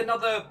were they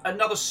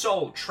another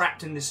soul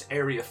trapped in this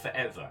area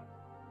forever?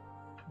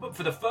 But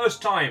for the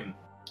first time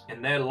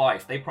in their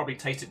life, they probably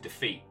tasted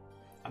defeat.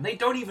 And they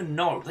don't even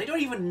know. They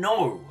don't even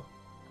know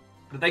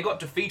that they got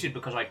defeated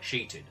because I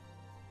cheated.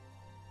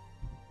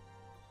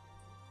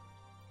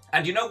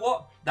 And you know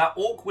what? That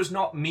orc was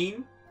not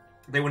mean.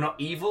 They were not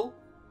evil.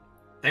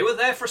 They were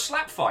there for a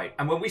slap fight.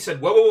 And when we said,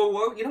 whoa, whoa,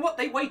 whoa, whoa, you know what?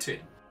 They waited.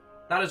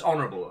 That is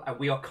honourable, and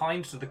we are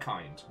kind to the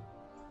kind.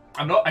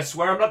 I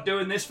swear I'm not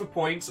doing this for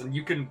points, and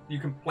you can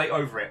play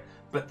over it.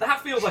 But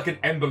that feels like an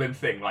Emberlyn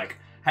thing, like,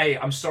 hey,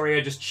 I'm sorry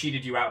I just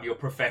cheated you out of your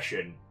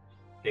profession.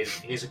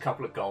 Here's a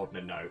couple of gold and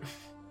a note.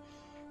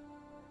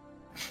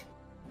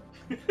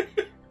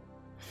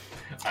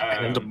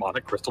 And a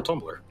demonic crystal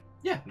tumbler.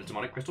 Yeah, and a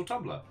demonic crystal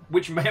tumbler.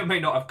 Which may or may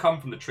not have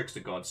come from the Trickster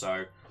God,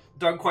 so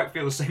don't quite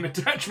feel the same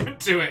attachment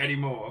to it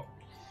anymore.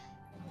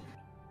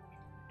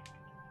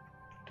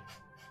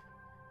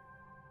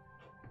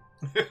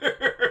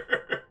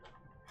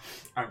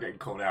 I'm getting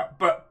called out.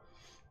 But,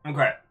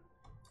 okay.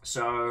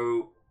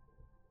 So,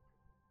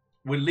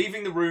 we're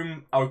leaving the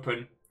room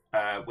open.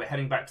 We're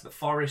heading back to the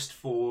forest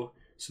for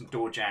some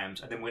door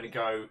jams. And then we're going to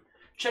go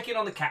check in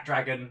on the cat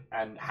dragon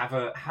and have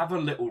a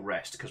little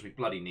rest, because we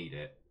bloody need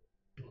it.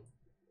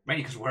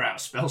 Mainly because we're out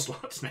of spell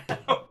slots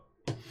now.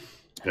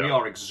 Yeah. We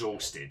are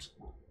exhausted.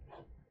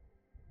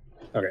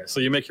 Okay, so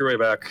you make your way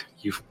back.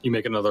 You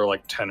make another,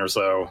 like, 10 or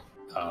so.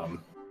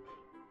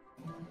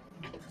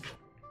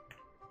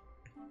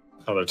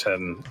 Another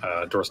 10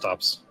 door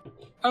stops.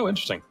 Oh,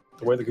 interesting.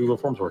 The way the Google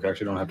Forms work, I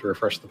actually don't have to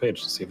refresh the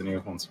page to see the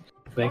new ones.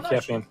 Thank you,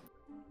 caffeine.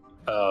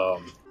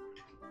 Probably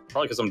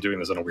because I'm doing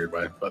this in a weird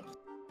way, but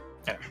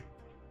yeah.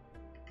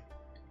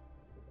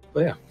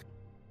 But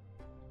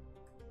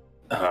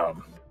yeah.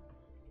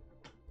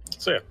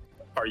 So yeah,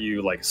 are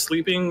you, like,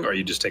 sleeping, or are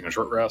you just taking a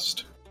short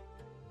rest?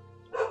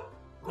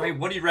 Hey,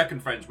 what do you reckon,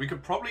 friends? We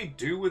could probably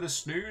do with a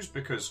snooze,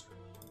 because,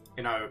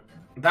 you know,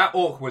 that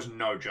orc was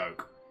no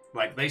joke.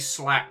 Like, they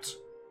slapped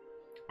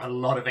a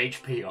lot of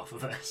HP off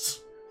of us.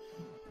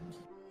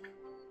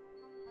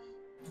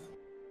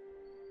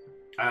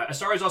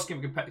 Asari's asking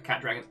if we can pet the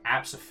cat dragon.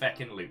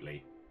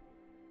 Abso-feckin-lutely.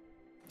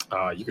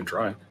 You can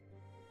try.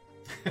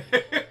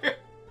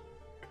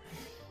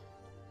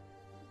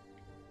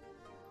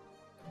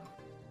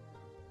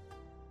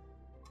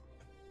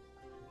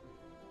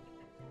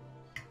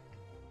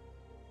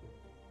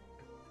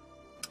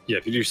 Yeah,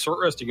 if you do short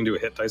rest, you can do a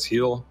hit dice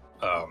heal.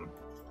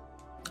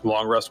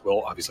 Long rest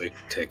will obviously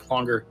take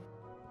longer.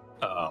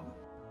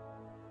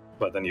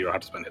 But then you don't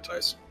have to spend hit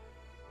dice.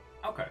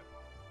 Okay.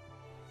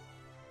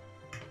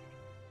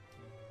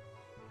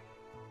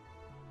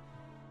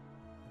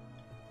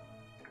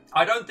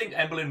 I don't think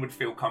Emberlyn would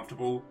feel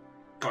comfortable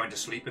going to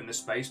sleep in this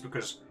space,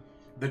 because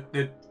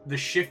the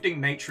shifting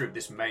nature of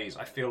this maze,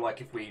 I feel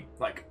like if we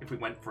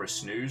went for a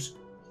snooze,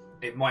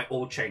 it might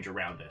all change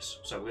around us.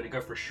 So we're gonna go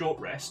for a short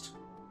rest.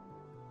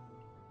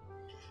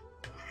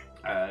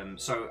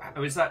 So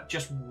is that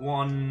just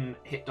 1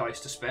 hit dice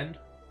to spend?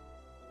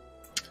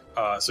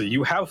 So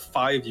you have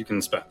 5 you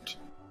can spend.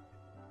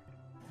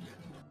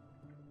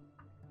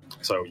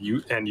 So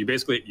you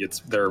basically you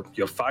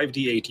have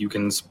 5d8 you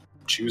can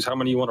choose how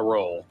many you want to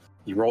roll.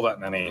 You roll that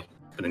many,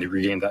 and then you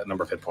regain that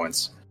number of hit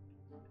points.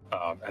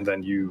 And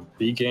then you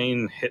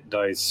regain hit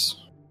dice.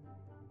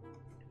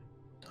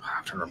 I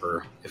have to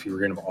remember if you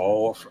regain them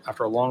all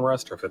after a long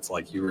rest, or if it's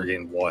like you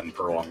regain one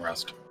per long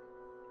rest.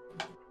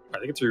 I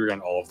think it's you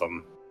regain all of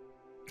them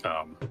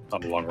on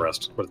a long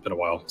rest, but it's been a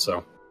while,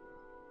 so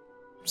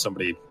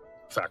somebody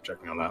fact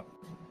checking on that.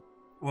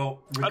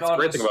 Well, that's the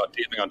great thing about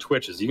DMing on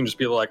Twitch is you can just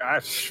be like,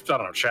 I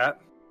don't know, chat.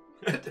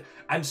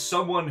 And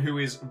someone who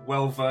is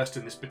well versed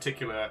in this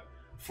particular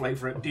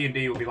flavor of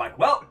D&D will be like,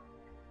 well,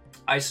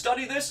 I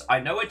study this, I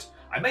know it,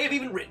 I may have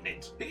even written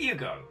it. Here you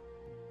go.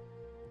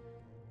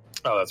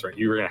 Oh, that's right.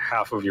 You regain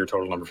half of your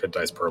total number of hit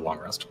dice per long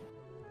rest.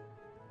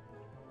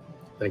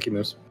 Thank you,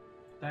 Moose.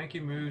 Thank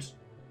you, Moose.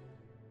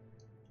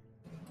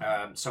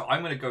 So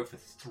I'm going to go for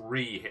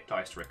 3 hit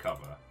dice to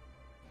recover.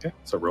 Okay,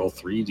 so roll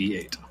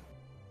 3d8.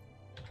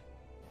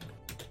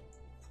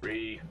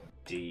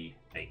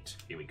 3d8.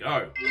 Here we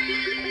go.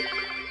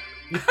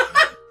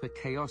 For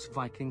Chaos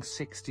Viking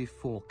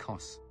 64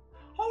 Kos.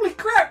 Holy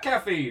crap,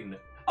 Caffeine!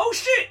 Oh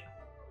shit!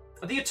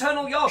 The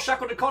Eternal Jarl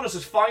Shackled Econos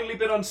has finally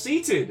been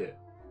unseated.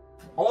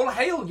 All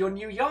hail your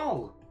new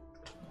Jarl.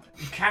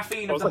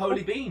 Caffeine of the like,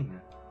 Holy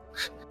Bean.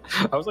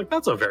 I was like,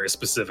 that's a very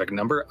specific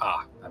number.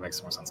 Ah, that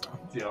makes more sense now.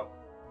 Yeah.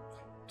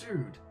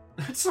 Dude,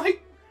 it's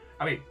like,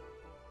 I mean,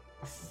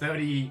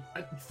 30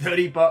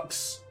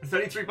 bucks,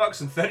 33 bucks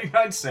and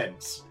 39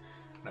 cents.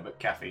 No, but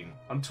caffeine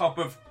on top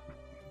of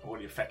all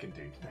your feckin'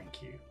 dude.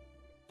 Thank you.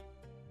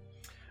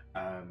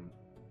 Now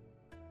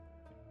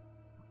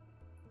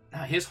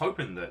here's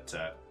hoping that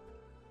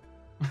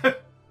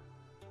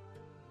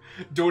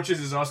Dorches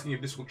is asking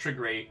if this will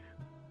trigger a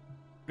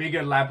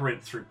bigger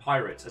labyrinth through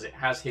pirates, as it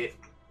has hit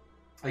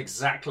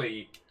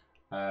exactly.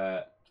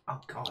 Oh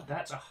god,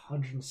 that's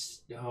 100.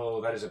 Oh,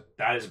 that is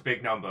a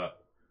big number.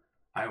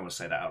 I don't want to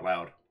say that out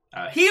loud.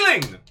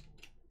 Healing.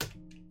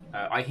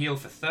 I heal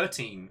for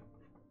 13.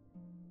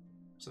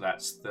 So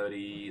that's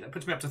 30. That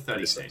puts me up to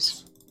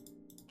 36.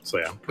 So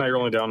yeah, now you're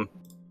only down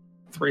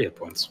 3 hit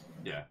points.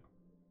 Yeah.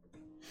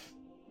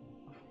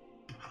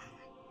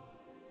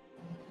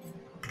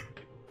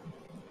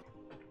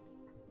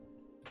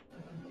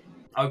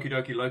 Okie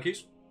dokie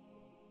Lokis.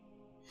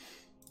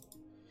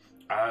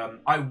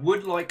 I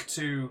would like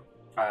to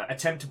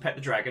attempt to pet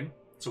the dragon.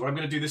 So what I'm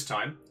going to do this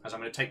time is I'm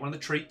going to take one of the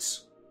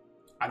treats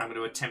and I'm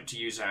going to attempt to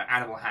use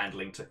animal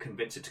handling to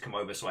convince it to come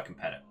over so I can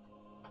pet it.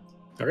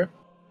 Okay.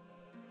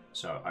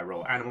 So I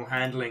roll animal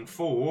handling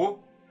for...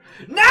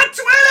 Nat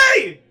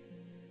 20!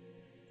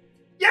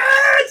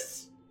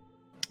 Yes!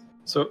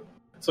 So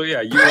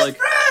yeah, you Best like...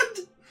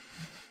 friend!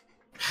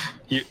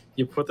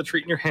 You put the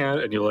treat in your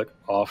hand and you like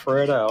offer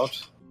it out.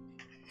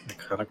 It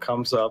kind of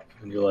comes up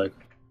and you're like,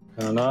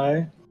 can I?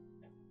 And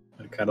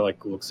it kind of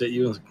like looks at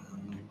you and is like,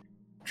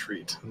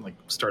 treat. And like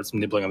starts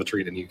nibbling on the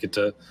treat and you get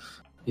to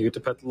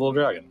pet the little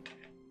dragon.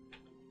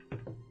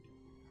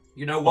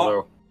 You know what?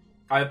 Although,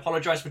 I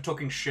apologize for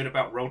talking shit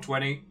about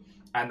Roll20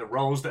 and the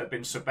rolls that have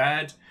been so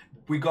bad.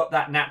 We got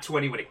that nat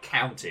 20 when it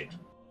counted.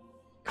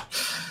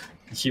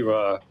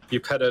 you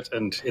pet it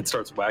and it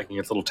starts wagging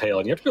its little tail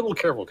and you have to be a little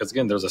careful because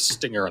again there's a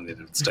stinger on the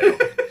end of its tail.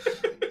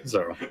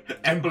 So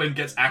Emblem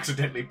gets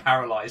accidentally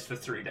paralyzed for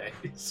 3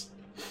 days.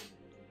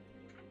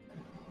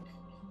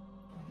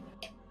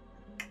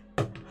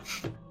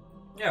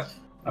 Yeah,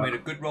 I made a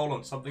good roll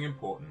on something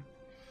important.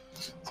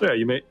 So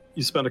yeah,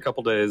 you spend a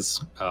couple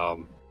days, a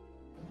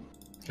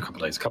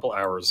couple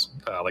hours,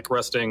 like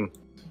resting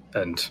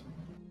and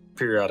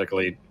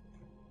periodically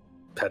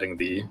petting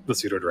the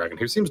pseudo dragon,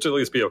 who seems to at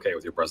least be okay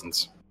with your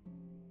presence.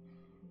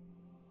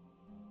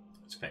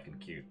 It's fucking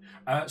cute.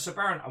 So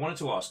Baron, I wanted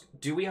to ask,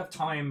 do we have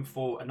time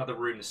for another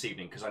room this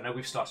evening? Because I know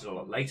we've started a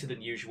lot later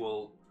than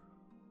usual,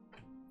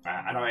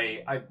 and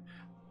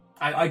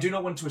I do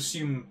not want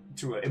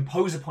to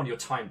impose upon your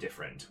time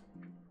difference.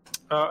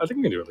 I think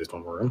we can do at least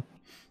one more room.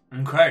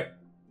 Okay.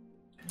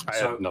 I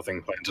have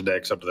nothing planned today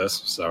except this,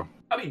 so.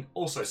 I mean,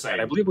 also say.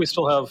 I believe we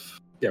still have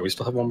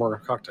one more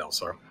cocktail,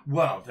 so.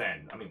 Well,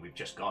 then, I mean, we've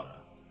just got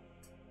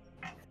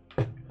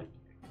her.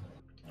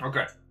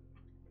 Okay.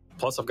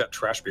 Plus, I've got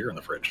trash beer in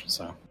the fridge,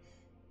 so.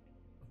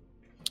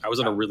 I was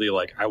in a really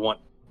I want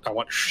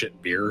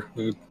shit beer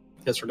mood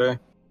yesterday.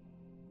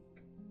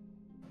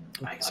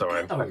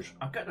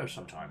 I'll get those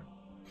sometime.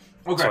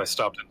 Okay. So I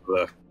stopped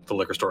into the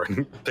liquor store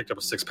and picked up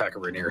a 6-pack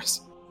of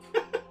Rainiers.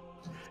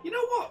 You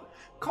know what?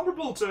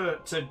 Comparable to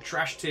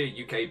trash tier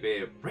UK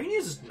beer, Rainiers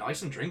is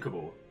nice and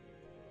drinkable.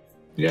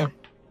 Yeah.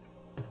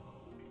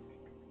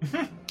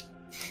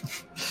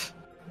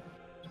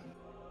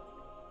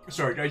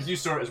 Sorry, you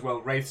saw it as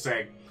well. Wraith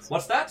saying,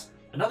 "What's that?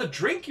 Another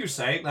drink, you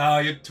say?" Oh,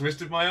 you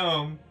twisted my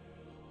arm.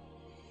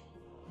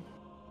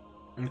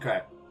 Okay.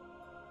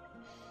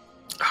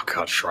 Oh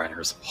god,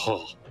 Shriners.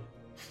 Oh.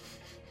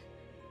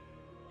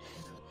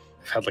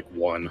 I've had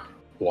one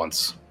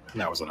once, and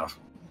that was enough.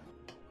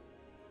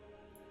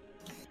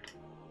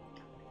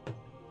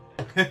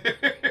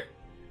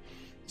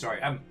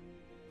 Sorry,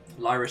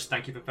 Lyris,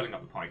 thank you for filling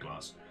up the pint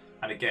glass.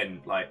 And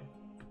again,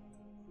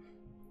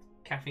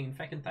 caffeine,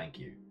 feckin' thank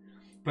you.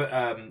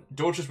 But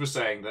Dorcas was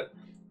saying that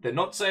they're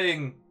not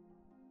saying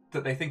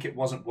that they think it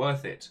wasn't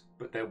worth it,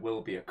 but there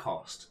will be a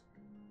cost.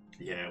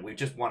 Yeah, we've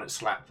just won at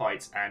slap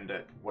fights and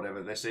at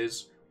whatever this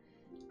is.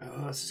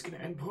 Oh, this is going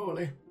to end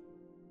poorly.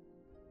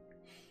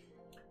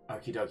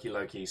 Okie dokie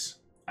Lokis.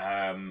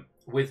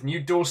 With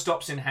new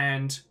doorstops in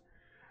hand,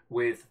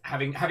 with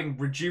having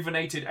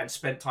rejuvenated and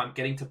spent time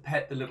getting to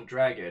pet the little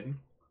dragon,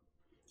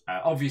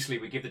 obviously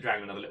we give the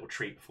dragon another little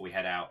treat before we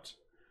head out.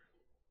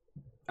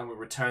 And we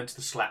return to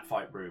the slap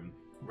fight room,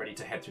 ready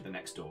to head through the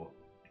next door.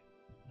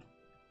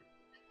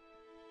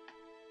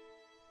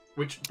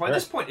 Which, by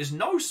this point, is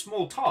no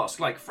small task,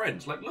 like,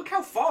 friends. Like, look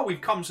how far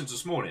we've come since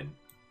this morning.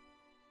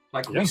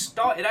 Like, we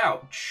started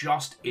out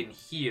just in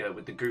here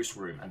with the goose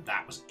room, and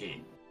that was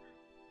it.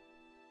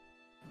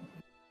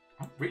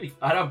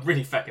 I'm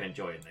really fucking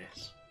enjoying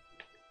this.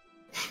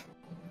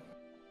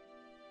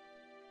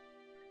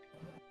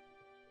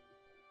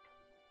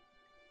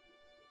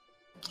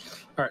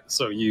 Alright,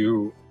 so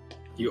you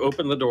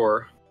open the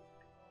door.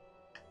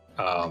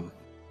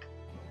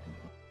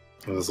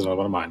 This is another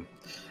one of mine.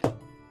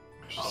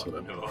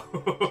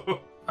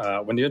 Oh,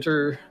 no. When you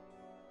enter,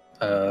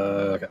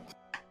 okay,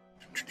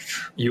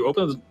 you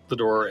open the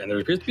door, and there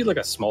appears to be like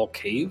a small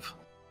cave.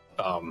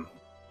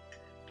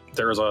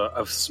 There's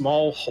a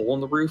small hole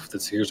in the roof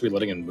that appears to be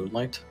letting in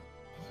moonlight.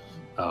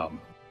 There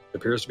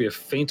appears to be a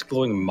faint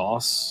glowing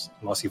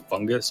mossy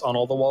fungus on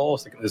all the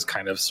walls. It is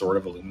kind of sort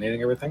of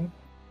illuminating everything.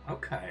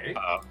 Okay.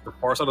 The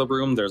far side of the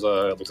room, it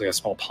looks like a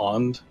small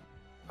pond.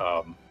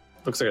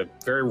 Looks like a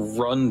very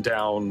run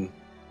down,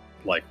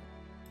 like,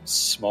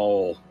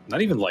 small,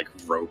 not even like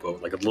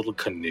rowboat, like a little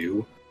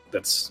canoe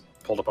that's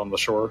pulled up on the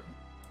shore.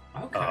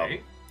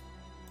 Okay.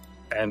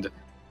 And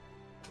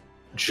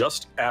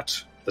just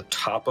at the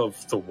top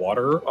of the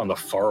water on the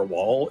far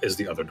wall is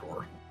the other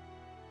door.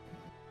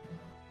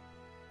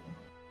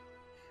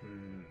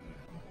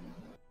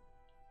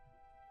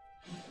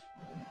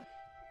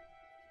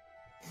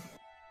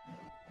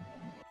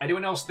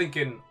 Anyone else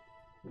thinking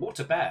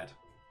water bad?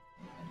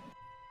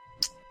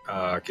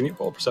 Can you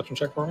roll a perception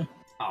check for me?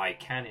 I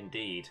can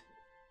indeed.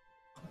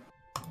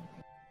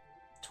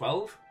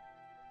 12?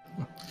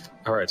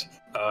 All right.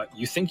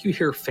 You think you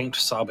hear faint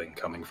sobbing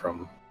coming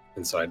from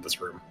inside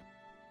this room.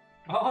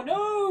 Oh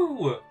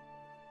no!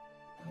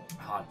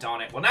 Oh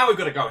darn it. Well, now we've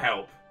got to go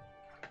help.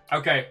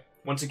 Okay,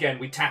 once again,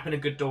 we tap in a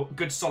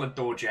good solid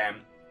door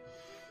jam.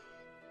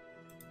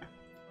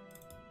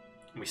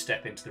 And we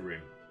step into the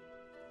room.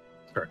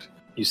 All right.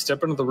 You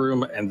step into the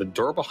room, and the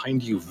door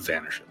behind you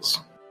vanishes.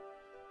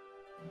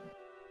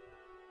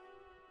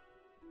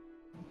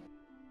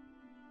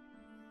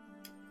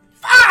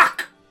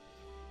 Fuck!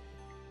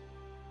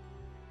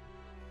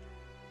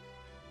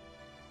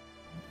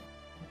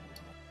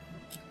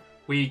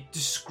 We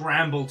just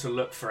scramble to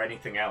look for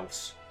anything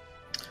else.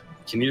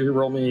 Can you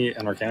roll me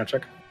an Arcana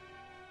check?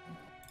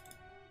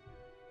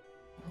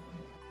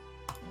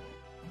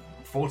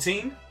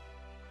 14?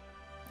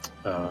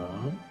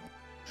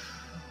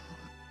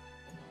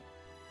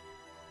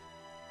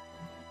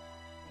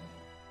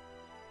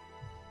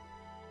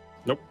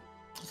 Nope.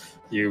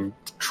 You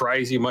try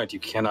as you might, you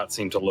cannot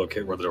seem to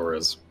locate where the door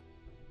is.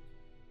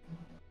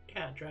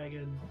 Cat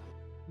dragon.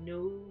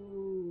 No.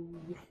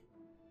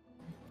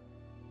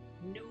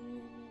 No.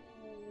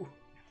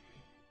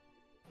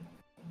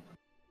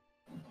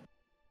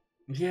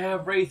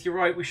 Yeah, Wraith, you're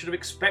right. We should have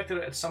expected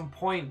it at some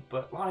point,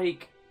 but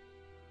like...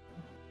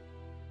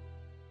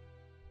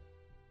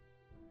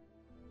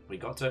 We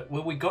got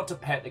to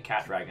pet the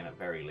cat dragon at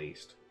very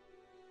least.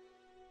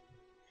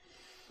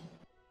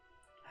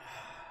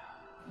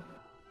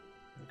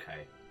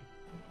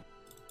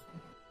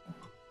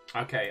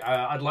 Okay,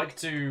 I'd like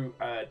to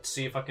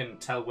see if I can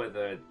tell where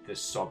the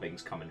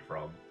sobbing's coming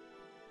from.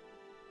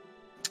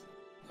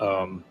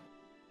 Yeah,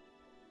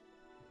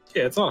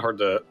 it's not hard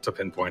to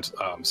pinpoint.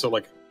 So,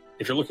 like,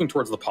 if you're looking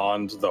towards the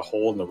pond, the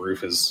hole in the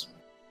roof is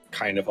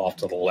kind of off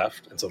to the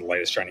left, and so the light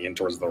is shining in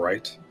towards the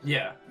right.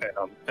 Yeah.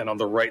 And on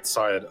the right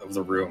side of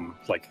the room,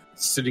 like,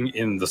 sitting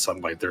in the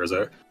sunlight, there is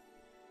a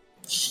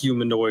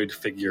humanoid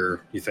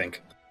figure, you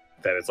think,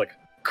 that is, like,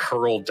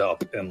 curled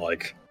up and,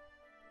 like,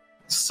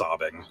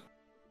 sobbing.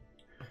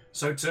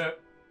 So to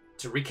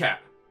recap,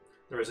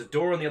 there is a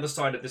door on the other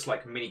side of this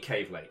like mini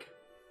cave lake.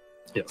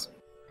 Yes.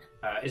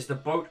 Is the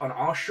boat on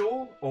our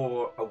shore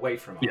or away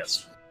from us?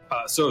 Yes.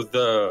 So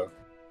the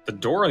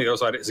door on the other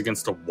side is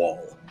against a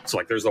wall. So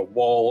like there's a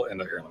wall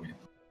and here. Let me.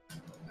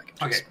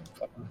 I can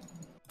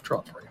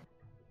draw it for you.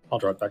 I'll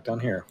draw it back down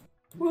here.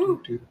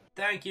 Woo!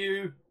 Thank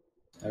you.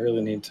 I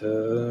really need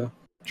to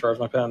charge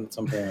my pen at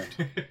some point.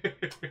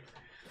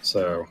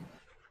 So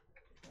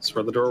that's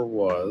where the door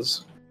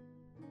was.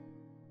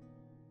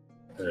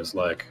 There's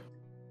like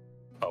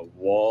a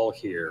wall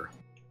here,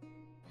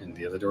 and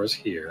the other door is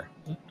here.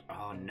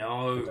 Oh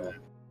no! Okay.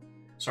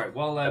 Sorry,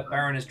 while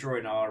Baron is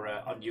drawing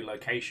our new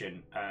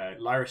location,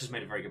 Lyris has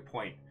made a very good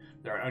point.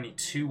 There are only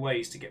two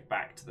ways to get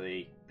back to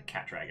the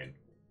cat dragon.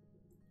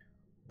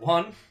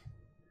 One,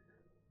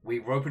 we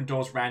open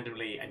doors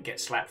randomly and get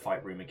slap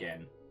fight room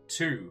again.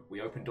 Two, we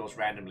open doors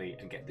randomly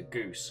and get the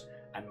goose.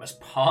 and must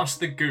pass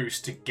the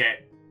goose to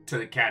get to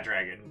the cat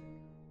dragon.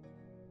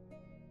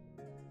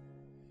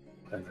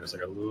 And there's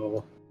like a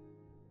little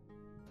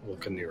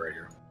canoe right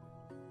here.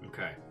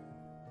 Okay.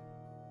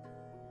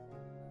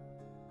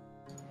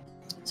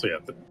 So yeah,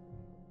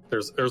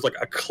 there's like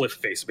a cliff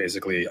face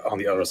basically on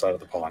the other side of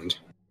the pond.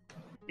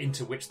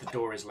 Into which the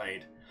door is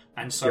laid.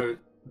 And so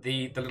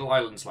the little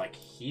island's like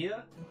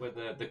here, where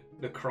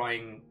the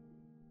crying.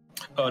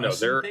 Oh no,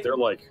 person they're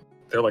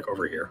like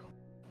over here.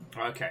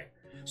 Okay,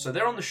 so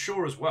they're on the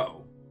shore as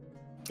well.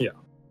 Yeah.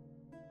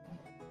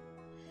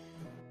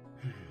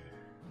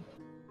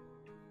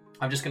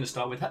 I'm just going to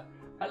start with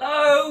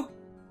hello,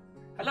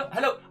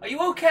 are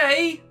you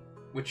okay?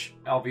 Which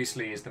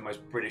obviously is the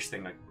most British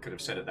thing I could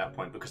have said at that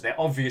point because they're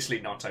obviously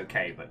not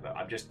okay. But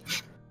I'm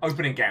just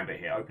opening gambit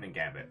here. Opening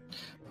gambit.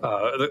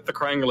 The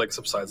crying like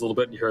subsides a little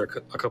bit. And you hear a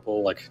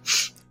couple like.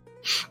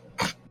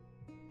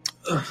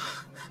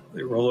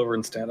 They roll over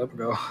and stand up and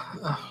go,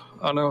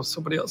 "Oh no,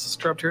 somebody else is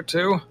trapped here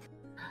too."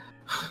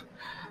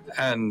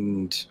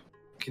 And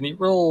can you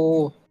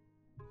roll?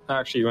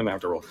 Actually, you don't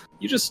have to roll.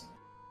 You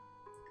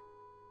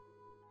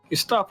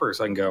stop for a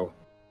second and go,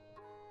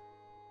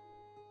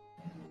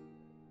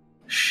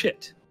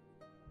 shit.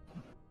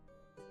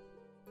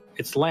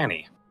 It's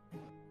Lanny.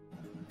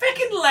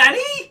 Frickin'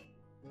 Lanny!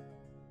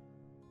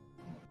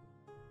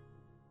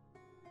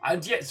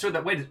 And yeah, so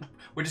that we're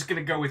just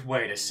gonna go with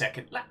wait a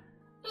second.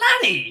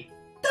 Lanny!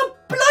 The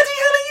bloody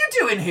hell are you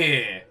doing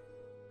here?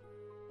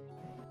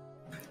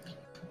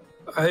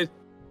 I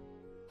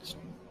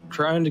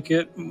trying to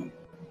get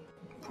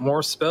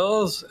more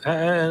spells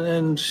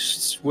and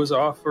was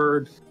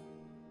offered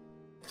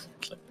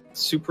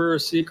super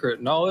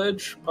secret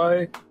knowledge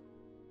by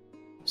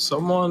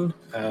someone,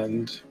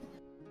 and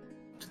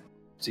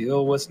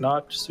deal was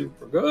not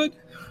super good,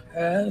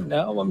 and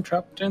now I'm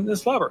trapped in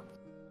this labyrinth.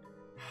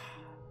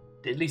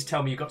 At least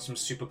tell me you got some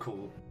super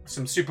cool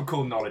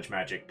knowledge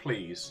magic,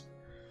 please.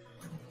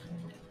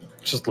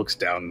 Just looks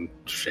down and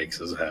shakes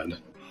his head.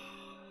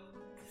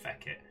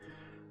 Feck it.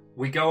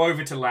 We go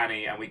over to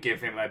Lanny and we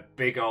give him a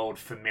big old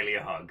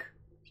familiar hug.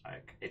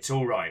 Like, it's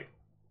alright.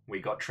 We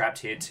got trapped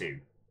here too.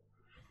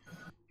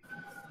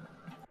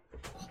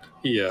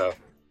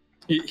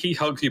 He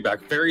hugs you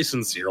back very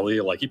sincerely,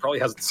 like he probably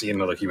hasn't seen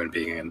another human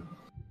being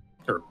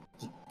or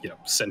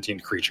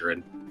sentient creature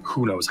in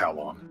who knows how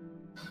long.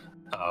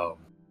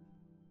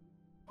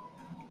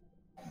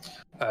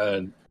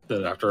 And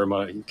then after a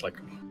moment, he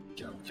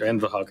you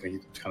end the hug and he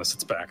kind of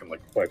sits back and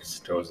wipes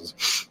his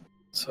noses.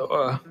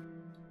 So,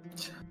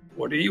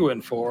 what are you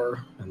in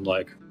for? And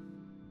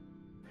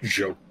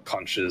Joe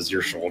punches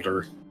your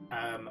shoulder.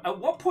 At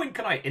what point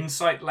can I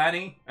insight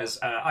Lanny? As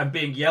I'm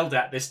being yelled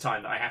at this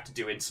time that I have to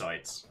do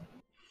insights.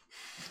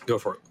 Go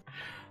for it.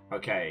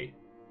 Okay.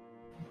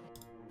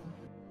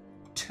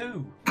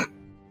 2.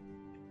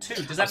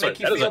 2. Does that make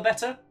you feel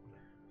better?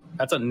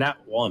 That's a nat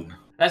 1.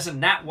 That's a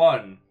nat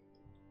 1.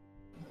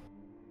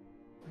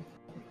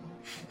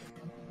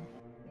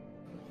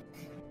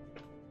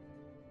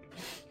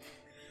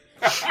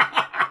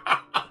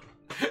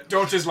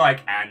 Daughter's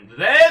like, and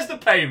there's the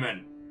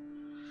payment.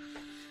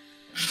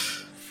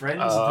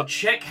 Friends, the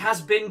check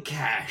has been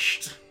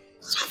cashed.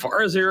 As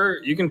far as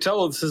you can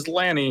tell, this is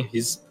Lanny.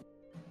 He's,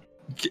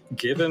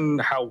 given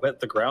how wet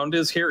the ground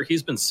is here,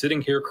 he's been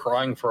sitting here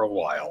crying for a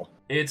while.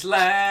 It's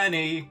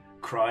Lanny,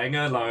 crying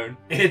alone.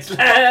 It's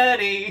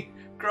Lanny,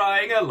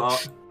 crying a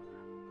lot.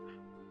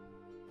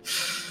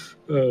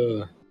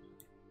 Who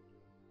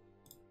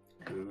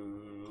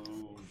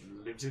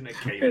lives in a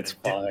cave. It's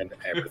fine.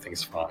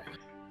 Everything's fine.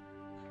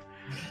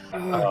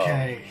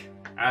 Okay.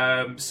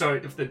 So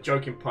if the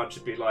joking punch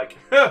would be like,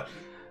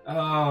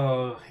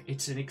 oh,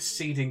 it's an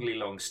exceedingly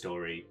long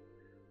story.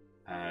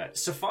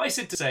 Suffice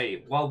it to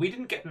say, while we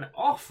didn't get an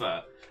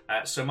offer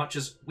so much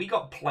as we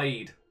got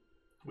played,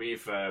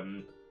 we've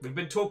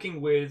been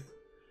talking with,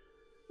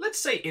 let's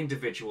say,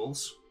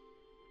 individuals,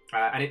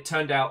 and it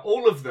turned out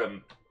all of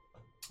them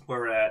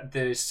were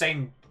the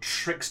same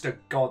trickster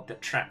god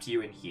that trapped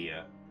you in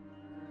here.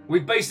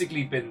 We've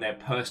basically been their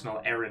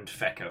personal errand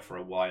fecker for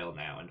a while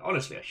now, and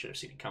honestly, I should have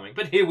seen it coming,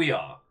 but here we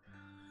are.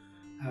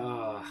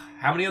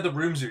 How many other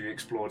rooms have you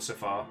explored so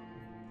far?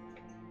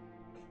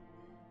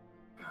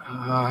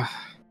 I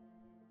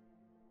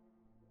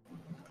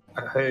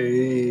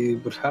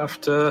would have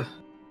to...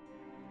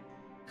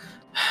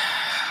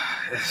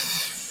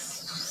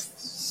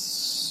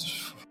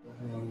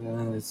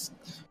 It's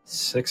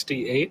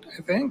 68,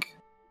 I think?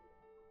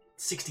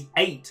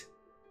 68?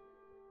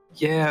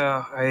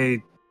 Yeah,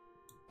 I'm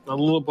a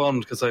little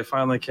bummed because I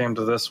finally came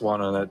to this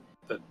one and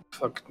that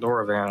fucking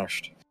door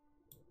vanished.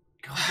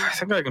 God. I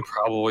think I can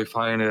probably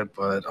find it,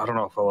 but I don't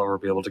know if I'll ever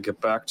be able to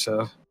get back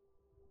to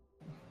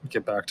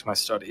my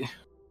study.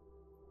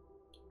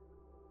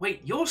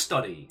 Wait, your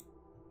study?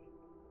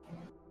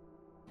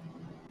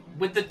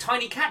 With the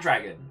tiny cat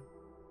dragon?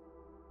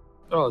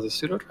 Oh, the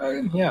pseudo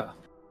dragon? Yeah.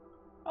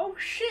 Oh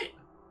shit.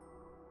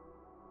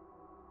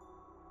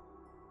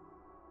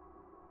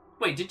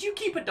 Wait, did you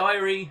keep a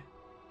diary?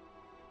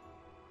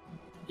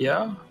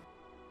 Yeah?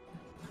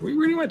 Were you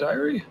reading my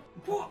diary?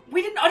 What?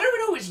 We didn't. I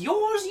don't know. It's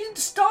yours. You didn't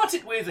start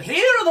it with.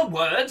 Here are the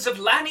words of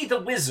Lanny the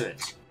Wizard.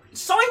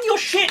 Sign your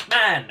shit,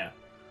 man.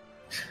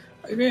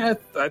 I mean, I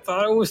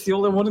thought I was the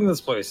only one in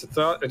this place.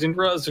 I didn't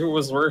realize it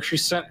was where she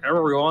sent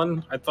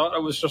everyone. I thought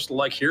it was just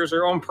like, here's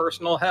your own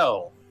personal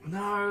hell.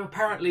 No,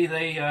 apparently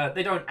they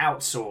don't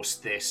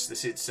outsource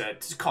this.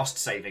 It's cost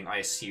saving, I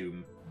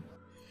assume.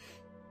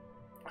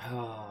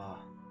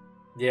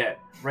 Yeah,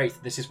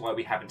 Wraith. This is why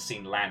we haven't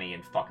seen Lanny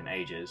in fucking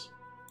ages.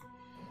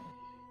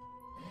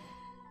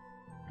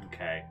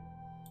 Okay.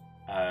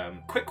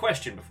 Quick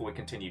question before we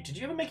continue. Did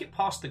you ever make it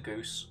past the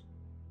goose?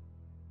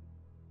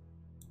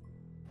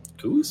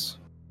 Goose?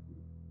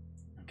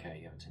 Okay,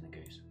 you haven't seen the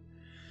goose.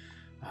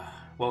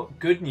 Well,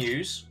 good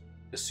news.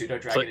 The pseudo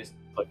dragon is.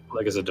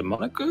 Like, is it a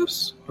demonic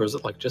goose? Or is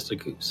it like just a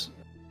goose?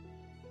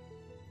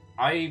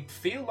 I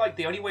feel like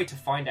the only way to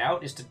find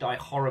out is to die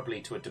horribly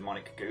to a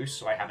demonic goose,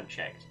 so I haven't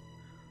checked.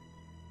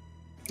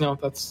 No,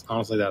 that's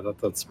honestly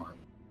that's smart.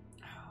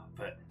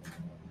 But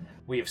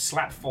we have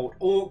slap fought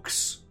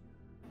orcs.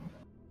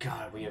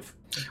 God, we have.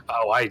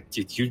 Oh,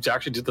 you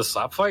actually did the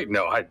slap fight?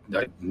 No, I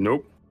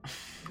nope.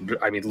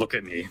 I mean, look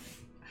at me.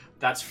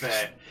 That's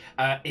fair.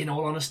 In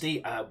all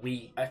honesty,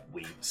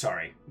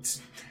 sorry.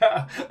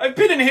 I've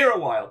been in here a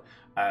while.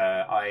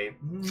 I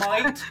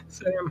might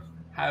Sam.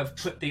 have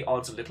put the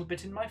odds a little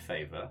bit in my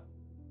favor.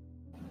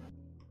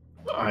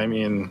 I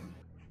mean,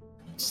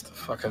 it's the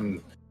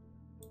fucking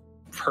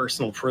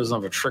personal prison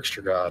of a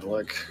trickster god.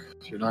 Like,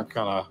 you're not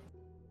gonna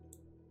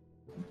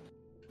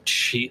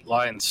cheat,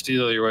 lie, and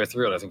steal your way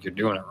through it. I think you're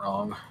doing it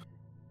wrong.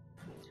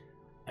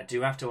 I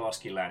do have to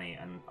ask you, Lanny,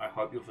 and I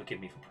hope you'll forgive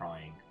me for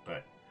prying,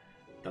 but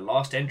the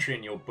last entry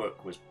in your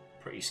book was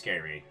pretty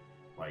scary.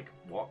 Like,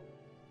 what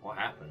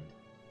happened?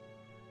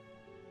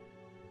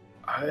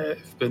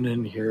 I've been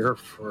in here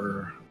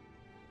for...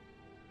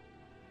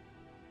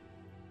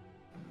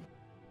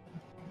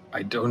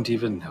 I don't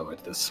even know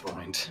at this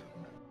point.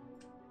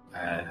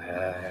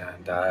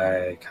 And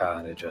I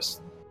kind of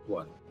just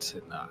want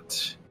to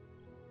not.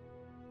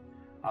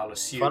 I'll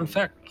assume... Fun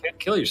fact, you can't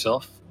kill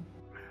yourself.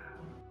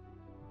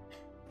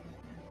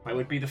 Where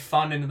would be the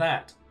fun in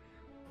that?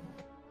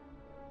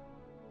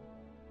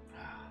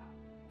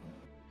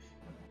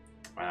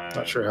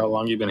 Not sure how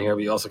long you've been here,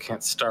 but you also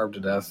can't starve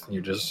to death.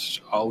 You're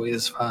just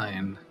always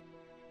fine.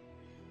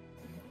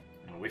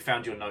 We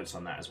found your notes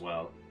on that as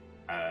well.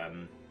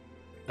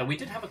 Though we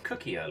did have a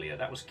cookie earlier.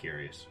 That was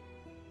curious.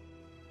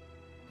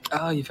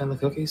 Oh, you found the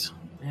cookies?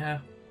 Yeah.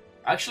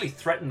 I actually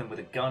threatened them with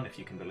a gun, if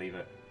you can believe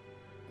it.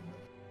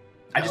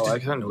 I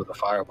couldn't with a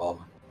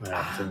fireball.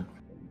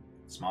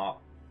 Smart.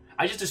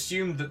 I just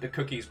assumed that the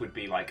cookies would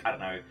be like, I don't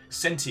know,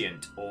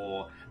 sentient,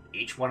 or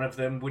each one of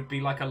them would be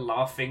like a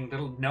laughing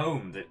little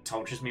gnome that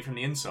tortures me from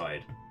the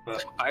inside.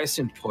 But I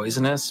assumed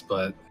poisonous,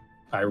 but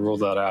I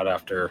ruled that out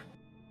after.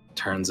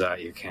 Turns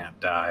out you can't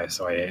die,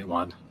 so I ate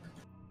one.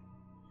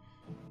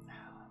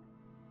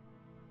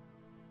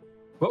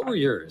 What were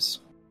yours?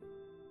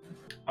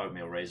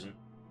 oatmeal raisin.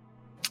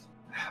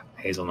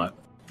 Hazelnut.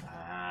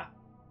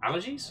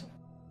 Allergies?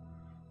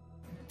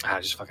 I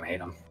just fucking hate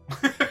them.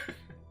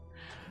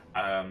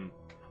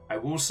 I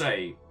will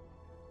say,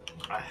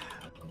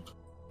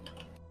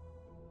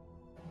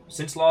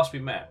 since last we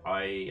met,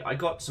 I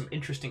got some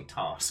interesting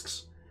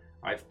tasks.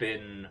 I've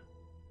been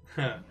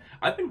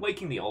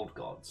waking the old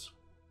gods.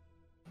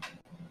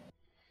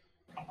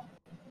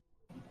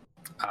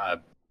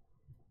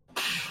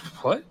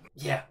 What?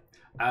 Yeah.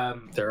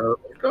 There are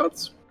old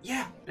gods?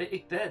 Yeah,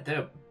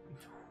 they're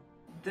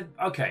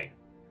okay.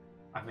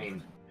 I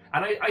mean,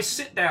 and I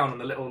sit down on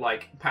the little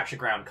like patch of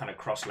ground, kind of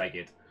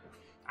cross-legged.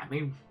 I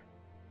mean,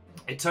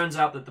 it turns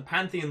out that the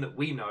pantheon that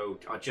we know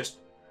are just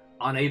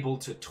unable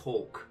to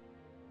talk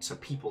to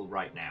people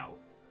right now.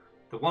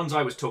 The ones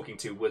I was talking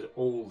to were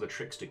all the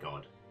trickster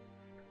god.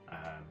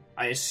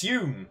 I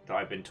assume that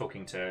I've been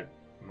talking to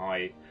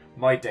my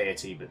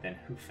deity, but then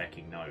who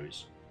fucking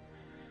knows?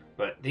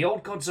 But the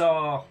old gods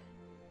are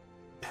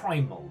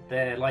primal.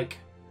 They're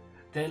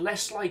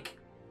less like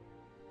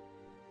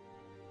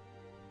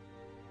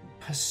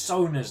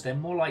personas. They're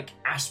more like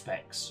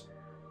aspects.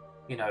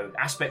 You know,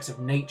 aspects of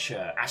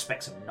nature,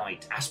 aspects of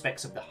night,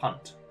 aspects of the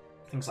hunt,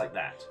 things like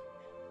that.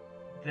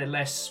 They're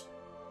less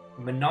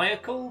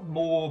maniacal,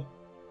 more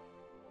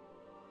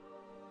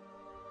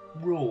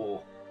raw.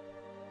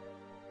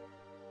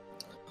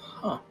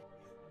 Huh.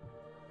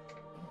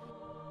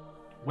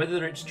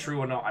 Whether it's true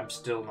or not, I'm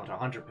still not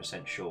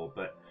 100% sure,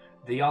 but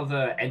the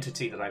other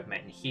entity that I've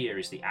met in here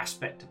is the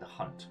aspect of the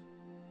hunt.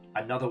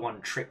 Another one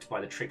tricked by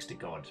the trickster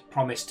god,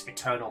 promised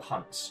eternal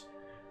hunts.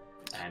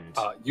 And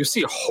you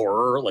see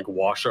horror like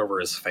wash over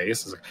his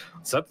face. Is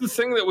that the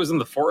thing that was in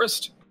the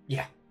forest?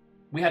 Yeah,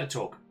 we had a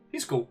talk.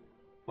 He's cool.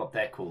 Well,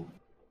 they're cool.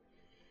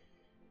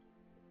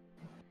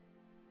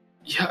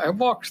 Yeah, I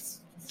walked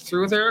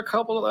through there a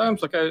couple of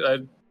times. Like I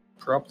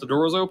propped the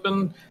doors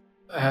open,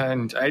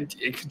 and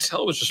it could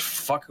tell it was just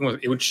fucking with.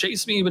 It would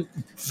chase me, but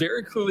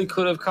very clearly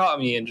could have caught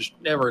me, and just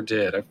never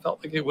did. I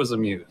felt like it was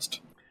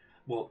amused.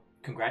 Well,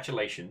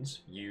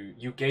 congratulations.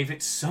 You gave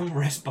it some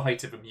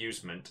respite of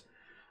amusement.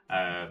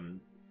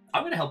 I'm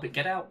going to help it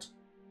get out.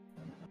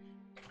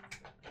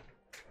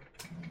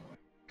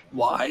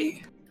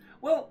 Why?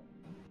 Well,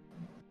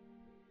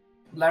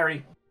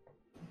 Larry,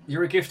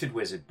 you're a gifted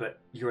wizard, but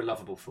you're a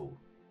lovable fool.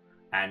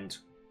 And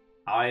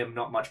I am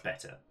not much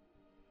better.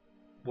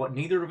 What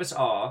neither of us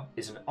are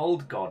is an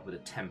old god with a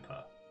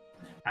temper.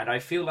 And I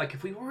feel like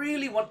if we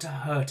really want to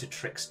hurt a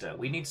trickster,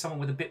 we need someone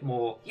with a bit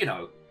more,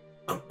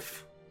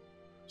 oomph.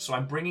 So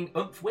I'm bringing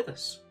oomph with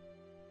us.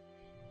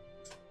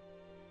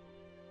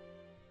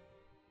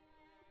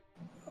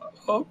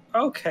 Oh,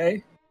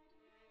 okay.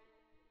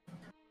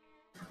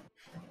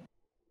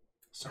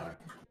 So,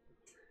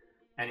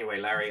 anyway,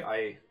 Larry,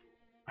 I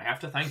have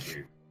to thank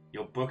you.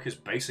 Your book is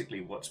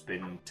basically what's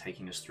been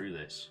taking us through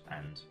this,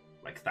 and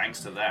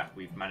thanks to that,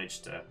 we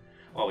managed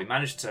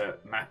to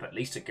map at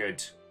least a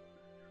good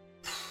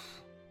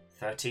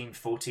 13,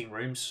 14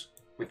 rooms.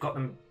 We've got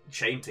them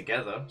chained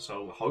together,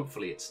 so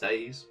hopefully it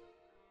stays.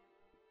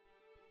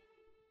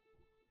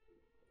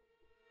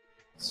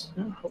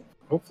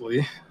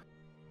 Hopefully.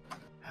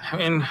 I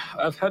mean,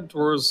 I've had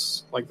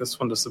doors like this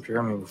one disappear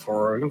on me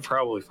before. We can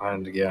probably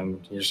find it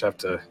again. You just have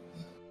to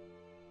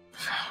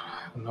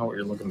know what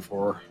you're looking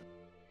for.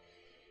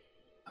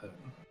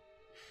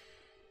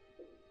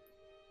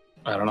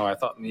 I don't know. I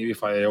thought maybe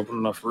if I opened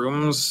enough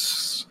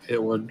rooms,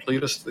 it would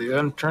lead us to the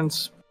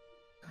entrance.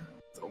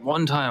 The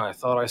one time I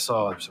thought I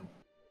saw there's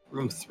a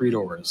room with 3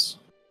 doors.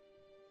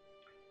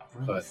 A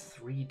room with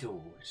 3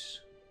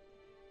 doors.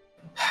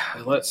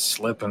 I let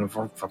slip and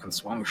fucking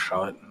swung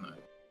shut.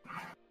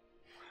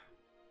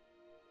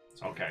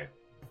 It's okay.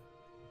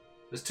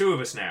 There's 2 of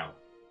us now.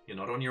 You're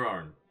not on your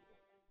own.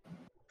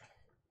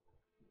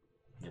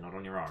 You're not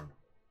on your own.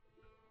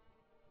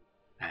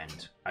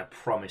 And I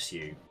promise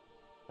you,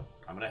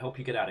 I'm going to help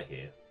you get out of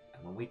here.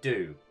 And when we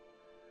do,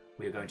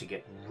 we are going to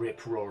get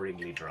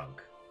rip-roaringly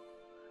drunk.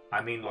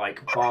 I mean,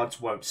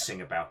 bards won't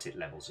sing about it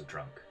levels of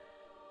drunk.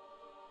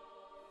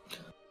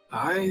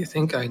 I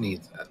think I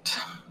need that.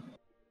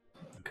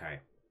 Okay.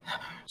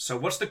 So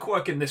what's the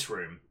quirk in this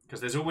room? Because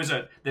there's always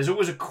a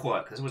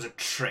quirk. There's always a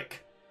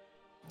trick.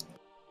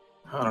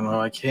 I don't know.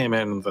 I came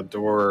in, the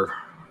door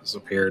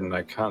disappeared, and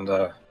I kind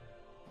of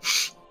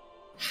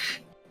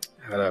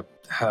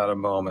had a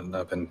moment.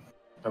 I've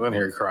been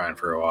here crying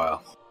for a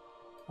while.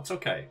 That's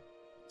okay.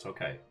 It's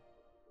okay.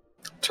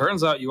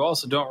 Turns out you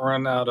also don't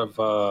run out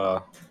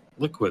of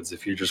liquids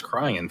if you're just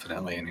crying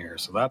infinitely in here.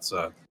 So that's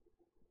a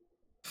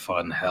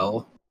fun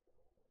hell.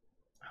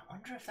 I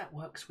wonder if that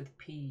works with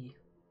pee.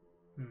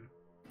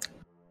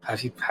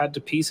 Have you had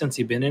to pee since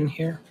you've been in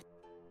here?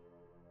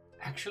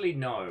 Actually,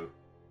 no.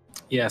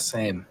 Yeah,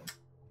 same.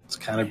 It's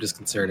kind of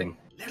disconcerting.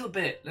 Little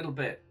bit.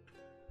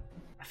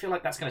 I feel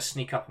like that's going to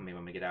sneak up on me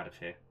when we get out of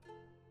here.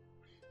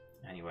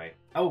 Anyway.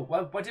 Oh,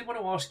 well, I did want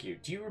to ask you,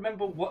 do you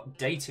remember what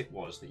date it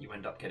was that you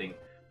end up getting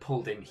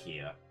pulled in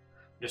here?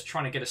 I'm just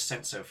trying to get a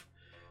sense of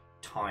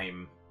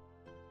time.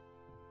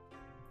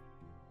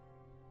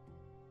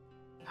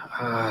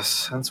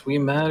 Since we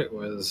met, it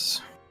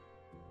was,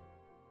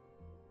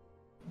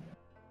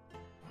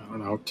 I don't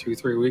know,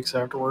 2-3 weeks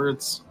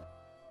afterwards.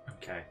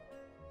 Okay.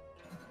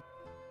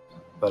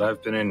 But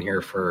I've been in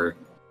here for,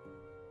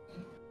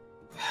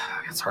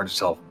 it's hard to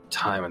tell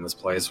time in this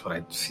place, but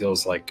it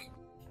feels like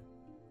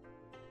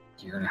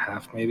a year and a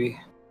half, maybe.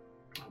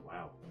 Oh,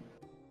 wow.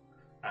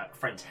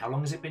 Friends, how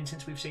long has it been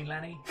since we've seen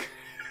Lanny?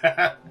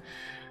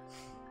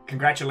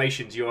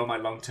 Congratulations, you are my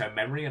long-term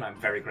memory, and I'm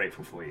very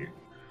grateful for you.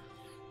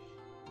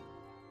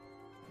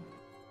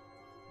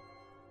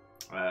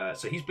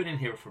 So he's been in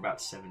here for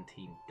about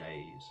 17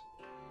 days.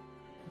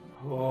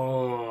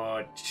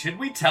 Oh, should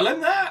we tell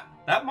him that?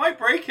 That might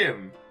break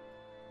him.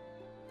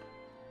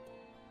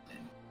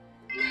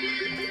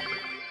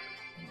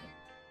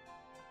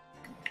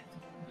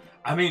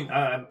 I mean,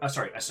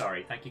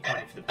 sorry. Thank you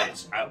kindly for the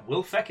bits.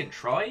 Will Feckin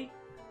try?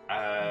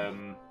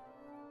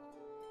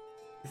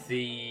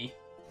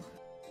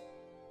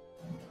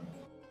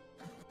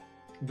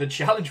 The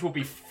challenge will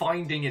be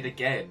finding it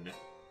again.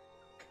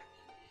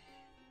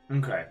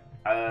 Okay.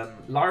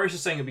 Lyris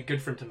is saying it'd be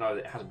good for him to know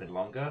that it hasn't been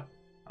longer.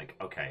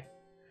 Okay.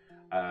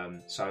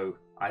 So,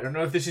 I don't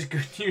know if this is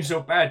good news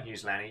or bad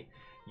news, Lanny.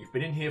 You've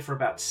been in here for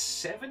about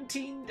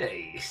 17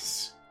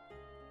 days.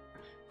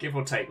 Give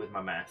or take with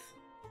my math.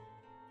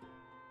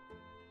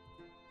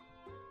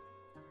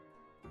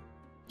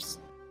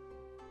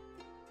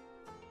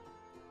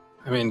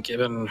 I mean,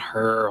 given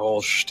her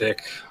whole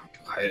shtick,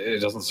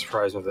 it doesn't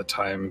surprise me that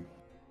time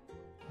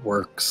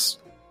works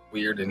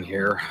weird in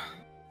here.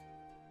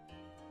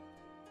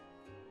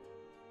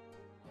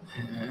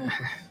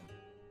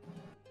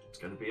 It's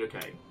gonna be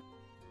okay.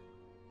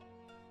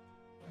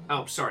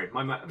 Oh, sorry,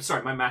 my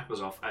math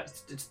was off.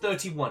 It's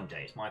 31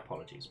 days. My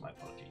apologies.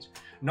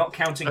 Not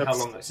counting how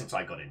long since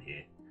I got in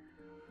here.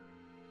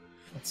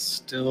 It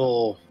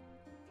still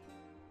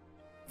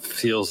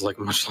feels like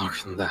much longer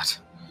than that.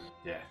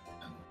 Yeah.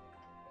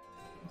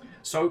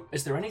 So,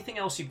 is there anything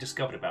else you've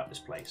discovered about this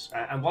place?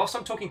 And whilst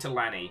I'm talking to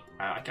Lanny,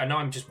 I know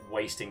I'm just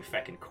wasting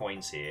feckin'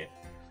 coins here.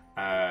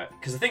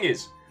 Because the thing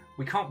is,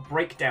 we can't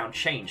break down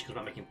change because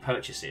we're making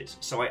purchases.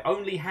 So I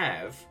only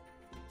have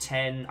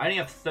 10. I only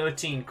have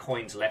 13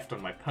 coins left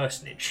on my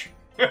personage.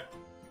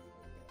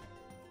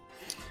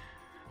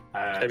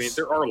 I mean,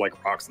 there are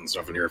like rocks and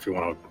stuff in here if you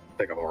want to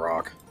pick up a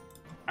rock.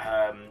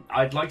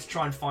 I'd like to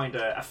try and find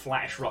a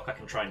flattish rock I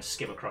can try and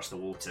skim across the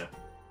water.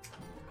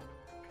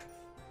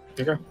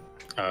 Okay.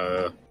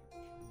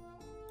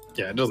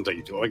 Yeah, it doesn't take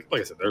you too. Like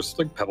I said, there's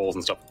like pebbles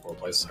and stuff all over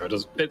the place. So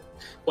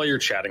while you're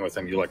chatting with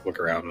him, you like look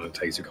around and it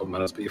takes you a couple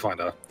minutes, but you find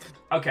out.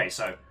 Okay,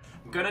 so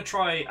I'm gonna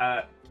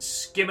try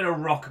skimming a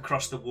rock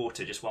across the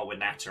water just while we're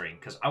nattering,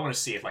 because I want to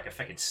see if like a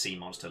fucking sea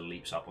monster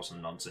leaps up or some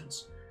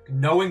nonsense.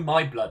 Knowing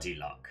my bloody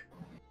luck.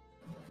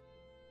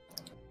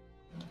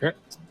 Okay.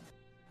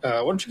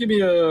 Why don't you give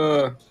me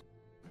a?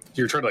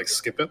 You're trying to like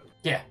skip it.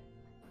 Yeah.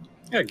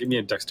 Yeah, give me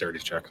a dexterity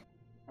check.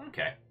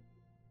 Okay.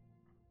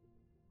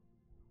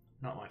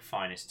 Not my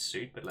finest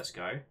suit, but let's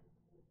go.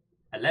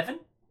 11?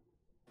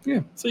 Yeah.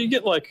 So you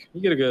get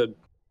a good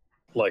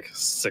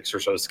 6 or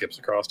so skips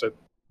across it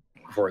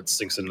before it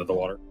sinks into the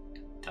water.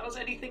 Does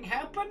anything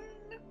happen?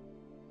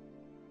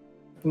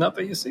 Not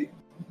that you see.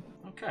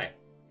 Okay.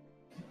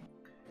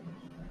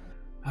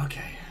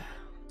 Okay.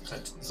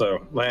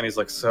 So Lanny's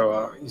like,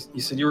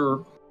 you said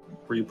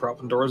were you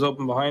propping doors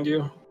open behind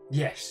you?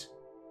 Yes.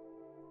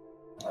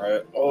 All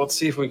right. Well, let's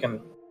see if we can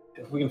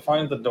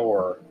find the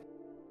door.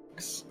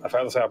 'Cause I've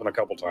had this happen a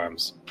couple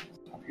times.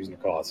 I'm using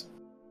the cause.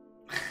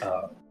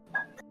 Had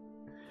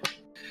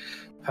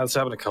this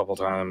happen a couple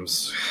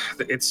times.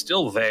 It's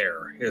still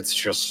there. It's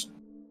just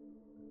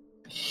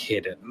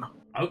hidden.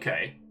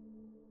 Okay.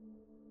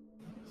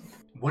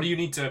 What do you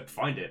need to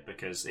find it?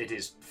 Because it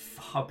is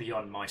far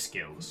beyond my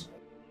skills.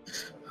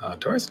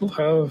 Do I still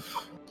have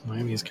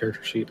Miami's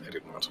character sheet? I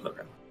didn't want to look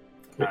at.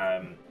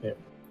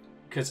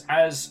 Because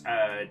as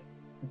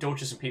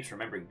Dorcas and Peeps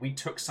remembering, we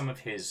took some of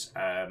his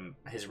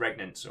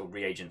regnants or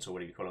reagents or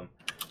whatever you call them.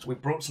 We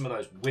brought some of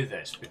those with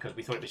us because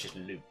we thought it was just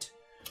loot.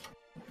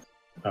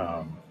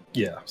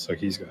 Yeah. So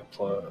he's got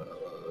plus.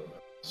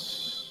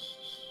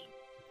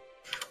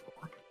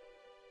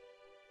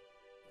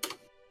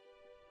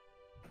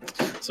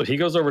 So he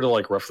goes over to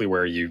like roughly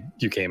where you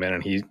came in,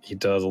 and he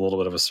does a little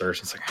bit of a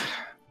search. It's like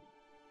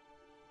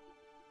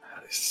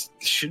it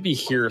should be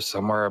here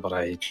somewhere, but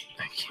I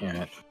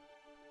can't.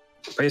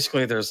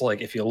 Basically, there's like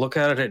if you look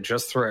at it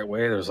just the right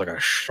way, there's like a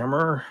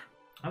shimmer.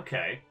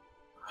 Okay.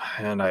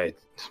 And I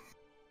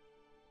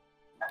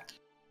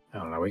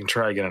don't know. We can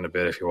try again in a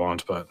bit if you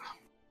want, but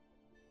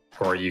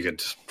or you could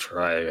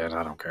try again.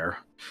 I don't care.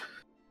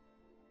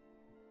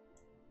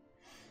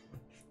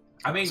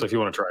 I mean, so if you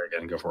want to try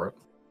again, go for it.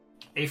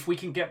 If we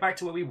can get back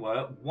to where we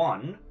were,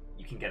 1,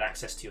 you can get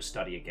access to your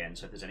study again,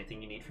 so if there's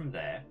anything you need from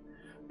there.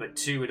 But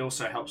 2, it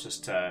also helps us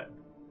to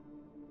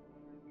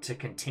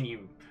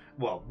continue.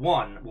 Well,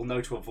 1, we'll know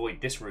to avoid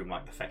this room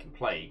like the fucking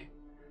plague,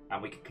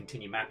 and we can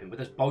continue mapping. With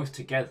us both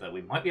together,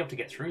 we might be able to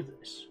get through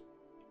this.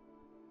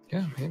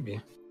 Yeah,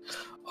 maybe.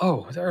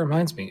 Oh, that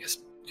reminds me.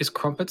 Is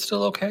Crumpet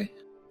still okay?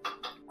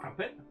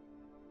 Crumpet?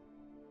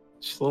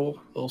 Just a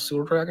little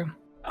sewer dragon?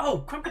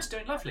 Oh, Crumpet's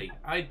doing lovely.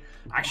 I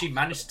actually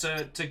managed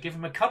to give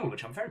him a cuddle,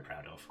 which I'm very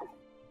proud of.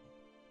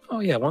 Oh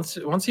yeah, once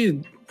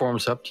he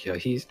warms up to you,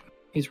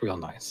 he's real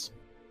nice.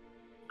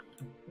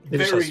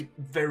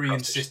 Very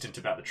insistent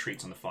about the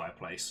treats on the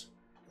fireplace.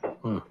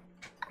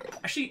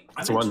 Actually,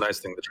 that's the one nice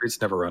thing. The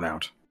treats never run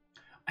out.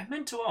 I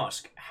meant to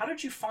ask, how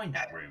did you find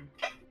that room?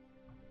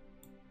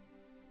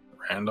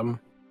 Random.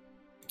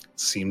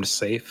 Seemed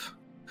safe.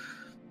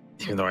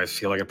 Even though I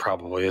feel like it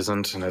probably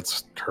isn't, and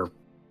it's her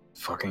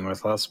fucking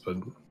with us, but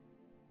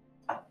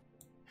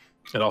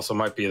it also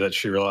might be that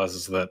she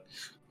realizes that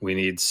we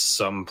need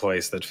some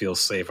place that feels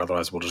safe,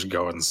 otherwise we'll just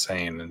go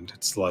insane, and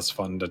it's less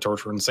fun to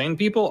torture insane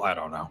people? I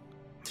don't know.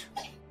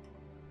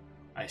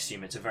 I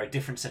assume it's a very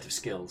different set of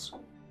skills.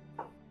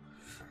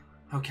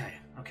 Okay.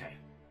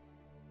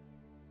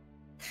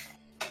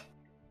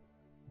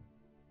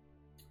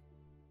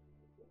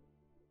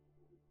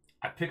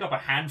 I pick up a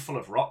handful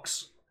of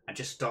rocks and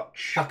just start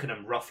chucking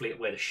them roughly at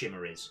where the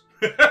shimmer is.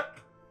 Okay.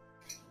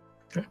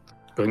 Go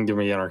ahead and give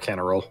me an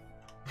Arcana roll.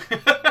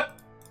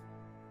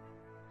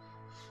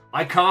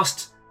 I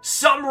cast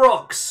some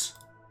rocks!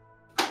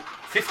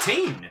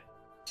 15!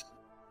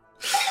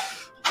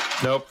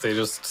 Nope, they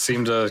just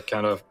seem to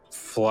kind of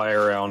fly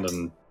around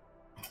and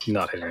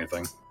not hit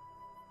anything.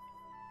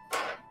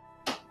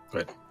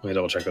 Wait, let me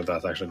double check that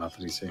that's actually not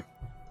the DC.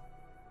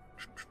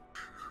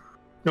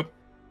 Nope.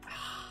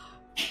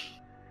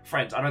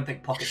 Friends, I don't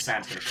think Pocket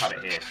Sand's going to cut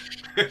it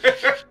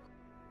here.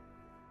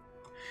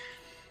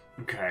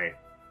 Okay.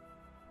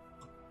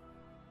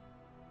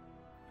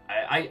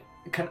 Am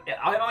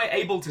I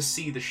able to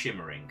see the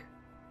shimmering?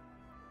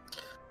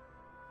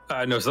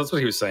 No, so that's what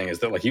he was saying, is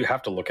that like you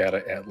have to look at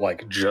it at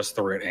like just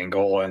the right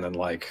angle, and then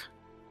like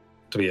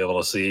to be able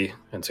to see,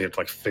 and so you have to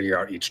like figure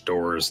out each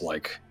door's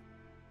like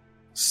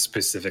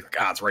specific.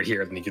 It's right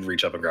here. Then you can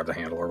reach up and grab the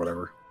handle or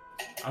whatever.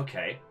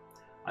 Okay,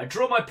 I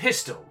draw my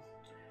pistol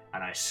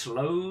and I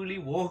slowly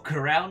walk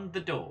around the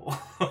door.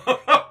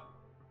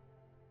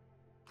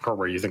 Or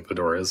where you think the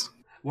door is.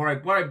 Where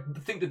I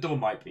think the door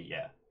might be,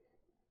 yeah.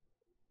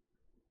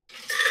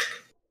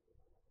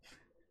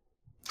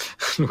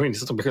 We need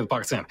something bigger than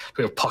pocket sand.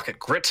 We have pocket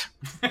grit.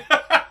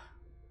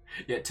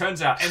 Yeah, it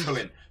turns out,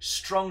 Emberlyn,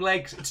 strong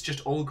legs, it's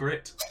just all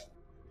grit.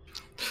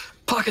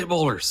 Pocket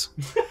boulders.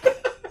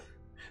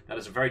 That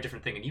is a very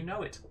different thing, and you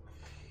know it.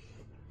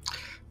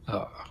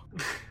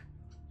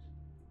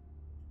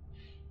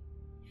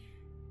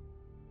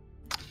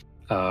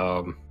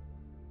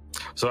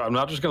 So I'm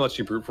not just gonna let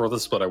you brute for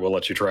this, but I will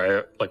let you try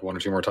it like 1 or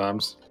 2 more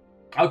times.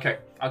 Okay.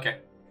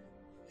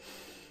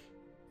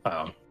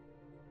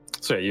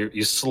 So yeah,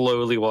 you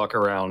slowly walk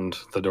around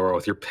the door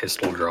with your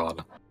pistol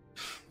drawn.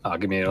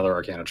 Give me another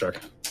Arcana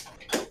check.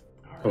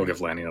 We'll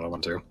give Lanny another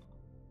one too.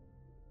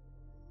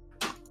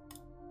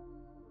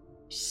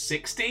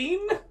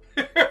 16?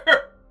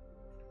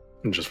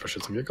 And just for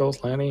shits and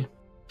giggles, Lanny.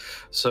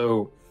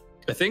 So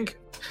I think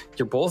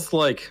you're both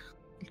like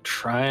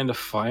trying to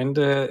find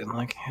it and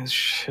like it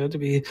should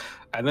be,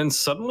 and then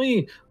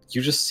suddenly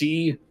you just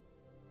see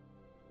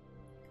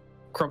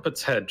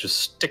Crumpet's head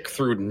just stick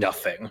through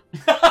nothing.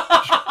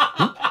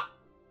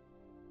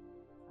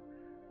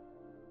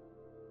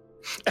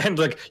 And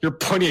like you're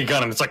pointing a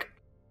gun and it's like,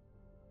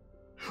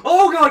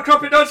 Oh god,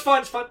 Crumpet, no, it's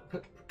fine.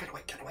 Get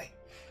away.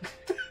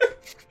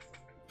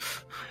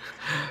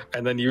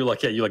 and then you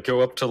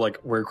go up to like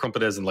where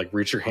Crumpet is and like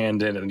reach your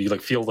hand in and you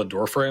like feel the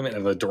door frame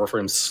and the door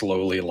frame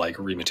slowly like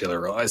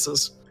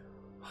rematerializes.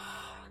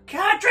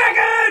 Cat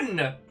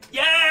Dragon!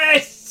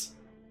 Yes!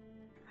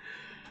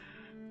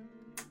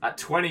 That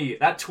 20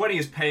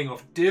 is paying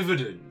off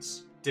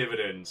dividends.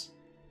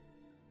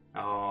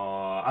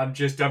 Oh, I'm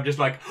just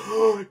like,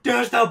 oh,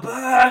 there's the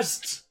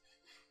burst!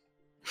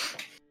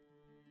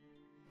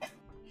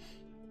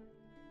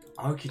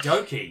 Okie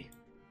dokie.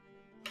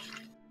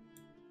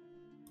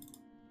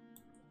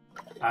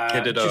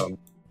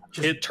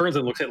 It turns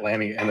and looks at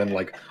Lanny and then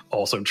like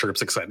also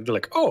chirps excited. They're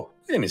like, oh,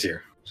 Lanny's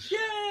here.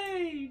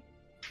 Yay!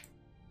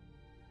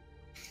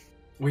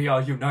 We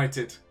are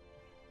united.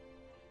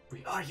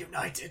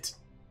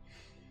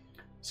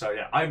 So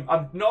yeah,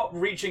 I'm not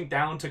reaching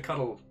down to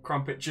cuddle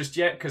Crumpet just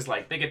yet because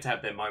like they get to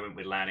have their moment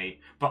with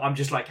Lanny, but I'm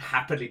just like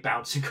happily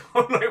bouncing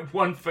on like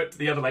one foot to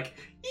the other, like.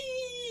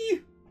 Ee!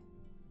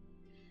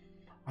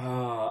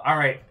 All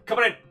right, come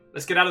on in.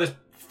 Let's get out of this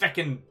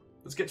feckin'.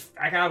 Let's get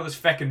back out of this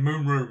feckin'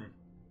 moon room.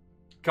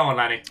 Come on,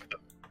 Lanny.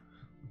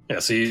 Yeah,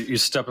 so you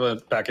step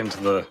back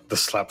into the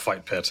slap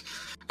fight pit,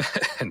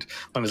 and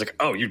Lanny's like,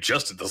 "Oh, you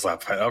just did the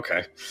slap fight.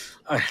 Okay."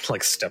 I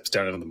like steps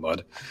down into the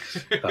mud.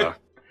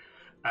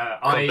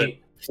 Crumpet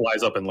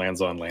flies up and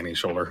lands on Lanny's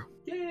shoulder.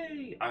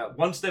 Yay!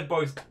 Once they're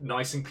both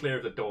nice and clear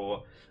of the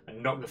door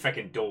and knock the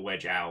feckin' door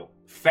wedge out,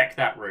 feck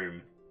that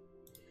room.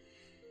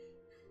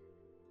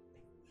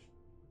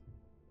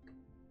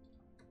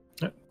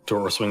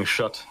 Door swings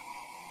shut.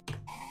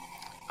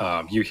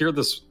 You hear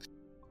this,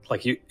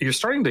 like you're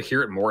starting to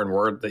hear it more and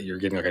more that you're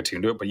getting like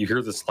attuned to it, but you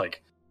hear this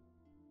like,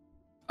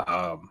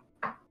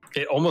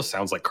 it almost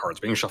sounds like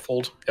cards being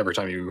shuffled every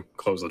time you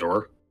close the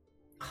door.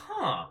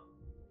 Huh.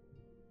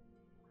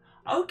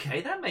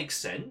 Okay, that makes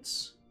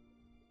sense.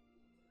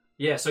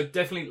 Yeah, so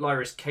definitely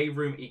Lyris, cave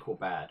room equal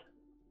bad.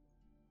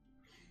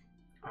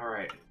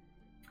 Alright.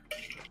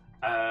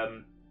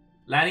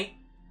 Lanny,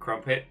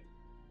 Crumpet,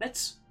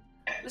 let's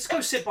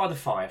go sit by the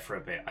fire for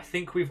a bit. I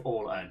think we've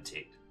all earned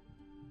it.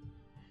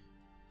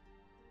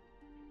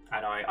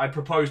 And I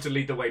propose to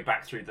lead the way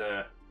back through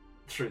the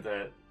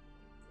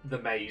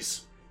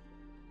maze.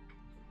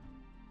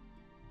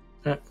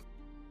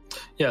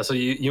 Yeah, so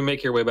you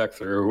make your way back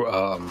through,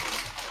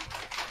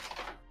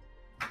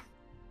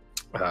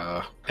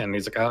 and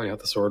he's like, "Oh, yeah,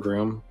 the sword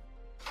room.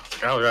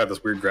 Oh, yeah,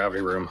 this weird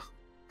gravity room.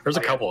 There's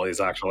a couple of these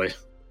actually.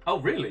 Oh,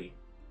 really?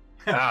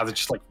 It's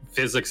just like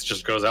physics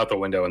just goes out the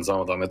window in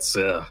some of them. It's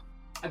I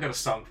got a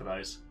song for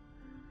those.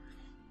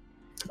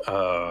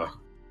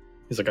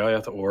 He's like, "Oh,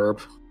 yeah, the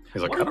orb."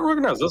 He's like, "I don't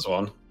recognize this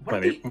one."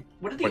 What did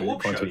the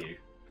orb show you?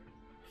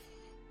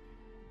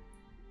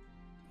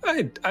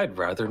 I'd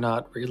rather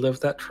not relive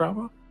that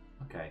trauma.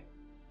 Okay.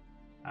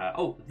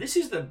 This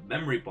is the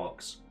memory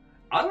box.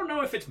 I don't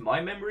know if it's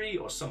my memory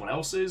or someone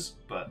else's,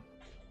 but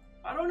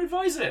I don't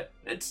advise it.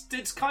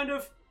 It's kind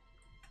of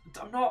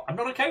I'm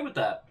not okay with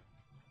that.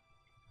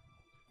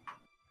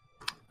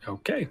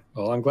 Okay.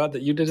 Well, I'm glad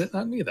that you did it,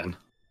 not me then.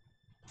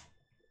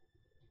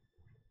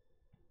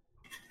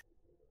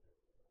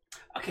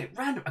 Okay,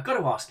 random. I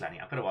gotta ask, Lanny.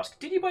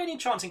 Did you by any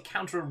chance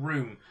encounter a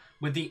room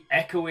with the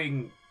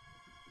echoing,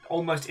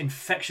 almost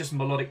infectious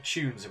melodic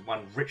tunes of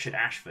one Richard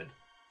Ashford?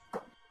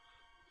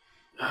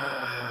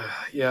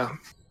 Yeah.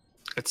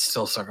 It's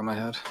still stuck in my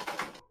head.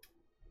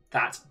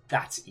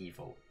 That's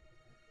evil.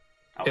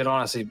 Oh. It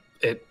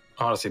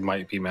honestly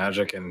might be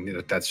magic,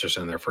 and that's just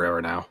in there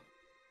forever now.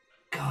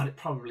 God, it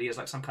probably is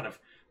like some kind of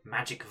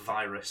magic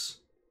virus.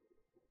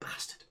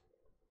 Bastard.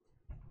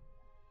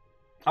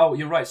 Oh,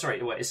 you're right.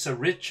 Sorry, it's Sir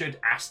Richard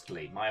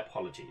Astley. My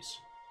apologies.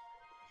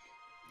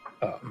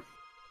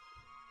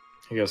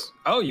 He goes,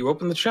 "Oh, you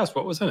opened the chest.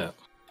 What was in it?"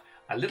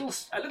 A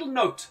little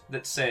note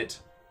that said,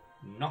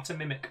 "Not a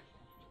mimic."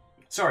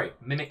 Sorry,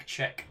 mimic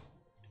check.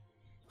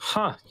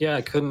 Huh? Yeah,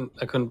 I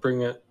couldn't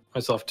bring it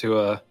myself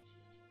to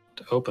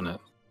open it.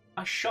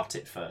 I shot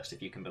it first,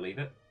 if you can believe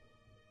it.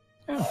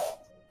 Yeah.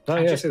 Oh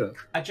yeah, I see that.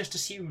 I just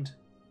assumed.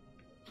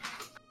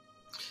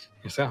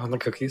 You see on the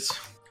cookies?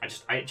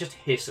 I just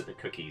hiss at the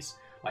cookies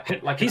like He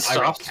an irate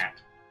stops.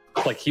 cat.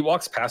 Like he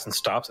walks past and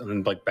stops, and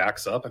then like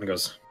backs up and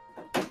goes.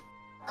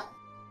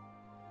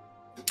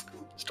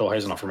 Still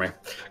hazy enough for me.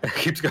 And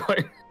keeps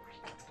going.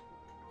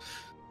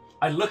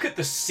 I look at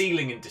the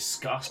ceiling in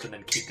disgust and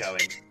then keep going.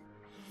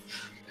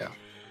 Yeah.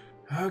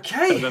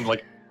 Okay. And then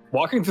like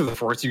walking through the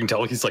forest, you can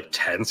tell he's like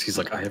tense. He's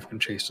like, I have been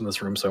chased in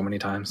this room so many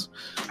times.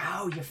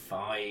 Oh, you're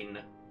fine.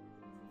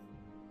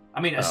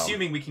 I mean,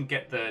 assuming we can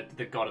get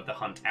the god of the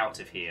hunt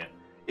out of here.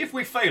 If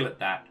we fail at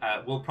that,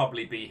 we'll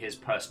probably be his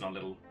personal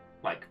little,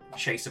 like,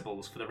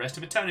 chaseables for the rest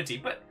of eternity.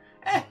 But,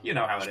 you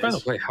know how it is. By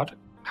the way,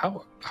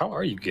 how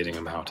are you getting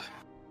him out?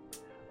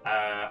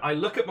 I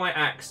look at my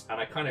axe and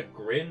I kind of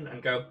grin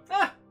and go,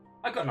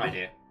 I got an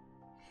idea.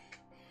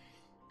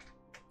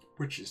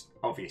 Which is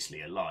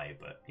obviously a lie,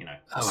 but, you know.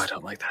 Oh, I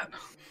don't like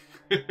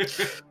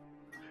that.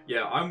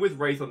 Yeah, I'm with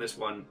Wraith on this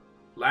one.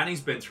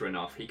 Lanny's been through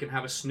enough. He can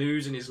have a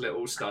snooze in his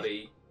little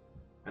study,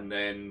 and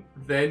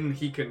then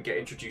he can get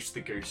introduced to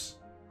the goose.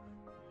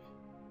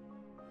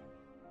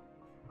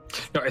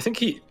 No, I think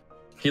he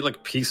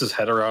like peeks his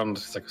head around.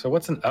 He's like, so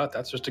what's an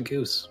that's just a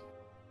goose.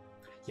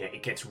 Yeah,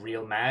 it gets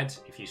real mad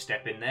if you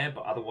step in there,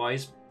 but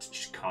otherwise, it's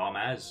just calm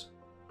as.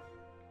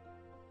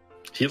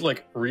 He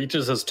like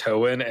reaches his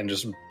toe in and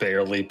just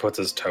barely puts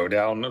his toe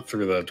down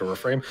through the door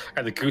frame,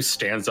 and the goose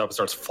stands up and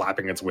starts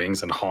flapping its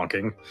wings and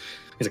honking.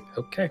 He's like,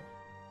 okay.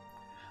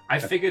 I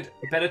figured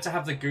better to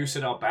have the goose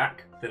at our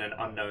back than an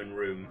unknown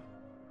room.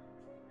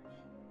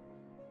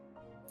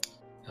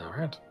 All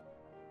right.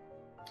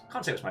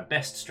 Can't say it was my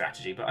best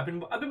strategy, but I've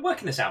been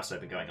working this out as I've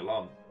been going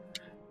along.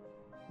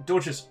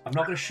 Dorcas, I'm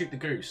not going to shoot the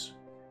goose,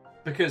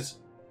 because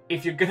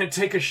if you're going to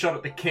take a shot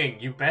at the king,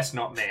 you best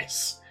not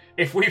miss.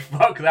 If we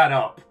fuck that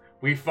up,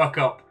 we fuck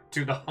up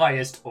to the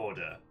highest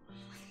order.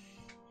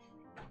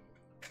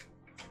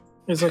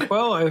 He's like,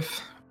 well,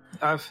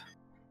 I've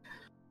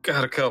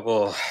got a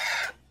couple,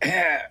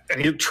 and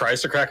he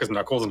tries to crack his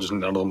knuckles, and just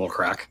none of them will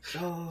crack.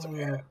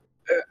 Oh.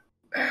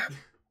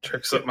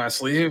 Tricks up my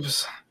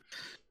sleeves.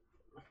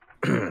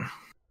 And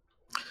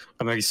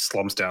then he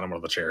slumps down in one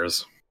of the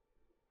chairs.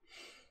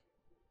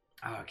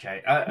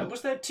 Okay.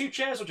 Was there 2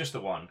 chairs or just the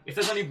one? If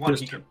there's only one, There's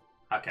he two.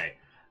 can. Okay.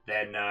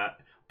 Then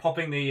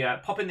popping the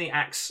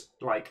axe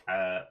like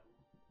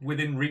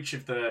within reach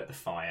of the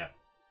fire.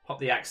 Pop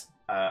the axe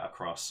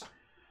across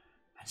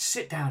and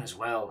sit down as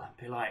well. And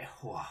be like,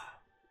 whoa.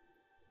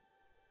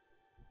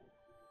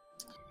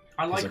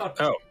 I He's like our.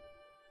 oh.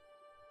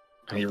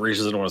 And he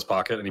reaches into his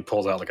pocket and he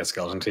pulls out like a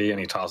skeleton tea and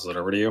he tosses it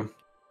over to you.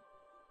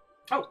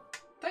 Oh,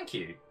 thank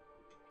you.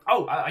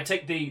 Oh, I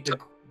take the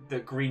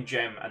green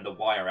gem and the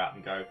wire out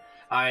and go.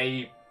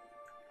 I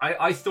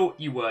thought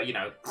you were, you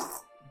know,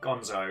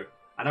 Gonzo,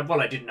 and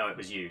I didn't know it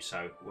was you,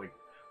 so we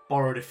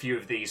borrowed a few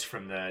of these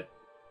from the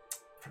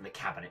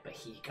cabinet. But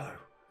here you go.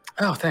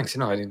 Oh, thanks. You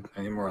know, I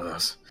need more of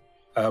those.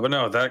 But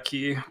no, that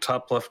key,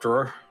 top left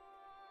drawer.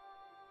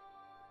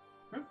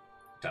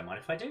 Don't mind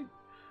if I do.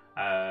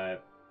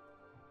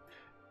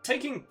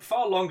 Taking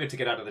far longer to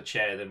get out of the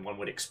chair than one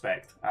would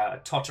expect.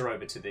 Totter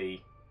over to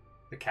the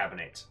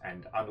cabinet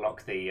and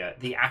unlock the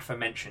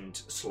aforementioned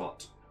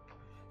slot.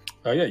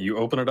 Oh yeah, you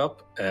open it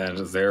up and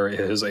there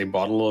is a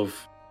bottle of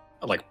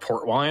like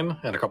port wine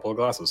and a couple of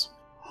glasses.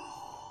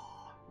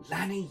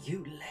 Lanny, you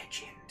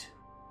legend.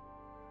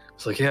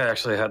 It's like, yeah, I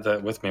actually had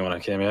that with me when I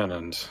came in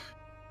and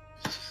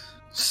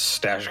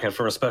stashing it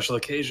for a special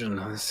occasion.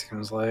 It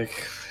seems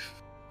like.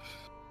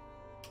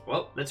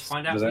 Well, let's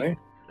find out. Is that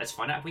Let's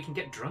find out if we can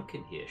get drunk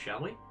in here, shall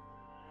we?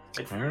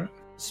 all right?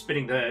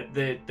 Spinning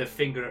the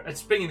finger,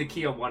 spinning the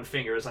key on one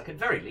finger is like, at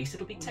very least,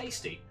 it'll be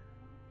tasty.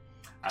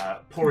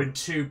 Pour in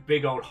 2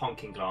 big old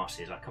honking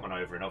glasses. I come on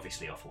over and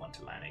obviously offer one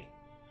to Lanny.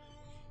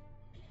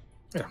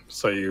 Yeah.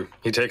 So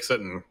he takes it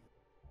and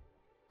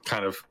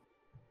kind of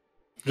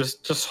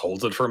just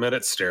holds it for a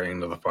minute, staring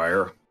into the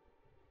fire.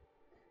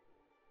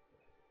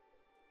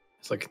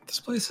 It's like, this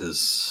place is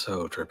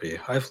so trippy.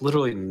 I've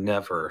literally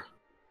never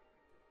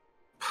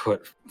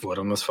put wood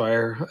on this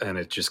fire, and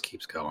it just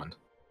keeps going.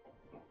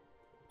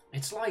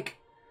 It's like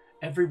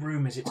every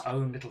room is its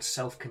own little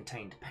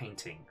self-contained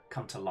painting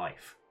come to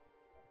life.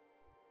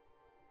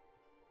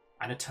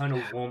 An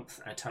eternal warmth,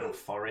 an eternal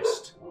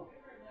forest,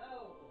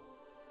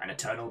 an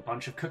eternal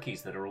bunch of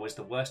cookies that are always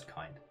the worst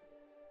kind.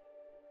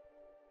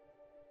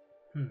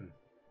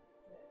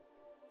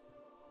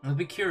 I'll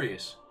be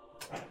curious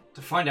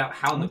to find out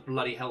how the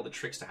bloody hell the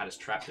trickster had us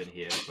trapped in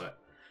here, but...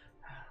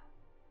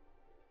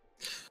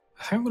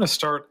 I think I'm going to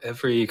start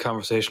every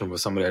conversation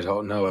with somebody I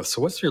don't know.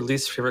 So what's your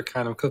least favorite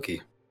kind of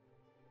cookie?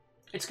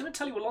 It's going to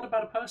tell you a lot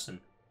about a person.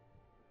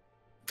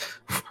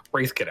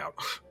 Wraith, get out.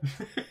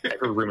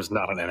 Every room is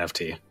not an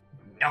NFT.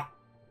 No.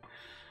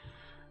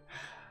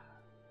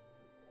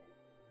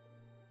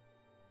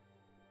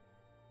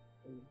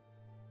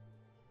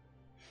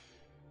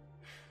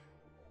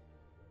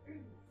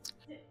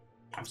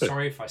 I'm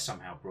sorry if I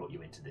somehow brought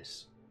you into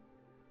this.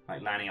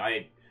 Like, Lanny,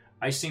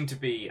 I seem to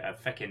be a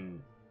feckin'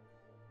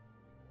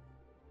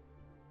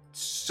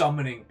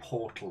 summoning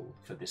portal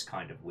for this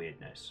kind of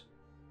weirdness.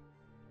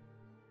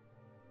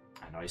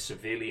 And I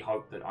severely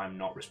hope that I'm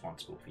not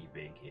responsible for you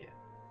being here.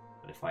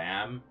 But if I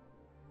am,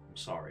 I'm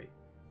sorry.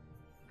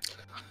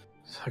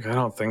 Like, I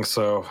don't think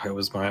so. It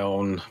was my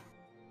own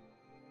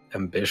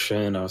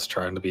ambition. I was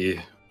trying to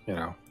be,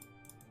 a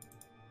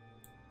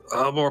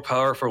more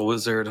powerful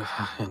wizard,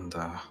 and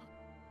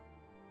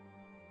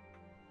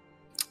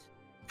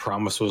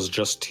promise was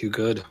just too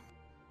good.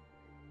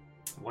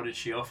 What did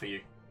she offer you?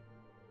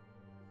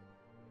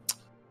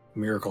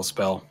 Miracle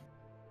spell.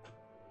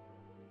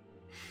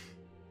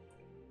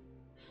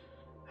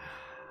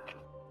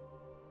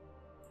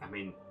 I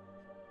mean,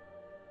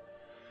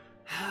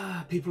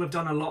 people have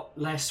done a lot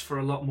less for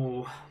a lot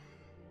more.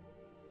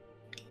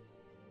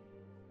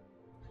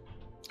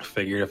 I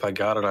figured if I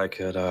got it, I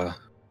could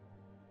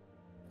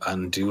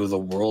undo the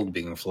world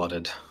being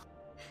flooded.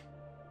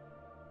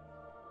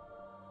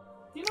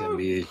 You know, And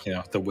be,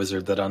 the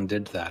wizard that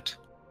undid that.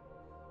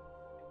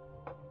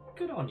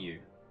 good on you.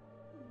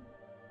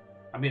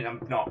 I mean, I'm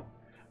not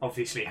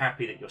obviously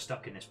happy that you're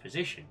stuck in this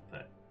position,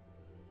 but,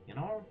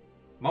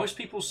 most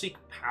people seek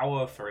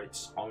power for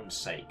its own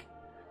sake.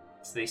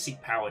 So they seek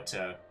power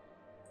to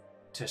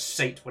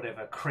sate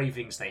whatever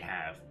cravings they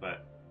have,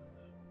 but,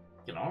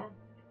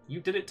 you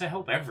did it to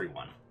help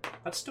everyone.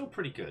 That's still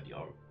pretty good,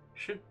 yo.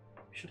 Should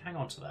hang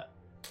on to that.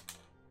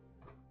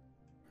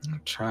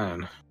 I'm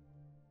trying.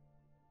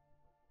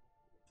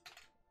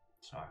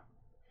 So,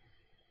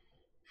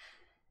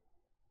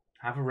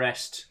 have a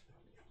rest.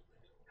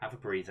 Have a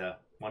breather.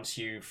 Once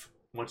you've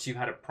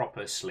had a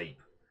proper sleep,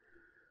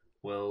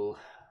 we'll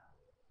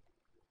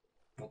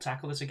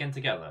tackle this again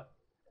together.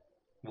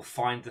 We'll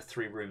find the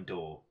 3-room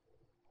door.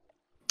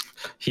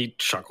 He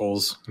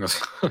chuckles.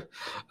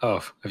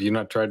 Oh, have you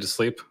not tried to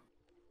sleep?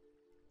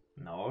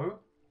 No?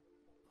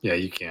 Yeah,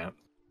 you can't.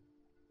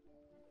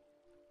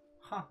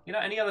 Huh.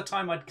 Any other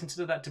time I'd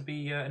consider that to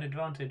be an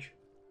advantage.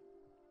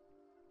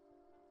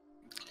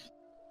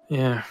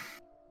 Yeah.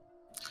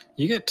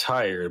 You get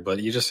tired,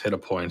 but you just hit a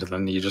point, and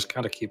then you just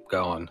gotta keep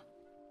going.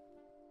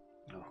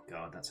 Oh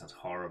god, that sounds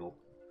horrible.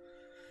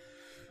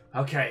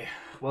 Okay,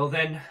 well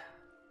then,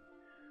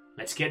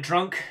 let's get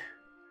drunk,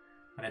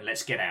 and then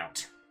let's get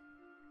out.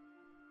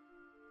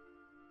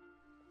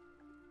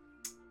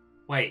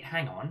 Wait,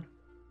 hang on.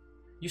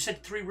 You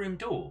said 3-room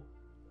door.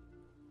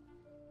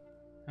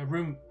 A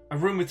room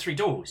with 3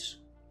 doors.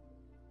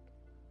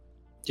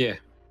 Yeah.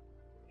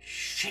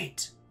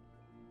 Shit.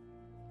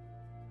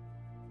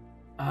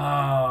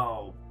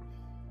 Oh.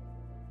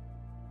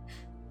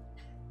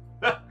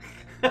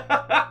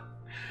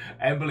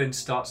 Emberlyn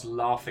starts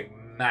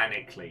laughing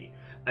manically,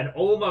 and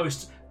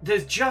almost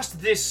there's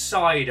just this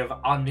side of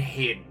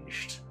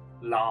unhinged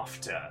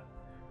laughter.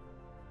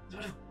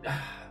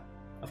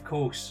 Of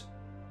course.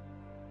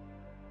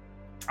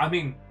 I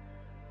mean,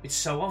 it's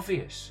so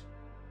obvious.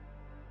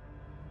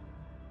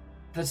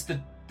 That's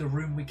the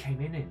room we came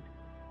in.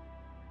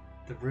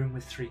 The room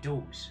with 3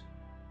 doors.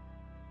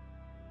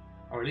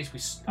 Or at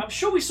least I'm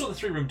sure we saw the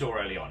 3-room door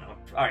early on.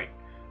 Alright.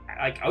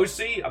 Like,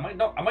 OC, I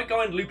might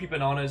go in loopy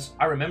bananas.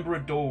 I remember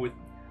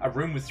a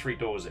room with 3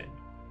 doors in.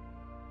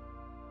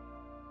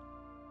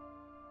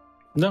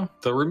 No,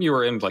 the room you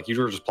were in, like, you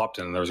were just plopped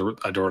in, and there was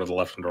a door to the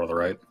left and a door to the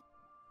right.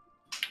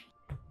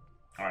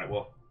 Alright,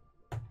 well.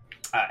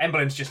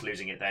 Emberlyn's just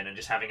losing it then and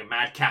just having a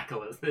mad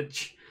cackle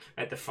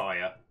at the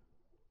fire.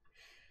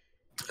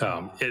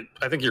 I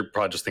think you're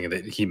probably just thinking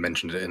that he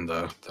mentioned it in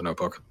the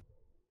notebook.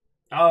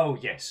 Oh,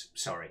 yes.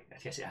 Sorry. I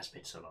guess it has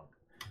been so long.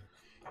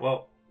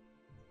 Well,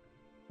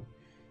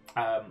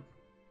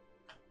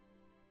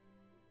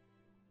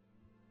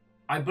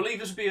 I believe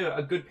this would be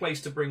a good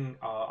place to bring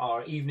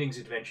our evening's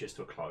adventures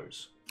to a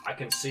close. I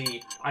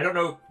don't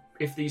know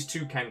if these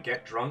two can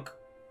get drunk,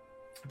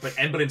 but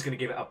Emberlyn's going to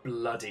give it a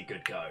bloody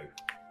good go.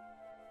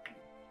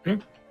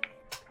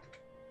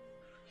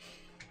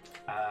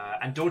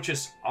 And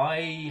Dorcas,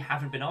 I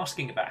haven't been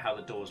asking about how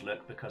the doors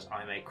look because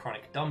I'm a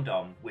chronic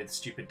dum-dum with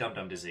stupid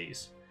dum-dum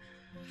disease.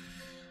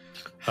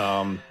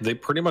 They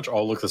pretty much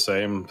all look the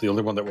same. The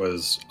only one that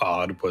was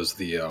odd was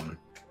the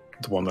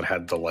one that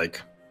had the,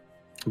 like,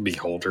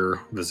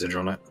 beholder visage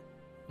on it.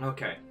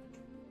 Okay.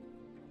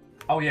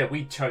 Oh yeah,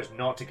 we chose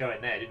not to go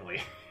in there, didn't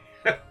we?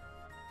 Yeah,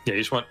 you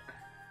just went,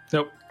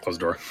 nope, close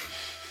the door.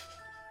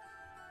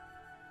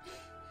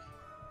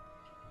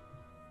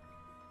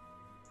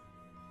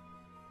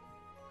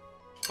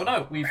 But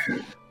no,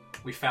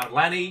 we found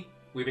Lanny.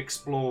 We've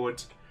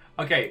explored.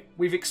 Okay,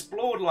 we've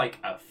explored like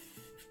a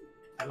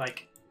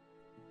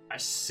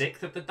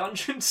 1/6 of the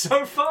dungeon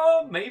so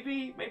far.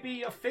 Maybe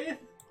a 1/5,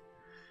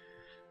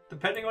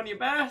 depending on your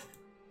math.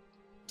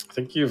 I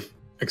think you've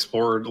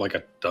explored like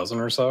a dozen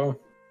or so.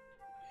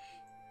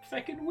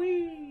 Feckin'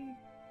 wee.